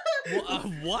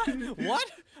 What?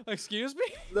 What? Excuse me?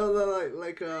 No,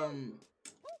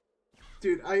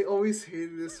 dude, I always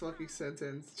hated this fucking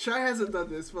sentence. Shy hasn't done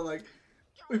this, but like,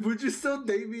 would you still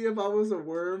date me if I was a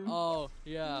worm? Oh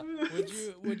yeah.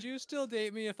 Would you still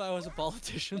date me if I was a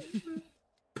politician?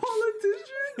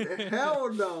 Politician?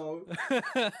 Hell no.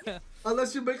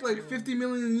 Unless you make like 50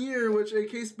 million a year, which in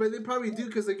case, but they probably do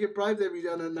because they get bribed every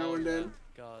now and then.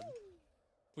 God.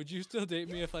 Would you still date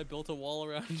me if I built a wall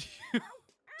around you?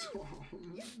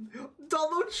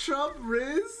 Donald Trump,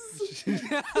 Riz.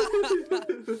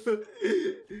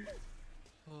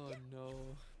 Oh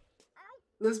no.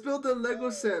 Let's build a Lego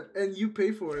set and you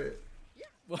pay for it.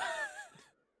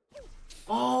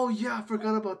 Oh yeah, I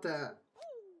forgot about that.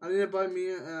 I need to buy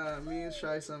me and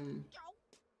Shy some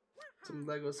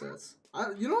Lego sets.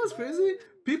 You know what's crazy?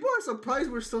 People are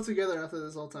surprised we're still together after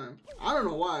this whole time. I don't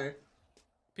know why.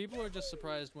 People are just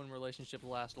surprised when relationships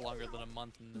last longer than a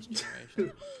month in this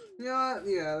generation.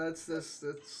 yeah, that's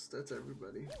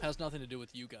everybody. Has nothing to do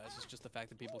with you guys. It's just the fact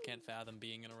that people can't fathom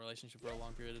being in a relationship for a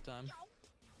long period of time.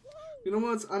 You know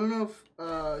what? I don't know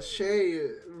if Shay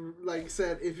like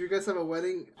said if you guys have a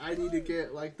wedding, I need to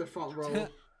get like the front row.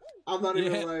 I'm not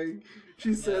even like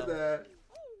she said that.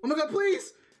 Oh my god!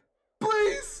 Please,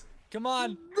 please! Come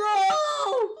on!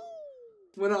 No!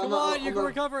 Come on! You can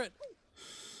recover it.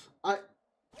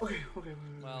 Okay.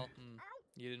 Well,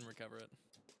 you didn't recover it.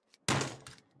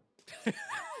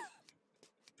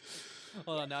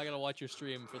 Hold on, now I gotta watch your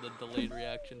stream for the delayed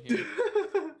reaction here.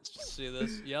 Let's just see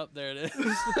this. Yep, there it is.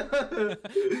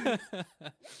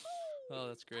 Oh,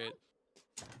 that's great.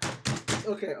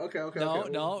 Okay.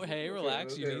 No, hey,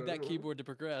 relax. You need that keyboard to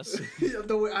progress. Yeah,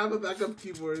 no, I have a backup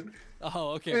keyboard.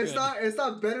 Oh, okay. It's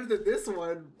not better than this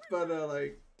one, but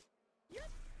like.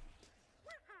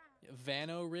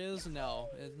 Vano Riz? No,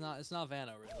 it's not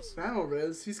Vano Riz. Vano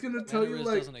Riz? He's gonna tell you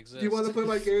like, do you want to play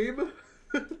my game?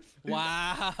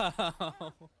 Wow.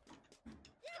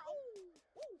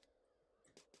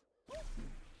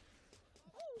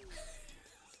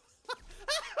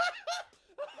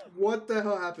 What the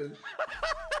hell happened?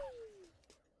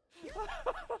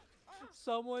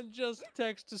 Someone just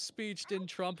text-to-speeched in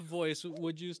Trump voice,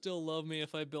 would you still love me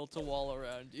if I built a wall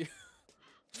around you?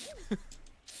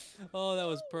 Oh, that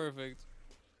was perfect.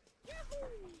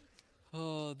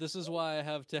 Oh, this is why I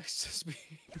have text-to-speech.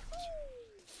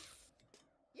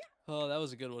 Oh, that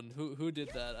was a good one. Who did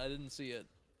that? I didn't see it,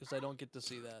 because I don't get to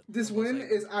see that. This win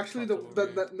is actually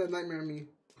the nightmare me.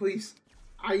 Please.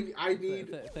 I need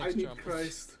Trump.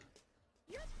 Christ.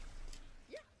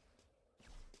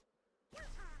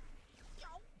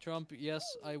 Trump, yes,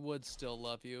 I would still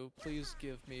love you. Please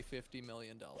give me $50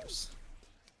 million.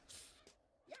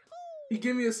 He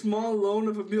gave me a small loan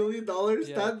of $1 million.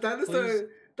 Yeah, that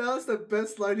was the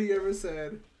best line he ever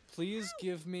said. Please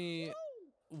give me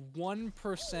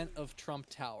 1% of Trump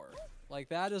Tower. Like,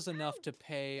 that is enough to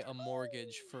pay a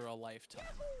mortgage for a lifetime.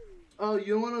 Oh,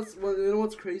 you know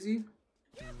what's crazy?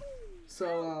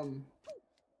 So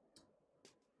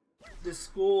the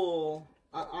school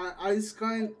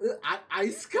Einstein.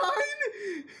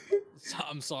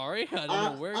 I'm sorry, I don't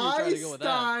know where you're trying to go with that.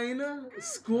 Einstein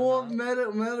School of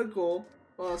Medical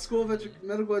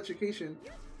Medical Education.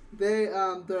 They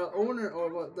the owner or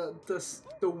what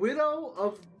the widow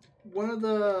of one of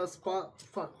the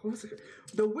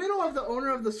the widow of the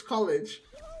owner of this college,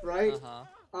 right?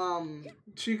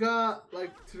 She got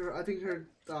like I think her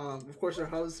of course her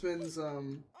husband's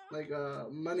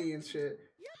money and shit.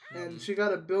 And she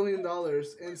got $1 billion,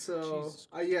 and so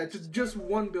yeah, just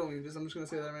 $1 billion. I'm just gonna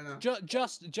say that right now.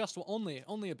 Just only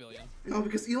 $1 billion. No,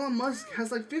 because Elon Musk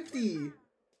has like 50.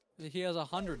 He has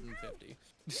 150.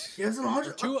 He has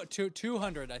 100.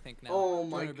 200, I think now. Oh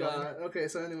my god. Billion. Okay,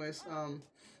 so anyways,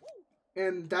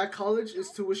 and that college is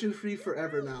tuition free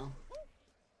forever now.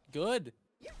 Good.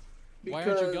 Why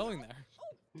aren't you going there?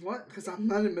 What? Because I'm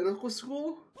not in medical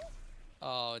school.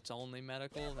 Oh, it's only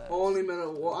medical? Only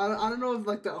medical. Well, I don't know if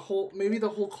like maybe the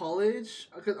whole college,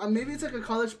 cause maybe it's like a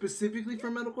college specifically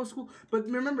for medical school. But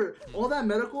remember, all that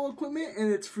medical equipment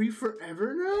and it's free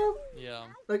forever now. Yeah.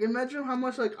 Like imagine how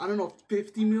much like I don't know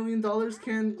 $50 million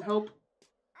can help.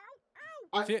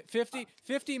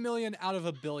 50 million out of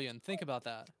 $1 billion. Think about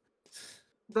that.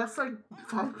 That's like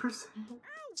 5%.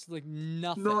 It's like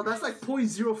nothing. No, that's like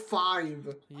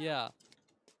 0.05. Yeah.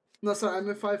 No, sorry, I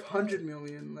meant 500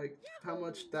 million. Like how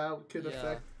much that could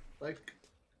affect like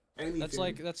anything.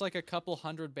 That's like a couple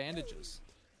hundred bandages.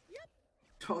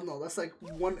 Oh no, that's like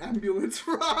one ambulance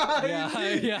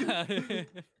ride. Yeah.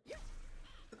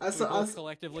 We both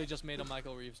collectively just made a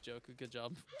Michael Reeves joke. Good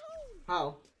job.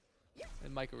 How?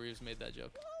 And Michael Reeves made that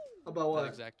joke. About what? That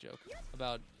exact joke.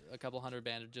 About a couple hundred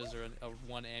bandages or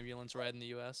one ambulance ride in the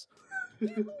U.S.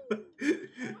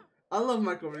 I love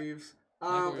Michael Reeves.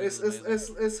 Michael Reeves is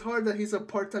amazing. It's hard that he's a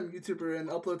part-time YouTuber and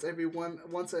uploads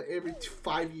once every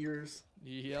 5 years.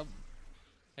 Yep.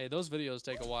 Hey, those videos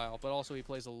take a while, but also he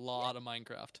plays a lot of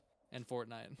Minecraft and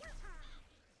Fortnite.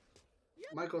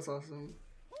 Michael's awesome.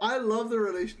 I love the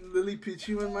relation Lily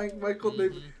Peachy and Michael.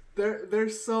 They're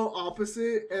so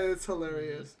opposite, and it's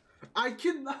hilarious. I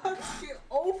cannot get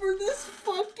over this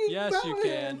fucking Yes, mountain. you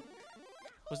can.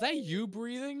 Was that you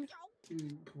breathing?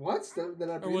 What? Did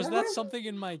I Or was that something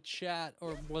in my chat,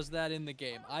 or was that in the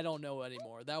game? I don't know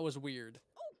anymore. That was weird.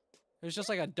 It was just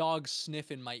like a dog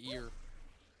sniff in my ear.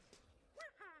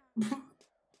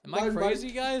 Am I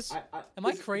crazy, guys? Am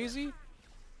I crazy?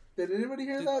 Did anybody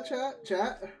hear that,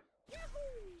 chat?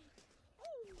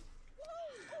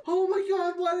 Oh my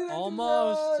god, why did I do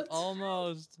that?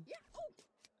 Almost.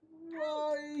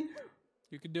 Why?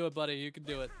 You can do it, buddy. You can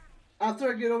do it. After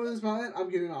I get over this mountain, I'm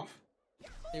getting off.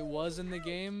 It was in the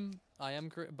game.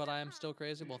 But I am still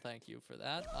crazy. Well, thank you for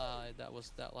that.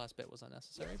 That last bit was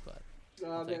unnecessary, but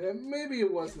maybe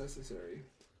it was necessary.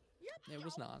 It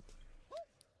was not.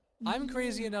 I'm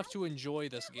crazy enough to enjoy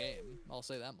this game. I'll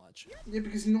say that much. Yeah,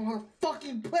 because you know how to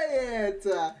fucking play it.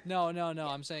 No.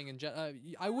 I'm saying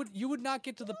you would not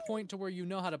get to the point to where you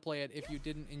know how to play it if you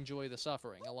didn't enjoy the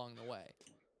suffering along the way.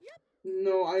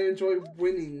 No, I enjoy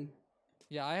winning.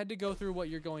 Yeah, I had to go through what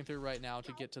you're going through right now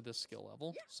to get to this skill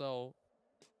level. So,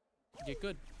 get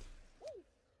good.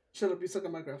 Shut up, you suck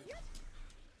at Minecraft.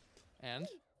 And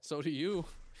so do you.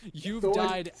 You've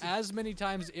died as many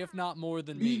times, if not more,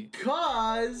 than me.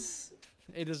 Because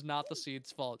it is not the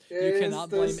seed's fault. You cannot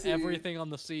blame everything on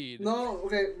the seed. No,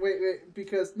 okay, wait.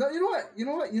 Because no, you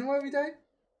know what we died?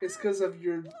 It's because of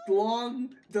your long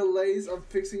delays of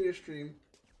fixing your stream.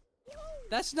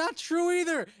 That's not true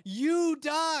either. You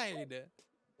died.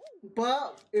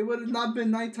 But it would have not been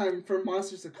nighttime for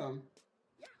monsters to come.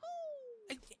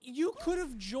 You could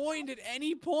have joined at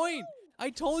any point.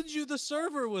 I told you the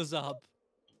server was up.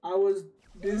 I was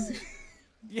busy.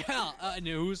 Yeah, and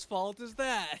whose fault is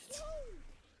that?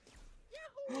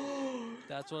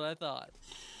 That's what I thought.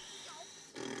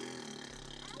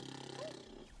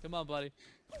 Come on, buddy.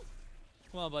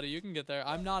 Come on, buddy. You can get there.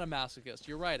 I'm not a masochist.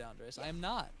 You're right, Andres. I am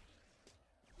not.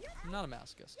 I'm not a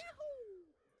masochist.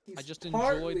 I just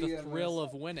enjoy the thrill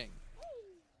of winning.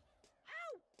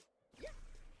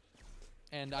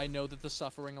 And I know that the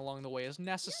suffering along the way is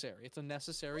necessary. It's a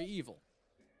necessary evil.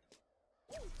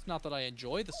 It's not that I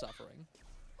enjoy the suffering.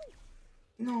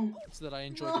 No. It's that I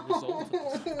enjoy the result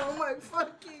of it. Oh my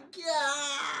fucking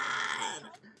god!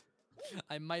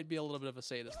 I might be a little bit of a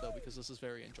sadist, though, because this is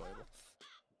very enjoyable.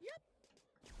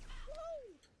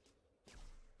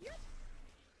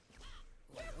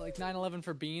 Like 9/11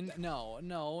 for Bean? No,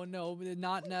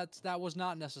 that was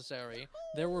not necessary.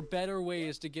 There were better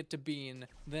ways to get to Bean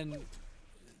than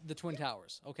the Twin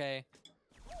Towers, okay?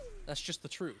 That's just the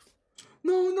truth.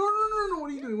 No,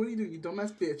 what are you doing, you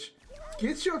dumbass bitch?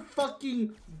 Get your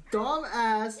fucking dumb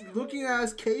ass, looking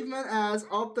ass, caveman ass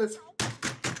up this...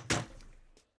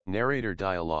 Narrator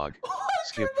dialogue.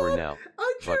 Skip for now.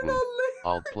 Button.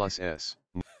 Alt plus S.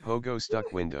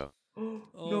 Pogostuck window.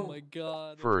 Oh my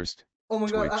god. First. Oh my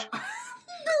god. Twitch.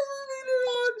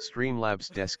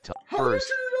 Streamlabs desktop.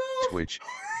 First. Twitch.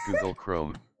 Google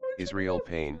Chrome. Israel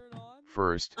Pain.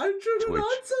 First. Twitch.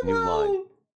 New line.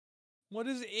 What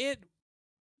is it?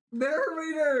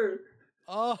 Narrator.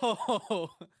 Oh.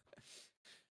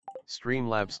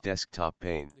 Streamlabs desktop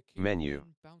pane. Menu.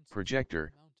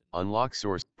 Projector. Unlock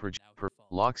source.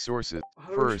 Lock sources.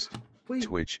 First.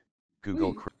 Twitch.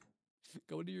 Google Chrome.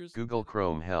 Go to your Google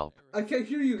Chrome help. I can't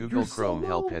hear you. Google Chrome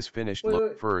help has finished.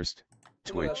 First.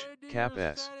 Twitch. Cap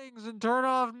S. Settings and turn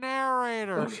off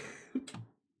narrator.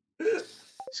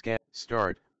 Scan.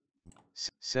 Start.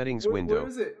 Settings window.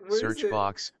 Search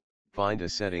box. Find a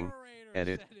setting.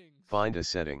 Edit. Find a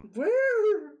setting.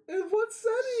 Where? In what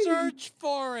setting? Search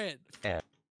for it.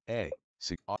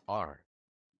 R.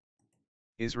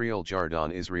 Israel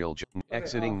Jardon.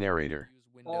 Exiting narrator.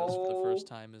 Use Windows for the first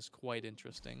time is quite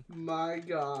interesting. My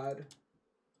god.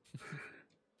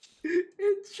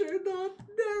 It's Jardon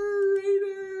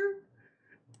narrator.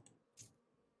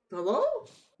 Hello?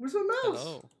 Where's my mouse?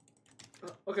 Hello.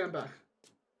 Okay, I'm back.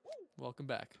 Welcome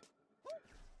back.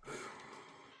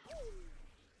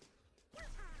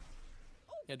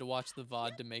 You had to watch the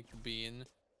VOD to make the bean.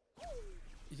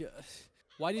 Yeah.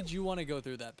 Why did you want to go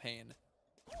through that pain?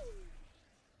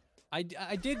 I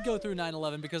did go through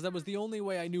 9/11 because that was the only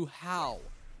way I knew how.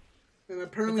 And But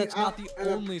apparently, that's not the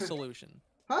only solution.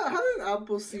 How did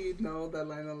Appleseed know that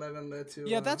 9/11 led to?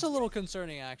 Yeah, that's a little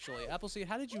concerning, actually. Appleseed,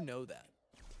 how did you know that?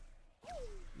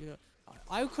 You know,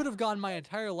 I could have gone my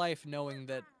entire life knowing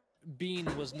that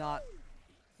Bean was not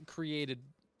created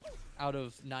out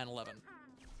of 9/11.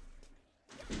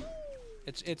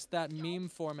 It's that meme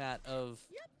format of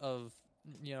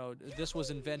you know, this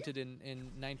was invented in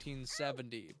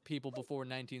 1970, people before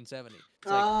 1970.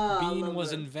 It's like Bean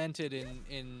was invented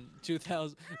in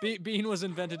 2000. Bean was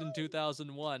invented in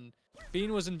 2001.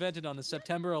 Bean was invented on the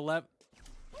September 11th.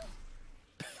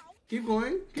 Keep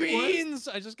going. Keep Beans!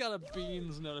 going. I just got a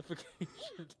Beans notification.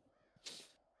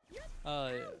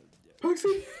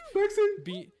 Paxton! Paxton!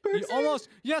 You almost.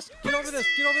 Yes! Get over this!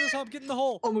 Get over this hump! Get in the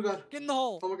hole! Oh my god. Get in the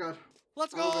hole! Oh my god.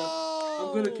 Let's go! Oh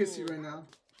I'm gonna kiss you right now.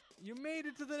 You made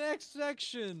it to the next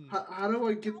section. How do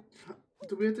I get?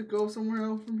 Do we have to go somewhere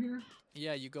else from here?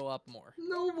 Yeah, you go up more.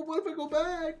 No, but what if I go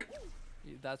back?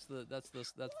 That's the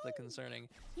concerning.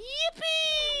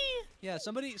 Yippee! Yeah,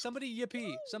 somebody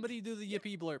yippee. Somebody do the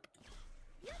yippee blurp.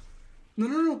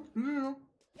 No.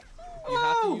 You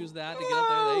have to use that to get up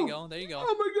there. There you go. There you go.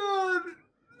 Oh my god!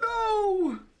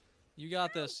 No! You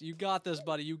got this. You got this,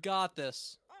 buddy. You got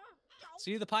this.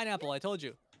 See the pineapple? I told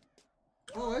you.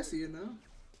 Oh, I see it now.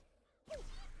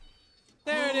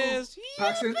 There it is.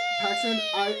 Paxton, Paxton,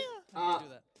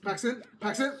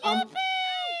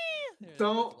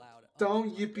 don't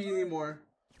yippee anymore.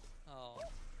 Oh.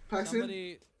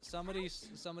 Paxton? Somebody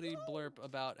blurp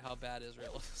about how bad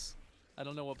Israel is. I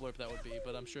don't know what blurp that would be,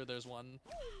 but I'm sure there's one.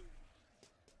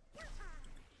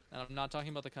 And I'm not talking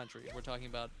about the country. We're talking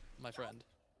about my friend.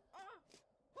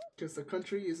 Because the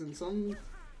country is in some...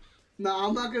 No,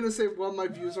 I'm not going to say what my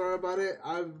views are about it.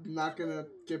 I'm not going to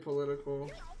get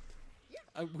political.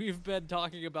 We've been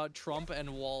talking about Trump and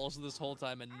walls this whole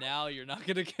time, and now you're not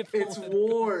going to get political. It's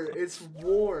war. It's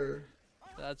war.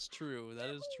 That's true. That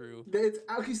is true. It's,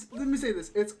 okay, let me say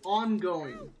this. It's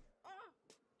ongoing.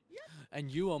 And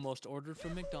you almost ordered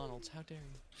from McDonald's. How dare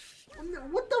you?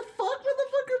 What the fuck? What the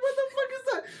fuck is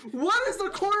that? What is the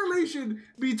correlation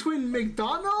between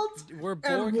McDonald's and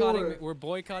war? We're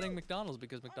boycotting McDonald's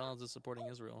because McDonald's is supporting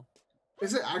Israel.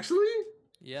 Is it actually?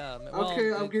 Yeah. Well,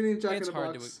 okay, I'm getting Jack in the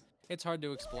Box. It's hard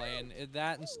to explain.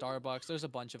 That and Starbucks, there's a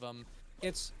bunch of them.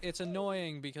 It's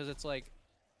annoying because it's like,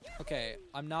 okay,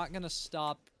 I'm not gonna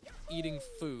stop eating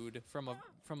food from a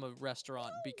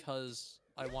restaurant because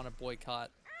I want to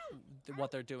boycott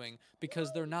what they're doing,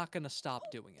 because they're not gonna stop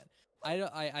doing it.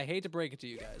 I hate to break it to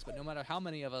you guys, but no matter how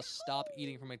many of us stop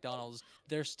eating from McDonald's,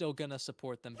 they're still gonna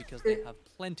support them because they have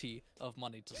plenty of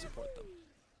money to support them.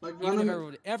 Like even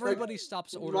if everybody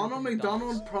stops ordering Ronald from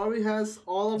McDonald probably has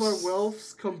all of our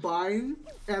wealths combined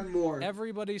and more.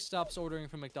 Everybody stops ordering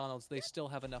from McDonald's, they still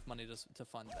have enough money to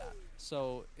fund that.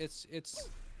 So it's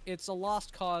a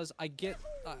lost cause. I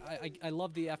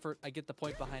love the effort. I get the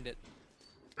point behind it.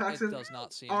 Paxton, it does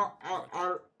not seem.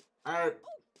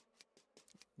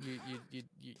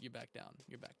 You back down.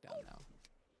 You're back down now.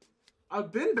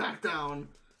 I've been back down.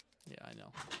 Yeah, I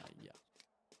know. Yeah.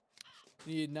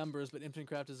 You need numbers, but Infinite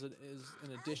Craft is an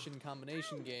addition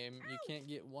combination game. You can't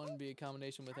get 1 be a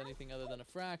combination with anything other than a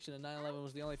fraction, and 9/11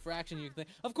 was the only fraction you could think.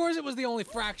 Of course, it was the only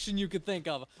fraction you could think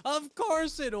of. Of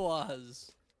course, it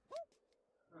was.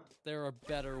 There are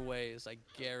better ways, I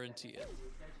guarantee it.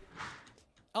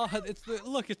 Oh, it's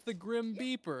the Grim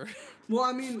Beeper. Well,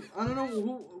 I mean, I don't know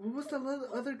who was the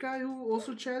other guy who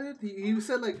also chatted. He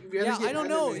said like, yeah, I don't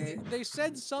know. They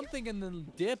said something and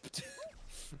then dipped.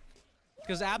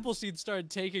 Because Appleseed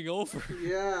started taking over.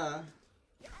 Yeah.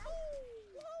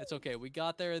 It's okay. We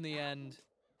got there in the end.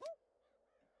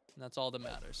 And that's all that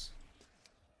matters.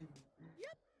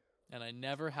 And I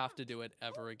never have to do it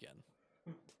ever again.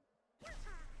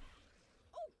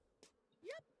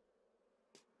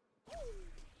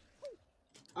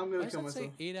 I'm gonna kill myself.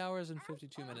 Say 8 hours and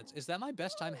 52 minutes. Is that my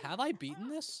best time? Have I beaten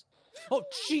this? Oh,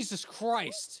 Jesus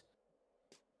Christ!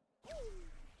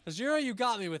 Azura, you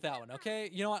got me with that one, okay?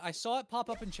 You know what? I saw it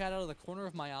pop up in chat out of the corner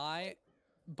of my eye,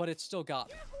 but it still got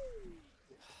me.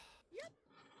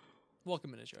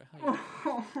 Welcome in, Azura.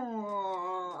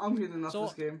 I'm getting enough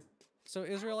this game. So,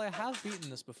 Israel, I have beaten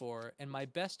this before, and my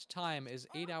best time is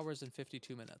 8 hours and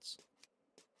 52 minutes.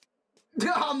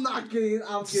 I'm getting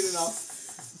off.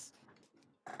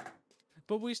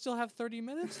 But we still have 30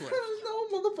 minutes left. No,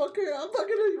 motherfucker. I'm not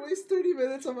gonna waste 30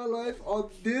 minutes of my life on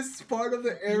this part of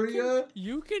the area.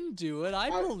 You can do it. I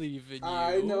believe in you.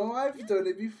 I know I've done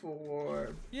it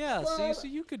before. Yeah, see, so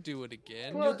you could do it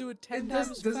again. You'll do it 10 times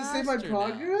faster. Does it say my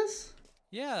progress?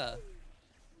 Now. Yeah.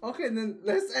 Okay, then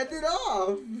let's end it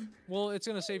off. Well, it's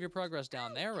gonna save your progress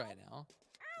down there right now.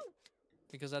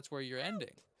 Because that's where you're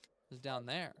ending. It's down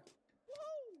there.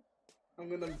 I'm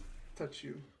gonna touch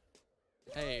you.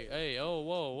 Hey, oh,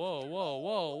 whoa, whoa, whoa,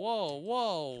 whoa, whoa,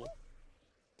 whoa.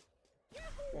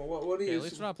 Well, what do Okay, you? at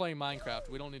least we're not playing Minecraft.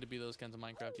 We don't need to be those kinds of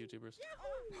Minecraft YouTubers.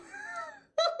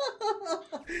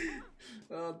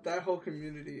 That whole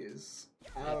community is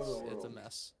out of the world. It's a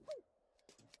mess.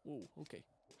 Ooh, okay.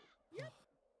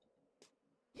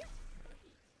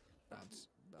 Bounce,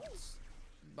 bounce,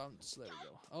 bounce. There we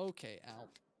go. Okay, ow.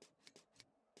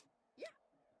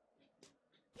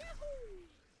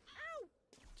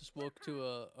 Just woke to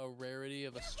a rarity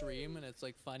of a stream, and it's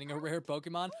like finding a rare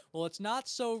Pokemon. Well, it's not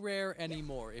so rare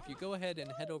anymore. If you go ahead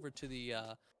and head over to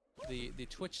the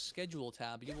Twitch schedule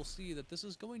tab, you will see that this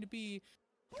is going to be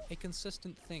a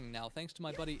consistent thing now, thanks to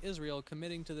my buddy Israel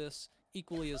committing to this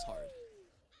equally as hard.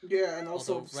 Yeah, and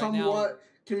also Although right somewhat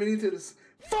committing to this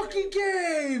fucking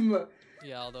game.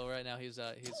 Yeah, although right now he's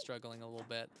struggling a little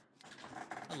bit.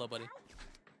 Hello, buddy.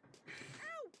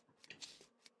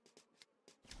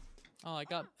 Oh, I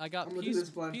got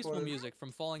peaceful music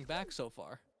from falling back so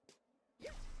far.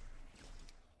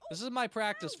 This is my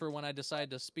practice for when I decide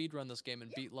to speedrun this game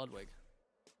and beat Ludwig.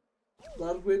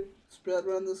 Ludwig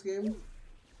speedrun this game?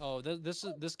 Oh,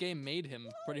 this game made him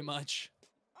pretty much.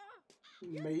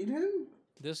 Made him?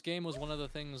 This game was one of the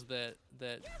things that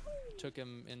took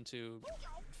him into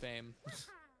fame.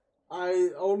 I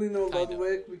only know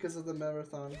Ludwig because of the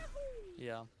marathon.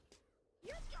 Yeah.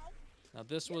 Now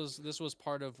this was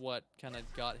part of what kind of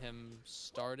got him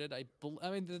started. I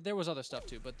mean, there was other stuff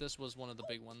too, but this was one of the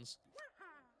big ones.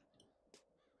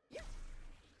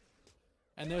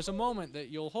 And there's a moment that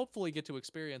you'll hopefully get to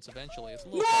experience eventually. It's a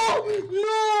little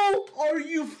No! Are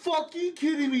you fucking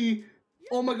kidding me?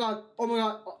 Oh my god! Oh my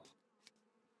god!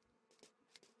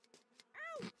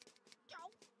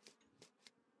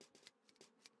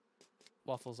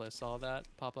 Waffles, I saw that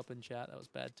pop up in chat. That was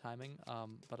bad timing.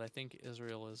 But I think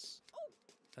Israel's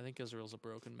a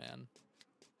broken man.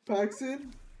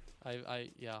 Paxton?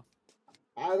 Yeah.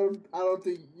 I don't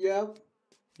think. Yep.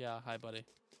 Yeah. Hi, buddy.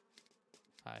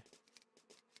 Hi.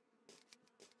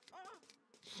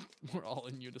 We're all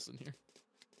in unison here.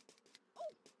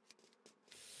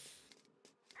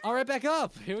 All right, back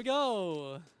up. Here we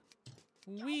go.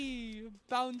 Wee,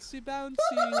 bouncy,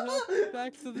 bouncy,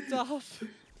 back to the top.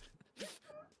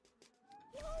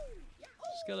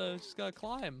 Just gotta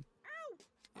climb.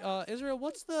 Israel,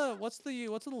 what's the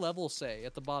level say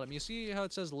at the bottom? You see how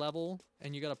it says level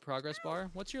and you got a progress bar?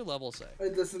 What's your level say?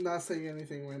 It does not say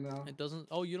anything right now. It doesn't.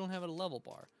 Oh, you don't have a level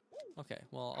bar. Okay,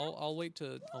 well I'll wait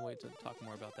to talk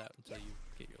more about that until you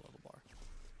get your level bar.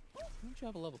 Why don't you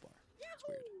have a level bar? That's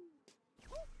weird.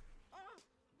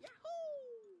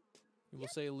 You will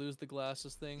say lose the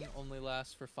glasses thing only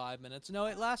lasts for 5 minutes. No,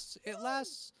 it lasts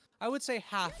I would say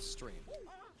half stream.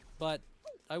 But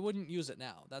I wouldn't use it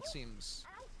now. That seems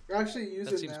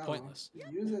pointless.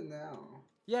 Use it now.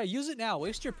 Yeah, use it now.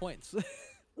 Waste your points.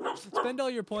 Spend all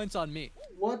your points on me.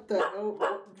 What the hell?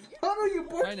 How are you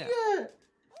barking at?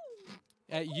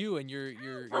 At you and your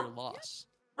loss.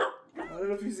 I don't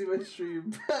know if you see my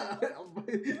stream.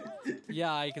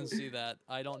 Yeah, I can see that.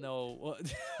 I don't know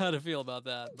how to feel about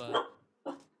that, but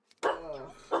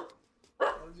I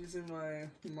was using my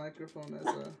microphone as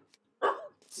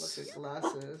a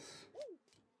glasses.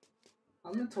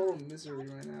 I'm in total misery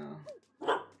right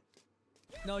now.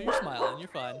 No, you're smiling. You're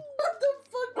fine. What the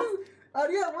fuck is?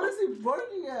 Yeah, what is he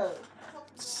barking at?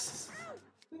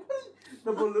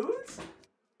 The balloons?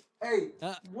 Hey,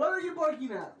 what are you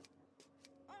barking at?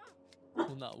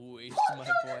 Will not waste my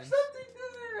points. Something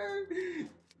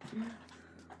there.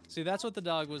 See, that's what the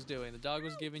dog was doing. The dog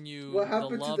was giving you What the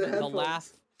happened love, to the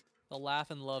the laugh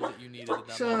and love that you needed at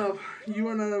that Shut moment. up. You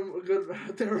are not a good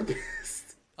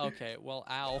therapist. Okay, well,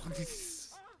 ow.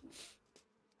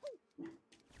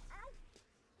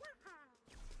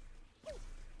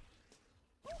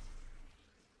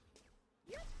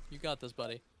 You got this,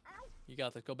 buddy. You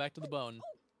got this. Go back to the bone.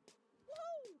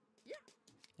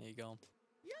 There you go.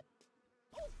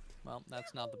 Well,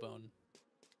 that's not the bone.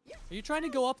 Are you trying to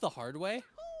go up the hard way?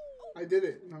 I did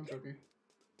it. No, I'm joking.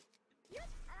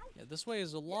 Yeah, this way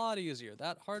is a lot easier.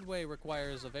 That hard way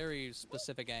requires a very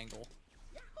specific angle.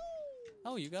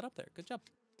 Oh, you got up there. Good job.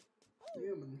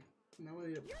 Yeah, man. Now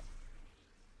I up.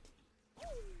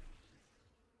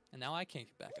 And now I can't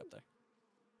get back up there.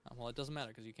 Oh, well, it doesn't matter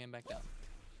because you came back down.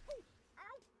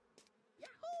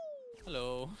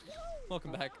 Hello.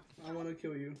 Welcome back. I want to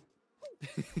kill you.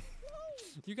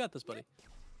 You got this, buddy.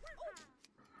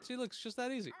 See, look, it's just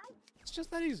that easy. It's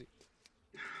just that easy.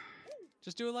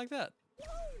 Just do it like that.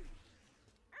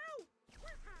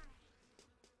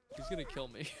 He's gonna kill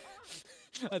me.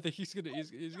 I think he's gonna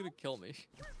kill me.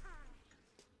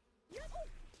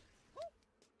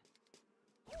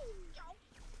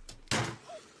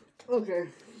 Okay.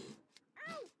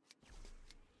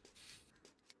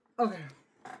 Okay.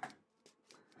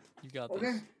 You got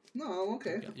Okay. this. No, I'm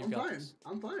okay. You I'm got fine. this.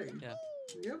 I'm fine. Yeah.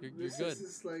 Yep. You're This good.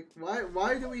 is like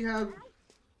why do we have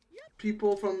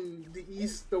people from the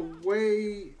east the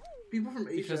way people from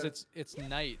Asia? Because it's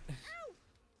night.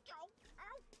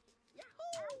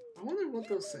 I wonder what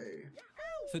they'll say.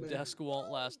 The Man. desk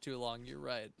won't last too long. You're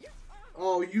right.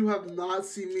 Oh, you have not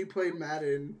seen me play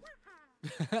Madden.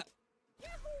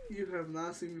 You have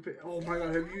not seen me play. Oh my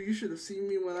god, have you? You should have seen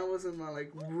me when I was in my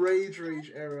like rage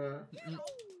era.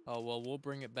 Oh well, we'll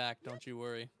bring it back. Don't you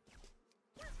worry.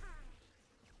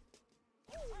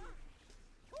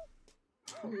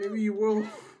 Maybe you will.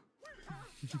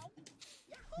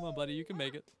 Come on, buddy. You can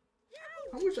make it.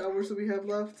 How much hours do we have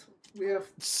left? We have.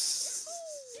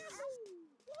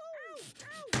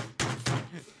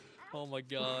 Oh my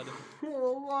god.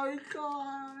 Oh my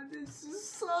god, this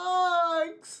just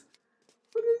sucks.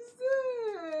 What is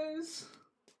this?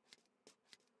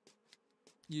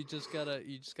 You just gotta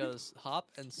hop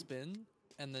and spin,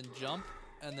 and then jump,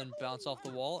 and then bounce off the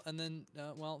wall, and then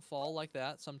well, fall like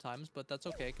that sometimes, but that's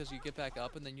okay because you get back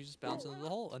up, and then you just bounce into the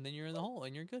hole, and then you're in the hole,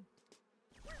 and you're good.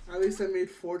 At least I made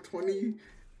 420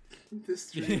 this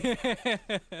stream.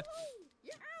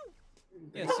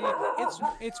 Yeah, see,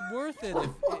 it's worth it.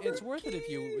 It's worth it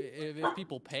if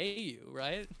people pay you,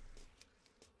 right?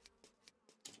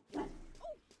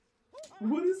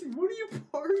 What is he? What are you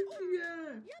parking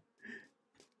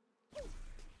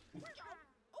at?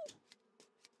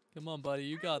 Come on, buddy,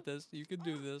 you got this. You can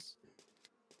do this.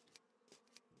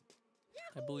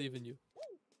 I believe in you.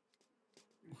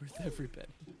 Worth every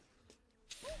penny.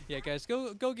 Yeah, guys,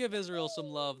 go give Israel some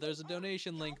love. There's a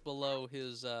donation link below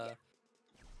his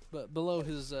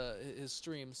his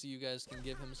stream, so you guys can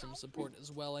give him some support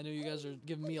as well. I know you guys are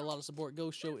giving me a lot of support.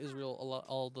 Go show Israel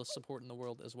all the support in the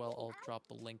world as well. I'll drop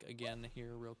the link again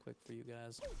here real quick for you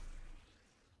guys.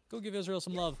 Go give Israel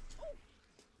some love.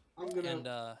 I'm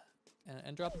gonna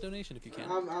and drop a donation if you can.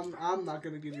 I'm not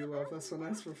gonna give you love. That's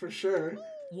for sure.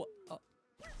 What? All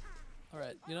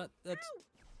right, you know that's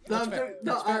No, fair.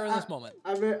 That's fair in this moment.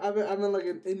 I mean like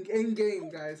in game,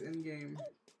 guys, in game.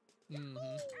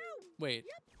 Wait.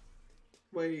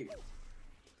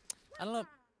 I don't know.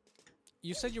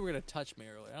 You said you were gonna touch me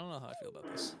earlier. I don't know how I feel about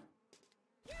this.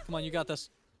 Come on, you got this.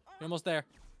 You're almost there.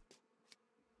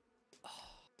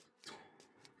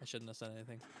 I shouldn't have said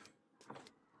anything.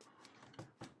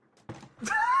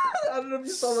 I don't know if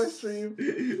you saw my stream.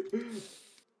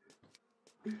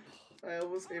 I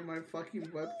almost ate my fucking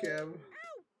webcam.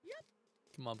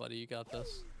 Come on, buddy, you got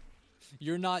this.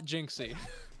 You're not Jinxie.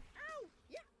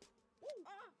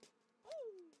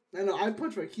 I know, I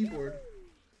punch my keyboard.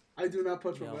 I do not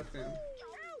punch my webcam.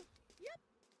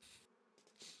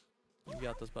 You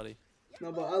got this, buddy.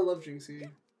 No, but I love Jinxie.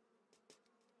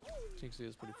 Jinxie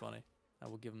is pretty funny. I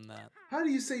will give him that. How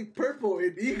do you say purple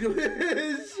in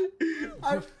English?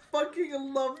 I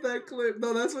fucking love that clip.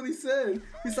 No, that's what he said.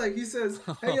 He says,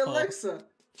 "Hey Alexa,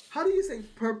 how do you say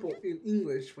purple in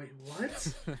English?" Wait,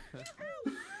 what?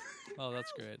 Oh,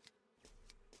 that's great.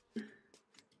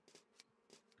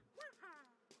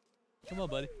 Come on,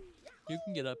 buddy. You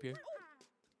can get up here.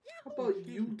 How about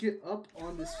you get up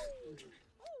on this?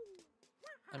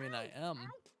 I mean, I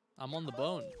am. I'm on the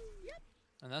bone.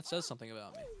 And that says something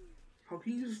about me. How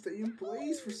can you stay in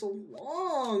place for so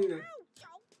long?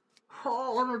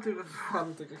 Oh, I don't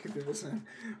think I can do this, man.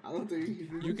 I don't think you can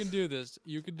do this. You can do this.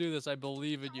 You can do this. I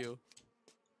believe in you.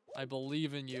 I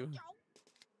believe in you.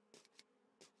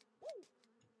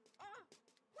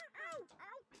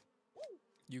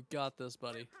 You got this,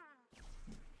 buddy.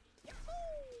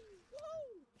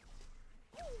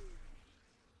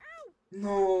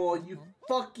 No, you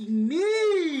fucking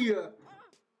me!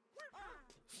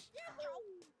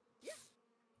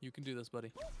 You can do this,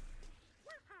 buddy.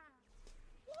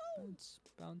 Bounce,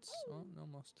 bounce. Oh,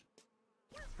 almost.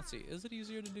 Let's see. Is it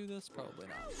easier to do this? Probably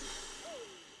not.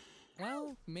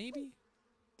 Well, maybe.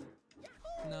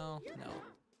 No.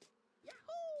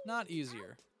 Not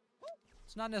easier.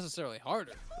 It's not necessarily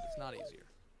harder, but it's not easier.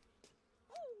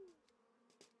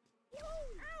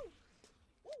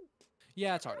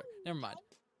 Yeah, it's harder. Never mind.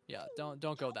 Yeah, don't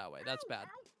go that way. That's bad.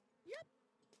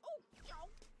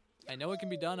 I know it can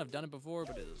be done. I've done it before,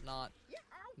 but it is not.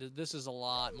 This is a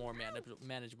lot more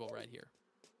manageable right here.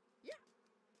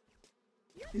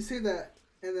 You say that,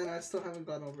 and then I still haven't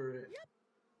gotten over it.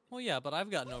 Well, yeah, but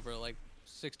I've gotten over it like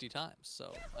 60 times,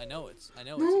 so I know it's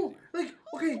easier. Like,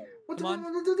 okay, what Come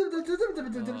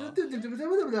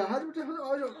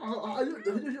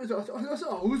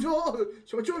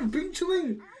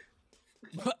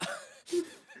on.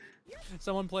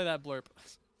 Someone play that blurb.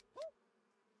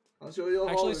 I'll show you.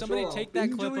 Actually, somebody take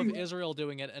that clip of Israel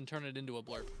doing it and turn it into a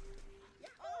blurb.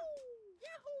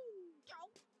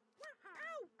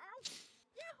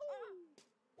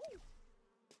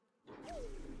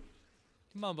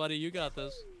 Come on, buddy, you got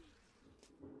this.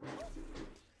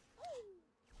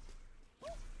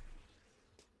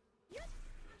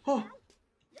 Oh.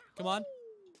 Come on.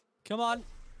 Come on.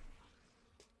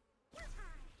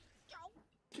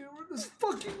 Get rid of this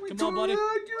fucking retard. Come on, buddy.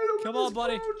 Come on,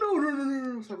 buddy.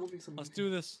 No. Stop moving. Let's do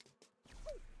this.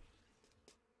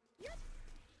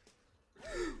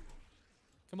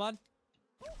 Come on.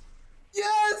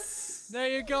 Yes! There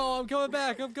you go. I'm coming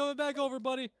back. I'm coming back over,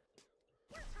 buddy.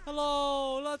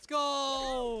 Hello. Let's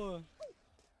go.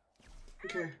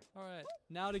 Okay. All right.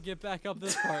 Now to get back up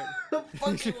this part.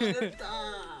 Fuck, you wanna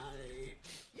die.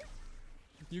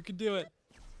 You can do it.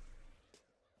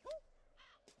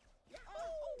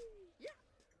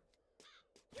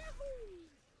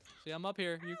 See, I'm up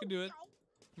here. You can do it.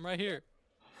 I'm right here.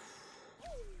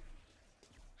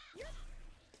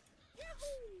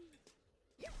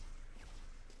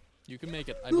 You can make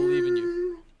it. I believe in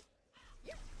you.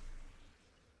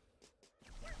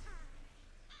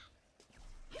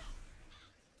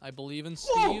 I believe in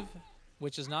Steve,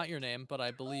 which is not your name, but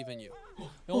I believe in you.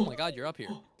 Oh my God, you're up here.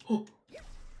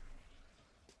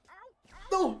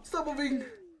 No, stop moving.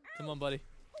 Come on, buddy.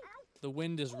 The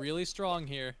wind is really strong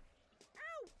here.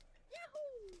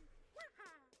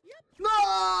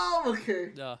 No!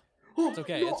 Okay. It's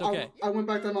okay. It's okay. I went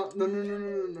back down.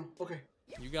 No. Okay.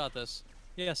 You got this.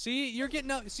 Yeah. See, you're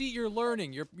getting up. See, you're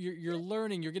learning. You're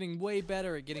learning. You're getting way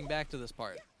better at getting back to this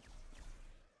part.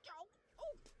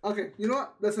 Okay. You know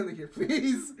what? Let's end it here,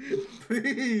 please.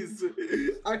 Please.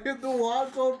 I hit the wall.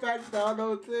 Go back down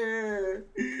out there.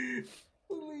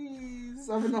 Please.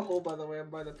 I'm in the hole, by the way. I'm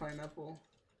by the pineapple.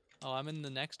 Oh, I'm in the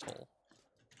next hole.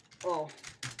 Oh.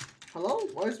 Hello?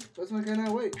 Why's my guy not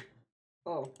awake?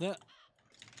 Oh. Yeah.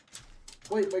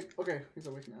 Wait. Okay. He's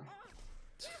awake now.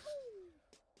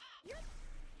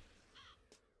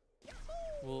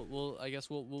 I guess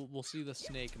we'll see the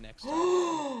snake next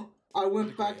time. I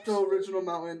went back to the original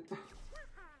mountain.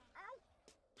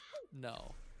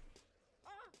 No.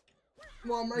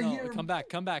 Well, I'm right here. Come back.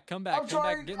 Get in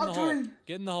the hole.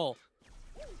 Get in the hole.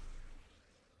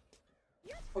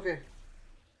 Okay.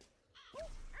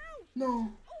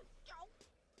 No.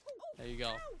 There you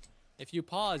go. If you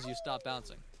pause, you stop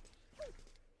bouncing.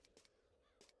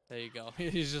 There you go.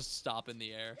 He's just stop in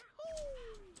the air.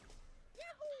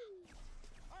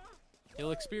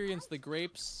 He'll experience the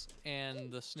grapes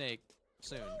and the snake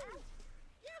soon.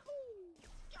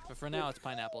 But for now, it's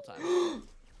pineapple time.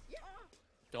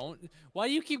 Why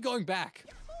do you keep going back?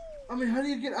 I mean, how do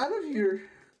you get out of here?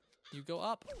 You go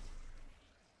up.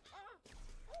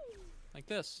 Like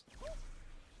this.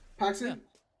 Paxton?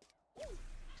 Yeah.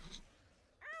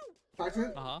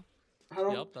 Paxton? Uh-huh.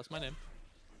 Yep, that's my name.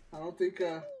 I don't think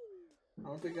I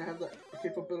have the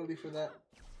capability for that.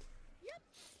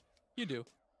 You do.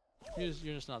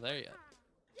 You're just not there yet.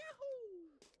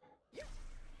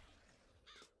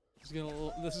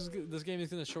 This game is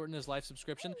gonna shorten his life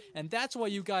subscription, and that's why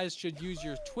you guys should use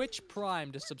your Twitch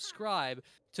Prime to subscribe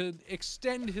to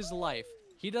extend his life.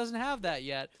 He doesn't have that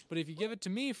yet, but if you give it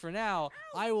to me for now,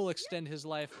 I will extend his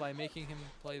life by making him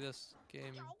play this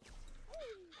game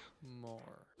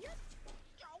more.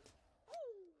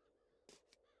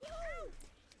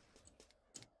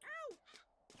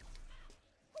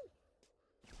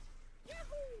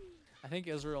 I think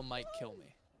Israel might kill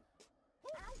me.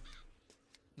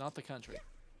 Not the country.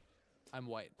 I'm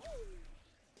white.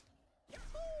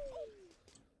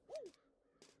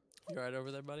 You alright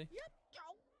over there, buddy?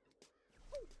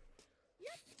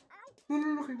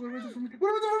 No, okay, what about it from here? What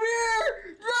about it from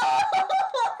here?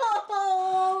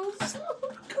 No! So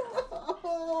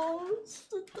close!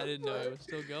 I didn't know he was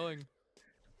still going.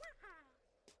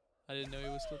 I didn't know he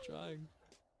was still trying.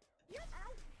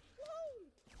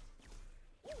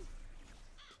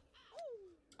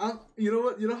 You know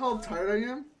what? You know how tired I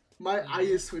am? My eye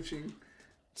is switching.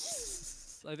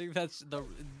 I think that's the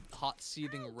hot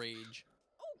seething rage.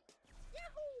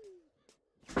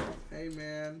 Hey,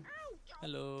 man.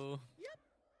 Hello.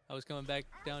 I was coming back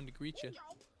down to greet you.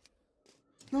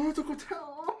 No, don't go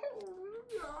down.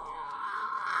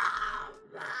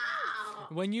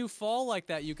 When you fall like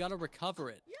that, you gotta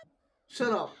recover it.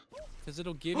 Shut up. Because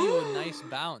it'll give you a nice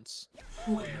bounce.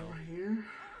 Okay, right here.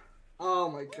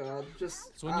 Oh my god,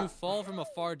 just... So when you fall from a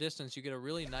far distance, you get a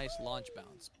really nice launch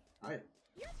bounce.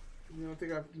 You don't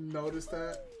think I've noticed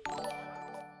that?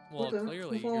 Well,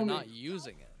 clearly, you're not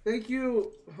using it. Thank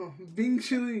you, Bing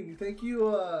Chilling. Thank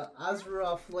you,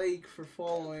 Azra Flake, for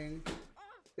following.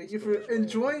 Thank you for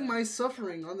enjoying my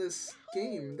suffering on this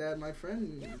game that my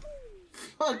friend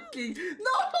fucking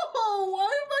no! Why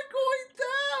am I going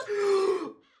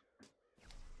down?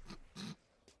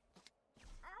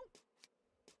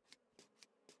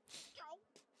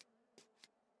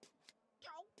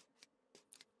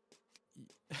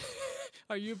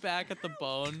 Are you back at the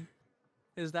bone?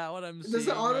 Is that what I'm seeing? Does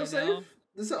it autosave? Now?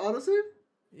 Does it autosave?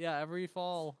 Yeah, every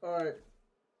fall. Alright.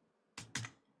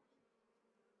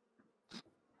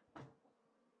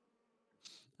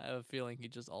 I have a feeling he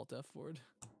just alt F4'd.